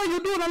number. Whatever you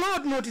do, the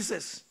Lord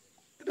notices.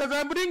 As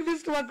I bring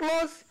this to a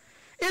close,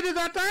 it is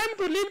a time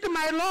to lift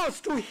my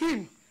loss to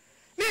Him.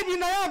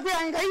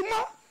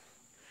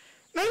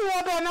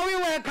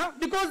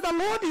 Because the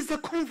Lord is the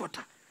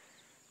comforter.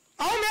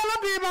 But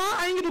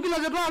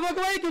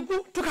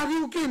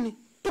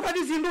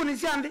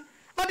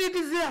it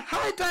is a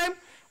high time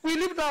we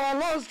lift our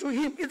loss to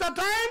Him. It's a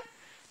time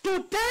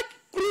to take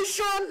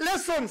crucial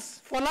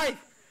lessons for life.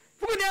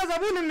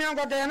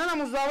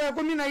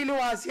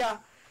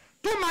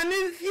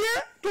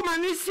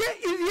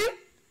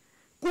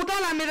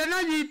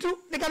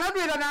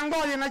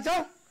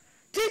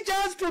 Teach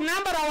us to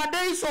number our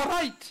days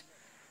aright,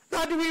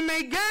 that we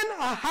may gain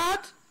a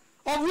heart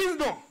of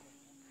wisdom.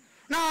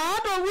 Now, a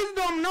heart of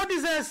wisdom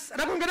notices,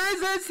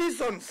 recognizes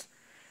seasons,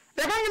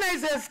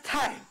 recognizes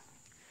time.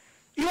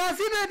 You are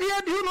seated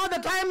here, do you know the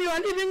time you are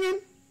living in?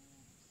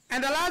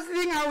 And the last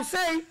thing I will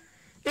say,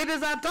 it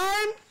is a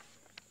time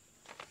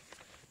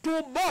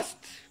to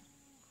boast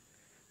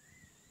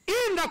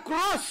in the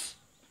cross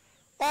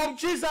of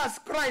Jesus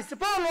Christ.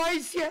 Paul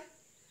was here.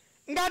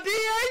 Ngati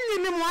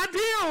ni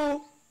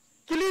mwatio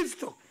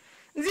Kristo.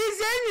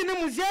 Nzizi ni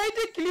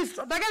muziaiti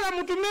Kristo. Takala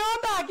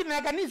mutumeonda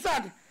akina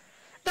kanisani.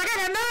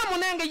 Takala na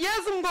munenge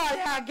Yesu ngoa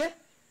yake.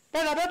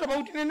 Pela beto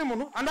bauti nene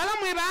munu. Andala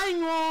mweba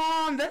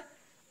inyonde.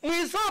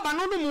 Mwisoba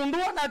nunu mundu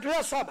na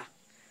tuwe soba.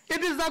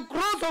 It is the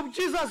cross of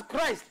Jesus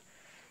Christ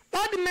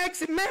that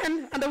makes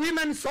men and the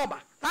women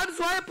sober. That's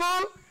why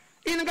Paul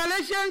in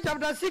Galatians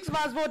chapter 6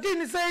 verse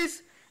 14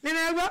 says,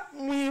 Ninewa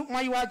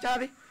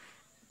mwiwachari.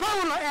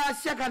 Paulo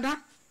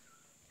asiakana.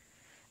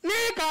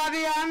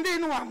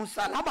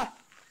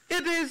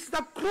 It is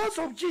the cross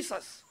of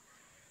Jesus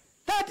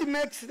that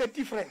makes the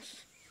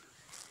difference.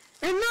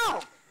 And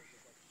now,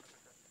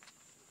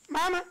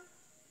 Mama,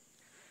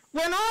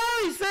 when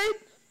all is said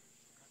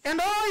and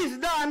all is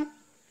done,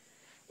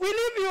 we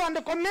leave you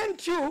and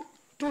commend you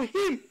to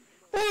Him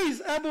who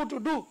is able to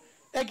do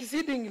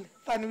exceedingly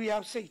than we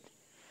have said.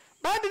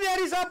 But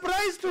there is a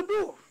price to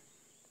do.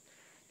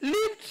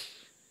 Lift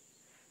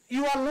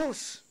your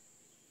loss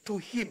to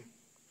Him.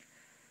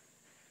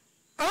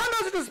 I want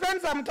us to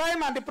spend some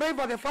time and pray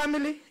for the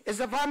family as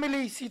the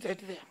family is seated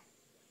there.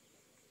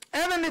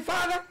 Heavenly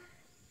Father,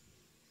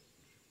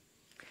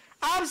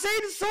 I've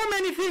said so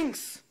many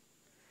things.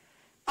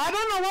 I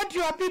don't know what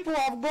your people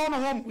have gone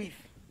home with.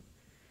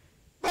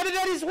 But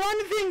there is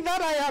one thing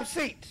that I have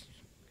said.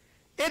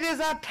 It is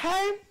a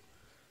time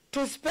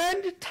to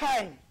spend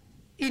time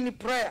in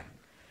prayer.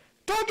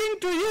 Talking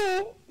to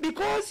you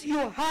because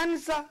you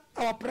answer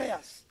our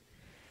prayers.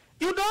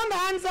 You don't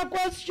answer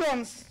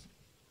questions.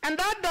 And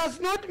that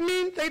does not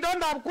mean they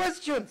don't have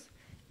questions.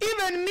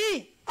 Even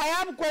me, I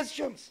have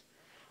questions.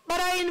 But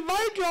I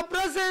invite your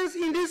presence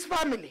in this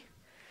family.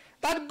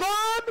 That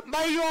God,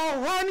 by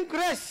your own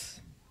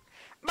grace,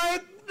 by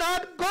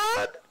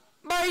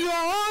your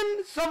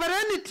own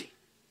sovereignty,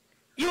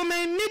 you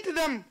may meet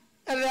them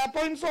at their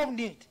points of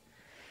need.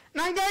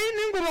 Nangai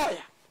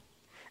ninguroya.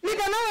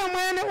 Nikanawa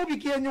mwene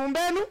ubikia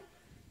nyumbenu,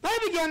 na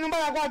ubikia nyumba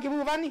ya kwa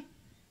kibuvani,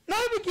 na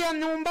ubikia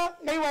nyumba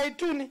na iwa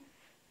ituni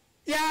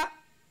ya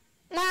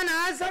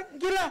mwana asa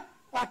Ngila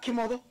wa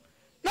Kimotho.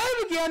 Na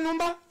ubikia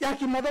nyumba ya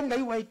Kimotho na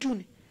iwa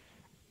ituni.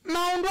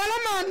 Maundwala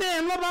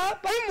maneno ba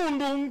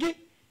mundungi,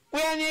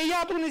 wenye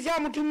yatu nisiya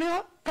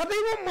mutumia, kata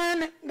iwa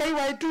mwene na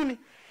iwa ituni.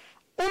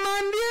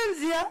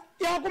 Umandienzia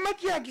ya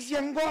kumakia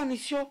kisiangoa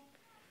nisyo.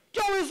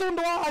 Chowe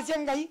sundo wa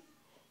asiangai.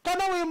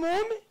 Kana we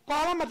muumi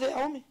kwa alamate ya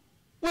umi.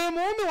 We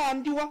muumi wa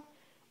ndiwa.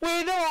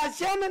 We de wa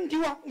asiana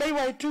ndiwa ngai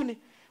wa ituni.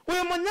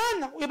 We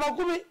manyana we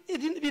bagube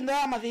ibinda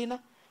ya madhina.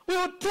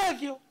 We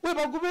utrevyo we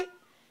bagube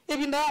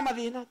ibinda ya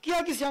madhina.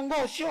 Kia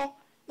kisiangoa syo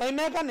na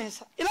imeka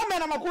nesa. Ila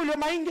mena makulio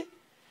maingi.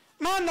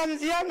 Manda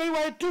nzia ngai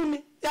wa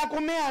ituni ya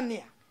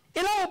kumeania.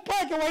 Ila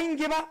upake wa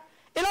ingiba.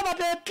 Ila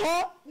bate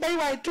to ngai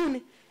wa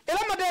ituni. Ila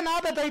made na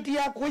appetite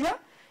ya kuya.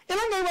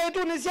 Ila ngai wa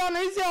ituni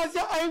siana isi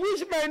asia. I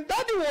wish my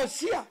daddy was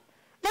here.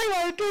 Ngai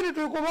wa ituni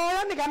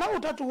tukumoya nikana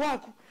utatu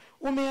wako.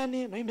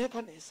 Umeane no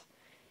imeka nesa.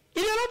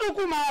 Ile lotu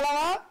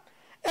kumalawa.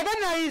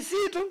 Ekanya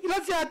isitu.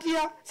 Ila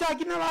siatia.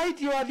 Siakina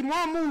waiti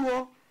wadhimoa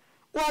muo.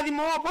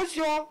 Wadhimoa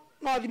posyo.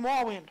 Na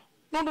wadhimoa wendo.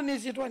 Nondo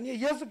nisitu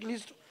ni Yesu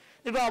Kristo.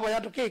 Nito wabo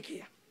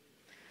yatukekia.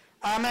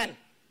 Amen.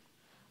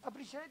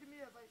 Appreciate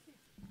me as I see.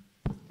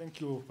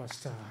 Thank you,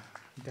 Pastor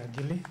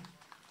Dagili.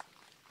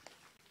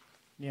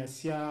 Ni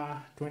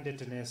asia twende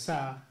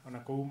tenesa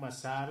onakouma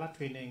sala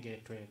twenenge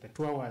twete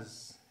 2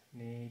 hours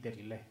ni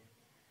delile.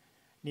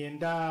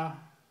 Nienda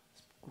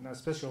kuna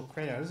special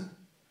prayers.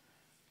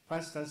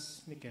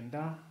 Pastors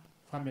nikenda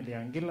family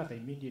ya Ngila, the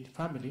immediate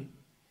family,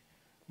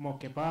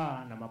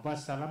 mokeba na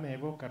mabasi salama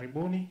hivyo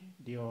karibuni,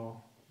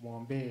 ndio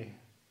muombe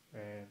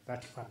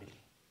that family.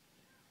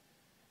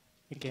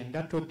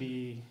 Nikenda to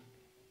the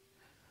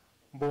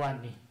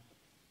Mbwani.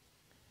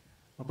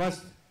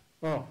 Mabasi,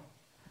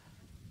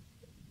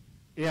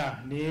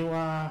 yeah, ni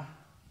wa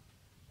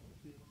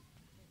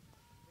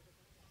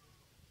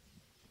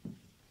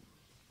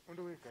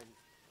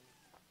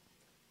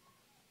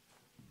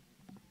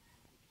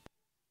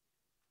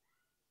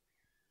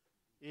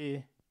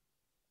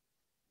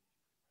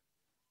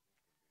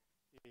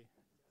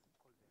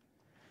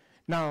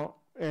now,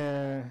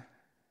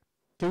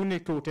 tuni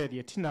to tell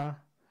you, Tina,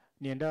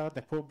 nienda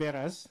the pole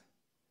bearers,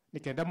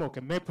 nikenda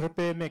moke me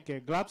prepare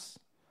make gloves,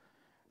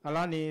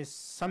 alani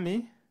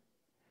Sami,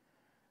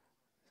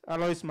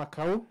 Alois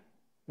Makau,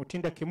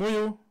 Mutinda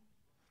Kimuyu,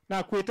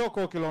 na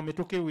kuitoko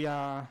kilomituki we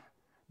are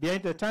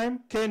behind the time,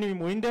 Kenny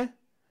Muinde,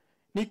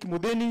 Nick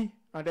Mudeni,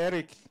 and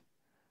Eric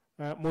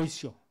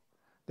Moisio.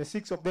 The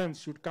 6 of them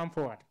should come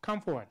forward.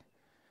 Come forward.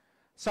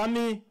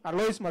 Sami,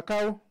 Alois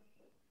Makau,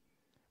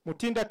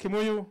 Mutinda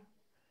Kimuyu,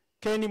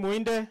 Kenny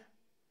Muinde,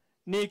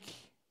 Nick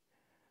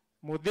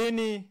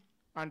Mudeni,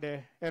 and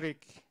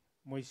Eric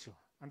Moisio.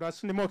 And as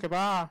soon as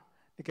I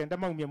nikenda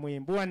maumia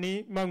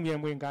Mbwani, maumia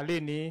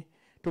Ngalini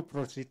to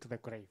proceed to the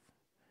grave.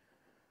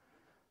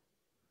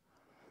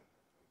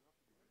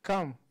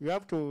 Come, you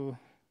have to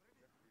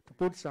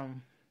put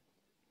some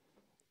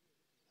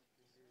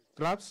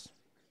gloves.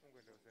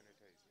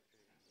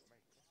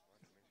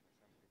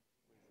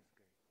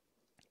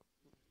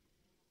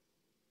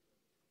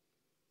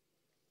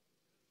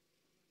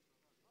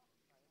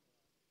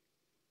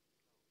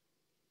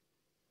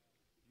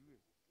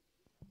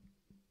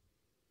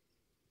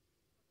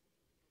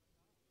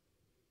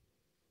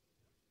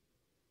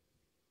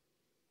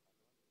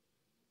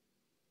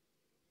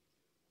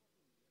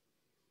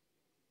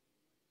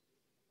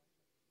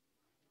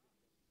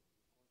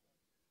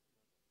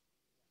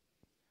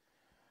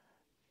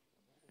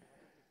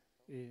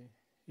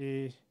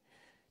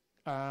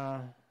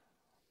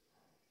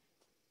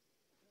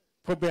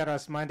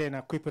 Proberas mande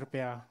na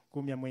kuiprepare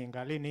kumya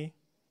Ngalini.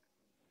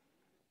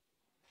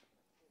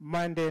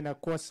 Mande na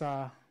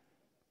kosa,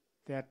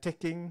 they are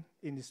taking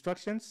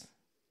instructions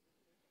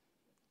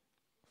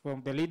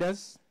from the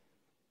leaders.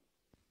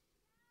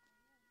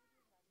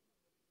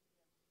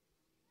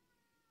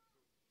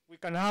 We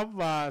can have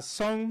a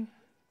song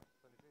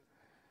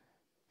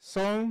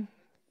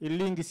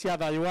ilingi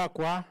siadha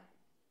yuakwa.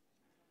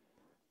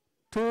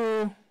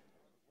 Tu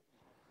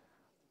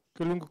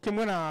kilungu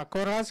kimwe na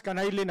chorus,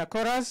 kana ili na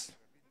chorus.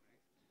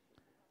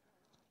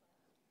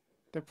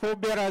 The pole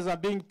bearers are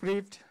being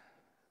briefed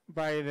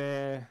by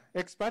the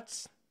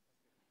experts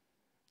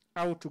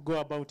how to go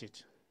about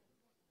it.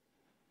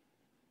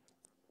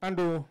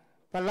 Andu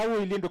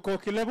palawu ilindu ko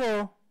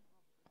kilebo,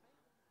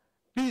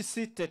 be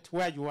seated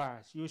where you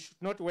are. You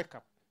should not wake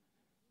up.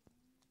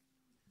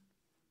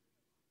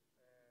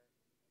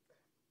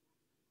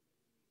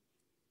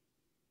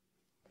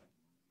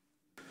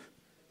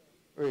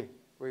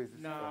 Where is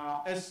this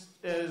Now, as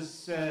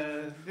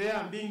they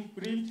are being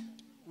briefed,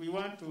 we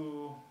want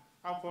to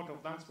have vote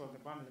of thanks for the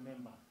family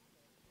member.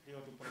 They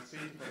ought to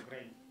proceed to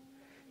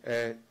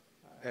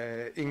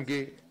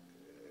grave.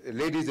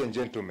 Ladies and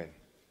gentlemen,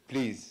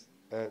 please,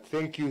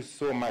 thank you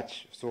so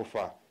much so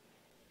far.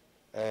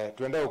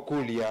 Tuenda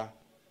ukulia,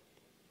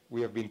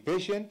 we have been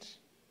patient.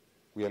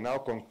 We are now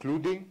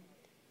concluding.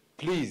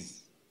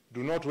 Please,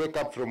 do not wake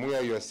up from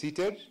where you are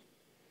seated.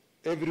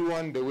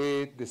 Everyone, the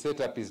way the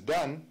setup is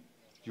done,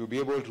 you'll be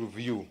able to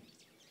view.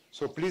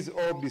 So please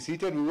all be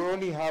seated. We will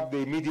only have the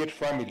immediate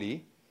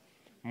family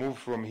move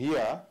from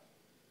here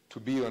to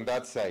be on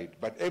that side.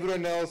 But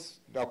everyone else,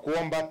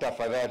 nakuomba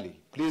tafadhali,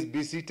 please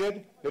be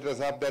seated. Let us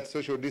have that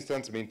social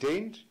distance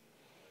maintained,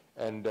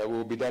 and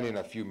we'll be done in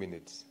a few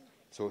minutes.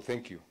 So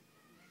thank you.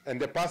 And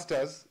the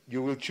pastors,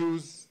 you will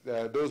choose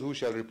those who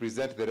shall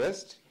represent the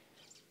rest.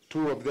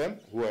 2 of them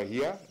who are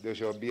here, they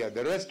shall be at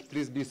the rest.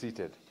 Please be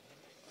seated.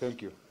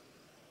 Thank you.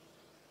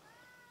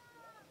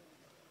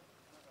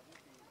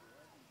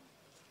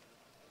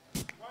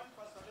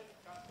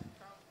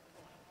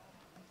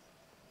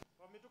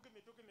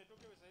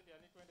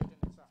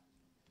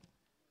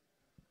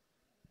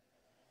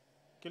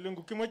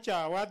 Kilungu kimo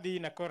cha wadhi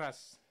na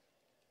chorus.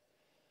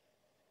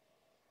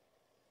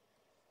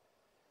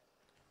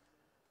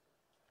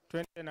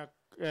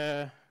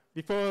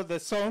 Before the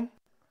song,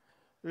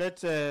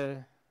 let's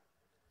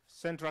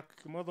Shendrak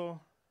Kimotho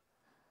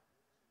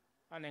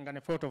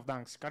anengane vote of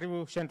thanks.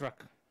 Karibu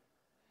Shendrak.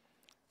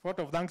 Vote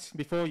of thanks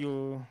before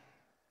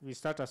we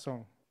start a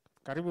song.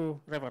 Karibu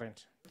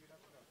Reverend.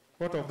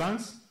 Vote of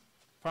thanks,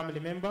 family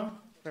member,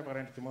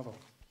 Reverend Kimotho.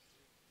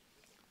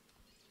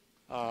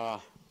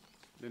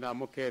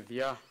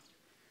 Ninamukethia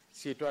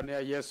sitwane ya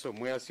Yesu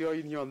mwasio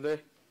inyonde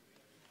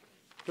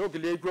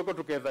tukilie igwoko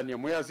tukethania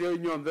mwasio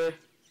inyonde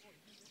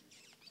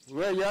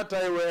we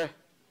yata iwe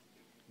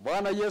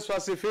Bwana Yesu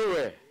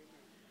asifiwe.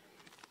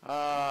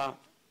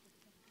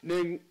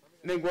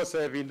 ningwa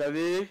sevinda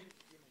thi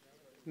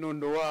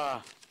nundu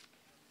wa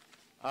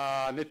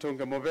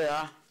nitunge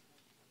muvea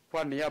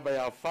kwa niaba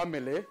ya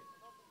family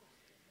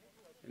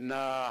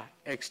na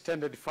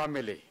extended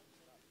family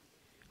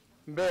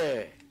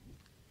mbe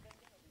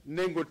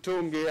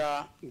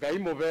ningutungia ngai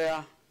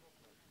muvea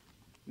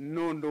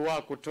nundu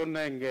wa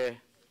kutunenge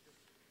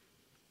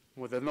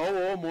muthenya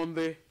wo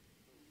munthi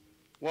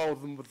wa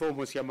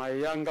uthumusya my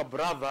younger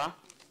brother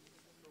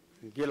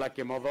Ngila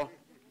Kimotho.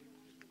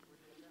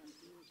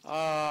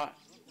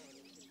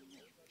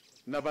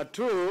 Number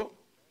 2,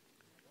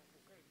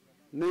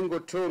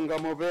 ningutunga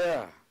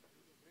muvea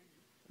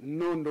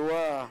nundu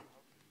wa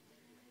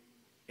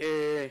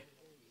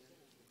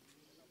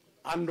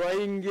andu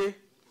aingi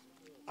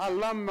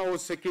alama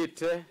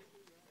usikite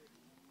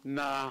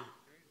na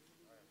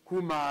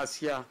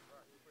kumaasya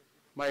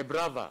my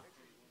brother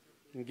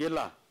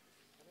Ngila.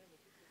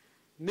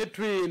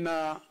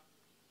 Nitwina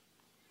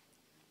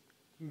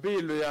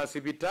mbilu ya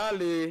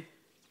sibitali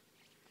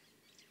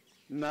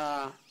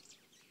na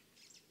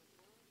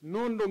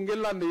nundu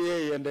Ngila ni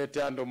yeye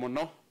ndete andu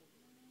muno.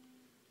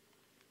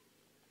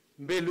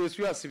 Mbilu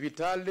isu ya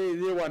sibitali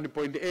ye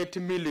 1.8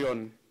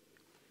 million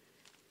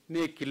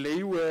ni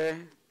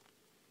kileiwe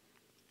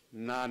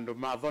na andu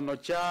mathono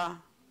cha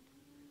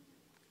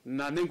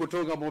na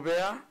ningutunga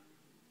muvea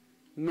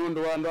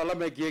nundu wa andu ala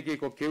mekie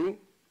kiko kiu.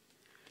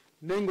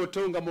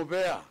 Ningutunga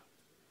muvea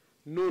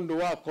nundu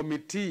wa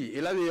committee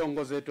ila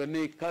yongozetwe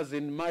ni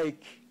cousin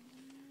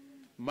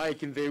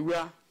Mike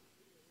Ntheua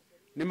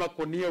ni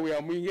makonie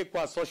wia mwingi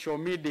kwa social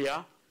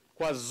media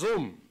kwa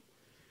Zoom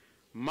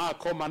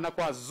makoma na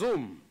kwa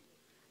Zoom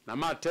na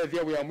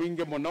matethia wia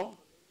mwingi muno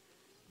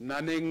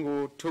na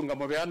ningutunga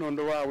muvea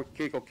nundu wa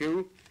kiko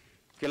kiu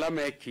kila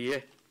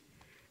mekie.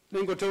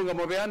 Ningutunga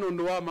muvea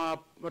nundu wa ma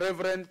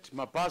reverend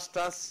ma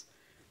pastors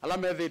ala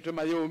methitwe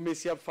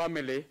mayumisya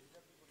family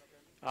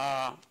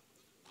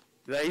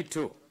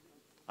thaitu.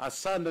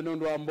 Asanda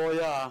nundu wa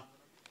mboya,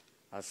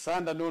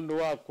 asanda nundu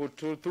wa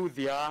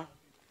kututhia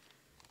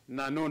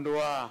na nundu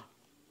wa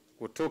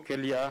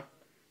kutukelia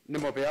ni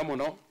muvea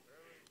muno.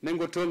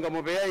 Ningutunga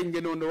muvea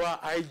ingi nundu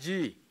wa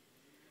IG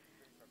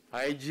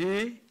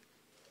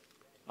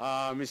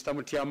Mr.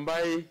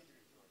 Mutiambai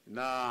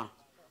na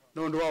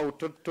nundu wa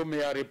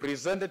ututumia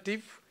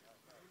representative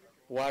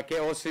wake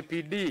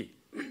OCPD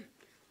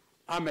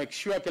make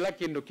sure kila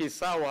kindu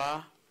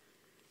kisawa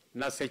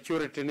na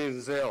security ni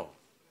nzeo.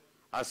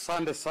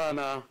 Asante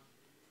sana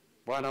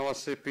bwana wa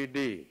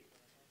CPD.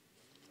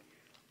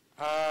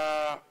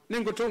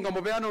 Ningutunga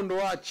muvea nundu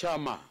wa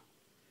chama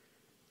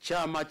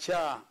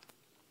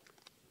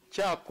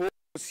cha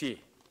kusi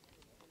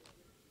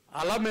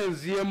alame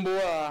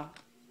nziembua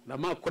na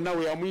makuna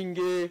wia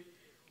mwingi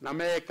na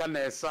meka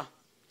nesa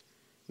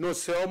no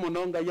seo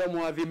muno Ngai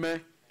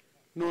amwathime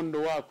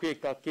nundu wa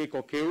kwika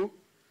kiko kiu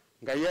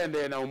Ngai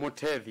ende na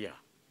umutethia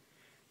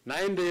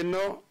na ende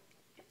no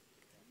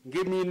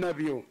ngimi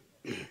nabyo.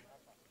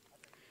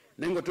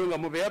 Ningutunga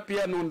muvea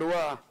pia nundu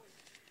wa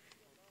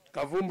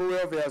Kavumbu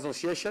Welfare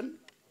Association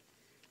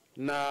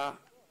na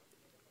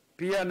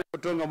pia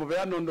ningutunga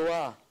muvea nundu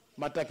wa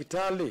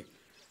matakitali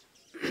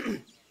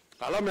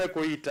alame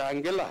kuita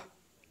Ngila,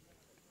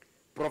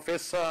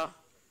 Professor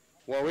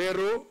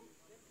Waweru,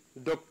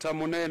 Dr.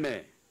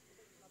 Munene.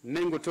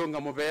 Ningutunga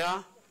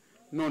muvea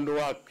nundu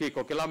wa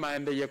kiko kila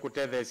maende ye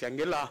kutethesya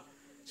Ngila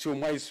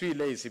siumwa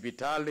iswile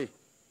isibitali.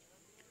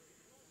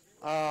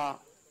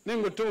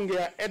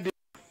 Ningutungia Edi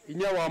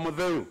inya wa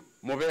mutheu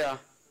muvea.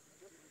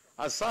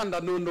 Asanda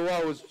nundu wa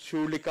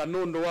ushulika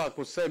nundu wa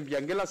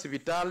kusembia Ngila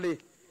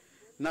sibitali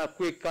na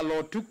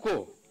kwikalo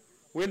tuko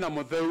wina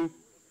mutheu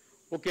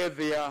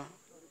ukethia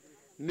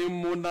ni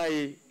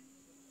munai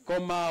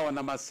koma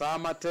na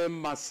masama tem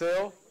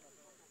maseo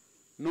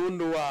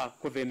nundu wa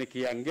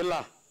kuthinikia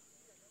Ngila.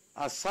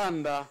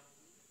 Asanda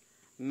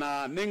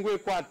na ningwe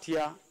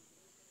kwatia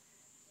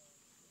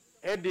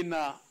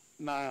Edina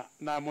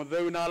na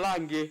mutheu na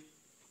langi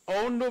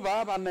ondu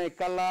baba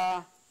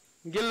nekala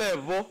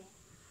Ngilevo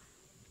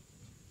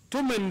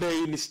tumende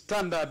in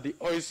standard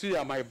oisu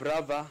ya my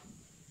brother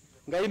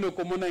Ngai no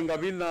kumuna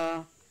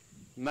ngabina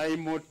na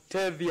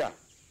imutethia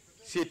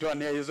sitwa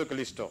ya Yesu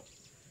Kristo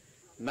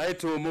na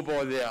itu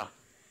mubothea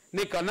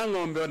ni kana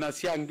ng'ombe na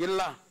cia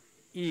Ngila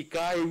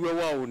ikaiwe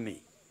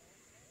wauni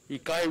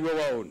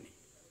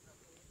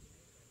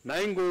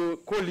na ingu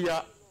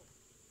kulia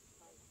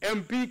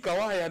MP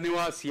Kawaya ni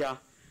wasia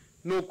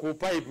no ku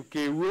pipe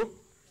kiwu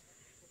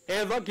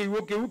eva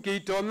kiwu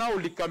kitona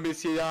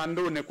ulikamisi ya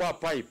ndone kwa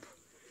pipe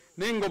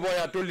ningo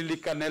boya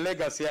tulilikane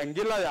legacy ya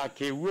Ngila ya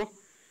kiwu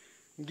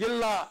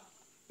Ngila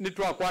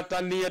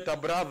nitwakwatanie ta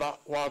brother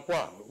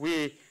wakwa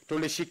we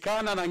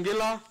tulishikana na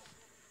Ngila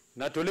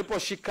na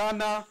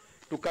tuliposhikana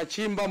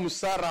tukachimba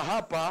msara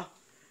hapa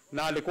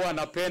na alikuwa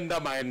anapenda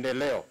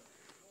maendeleo.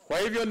 Kwa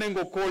hivyo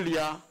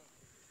ningukulia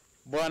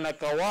bwana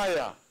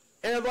Kawaya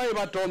eva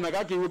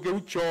ibatoneka kiwuke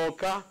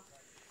uchoka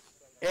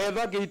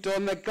eva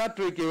kitoneka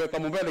twikiweka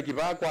mubele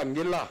kibakwa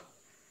Ngila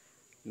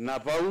na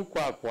bau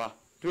kwakwa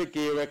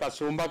twikiweka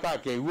sumba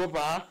kake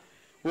uba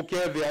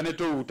ukethia ni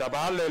tuuta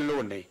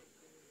balelone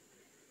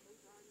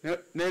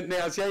ne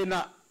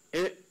asiaina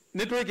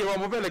nitweke wa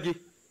mubeleki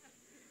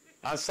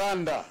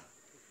asanda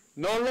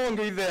no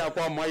longer ithe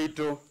kwa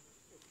maito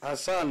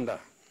asanda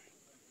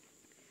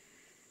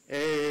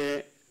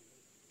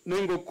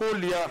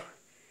ningukulia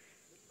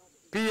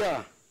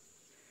pia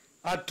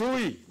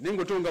atui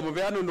ningutunga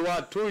mubeano ndo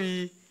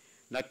atui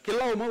na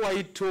kila umwe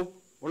waitu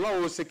ula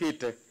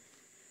usikite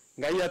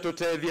ngai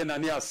atutethie na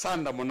ni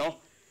asanda muno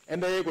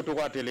ende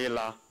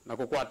kutukwatilila na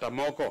kukwata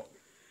moko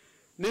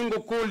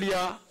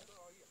ningukulia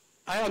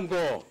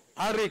ayango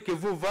ari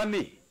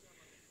kivuvani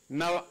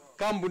na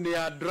kampuni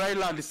ya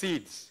Dryland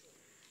Seeds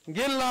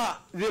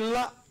Ngila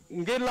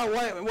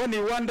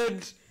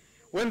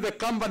when the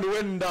company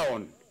went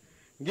down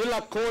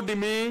Ngila called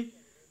me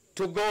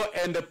to go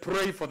and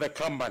pray for the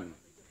company,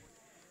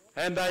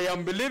 and I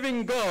am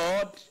believing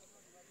God,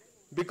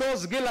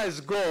 because Ngila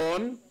is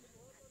gone,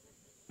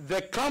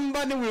 the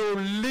company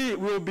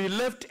will be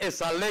left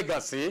as a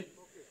legacy,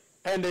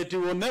 and it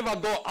will never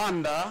go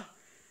under.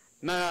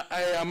 Now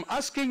I am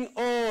asking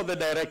all the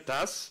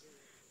directors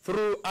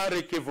through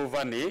Ari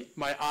Kivuvani,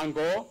 my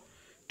uncle,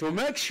 to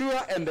make sure,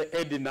 and the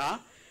Edina,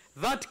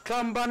 that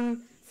company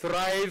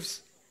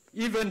thrives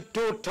even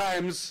 2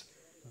 times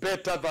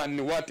better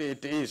than what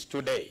it is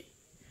today.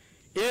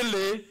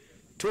 Ili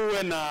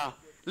tuwe na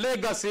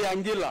legacy ya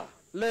Ngila,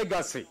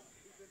 legacy.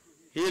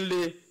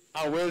 Ili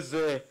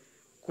aweze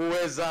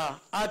kuweza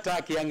hata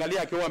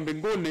akiangalia akiwa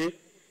mbinguni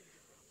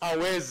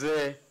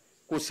aweze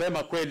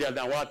kusema kweli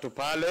na watu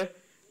pale,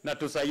 na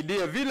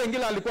tusaidie vile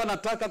Ngila alikuwa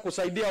anataka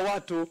kusaidia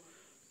watu,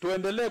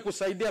 tuendelee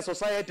kusaidia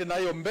society na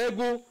hiyo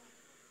mbegu.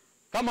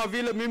 Kama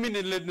vile mimi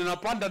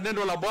ninapanda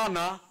neno la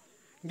Bwana,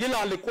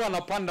 Ngila alikuwa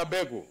anapanda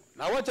mbegu.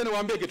 Na wacha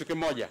niwaambie kitu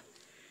kimoja.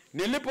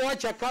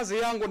 Nilipoacha kazi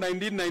yangu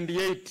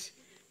 1998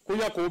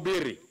 kuja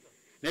kuhubiri,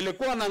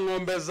 nilikuwa na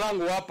ng'ombe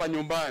zangu hapa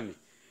nyumbani.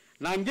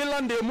 Na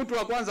Ngila ndiye mtu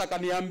wa kwanza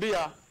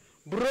akaniambia,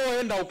 "Bro,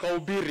 enda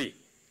ukahubiri."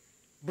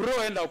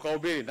 Bro, enda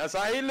ukahubiri. Na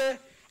saa ile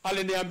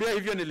aliniambia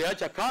hivyo,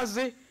 niliacha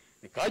kazi,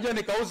 nikaja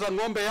nikauza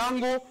ng'ombe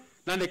yangu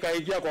na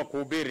nikaingia kwa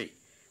kuhubiri.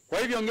 Kwa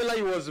hivyo Ngila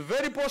he was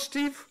very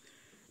positive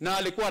na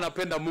alikuwa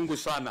anapenda Mungu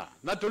sana.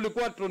 Na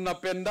tulikuwa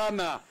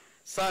tunapendana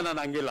sana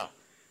na Ngila.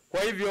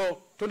 Kwa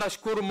hivyo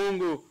tunashukuru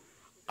Mungu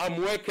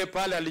amweke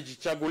pale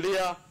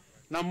alijichagulia,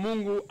 na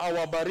Mungu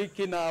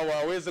awabariki na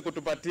awaweze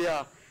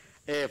kutupatia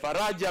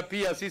faraja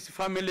pia sisi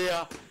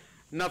familia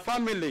na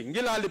family.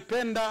 Ngila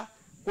alipenda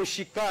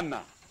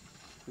kushikana.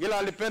 Ngila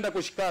alipenda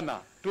kushikana.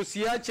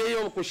 Tusiache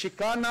hiyo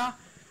kushikana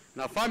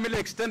na family,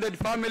 extended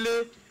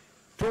family,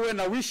 tuwe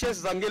na wishes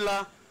za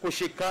Ngila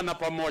kushikana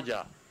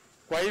pamoja.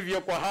 Kwa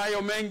hivyo kwa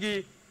hayo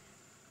mengi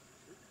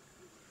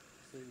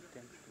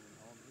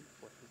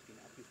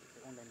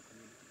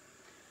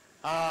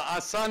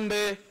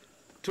asante,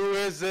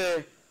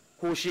 tuweze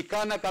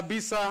kushikana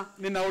kabisa.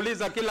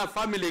 Ninauliza kila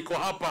family iko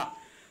hapa,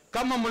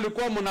 kama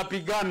mlikuwa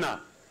mnapigana,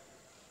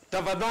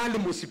 tafadhali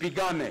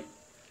msipigane.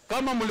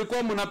 Kama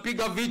mlikuwa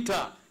mnapiga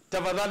vita,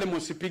 tafadhali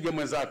msipige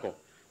mwenzako.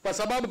 Kwa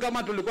sababu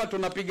kama tulikuwa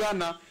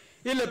tunapigana,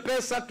 ile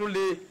pesa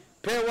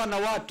tulipewa na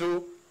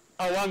watu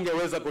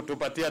hawangeweza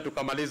kutupatia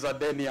tukamaliza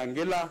deni ya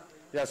Ngila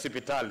ya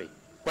hospitali.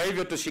 Kwa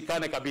hivyo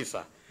tushikane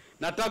kabisa.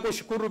 Nataka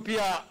kushukuru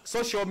pia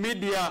social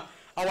media,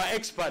 our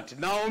expert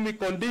Naomi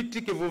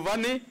Konditi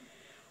Kivuvani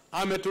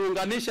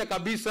ametuunganisha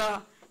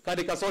kabisa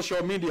katika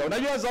social media.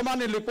 Unajua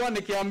zamani nilikuwa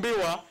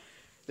nikiambiwa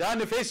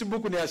yani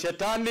Facebook ni ya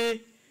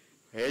shetani,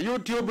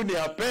 YouTube ni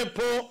ya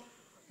pepo,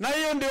 na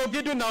hiyo ndio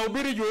kitu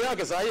nahubiri juu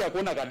yake. Sasa hii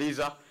hakuna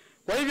kabisa.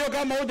 Kwa hivyo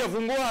kama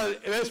hujafungua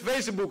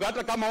Facebook,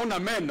 hata kama una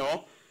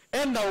meno,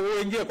 enda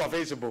uingie kwa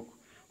Facebook.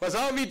 Kwa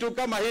sababu vitu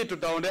kama hii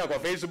tutaondea kwa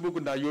Facebook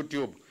na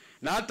YouTube.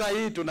 Na hata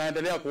hii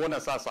tunaendelea kuona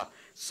sasa.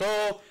 So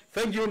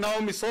thank you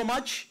Naomi so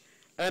much,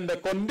 and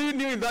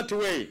continue in that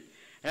way.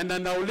 And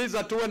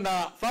nauliza tuwe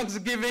na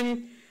Thanksgiving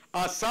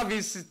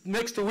service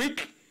next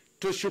week,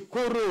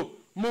 tushukuru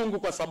Mungu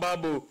kwa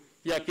sababu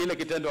ya kile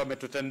kitendo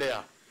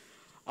ametutendea.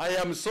 I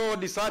am so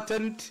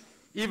disheartened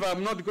if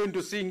I'm not going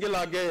to see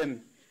Ngila again.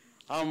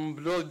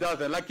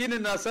 Lakini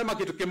nasema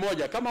kitu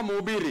kimoja kama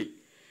mhubiri,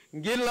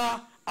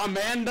 Ngila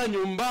ameenda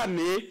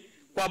nyumbani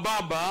kwa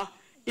Baba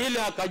ili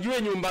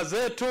akajue nyumba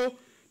zetu.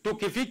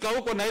 Tukifika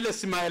huko na ile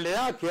smile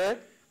yake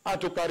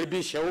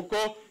atukaribishe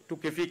huko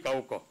tukifika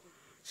huko.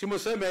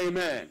 Simuseme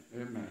amen.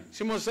 Amen.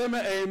 Simuseme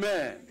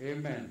amen.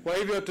 Amen. Kwa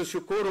hivyo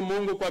tushukuru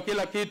Mungu kwa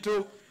kila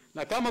kitu,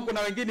 na kama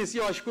kuna wengine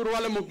sio washukuru,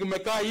 wale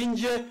mmekaa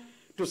nje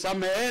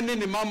tusameheni,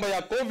 ni mambo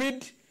ya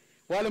COVID.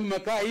 Wale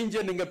mmekaa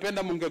nje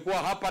ningependa mungekuwa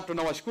hapa.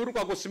 Tunawashukuru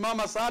kwa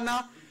kusimama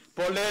sana,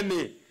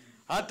 poleni.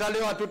 Hata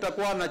leo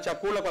hatutakuwa na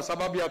chakula kwa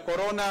sababu ya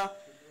corona,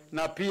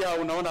 na pia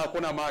unaona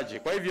hakuna maji.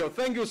 Kwa hivyo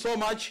thank you so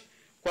much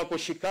kwa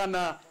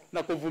kushikana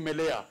na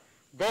kuvumilia.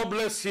 God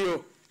bless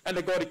you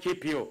and God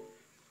keep you.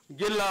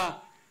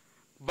 Ngila,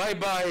 bye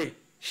bye,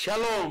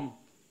 shalom,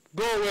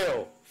 go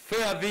well,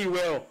 fare thee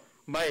well,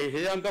 my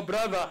younger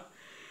brother,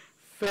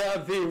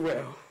 fare thee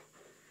well,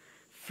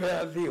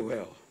 fare thee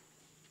well.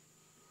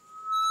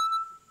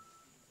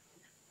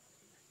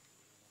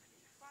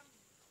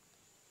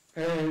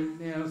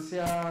 Ni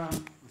asia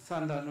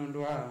sanda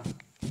nundua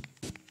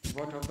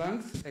vote of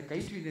thanks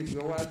ekaitu ile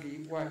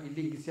wathi wa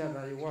ilingisia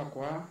thayo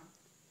wakwa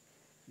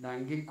na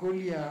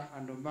ngikulia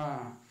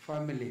anduma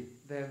family,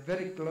 the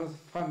very close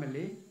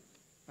family,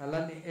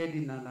 alani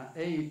Edina na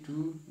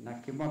A2 na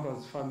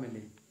Kimotho's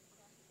family.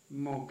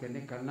 Moke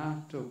ni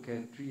kana toke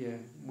tuye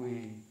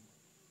mwi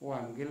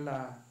wa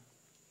Ngila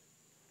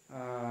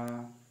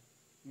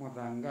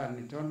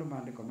muthangani tondu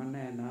maandiko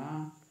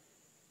manena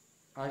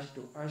ash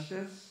to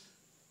ashes,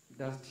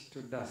 dust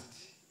to dust,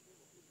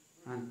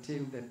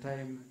 until the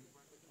time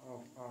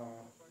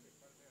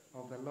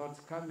of the Lord's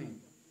coming.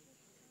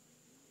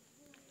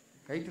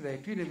 Kaitu da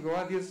twini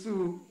gwathi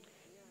Yesu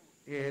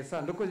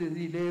sanduku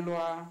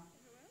zililelwa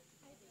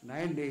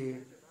naende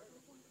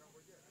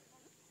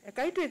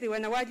kaitu ithi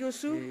wana wa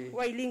Yesu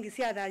wa ilingi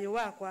cia thayo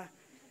wakwa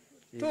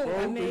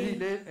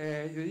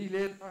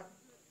ile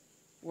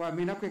wa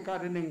mina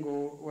kwikare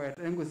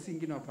nengo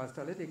singino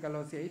pastor lete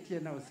kalosia itie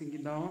na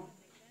usingino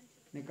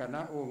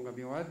nikana onga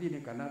miwadhi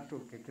nikana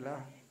toke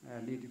kila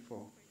need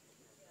for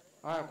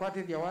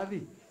kwati dia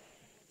wadhi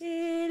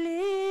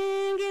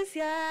ilingi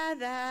cia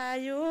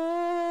thayo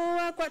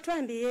wakwa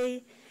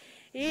twambie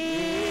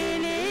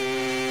ilingi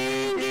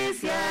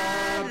cia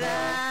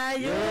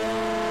thayo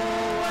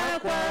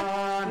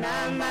wakwa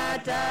na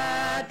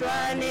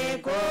matatwa ni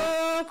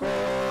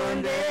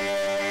kukunde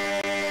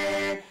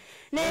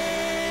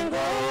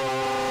nengo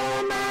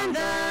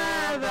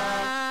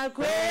mandava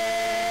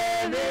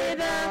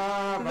kweveda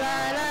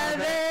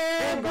valave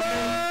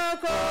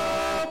ngoko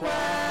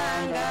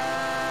kwanga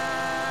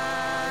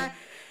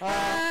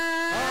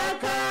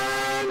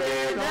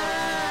akambida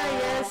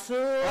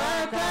Yesu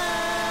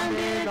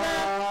akambida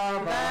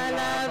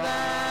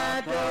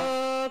valavato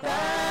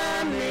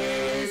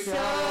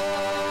kamisho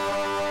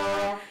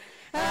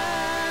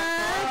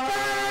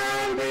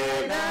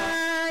akambida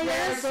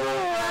Yesu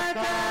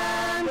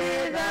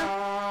akambida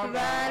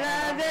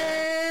valave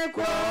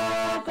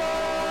kwoko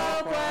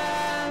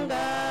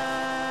kwanga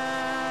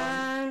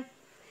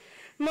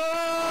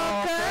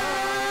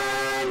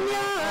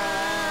mokanyo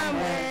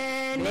amwe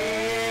ni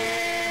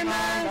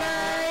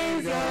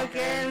mangaizo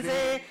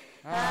kenze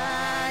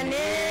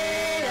ani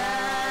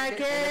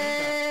yake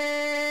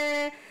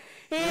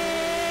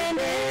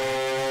ine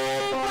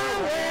kwa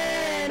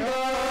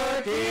wendo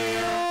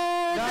tiu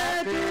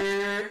tatu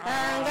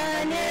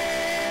anganye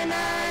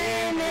na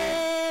ine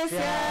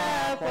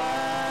siakwa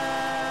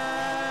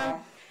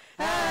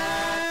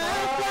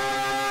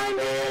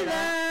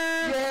akambida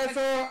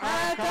Yesu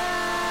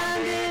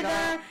akambida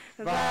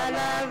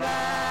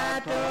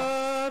valavato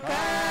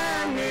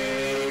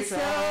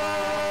kamiso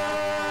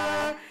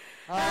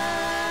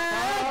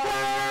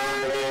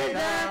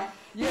akambida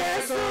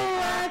Yesu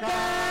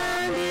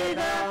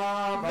akambida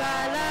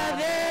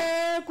valave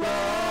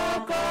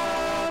kwoko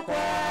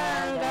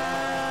kwanga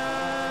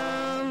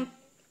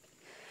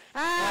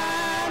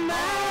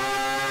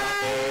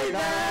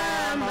amaida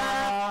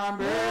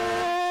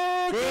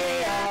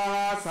mabudia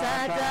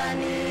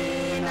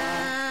satani na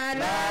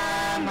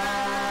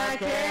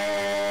lamake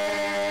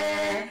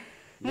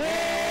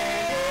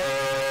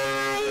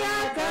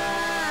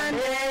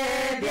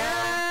yakandebya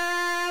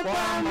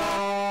kwa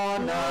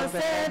mono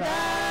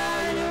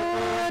sedayu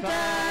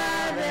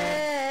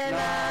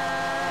tabela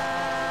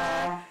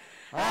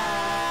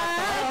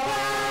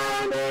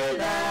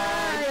akambida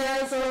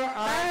Yesu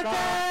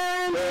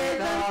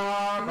akambida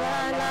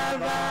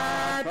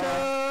valavato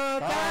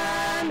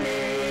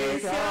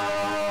kamisho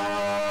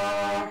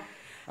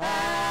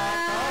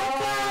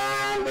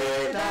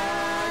akambida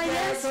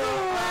Yesu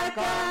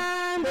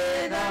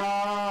akambida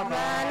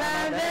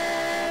valave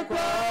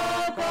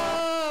kwoko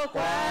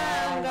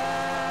kwanga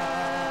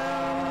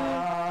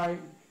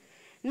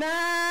na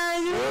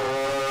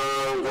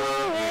yungu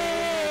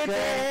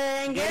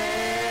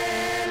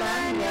itengela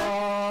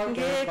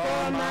nyonge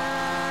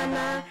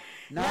komana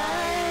na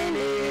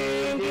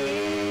ilingi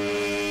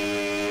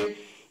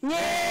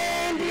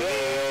nyendi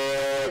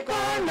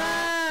kona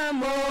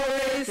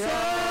moisonongi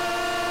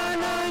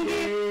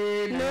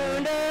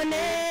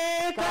lundone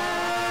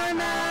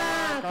kana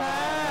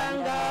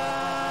kanga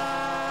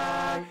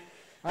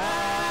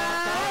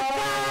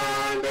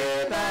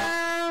akambida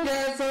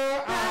Yesu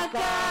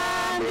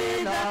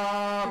akambida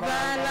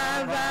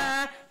valava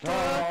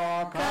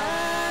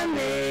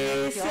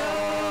tokamisho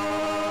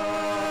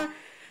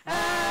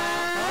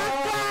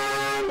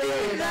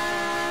akambida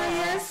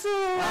Yesu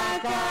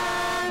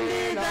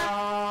akambida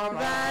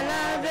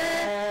valave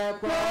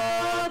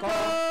kwoko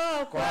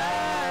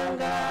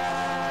kwanga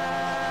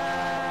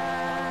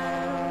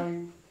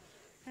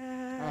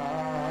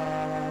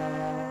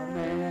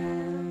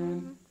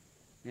amen.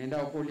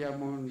 Nenda ukulia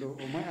mundu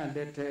umwe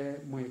andete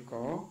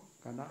mwiko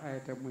kana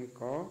aete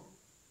mwiko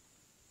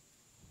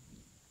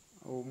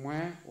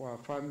umwe wa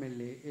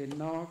family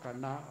ino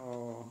kana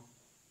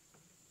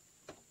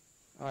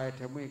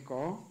aete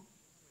mwiko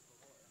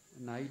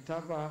na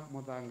itava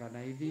muthanga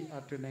na ithi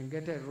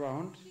atunengete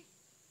round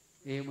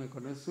mwiko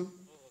nusu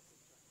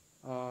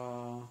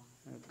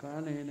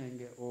kana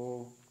inenge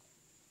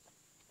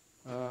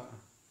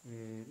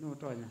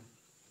nutonya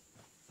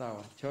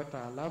sawa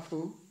chota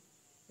alafu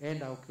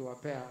enda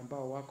ukiwapea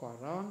ambao wako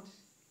around,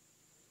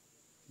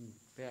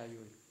 pea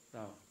hiyo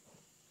sawa.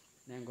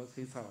 Nengo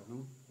si sawa,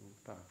 no?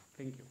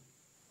 Thank you.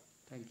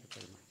 Thank you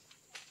very much.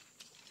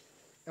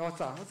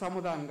 Osa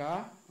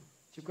Mudhanga,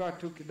 chukua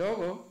tu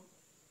kidogo.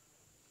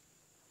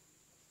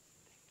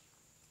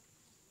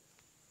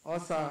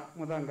 Osa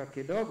Mudhanga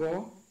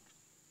kidogo.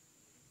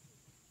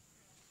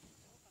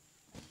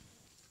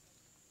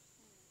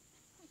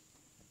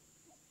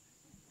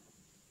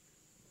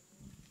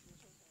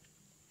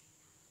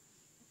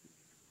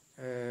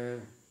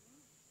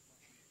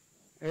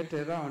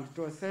 Ete round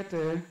to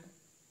sete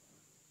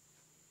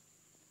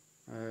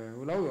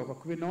ulawi oba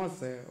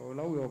kubinose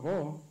ulawi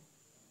obo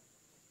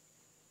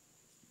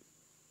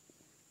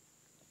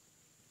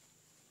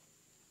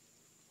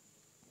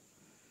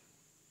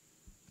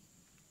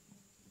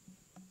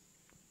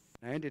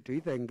naende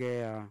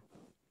tuithengea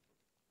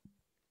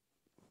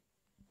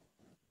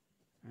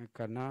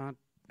kana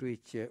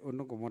twiche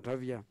unungu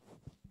motavia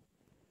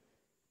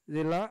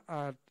zila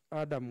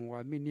Adamu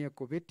waminie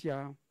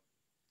kuvitia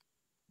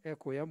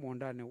ekuya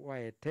mundani wa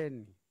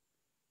eteni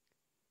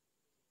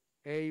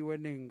eiwe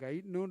ni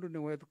Ngai nundu ni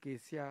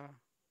wethukisya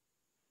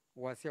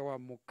wasya wa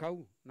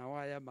mukau na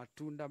waya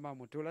matunda ma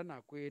mutula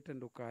na kwite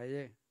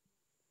ndukaye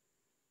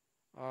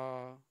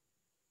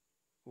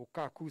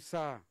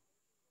ukakusa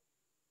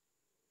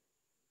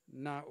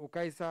na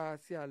ukaisa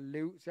sia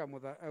leu sia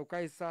mutha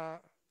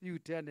ukaisa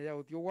yutene ya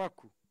uthio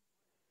waku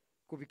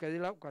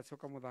kuvikadila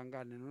ukasoka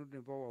muthangani nundu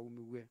nivo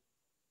waumiwe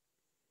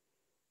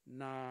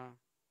na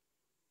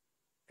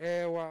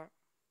ewa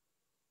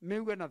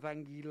miwe na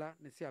thangila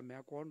ni cia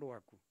mea kwa undu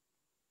waku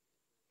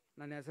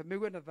na nesa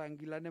miwe na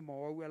thangila ni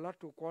mawau ala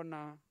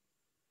tukona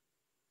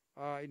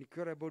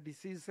incurable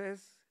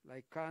diseases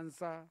like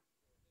cancer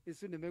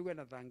isu ni miwe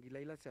na thangila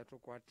ila cia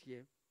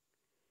tukwatie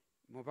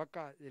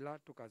muvaka ila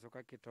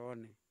tukasoka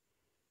kitone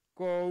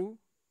kou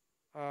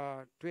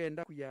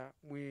tuenda kuya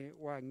mwi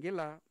wa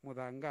Ngila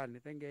muthangani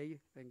thengei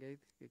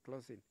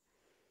closing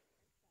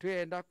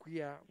tuenda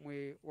kuya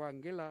mwi wa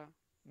Ngila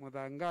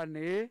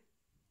muthangani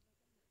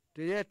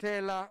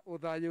tuyetela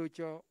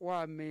uthayucho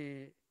wa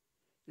mi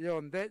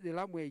yonthe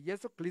ila mwe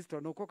Yesu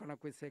Kristo nuko kana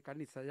kwise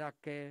kanisa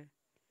yake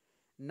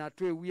na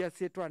twewia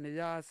sitwani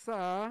ya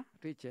saa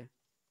twiche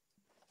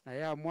na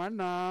ya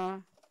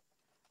mwana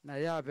na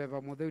ya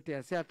beba mutheuti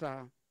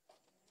asiata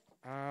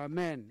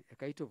amen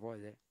ekaitu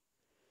voye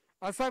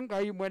asa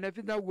Ngai mwene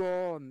vinya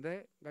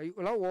wonthe Ngai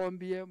ula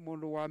wombie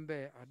mundu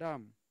wambe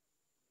Adamu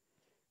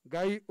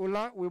Ngai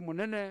ula wi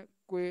munene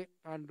kwi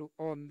andu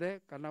onthe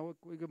kana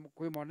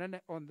kwi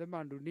monene onthe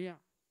ma dunia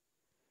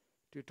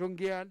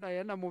tutungia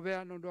ndaye na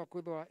muvea nundu wa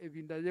kwithwa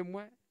ivinda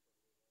yimwe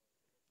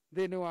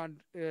thini wa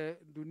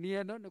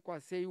dunia ino ni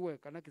kwaseiwe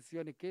kana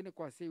kisioni kii ni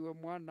kwaseiwe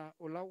mwana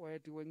ula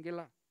wetiwe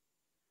Ngila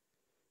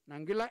na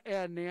Ngila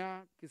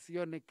enia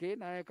kisioni kii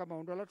naye kama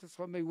undu ala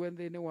tusomeiwe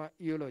thini wa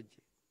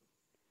theology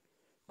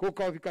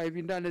kukavika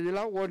ivindani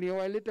zila wonie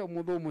wailite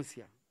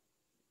muthumusya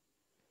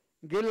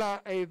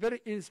Ngila a very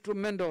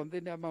instrumental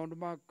thini ya maundu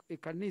ma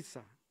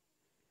ikanisa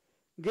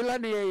Ngila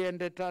ni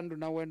yeyendeta andu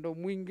na wendo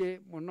mwingi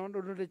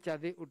munondo nundu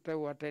chathi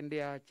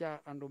utewatendea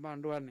cha andu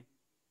manduani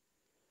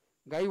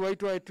Ngai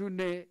waitwa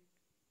etune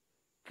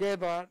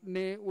ketha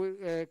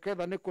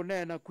ni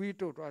kunena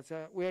kwitu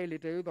twasa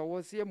weilite yutha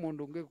wosie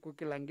mundu ngi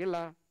kukila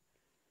Ngila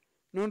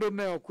nundu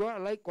meo kwa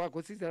like kwa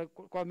kusisa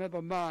kwa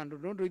metho mandu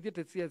nundu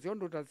ithite siasia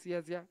nundu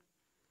tasiasia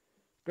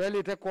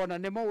twelite kuona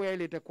nimo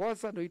weilite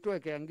kosa ndu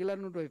itweke Ngila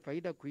nundu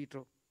ifaida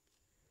kwitu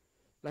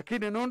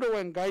lakini nundu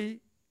we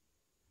Ngai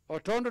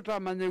otondo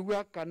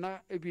tamanyewa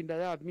kana ibinda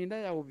ya mina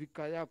ya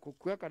uvika ya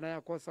kukua kana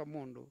ya kosa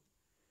mundu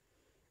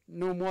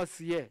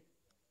numwosie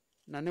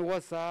na ni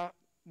wasa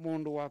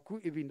mundu waku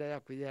ibinda ya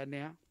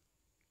kuyanea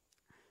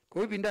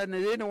kwa ibinda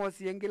ni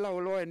wosie Ngila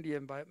ulo endie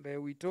mbe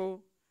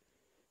wito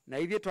na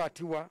ithie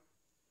twatiwa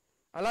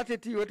alate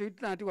tiwe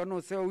tutinatiwa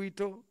no seo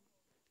wito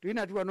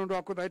tuinatiwa nundu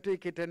akutha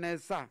twikite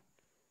nesa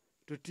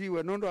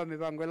tutiwe nundu wa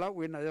mivango ila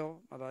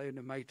winayo mathayo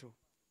ni maitu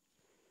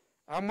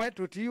amwe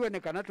tutiwe ni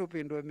kana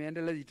tupindwe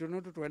miendele yitu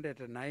nundu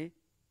twendete nai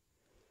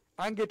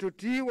angi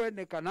tutiwe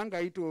ni kana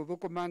Ngai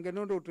tuthukumange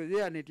nundu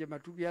tuyianitie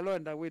matuvi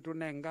aloenda witu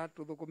nenga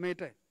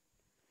tuthukumite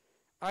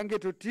angi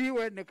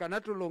tutiwe ni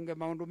kana tulunge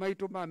maundu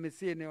maitu ma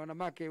misini ona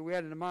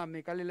makiwiani na ma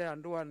mikalile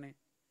anduani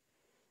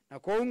na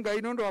kwa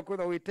Ngai nundu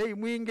wakwitha witei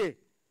mwingi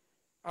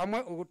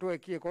amwe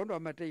ugutwekie kondu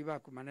amatei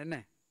baku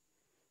manene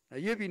na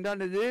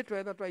yivindane yitu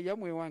etha twaiya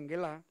mwi wa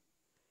Ngila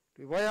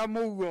twivoya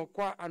muguo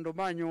kwa andu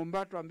ma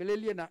nyumba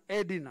twambililie na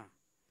Edina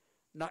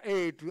na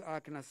etu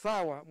akina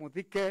sawa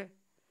muthike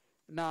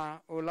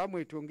na ula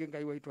mwitu ngi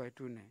Ngai waitwa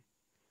etune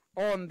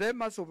onthe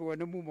masubiwe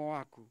ni mumo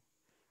waku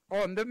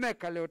onthe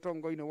mekale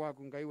utongo-ini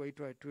waku Ngai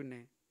waitwa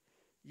etune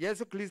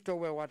Yesu Kristo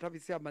we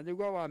watavisia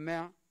manyigwa wa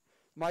mea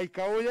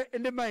maika uye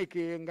indi maiki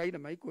Ngai na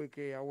maiku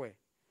ikia we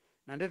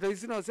na ndeto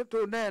isi no se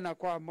tunena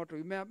kwa moto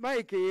imea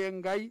maiki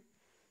Ngai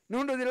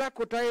nundu zila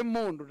kutai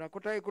mundu na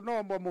kutai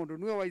kunomba mundu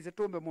niwe waise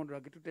tumbe mundu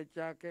na kitute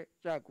chake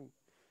chaku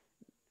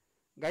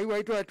Ngai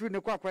waitwa etune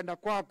kwa kwenda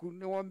kwaku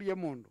ni wombie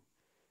mundu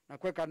na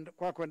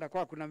kwa kwenda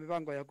kwa kuna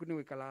mivango ya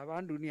kuniwikala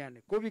abandu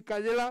duniani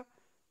kubikajila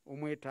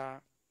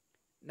umwita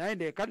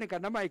naende kanika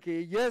na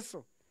maike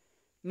Yesu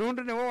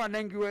nundu ni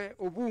wanengiwe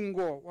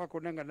ubungo wa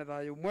kunenga na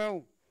thayu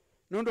mweu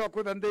nundu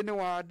wakutha nthini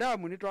wa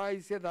Adamu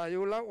nitwaisie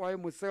thayu ula wa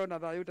museo na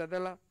thayu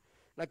tathela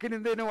lakini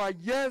nthini wa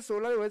Yesu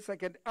ula we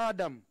second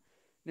Adam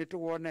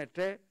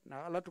nituwonete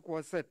na ala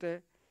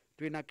tukwosete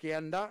twina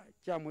kianda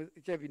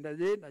cha vinda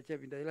ye na cha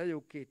vinda ila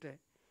yukite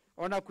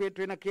ona kwe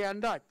twina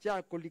kianda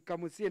cha kulika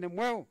musiene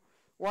mweu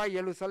wa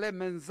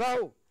Yerusalemu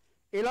nzao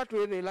ila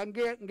twithila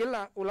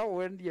ngila ula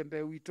wendie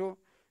mbe wito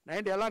na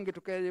ende alangi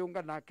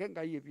tukeyunga nake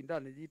ngai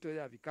vindane jito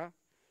ya vika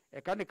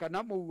ekane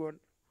kana muo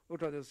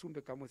utothe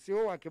sumbika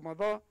musio wa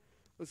Kimotho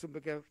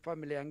usumbike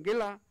familia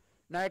Ngila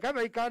na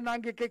ekaba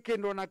ikanangi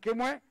kikindo na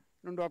kimwe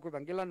nundu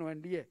akutha Ngila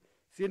nwendie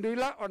sindu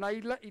ila ona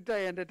ila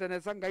itaendete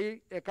nesa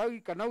ngai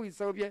ekawi kana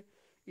wisovye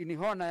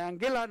inihona ya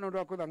Ngila nundu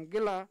akutha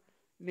Ngila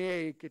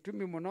ni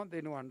kitumi muno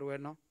thini wa ndu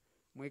eno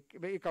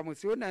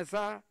ikamusio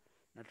nesa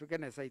na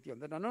tukenesa itio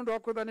na nundu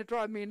akutha ni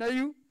twamina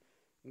yu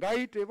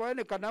ngai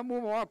twibone kana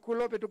mumo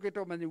wakulo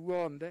betukito manyi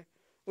wonde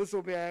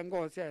usube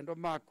ngosia endo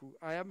maku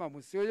aya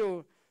mamusio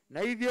yo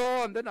na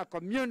ithio onde na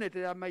community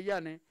ya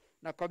Mayane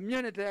na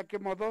community ya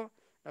Kimotho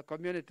na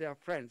community ya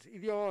friends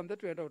ithio onde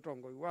twenda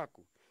utongoi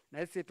waku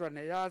na isi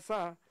twane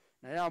yasa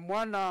na ya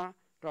mwana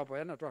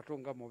twapoyana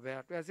twatunga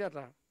muvea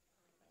twasiata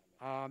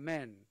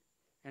amen.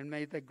 And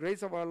may the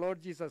grace of our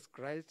Lord Jesus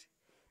Christ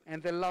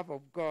and the love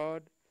of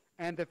God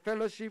and the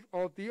fellowship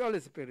of the Holy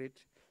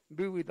Spirit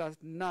be with us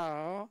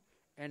now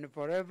and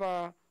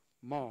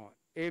forevermore.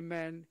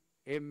 Amen,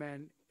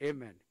 amen,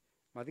 amen.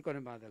 Madhiko ni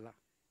madhela.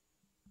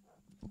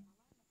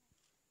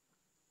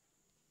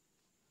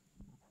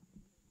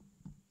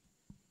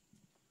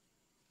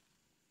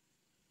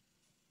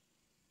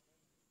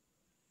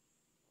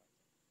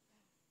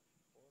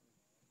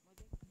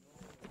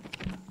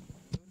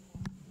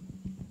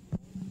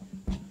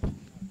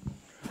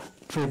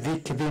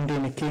 Kipindi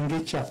ni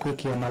kingi cha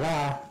kwiki ya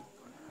malaa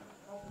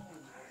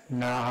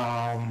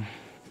na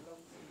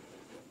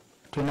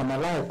tuna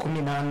malaa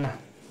 14.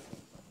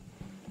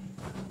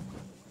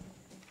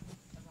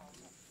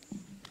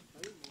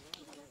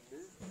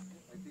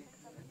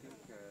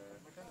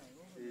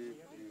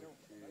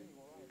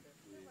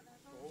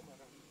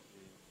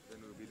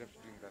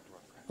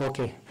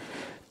 Okay.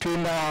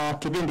 Tuna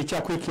kipindi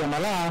cha kwiki ya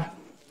malaa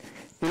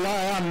ila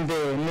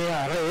yambe ni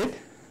ya red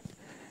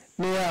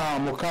ni ya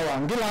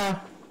mukawa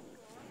Ngila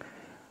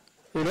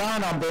ila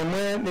namba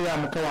mwe ni ya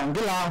mukawa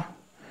Ngila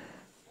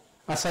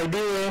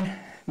asaidiwe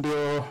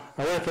ndio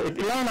aweke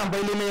ila namba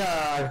ile ni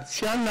ya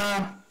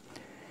siana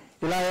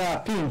ila ya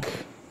pink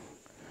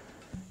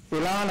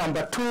ila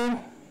namba 2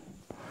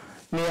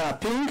 ni ya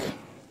pink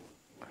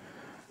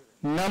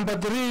namba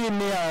 3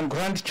 ni ya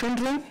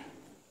grandchildren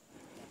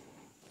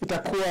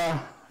itakuwa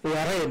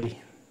ya red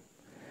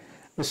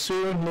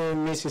usu ni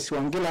Mrs.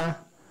 Wangila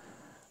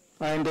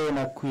aende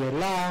na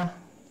kuyela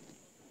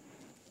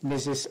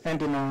Mrs.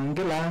 Endina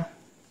Ngila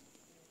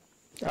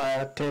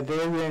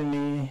tethewe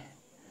ni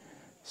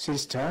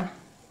Sister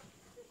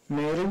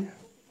Mary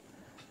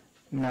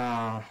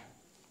na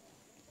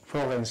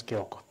Florence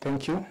Kioko.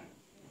 Thank you.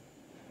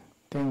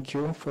 Thank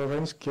you,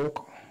 Florence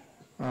Kioko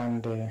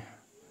and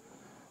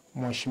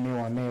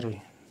Mheshimiwa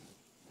Mary.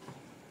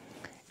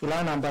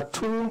 Ila number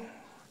 2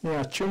 ni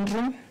ya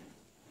children.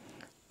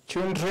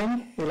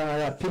 Children ila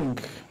ya pink.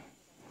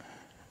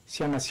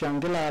 Siana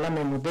siangila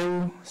alame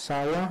mudeu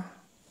sawa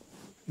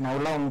na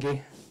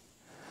ulonge.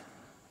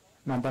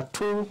 Number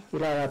 2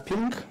 ila ya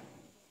pink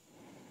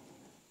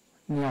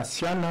ni ya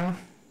siana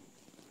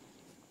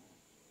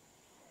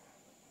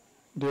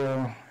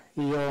ndio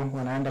hiyo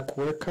wanaenda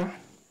kuweka.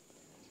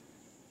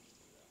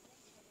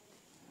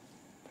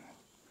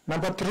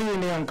 Number 3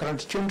 ni ya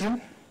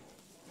grandchildren.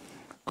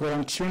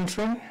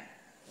 Grandchildren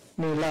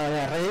ni ila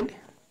ya red.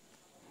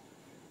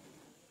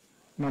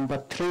 Number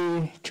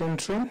 3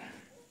 children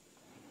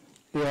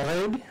ya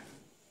red.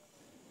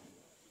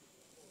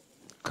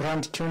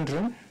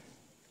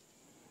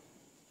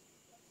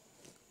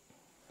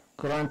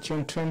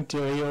 Grandchildren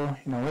ndio hiyo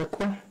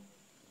inawekwa.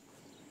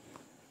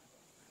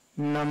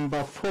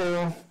 Number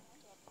 4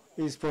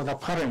 is for the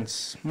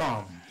parents,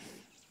 mom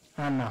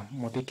Anna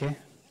Modike.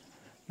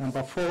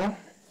 Number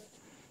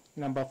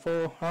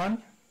 4 Han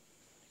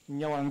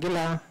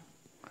Nyawangila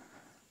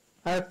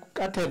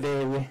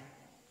atedewe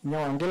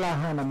Nyawangila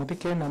Hana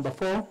Modike. Number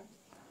 4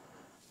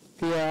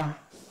 pia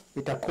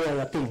itakuwa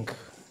ya pink.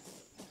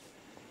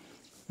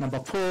 Number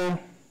 4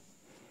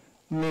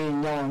 ni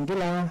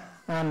Nyawangila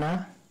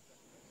Ana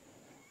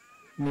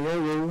ni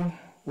wewe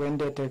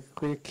wendete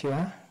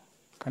kwikia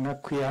kana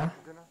kwia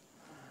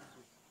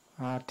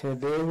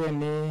atedewe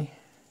ni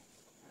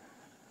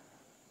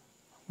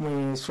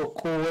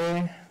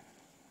mwisokowe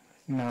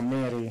na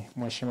Mary,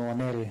 Mheshimiwa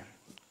Mary.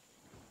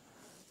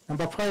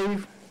 Number 5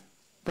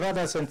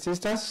 brothers and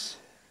sisters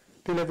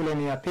vile vile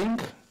ni ya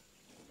pink.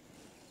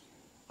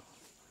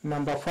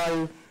 Number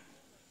 5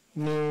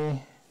 ni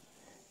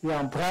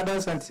ya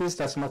brothers and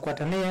sisters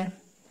makwatanie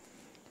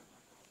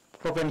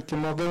Robin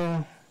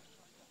Kimotho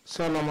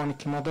Solomon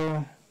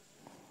Kimotho,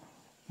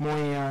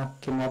 Moya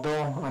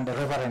Kimotho, and the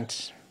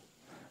Reverend.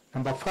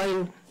 Number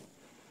 5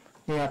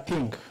 ni ya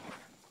pink.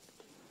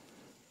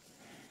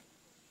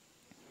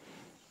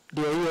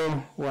 Ndio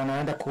hiyo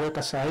wanaenda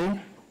kuweka sahi.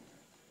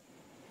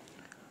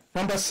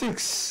 Number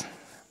 6,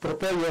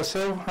 prepare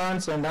yourself,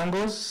 hands and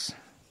ankles.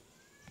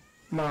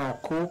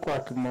 Makuu kwa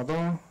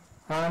Kimotho,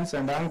 hands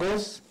and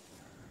ankles.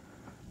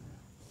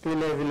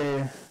 Vile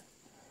vile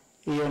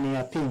hiyo ni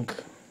ya pink.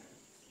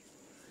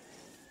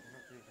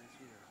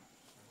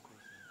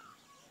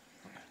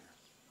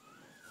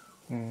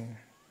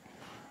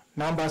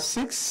 Number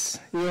 6,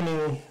 hiyo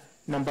ni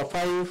number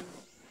 5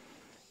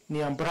 ni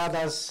ya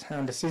brothers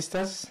and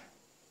sisters.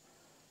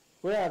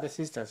 Where are the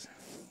sisters?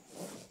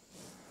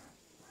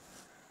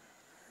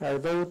 I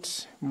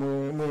thought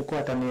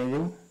mwikuata ni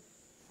you.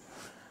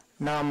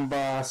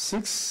 Number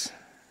 6,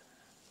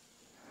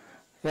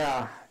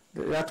 yeah,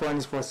 that one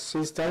is for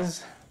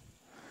sisters.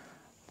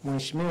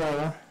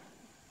 Mheshimiwa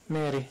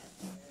Mary.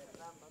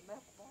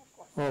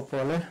 Oh,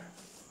 pole.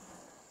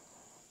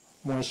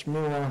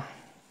 Mheshimiwa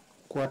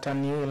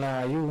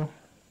kuataniela yu.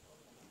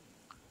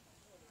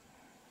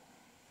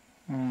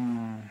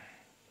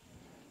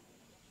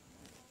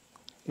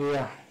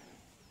 Yeah.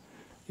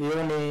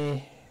 Hiyo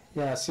ni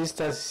ya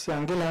sisters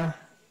ya Ngila.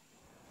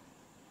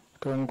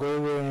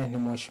 Kiongozi ni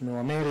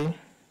Mheshimiwa Mary.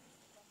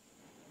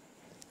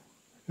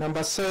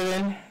 Number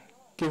 7,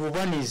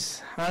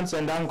 Kivuvanis, hands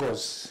and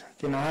ankles.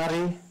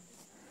 Kinahari,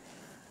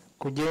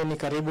 kujeni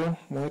karibu,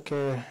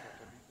 mweke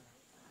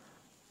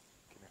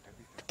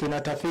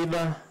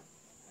Kinatafiba,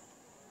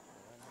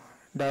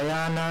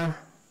 Diana,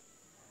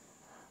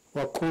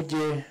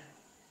 wakuje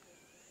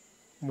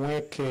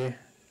mweke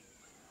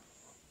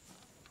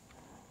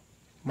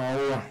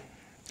maua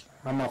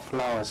ama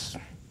flowers.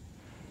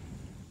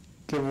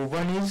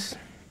 Kivuvanis,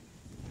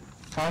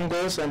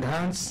 ankles and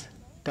hands,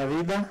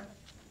 Tavida,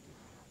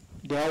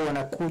 ndio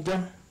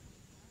wanakuja.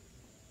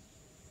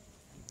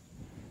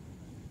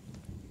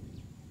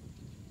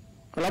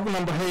 Alafu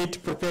number 8,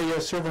 prepare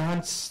yourself,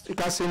 hands,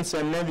 cousins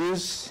and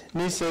nephews,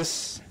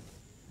 nieces,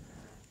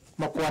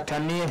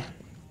 makuatanie.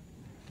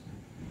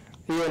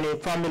 Hiyo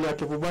ni family ya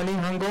Kivuvani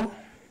Hango.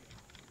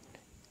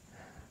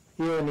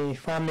 Hiyo ni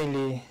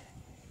family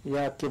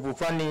ya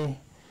Kivuvani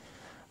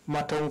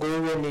Matongo.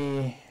 Hiyo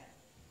ni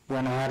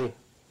Bwana Hari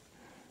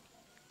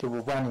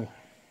Kivuvani.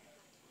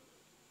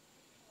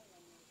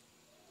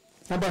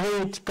 Number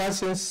 8,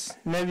 cousins,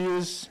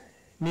 nephews,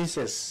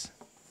 nieces.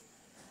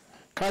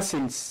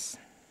 Cousins,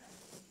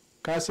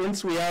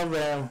 we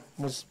have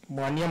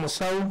Mwania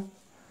Musau,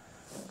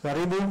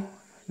 karibu,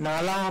 na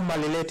alama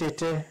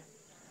related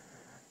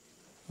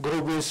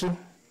group yesu.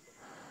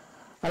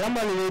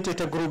 Alama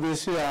related group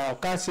yesu ya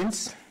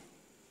cousins,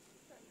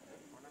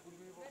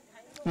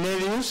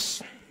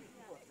 nephews,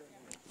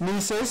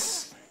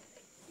 nieces,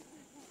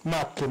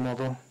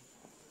 Kimotho,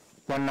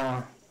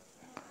 wana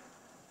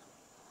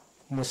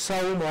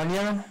Musau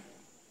Mwania.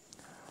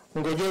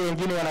 Mngojee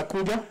wengine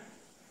wanakuja.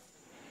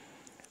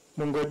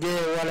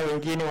 Mngojee wale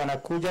wengine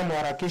wanakuja,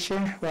 mwarakishe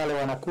wale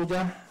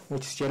wanakuja,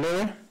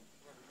 msichelewe.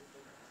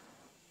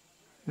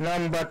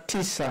 Number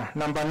 9,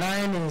 number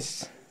 9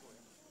 is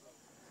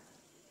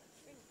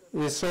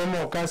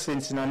some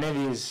cousins and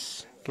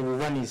nephews,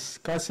 Kivuvanis,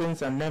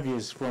 cousins and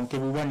nephews from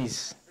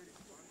Kivuvanis.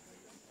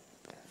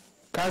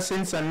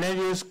 Cousins and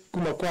nephews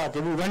kuma kwa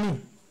Kivuvani.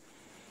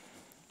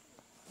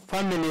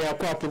 Family ya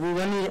kwa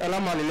Kivuvani,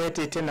 alama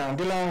related tena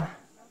Ngila,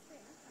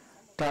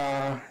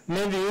 ta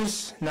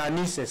nephews na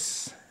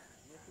nieces.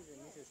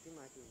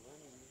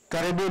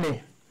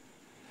 Karibuni.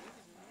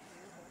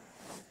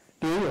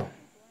 Hiyo.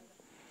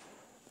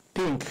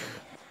 Pink.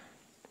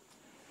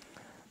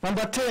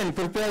 Number 10,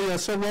 prepare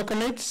yourself,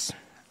 workmates.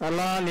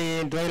 Ala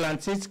ni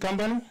Dryland Seeds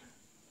Company.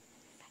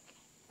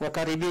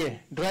 Wakaribie.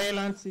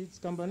 Dryland Seeds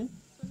Company.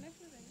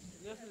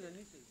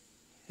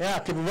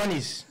 Yeah,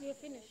 Kivuvanis. You're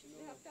finished.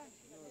 You have done.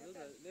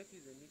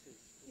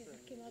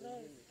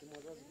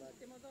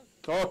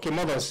 Oh,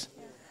 Kimotho's.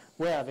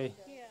 Where are they?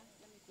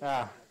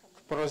 Here.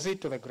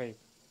 Proceed to the grave.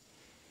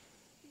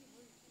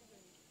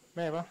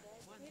 Meva?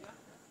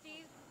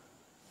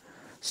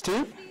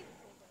 Steve?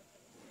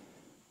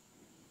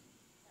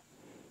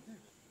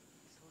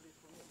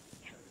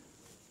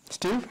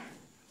 Steve?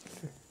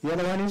 The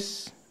other one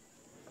is?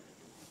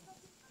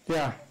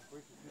 Yeah.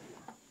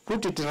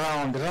 Put it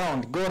round,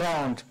 go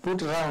round,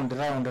 put round.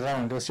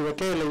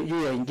 Usiwekele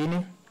juu ya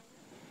ingine.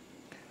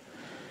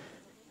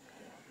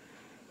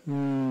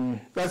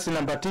 That's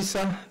number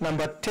 9.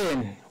 Number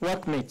 10,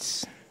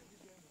 workmates.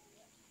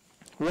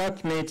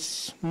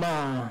 Workmates,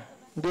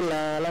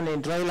 Ngila lani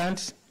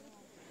Dryland.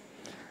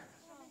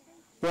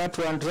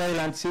 Watu wa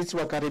Dryland Seeds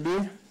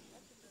wakaribie.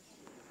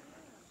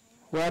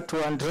 Watu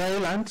wa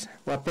Dryland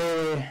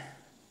wapewe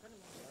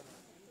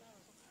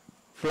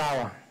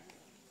flower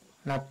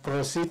na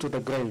proceed to the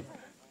grave.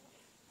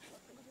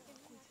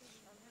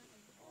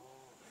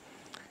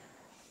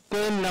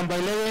 Then number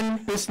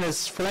 11,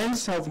 business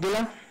friends of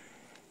Ngila.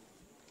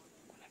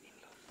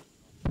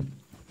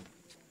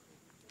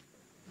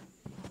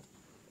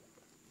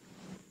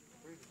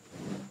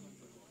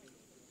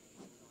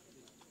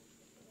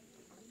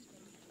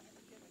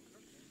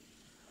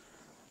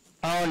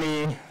 Hao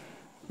ni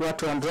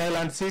watu wa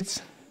dryland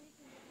seeds,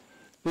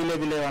 vile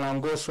vile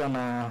wanaongozwa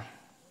na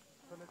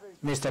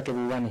Mr.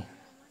 Kebubani.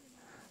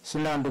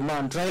 Sina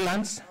nduma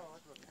drylands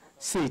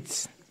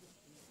seeds.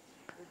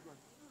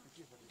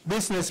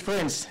 Business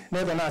friends,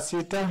 nenda na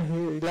sita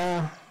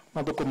ila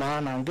mabuku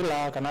maana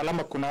Ngila kana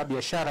alama kuna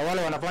biashara.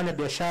 Wale wanafanya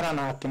biashara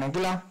na kina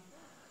Ngila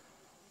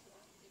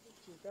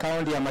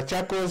kaunti ya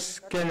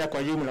Machakos, Kenya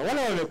kwa jumla.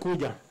 Wale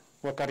wamekuja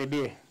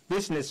wakaribie.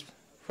 Business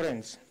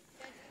friends.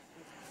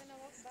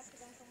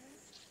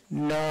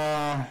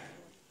 Na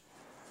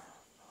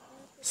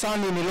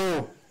sani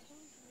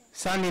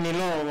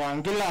nilo wa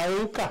Ngila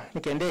auka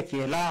nikende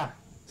kiela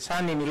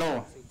sani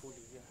nilo.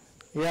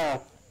 Yeah,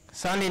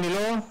 sani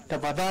nilo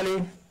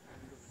tafadhali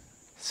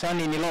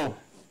sani nilo.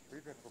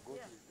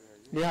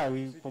 Yeah,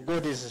 we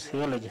forgot his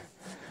theology.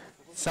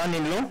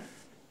 Son-in-law.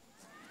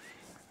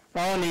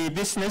 Hao ni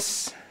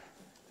business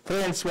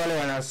friends wale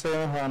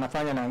wanasema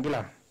wanafanya na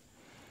Ngila.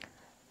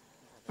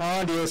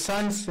 Hao ndio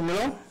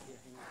sons-in-law.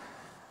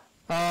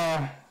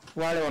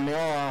 Wale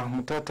wameoa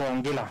mtoto wa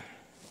Ngila.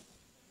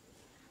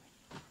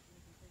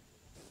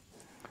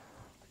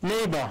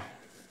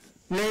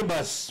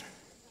 Neighbors.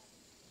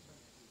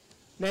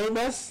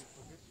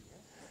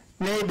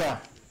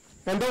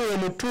 Ndio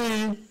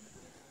mtui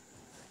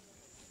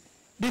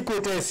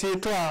Bikote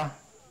sitwa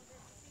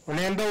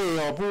unaenda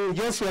yobu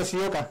Joshua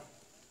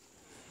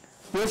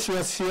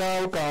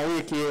sioka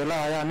wiki la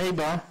ya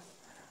neighbor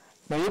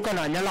na yuka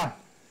na nyala.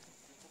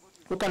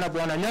 Yuka na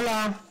bwana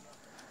nyala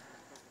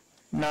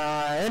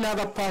na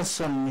another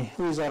person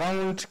who is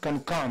around can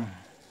come.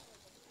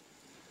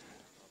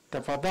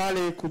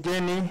 Tafadhali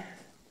kujeni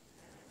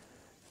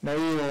na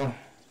hiyo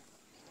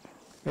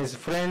as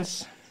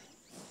friends,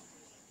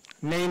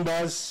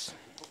 neighbors,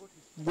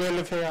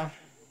 welfare.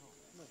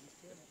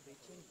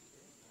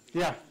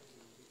 Yeah,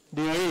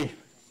 ndio hii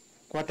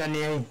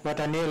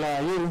watani la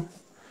yu.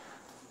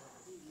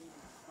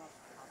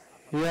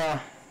 Yeah,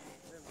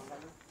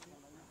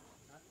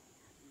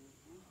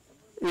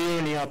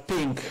 hii ni ya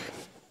pink.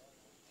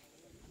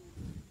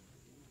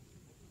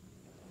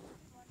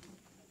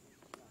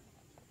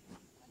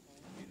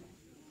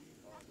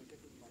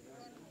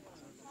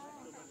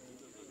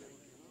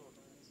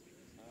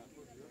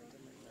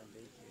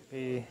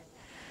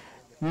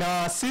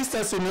 Now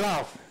sisters in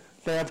love.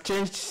 They have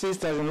changed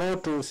sisters-in-law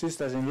to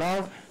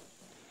sisters-in-love.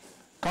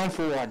 Come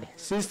forward.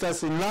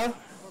 Sisters-in-love,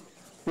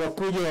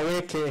 wakuje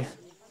waweke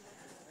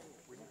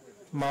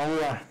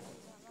maua.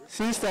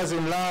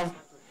 Sisters-in-love,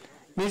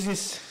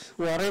 Mrs.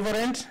 wa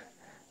Reverend,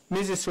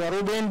 Mrs. wa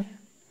Ruben,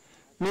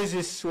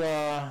 Mrs.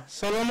 wa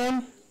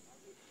Solomon.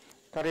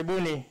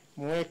 Karibuni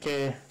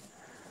mweke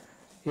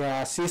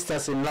ya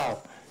sisters-in-love.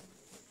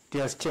 It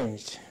has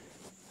changed.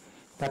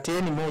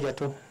 Patieni moja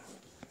tu.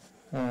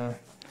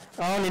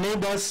 Hao ni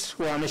neighbors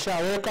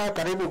wameshaweka.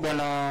 Karibu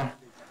bwana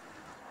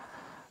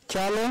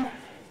Chalo.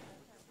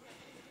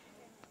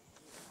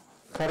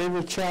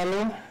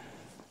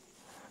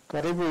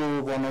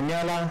 Karibu bwana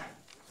Nyala.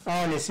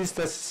 Hao ni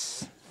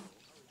sisters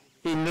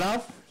in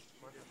love.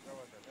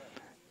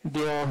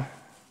 Ndio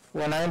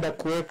wanaenda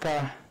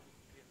kuweka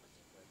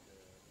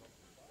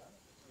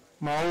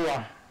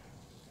maua.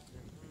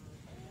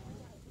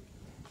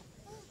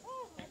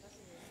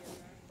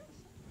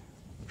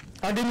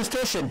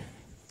 Administration.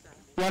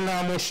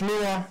 Wana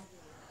mheshimiwa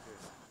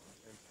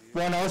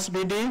wana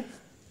OSBD,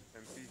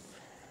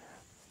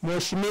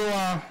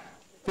 Mheshimiwa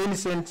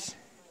Vincent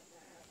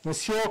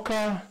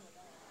Musyoka,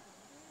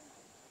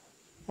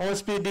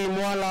 OSBD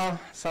Mwala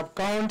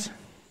Sub-Count,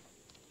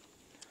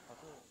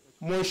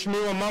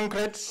 Mheshimiwa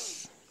Margaret,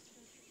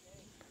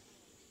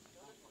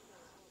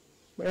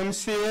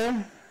 MCA,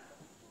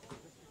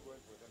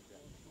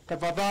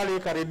 tafadhali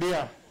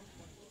karibia.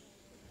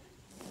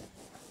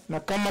 Na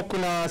kama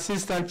kuna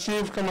assistant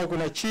chief, kama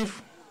kuna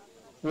chief,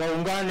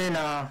 waungane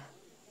na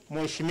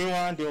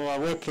mheshimiwa ndio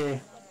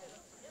waweke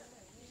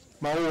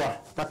maua.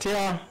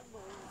 Patia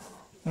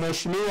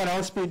mheshimiwa na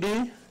OSPD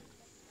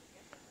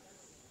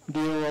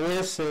ndio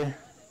waweze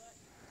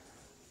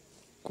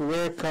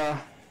kuweka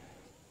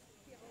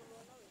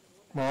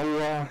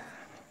maua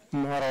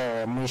mara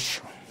ya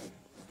mwisho.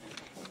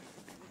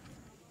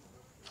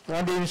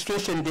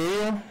 Administration ndio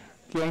hiyo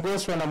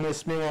kiongozwa na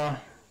mheshimiwa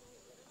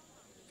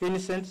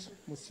Vincent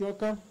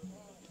Musyoka.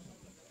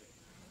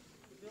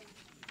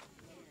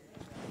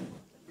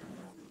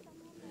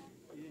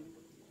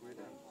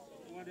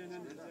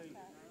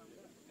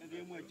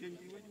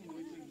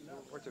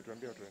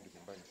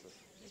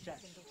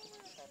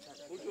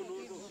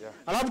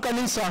 Alafu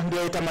kanisa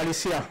ndio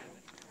itamalizia.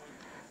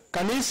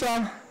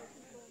 Kanisa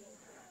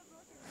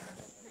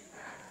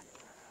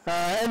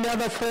any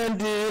other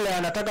friend ile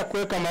anataka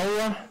kuweka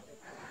maua.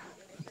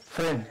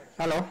 Friend,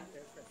 hello.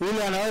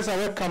 Yule anaweza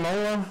weka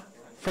maua.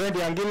 Friend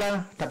ya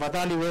Ngila,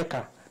 tafadhali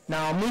weka.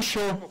 Na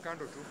mwisho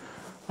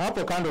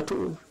hapo kando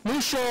tu.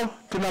 Mwisho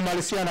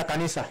tunamalizia na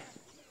kanisa.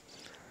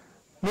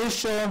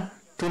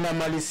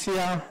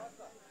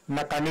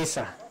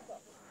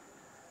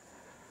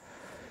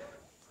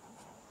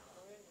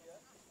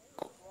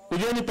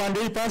 Ujeni pande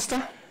hii pastor.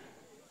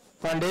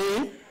 Pande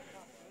hii.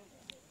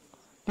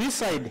 This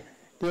side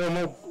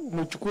ndio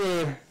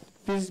mchukue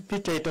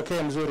picha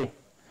itokee mzuri.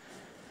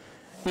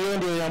 Hiyo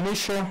ndio ya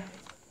mwisho.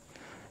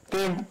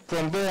 Then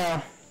from there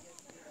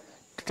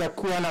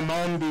tutakuwa na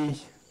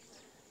maombi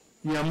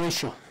ya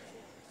mwisho.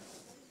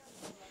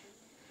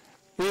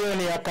 Hiyo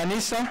ni ya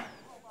kanisa.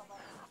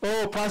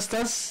 All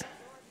pastors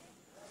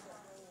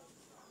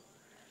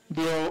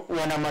ndio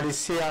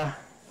wanamalizia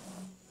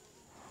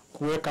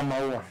kuweka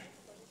maua.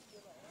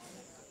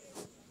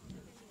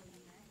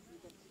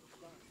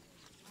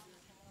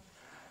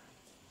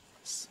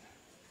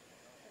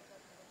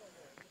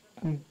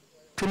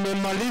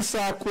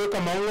 Tumemaliza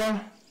kuweka maua.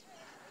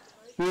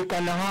 We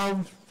can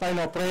have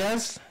final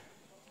prayers.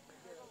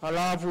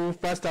 Alafu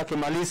pastor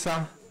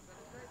akimaliza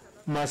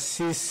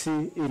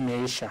masisi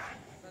imeisha.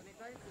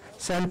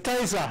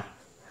 Sanitizer.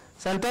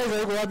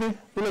 Sanitizer iko wapi?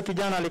 Yule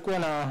kijana alikuwa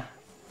na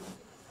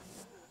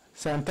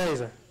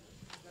sanitizer.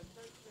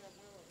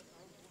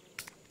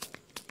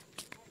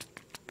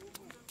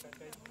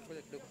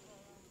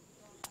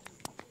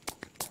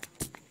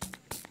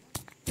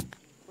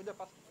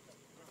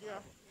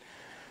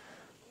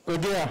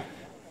 Ojea.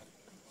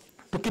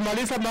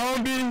 Tukimaliza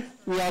maombi,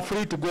 we are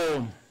free to go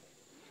home.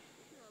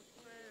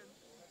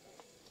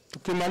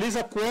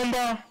 Tukimaliza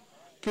kuomba,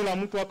 kila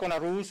mtu ako na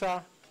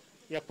ruhusa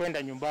ya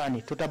kwenda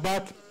nyumbani.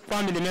 Tutabaki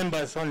family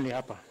members only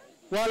hapa.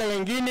 Wale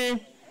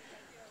wengine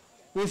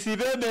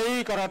usibebe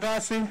hii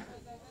karatasi,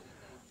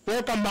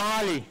 weka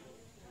mahali.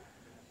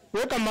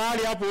 Weka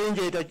mahali hapo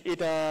nje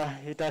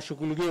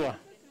itashughulikiwa.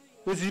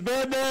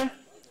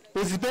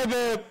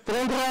 Usibebe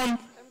program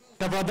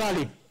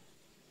tafadhali.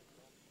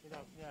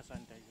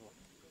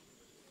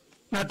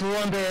 Na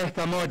tuombe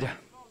pamoja.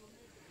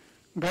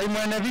 Ngai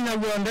mwana vinya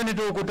guondeni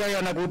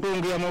tukutaya na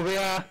kutungia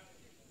muvea.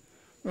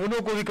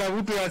 Undo kuvika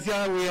vitu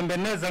yasia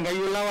uyembeneza ngai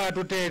ulawa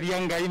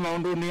tuteria ngai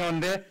maundu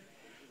nionde.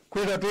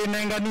 Kwitha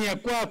twinengania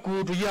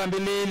kwaku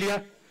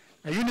tuyambililia.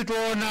 Na yuni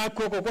tuona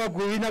koko kwaku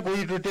wina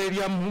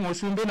kuituteria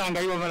musumbi na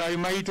ngai wa malai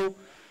maitu.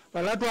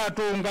 Wala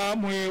twatunga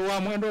mwi wa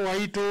mwendo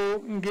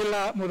waitu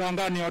Ngila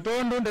muthangani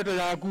otondo ndeto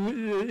yaku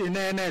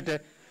inenete.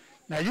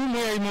 Na yumo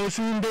ya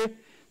musumbi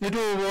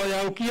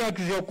nituvoya ukia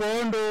kizio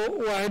kondo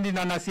waendi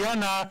na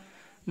nasiana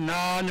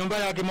na nyumba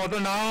ya Kimotho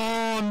na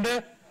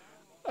onde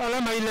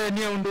alama ile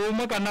ni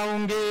unduma kana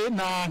unge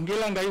na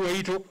Ngila ngai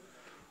waitu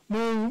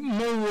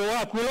mu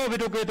wakulo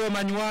bitukete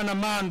manywana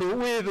mandu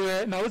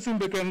withwe na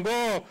usumbike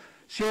ngo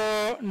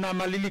sio na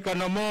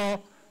malilikano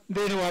mo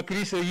ndeni wa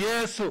Kristo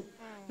Yesu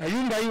na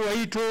yunga hii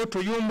waitu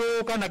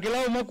tuyumbuka na kila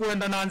umo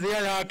kuenda na nzia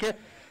yake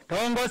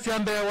tongo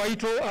siambe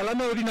waitu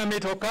alama ulina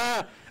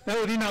metoka na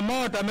ulina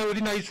mota na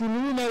ulina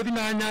isunu na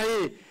ulina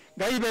nyae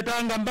ngai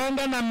betanga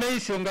mbanga na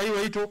meisho ngai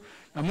waitu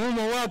na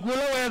mumo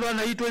wakulo wedwa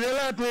na itu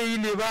jela twe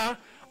iliva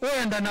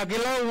wenda na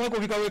kila umo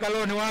kufika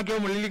wekaloni wake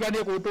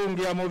umulilikanie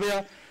kutungia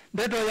mubea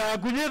ndeto ya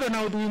kujitha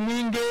na utu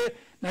mwingi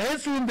na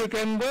Yesu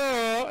mbike ngo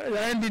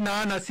yaendi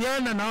na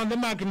anasiana na onde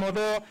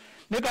Kimotho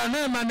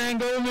nikane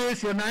manenge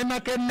umesio na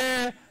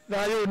imakene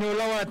thayo ni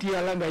ulawati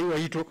alanga iwa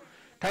ito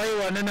tai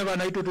wanene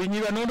bana ito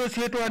tunyiwa nondo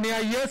sietu ani ya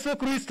Yesu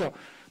Kristo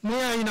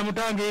muya ina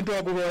mutangi ito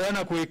akuboya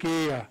na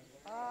kuwekea.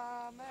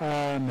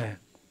 Amen.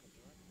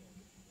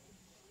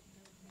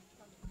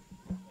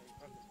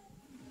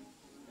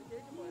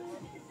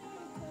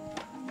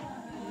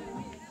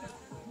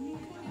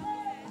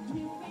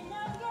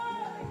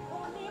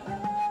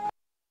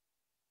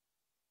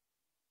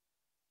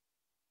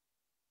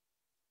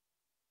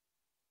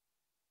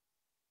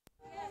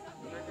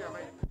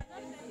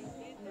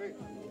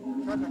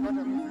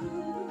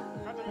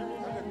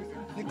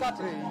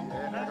 Nikate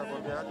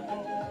nakakwambia.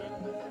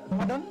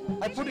 Pardon?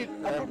 I put it.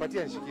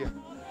 Patia nishikia.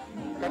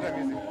 Kata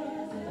music.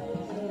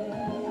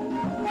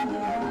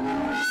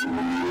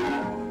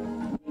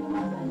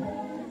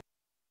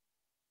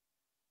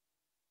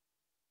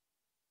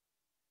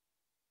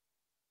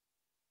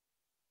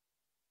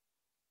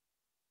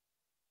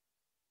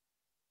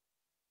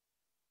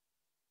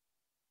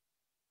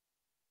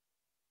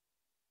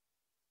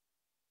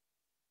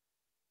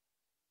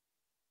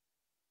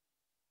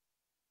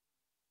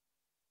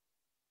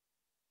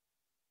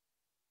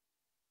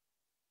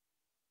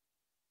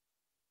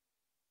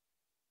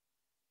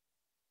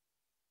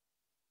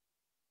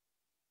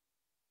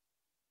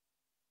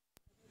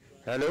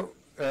 Hello,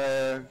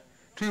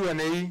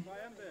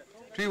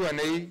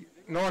 twiwanei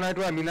nona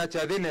twa mina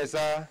cha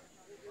thinesa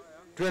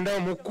twenda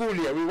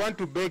mukulia. We want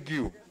to beg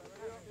you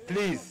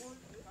please,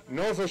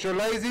 no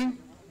socializing.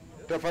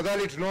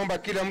 Tafadhali tunaomba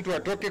kila mtu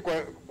atoke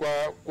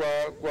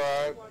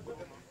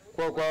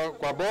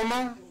kwa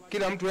boma,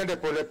 kila mtu ende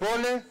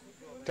pole.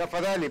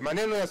 Tafadhali,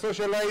 maneno ya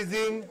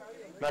socializing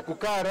na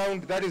kukaa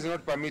around, that is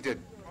not permitted.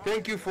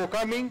 Thank you for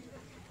coming,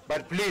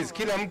 but please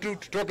kila mtu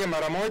tutoke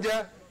mara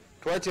moja,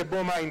 tuache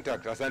boma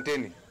intact.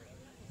 Asanteni.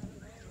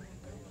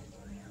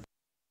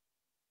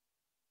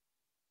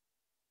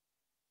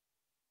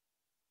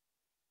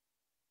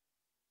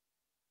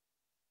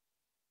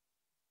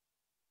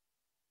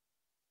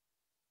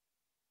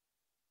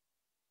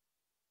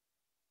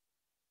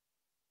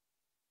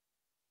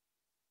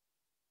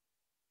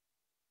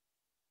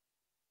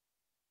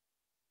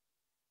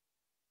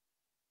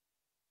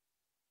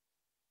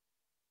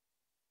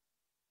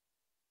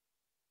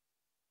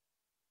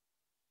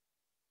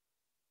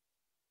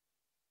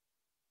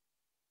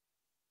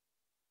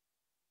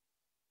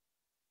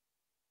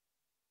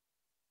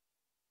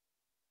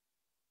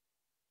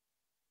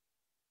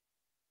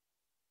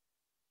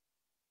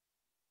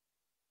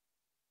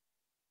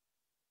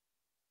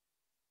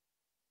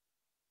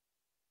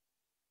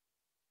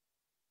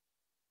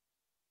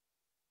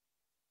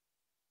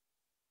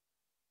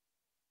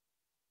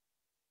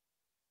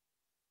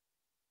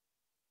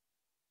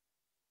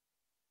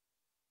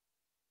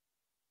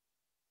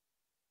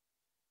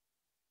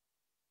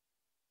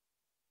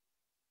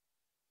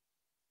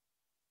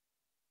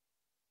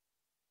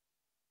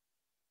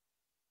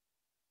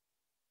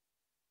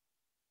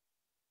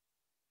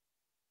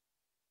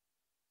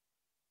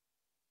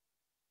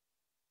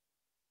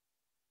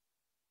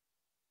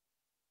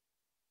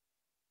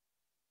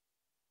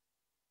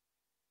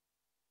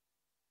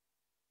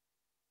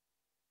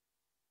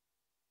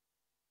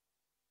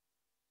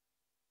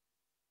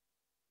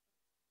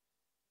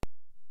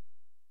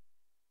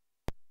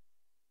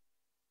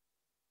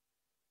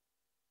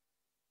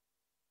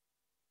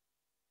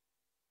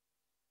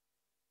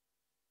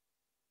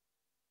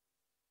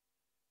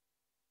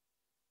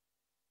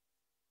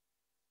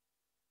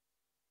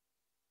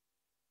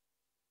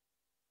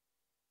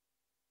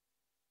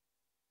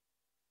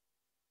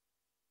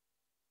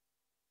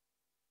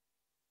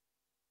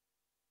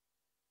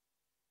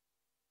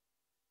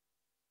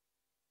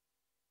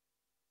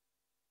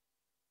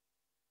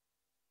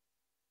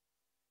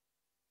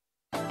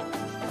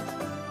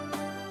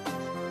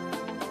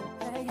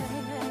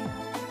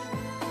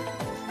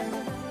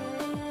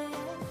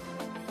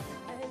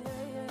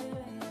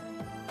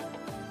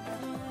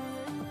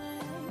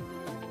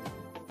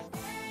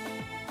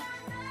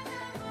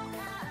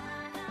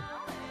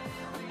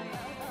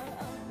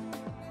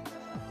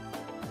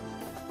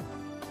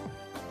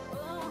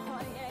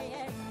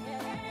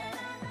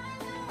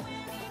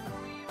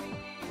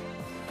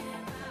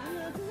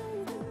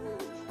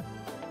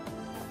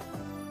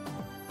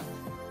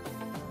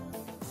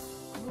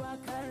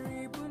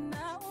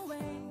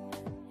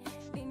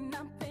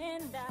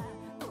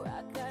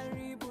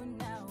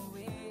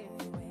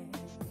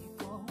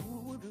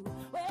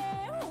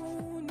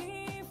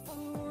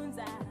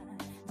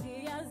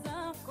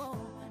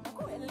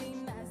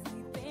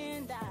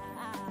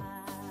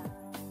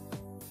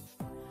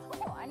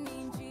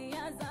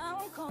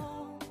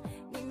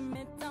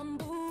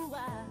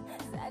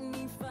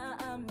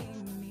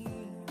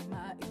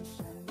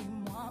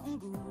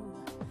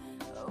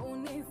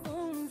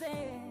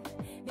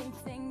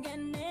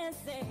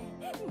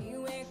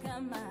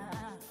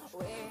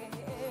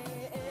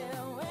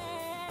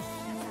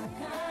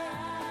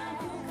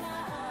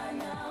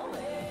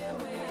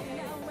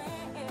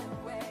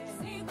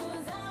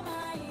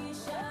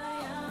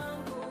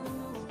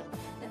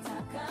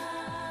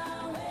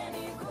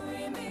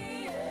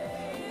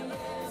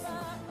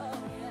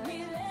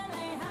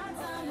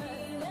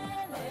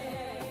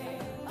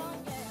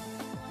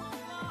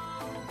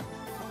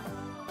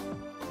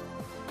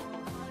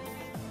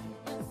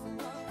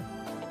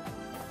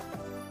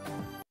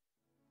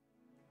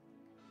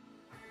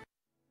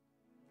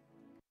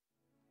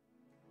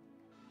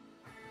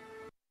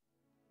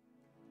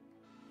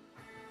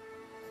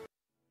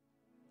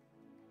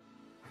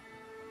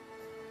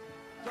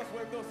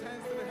 wave those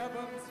hands to the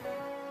heavens.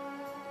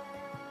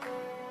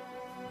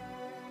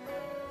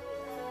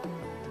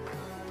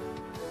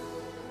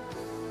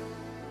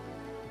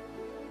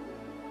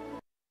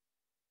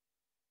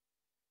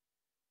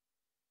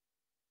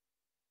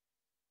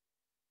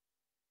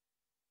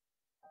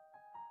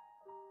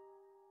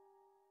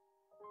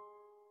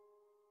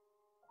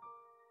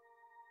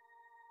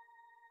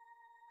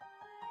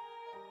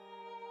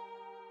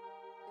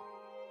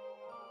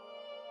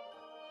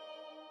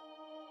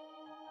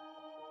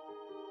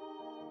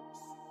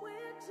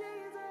 Sweet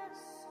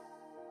Jesus,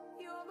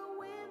 you're the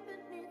wind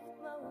beneath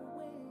my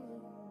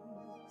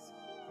wings.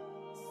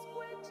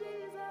 Sweet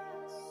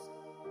Jesus,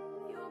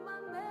 you're my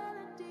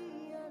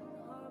melody and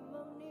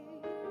harmony.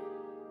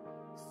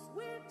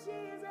 Sweet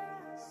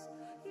Jesus,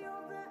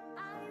 you're the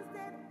eyes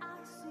that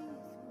I see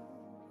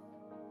through.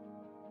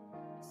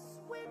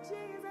 Sweet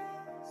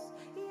Jesus,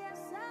 yes,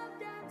 I'm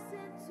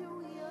dancing to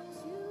your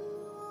tune.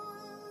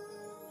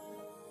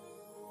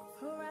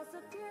 For as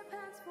the deer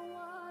pants for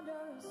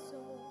water, so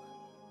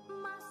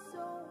my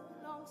soul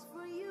longs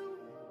for you.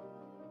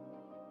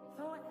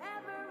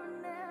 Forever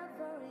and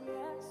ever,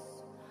 yes,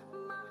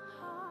 my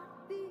heart